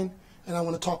online, and I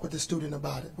want to talk with the student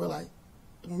about it. We're like,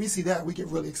 when we see that, we get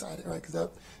really excited, right? Because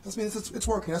that means it's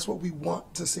working. That's what we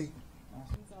want to see.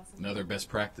 Another best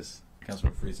practice.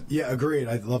 Councilman Friesen. Yeah, agreed.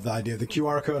 I love the idea. The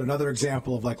QR code, another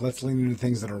example of like, let's lean into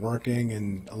things that are working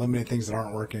and eliminate things that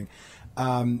aren't working.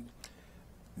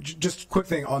 Just a quick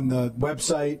thing on the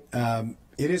website.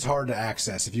 It is hard to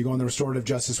access. If you go on the restorative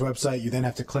justice website, you then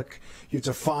have to click, you have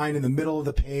to find in the middle of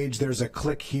the page, there's a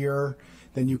click here.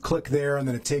 Then you click there, and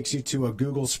then it takes you to a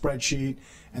Google spreadsheet.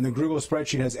 And the Google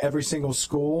spreadsheet has every single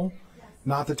school,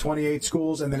 not the 28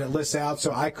 schools, and then it lists out.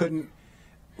 So I couldn't,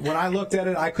 when I looked at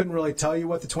it, I couldn't really tell you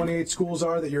what the 28 schools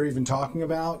are that you're even talking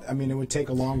about. I mean, it would take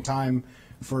a long time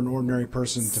for an ordinary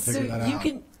person to figure that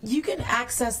out. You can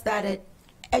access that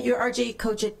at your RJ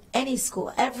coach at any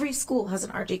school. Every school has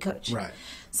an RJ coach. Right.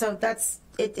 So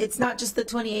it's not just the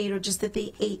 28 or just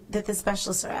the 8 that the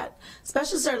specialists are at.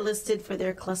 Specialists are listed for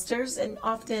their clusters, and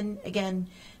often, again,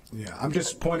 yeah, I'm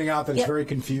just pointing out that it's very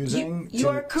confusing to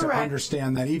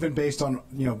understand that, even based on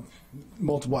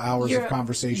multiple hours of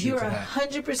conversation you're today.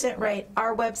 100% right.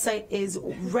 Our website is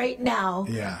right now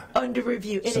under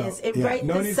review. It is. Right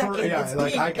no this need second. For, It's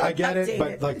like being I get it,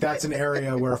 but updated. like that's an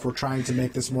area where if we're trying to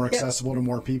make this more accessible to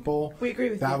more people, we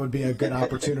agree with that you. would be a good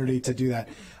opportunity to do that.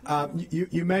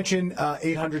 You mentioned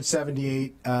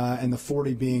 878 and the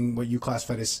 40 being what you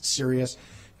classified as serious.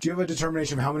 Do you have a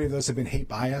determination of how many of those have been hate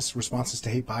bias, responses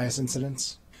to hate bias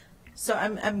incidents? So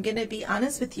I'm going to be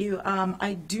honest with you.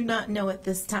 I do not know at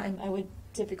this time. I would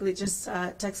typically just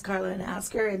text Carla and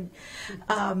ask her, and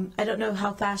I don't know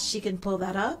how fast she can pull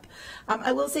that up.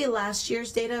 I will say last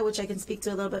year's data, which I can speak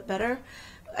to a little bit better,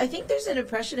 I think there's an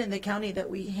impression in the county that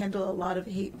we handle a lot of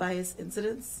hate bias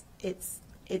incidents.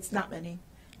 It's not many.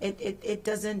 It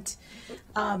doesn't.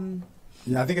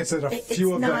 Yeah, I think it's that a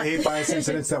few of the hate bias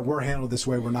incidents that were handled this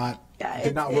way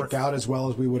did not work out as well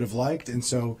as we would have liked, and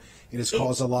so it has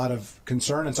caused a lot of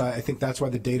concern. And so I think that's why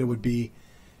the data would be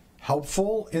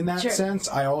helpful in that sense.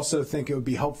 I also think it would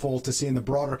be helpful to see in the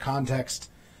broader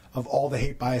context of all the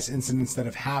hate bias incidents that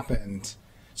have happened.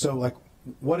 So, like,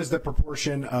 what is the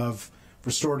proportion of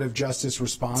restorative justice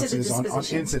responses on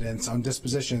incidents, on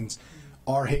dispositions,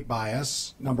 are hate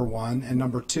bias, number one, and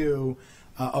number two,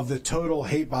 of the total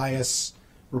hate bias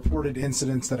reported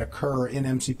incidents that occur in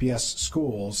MCPS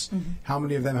schools, how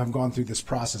many of them have gone through this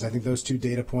process? I think those two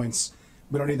data points,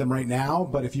 we don't need them right now,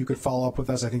 but if you could follow up with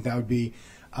us, I think that would be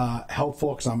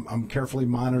helpful, because I'm carefully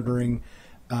monitoring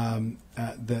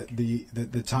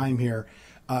the time here.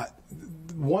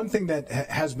 One thing that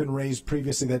has been raised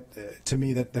previously that to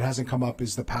me that hasn't come up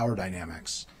is the power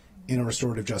dynamics in a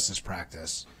restorative justice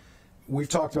practice. We've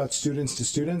talked about students to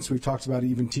students. We've talked about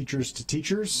even teachers to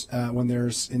teachers when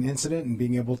there's an incident, and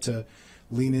being able to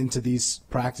lean into these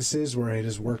practices where it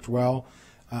has worked well.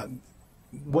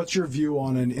 What's your view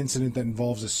on an incident that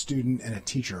involves a student and a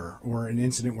teacher, or an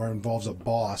incident where it involves a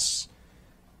boss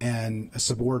and a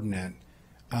subordinate?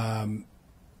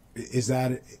 Is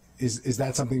that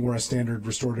something where a standard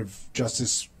restorative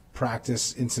justice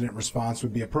practice incident response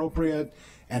would be appropriate?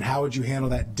 And how would you handle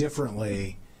that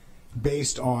differently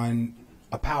based on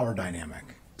a power dynamic?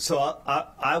 So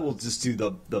I will just do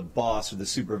the boss or the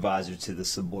supervisor to the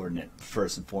subordinate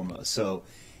first and foremost. So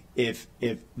if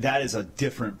that is a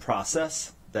different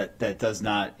process that does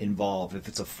not involve, if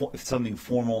it's if something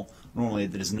formal normally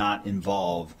that does not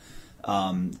involve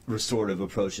restorative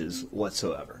approaches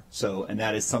whatsoever. So, and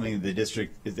that is something the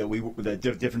district that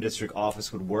different district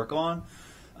office would work on,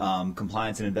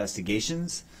 compliance and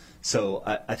investigations. So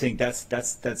I think that's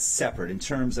separate in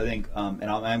terms. I think, and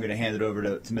I'm going to hand it over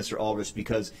to Mr. Aldrich,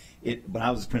 because when I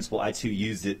was a principal, I too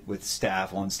used it with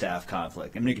staff on staff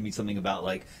conflict. I mean, it can be something about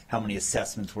like how many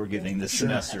assessments we're giving this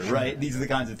semester, right? These are the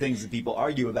kinds of things that people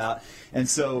argue about, and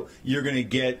so you're going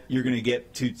to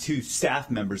get two staff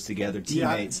members together,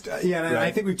 teammates. Yeah, and right?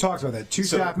 I think we've talked about that. Two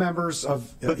staff members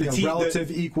of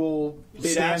relative equal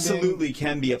standing. It absolutely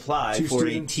can be applied for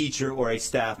students. a teacher or a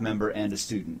staff member and a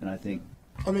student, and I think.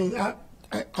 I mean, I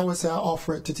would say I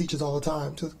offer it to teachers all the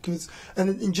time,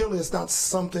 and generally it's not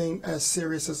something as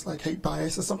serious as like hate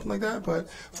bias or something like that. But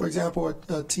for example,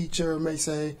 a teacher may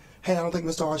say, "Hey, I don't think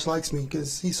Mr. Arch likes me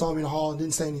because he saw me in the hall and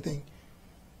didn't say anything,"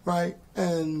 right?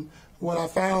 And what I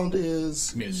found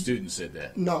is, I mean, a student said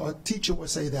that. No, a teacher would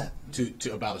say that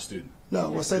to about a student. No,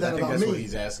 we'll say that about me. I think that's what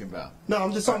he's asking about. No,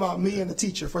 I'm just talking about me and the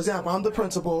teacher. For example, I'm the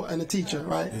principal and the teacher,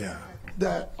 right? Yeah.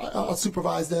 That I'll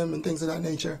supervise them and things of that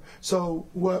nature. So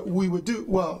what we would do,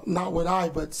 well, not what I,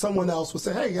 but someone else would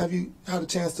say, "Hey, have you had a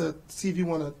chance to see if you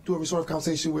want to do a restorative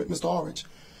conversation with Mr. Aldrich?"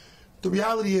 The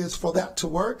reality is, for that to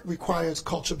work, requires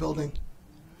culture building.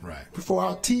 Right. For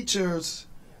our teachers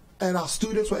and our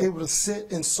students were able to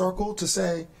sit in circle to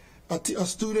say, a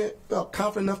student felt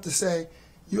confident enough to say,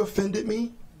 you offended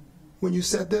me when you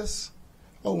said this,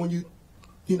 or when you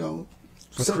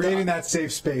But said creating that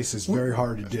safe space is very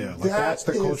hard to do. Like, that's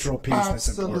the cultural piece that's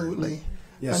important. Absolutely.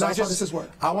 Yes, And that's why this is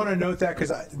work. I want to note that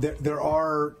because there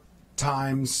are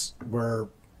times where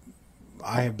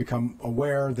I have become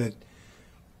aware that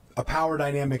a power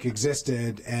dynamic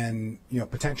existed and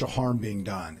potential harm being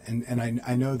done, and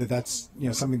I know that that's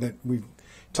something that we've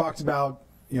talked about,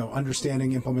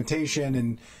 understanding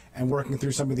implementation and working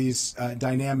through some of these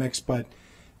dynamics, but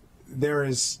there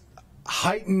is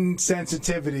heightened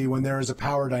sensitivity when there is a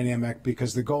power dynamic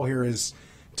because the goal here is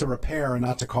to repair and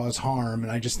not to cause harm,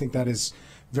 and I just think that is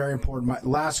very important. My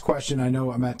last question, I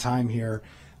know I'm at time here.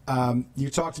 You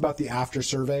talked about the after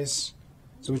surveys.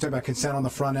 So we talked about consent on the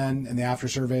front end and the after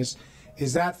surveys.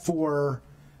 Is that for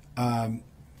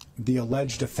the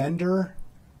alleged offender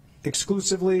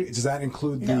exclusively? Does that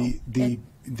include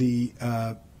the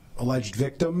alleged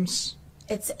victims?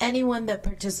 It's anyone that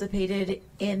participated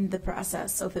in the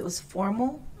process. So if it was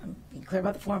formal, I'm being clear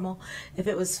about the formal, if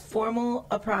it was formal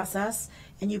a process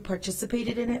and you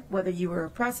participated in it, whether you were a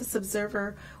process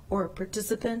observer or a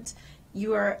participant,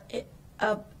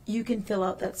 you can fill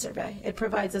out that survey. It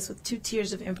provides us with 2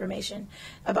 tiers of information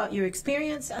about your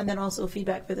experience and then also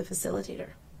feedback for the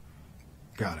facilitator.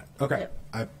 Got it. Okay. Yep.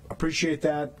 I appreciate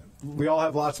that. We all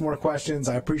have lots more questions.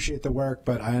 I appreciate the work,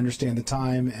 but I understand the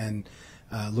time and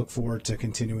look forward to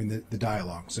continuing the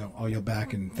dialogue. So I'll yield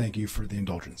back and thank you for the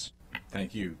indulgence.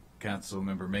 Thank you.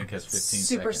 Councilmember Mink has 15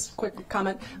 Super seconds. quick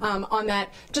comment on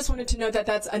that. Just wanted to note that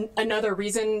that's another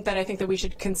reason that I think that we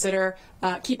should consider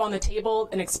keep on the table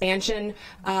an expansion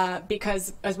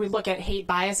because as we look at hate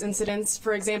bias incidents,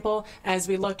 for example, as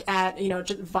we look at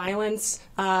just violence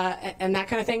and that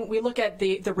kind of thing, we look at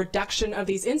the reduction of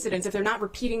these incidents. If they're not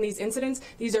repeating these incidents,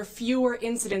 these are fewer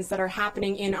incidents that are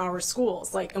happening in our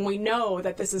schools. And we know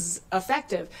that this is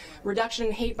effective. Reduction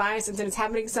in hate bias incidents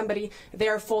happening to somebody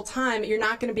there full time, you're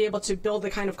not going to be able to build the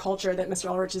kind of culture that Mr.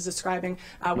 Ulrich is describing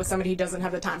with somebody who doesn't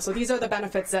have the time. So these are the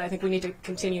benefits that I think we need to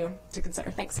continue to consider.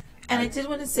 Thanks. And I did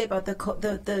want to say about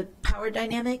the power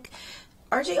dynamic.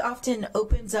 RJ often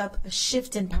opens up a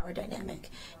shift in power dynamic.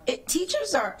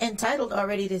 Teachers are entitled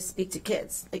already to speak to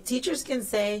kids. Teachers can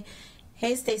say,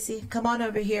 hey, Stacy, come on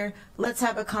over here. Let's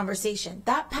have a conversation.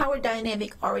 That power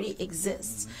dynamic already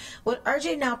exists. What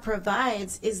RJ now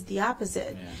provides is the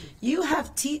opposite. You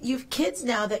have kids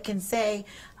now that can say,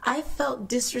 I felt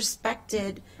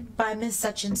disrespected by Miss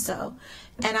Such and So,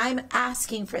 and I'm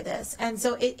asking for this. And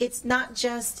so it's not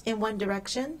just in one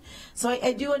direction. So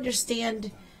I do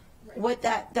understand what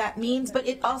that means, but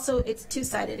it's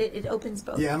two-sided. It opens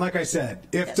both. Yeah, and like I said,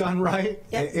 if done right,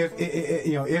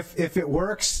 if it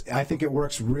works, I think it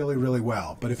works really, really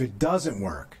well. But if it doesn't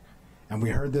work, and we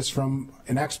heard this from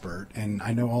an expert, and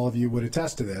I know all of you would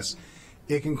attest to this,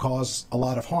 it can cause a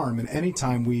lot of harm. And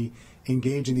anytime we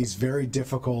engage in these very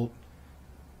difficult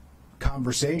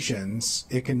conversations,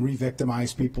 it can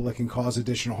re-victimize people, it can cause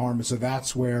additional harm. And so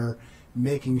that's where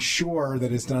making sure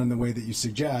that it's done in the way that you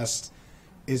suggest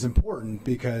is important,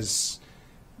 because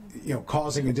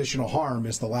causing additional harm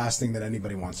is the last thing that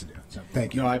anybody wants to do. So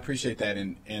thank you. No, I appreciate that,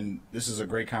 and this is a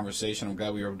great conversation. I'm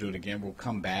glad we were able to do it again. We'll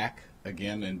come back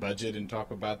again in budget and talk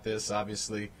about this.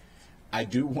 Obviously, I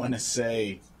do want to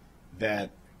say that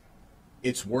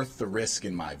it's worth the risk,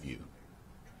 in my view,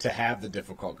 to have the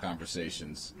difficult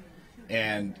conversations,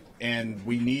 and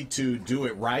we need to do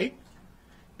it right.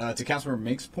 To Councilmember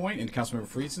Mink's point and Councilmember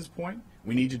Friesen's point,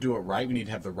 we need to do it right. We need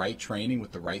to have the right training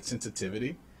with the right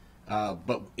sensitivity,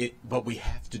 but we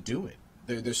have to do it.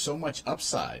 There's so much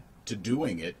upside to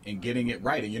doing it and getting it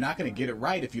right, and you're not going to get it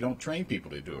right if you don't train people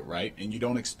to do it right and you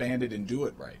don't expand it and do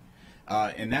it right.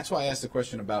 And that's why I asked the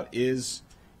question about, is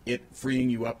it freeing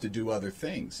you up to do other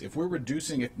things? If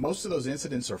most of those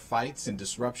incidents are fights and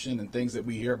disruption and things that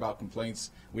we hear about,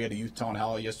 complaints, we had a youth town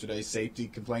hall yesterday, safety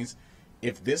complaints.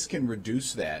 If this can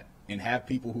reduce that and have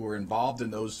people who are involved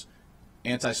in those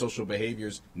antisocial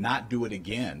behaviors not do it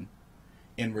again,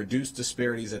 and reduce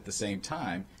disparities at the same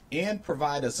time, and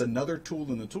provide us another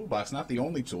tool in the toolbox, not the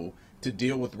only tool, to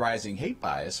deal with rising hate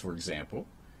bias, for example,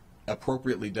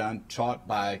 appropriately done, taught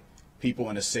by people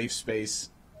in a safe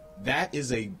space, that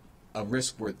is a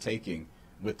risk worth taking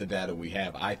with the data we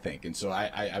have, I think. And so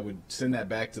I would send that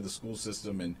back to the school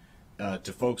system and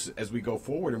to folks as we go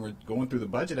forward, and we're going through the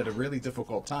budget at a really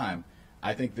difficult time.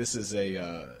 I think this is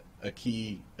a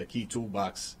key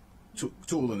toolbox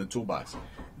tool in the toolbox.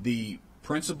 The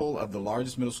principal of the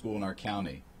largest middle school in our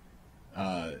county,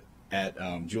 at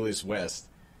Julius West,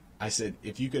 I said,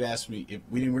 if you could ask me, if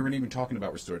we weren't even talking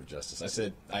about restorative justice.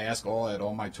 I asked at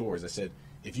all my tours, I said,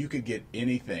 if you could get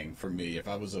anything from me, if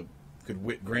I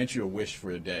could grant you a wish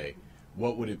for a day,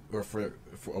 what would it, or for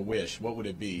a wish, what would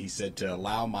it be? He said to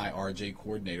allow my RJ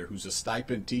coordinator, who's a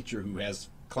stipend teacher who has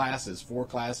classes, 4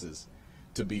 classes,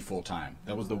 to be full-time.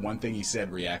 That was the one thing he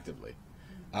said reactively.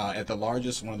 At the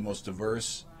largest, one of the most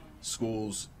diverse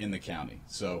schools in the county.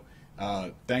 So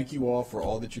thank you all for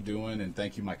all that you're doing, and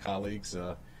thank you, my colleagues.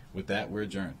 With that, we're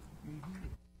adjourned.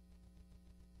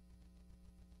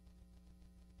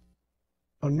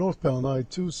 On northbound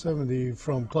I-270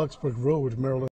 from Clarksburg Road, Maryland.